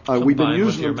fine. We've been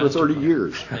using them for 30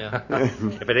 years. Yeah.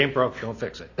 If it ain't broke, don't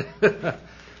fix it.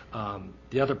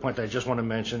 The other point that I just want to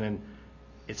mention, and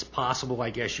it's possible, I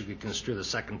guess you could construe the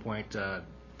second point to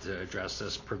address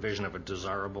this provision of a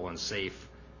desirable and safe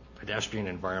pedestrian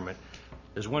environment.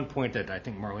 There's one point that I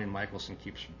think Marlene Michelson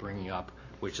keeps bringing up,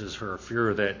 which is her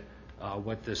fear that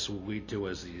what this will lead to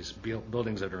is these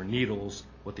buildings that are needles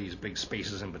with these big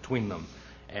spaces in between them.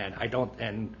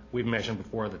 And we've mentioned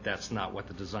before that that's not what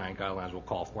the design guidelines will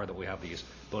call for, that we have these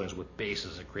buildings with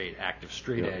bases that create active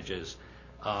street edges.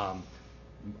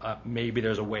 Maybe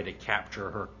there's a way to capture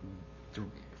her, to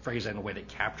phrase that in a way that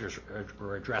captures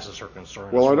or addresses her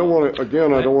concern. Well, I don't want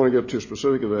to get too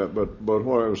specific of that, but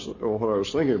what I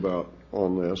was thinking about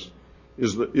on this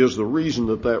is the reason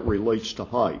that relates to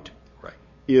height. Right.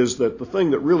 Is that the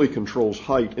thing that really controls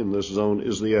height in this zone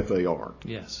is the FAR.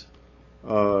 Yes.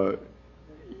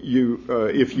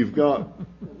 If you've got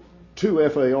 2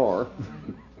 FAR, You're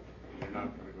not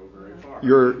going to go very far.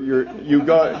 you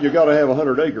got to have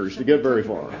 100 acres to get very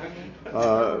far,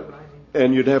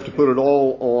 and you'd have to put it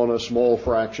all on a small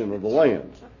fraction of the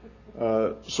land.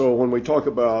 So when we talk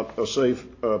about a safe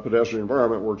pedestrian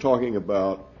environment, we're talking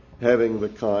about having the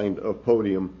kind of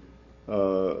podium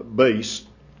base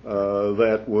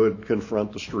that would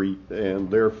confront the street and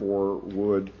therefore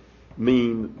would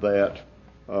mean that.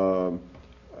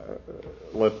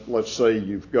 Let's say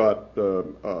you've got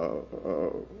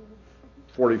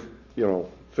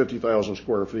 50,000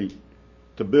 square feet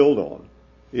to build on.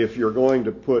 If you're going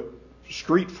to put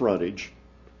street frontage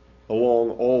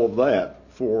along all of that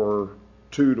for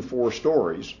 2 to 4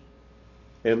 stories,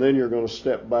 and then you're going to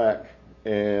step back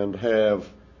and have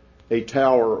a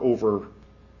tower over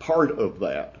part of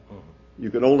that, you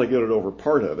can only get it over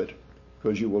part of it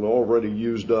because you will already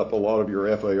used up a lot of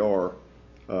your FAR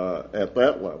at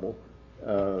that level.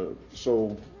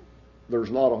 So there's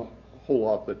not a whole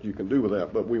lot that you can do with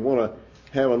that, but we want to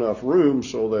have enough room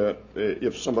so that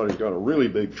if somebody's got a really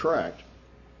big tract,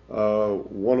 some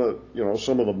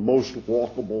of the most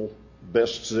walkable,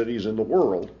 best cities in the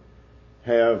world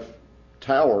have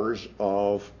towers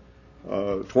of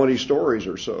 20 stories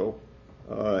or so,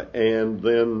 and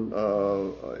then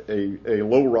a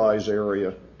low-rise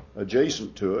area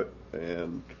adjacent to it,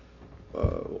 and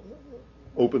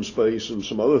open space and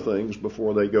some other things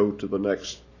before they go to the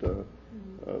next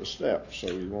step. So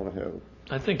you want to have.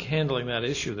 I think handling that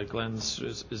issue that Glenn's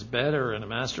is better in a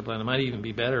master plan. It might even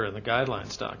be better in the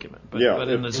guidelines document. But, yeah, but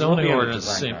in the zoning ordinance,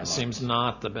 seems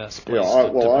not the best place. Yeah, to I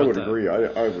put would that. agree.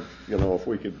 I would, if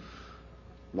we could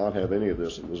not have any of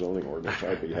this in the zoning ordinance,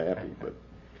 I'd be happy. But it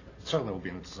certainly will be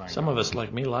in the design. Some of us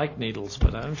like me like needles,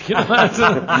 but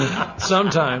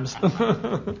sometimes.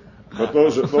 But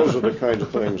those are the kinds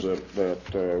of things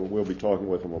that we'll be talking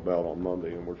with them about on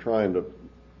Monday, and we're trying to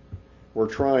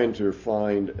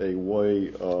find a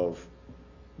way of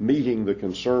meeting the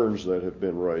concerns that have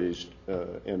been raised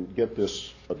and get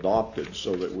this adopted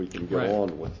so that we can get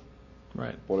on with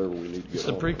whatever we need to get on. It's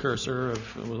the precursor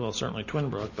of, well, certainly Twin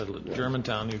Brook, but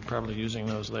Germantown, you're probably using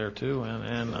those there too,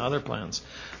 and other plans.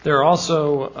 There are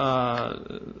also,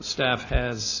 staff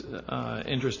has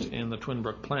interest in the Twin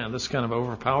Brook plan. This kind of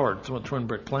overpowered the Twin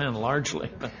Brook plan largely,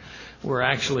 but we're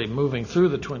actually moving through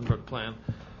the Twin Brook plan.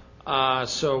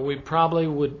 So we probably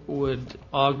would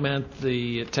augment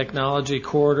the technology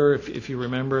corridor, if you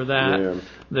remember that. Yeah.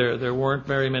 There weren't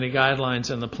very many guidelines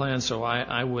in the plan, so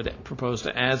I would propose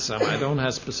to add some. I don't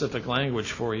have specific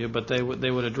language for you, but they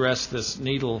would address this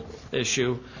needle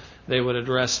issue. They would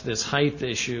address this height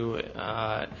issue,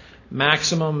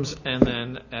 maximums, and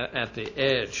then at the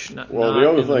edge. The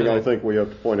other thing I think we have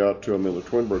to point out to them in the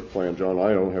Twin Brook plan, John,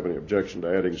 I don't have any objection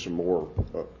to adding some more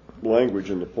language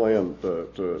in the plan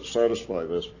to satisfy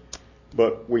this,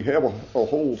 but we have a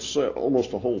whole set,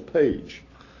 almost a whole page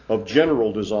of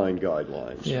general design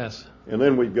guidelines. Yes. And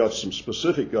then we've got some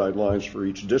specific guidelines for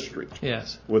each district.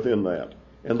 Yes. Within that.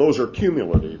 And those are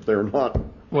cumulative. They're not.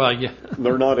 Well, yeah.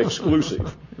 They're not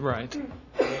exclusive. Right.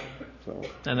 So.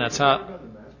 And that's how.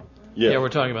 Yeah. We're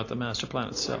talking about the master plan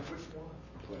itself.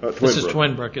 This is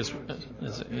Twin Brook, is it?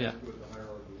 Yeah.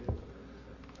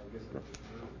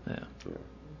 Yeah.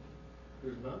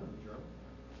 There's none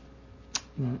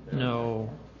in the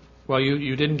No. Well,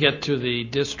 you didn't get to the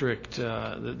district. We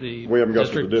haven't got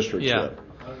to the districts yet.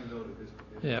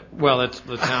 Yeah. Well, it's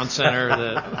the town center.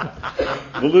 The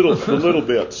little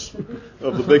bits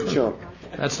of the big chunk.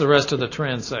 That's the rest of the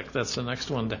transect. That's the next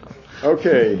one down.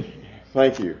 Okay.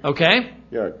 Thank you. Okay.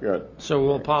 Yeah. Good. So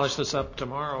we'll polish this up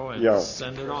tomorrow and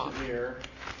send it off. Good.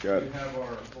 You have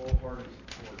our wholehearted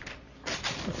support.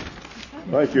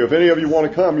 Thank you. If any of you want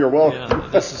to come, you're welcome. Yeah,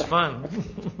 this is fun.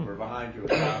 We're behind you.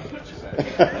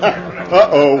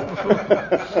 Uh-oh.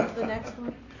 What's the next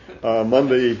one?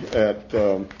 Monday at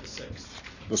the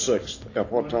 6th.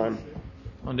 At what time?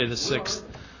 Monday the 6th.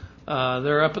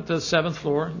 They're up at the 7th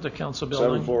floor, the council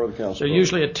building. 7th floor of the council building. They're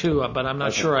usually at 2, but I'm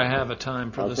not sure I have a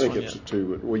time for this one yet. I think it's at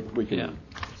 2, but we can give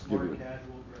you.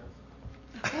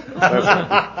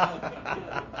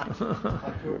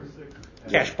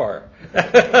 Cash bar.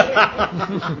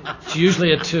 It's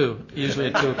usually at 2. Usually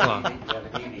at 2 o'clock.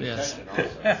 Yes.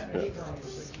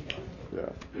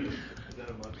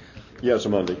 Yeah, it's a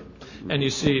Monday. And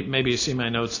maybe you see my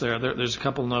notes there. There's a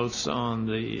couple notes on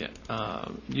the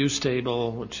use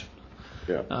table, which,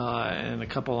 and a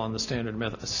couple on the standard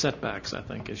method setbacks, I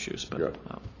think, issues. But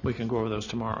we can go over those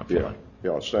tomorrow if you like.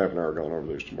 Yeah, staff and I are going over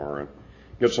these tomorrow and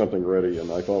get something ready.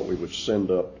 And I thought we would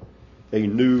send up a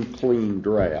new, clean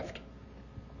draft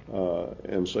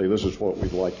and say this is what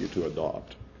we'd like you to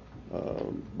adopt,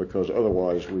 because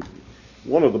otherwise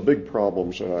one of the big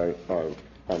problems that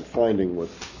I'm finding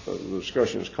with the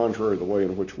discussion is contrary to the way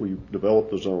in which we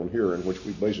developed the zone here, in which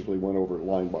we basically went over it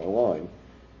line by line,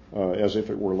 as if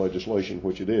it were legislation,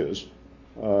 which it is.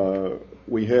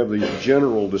 We have these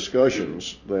general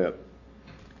discussions that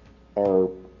are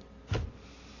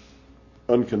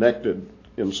unconnected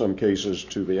in some cases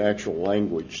to the actual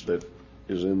language that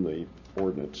is in the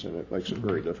ordinance, and it makes it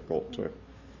very difficult to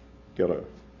get a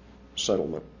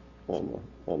settlement on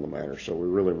the matter. So we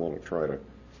really want to try to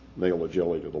nail the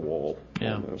jelly to the wall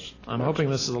on this. I'm hoping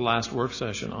this is the last work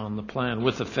session on the plan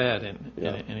with the Fed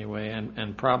anyway,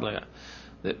 and probably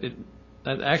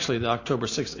actually the October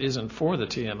 6th isn't for the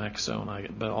TMX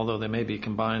zone, but although they may be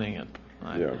combining it,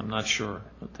 I'm not sure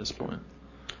at this point.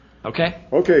 Okay?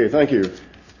 Okay, thank you.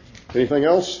 Anything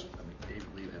else?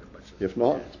 If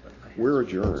not, we're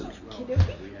adjourned.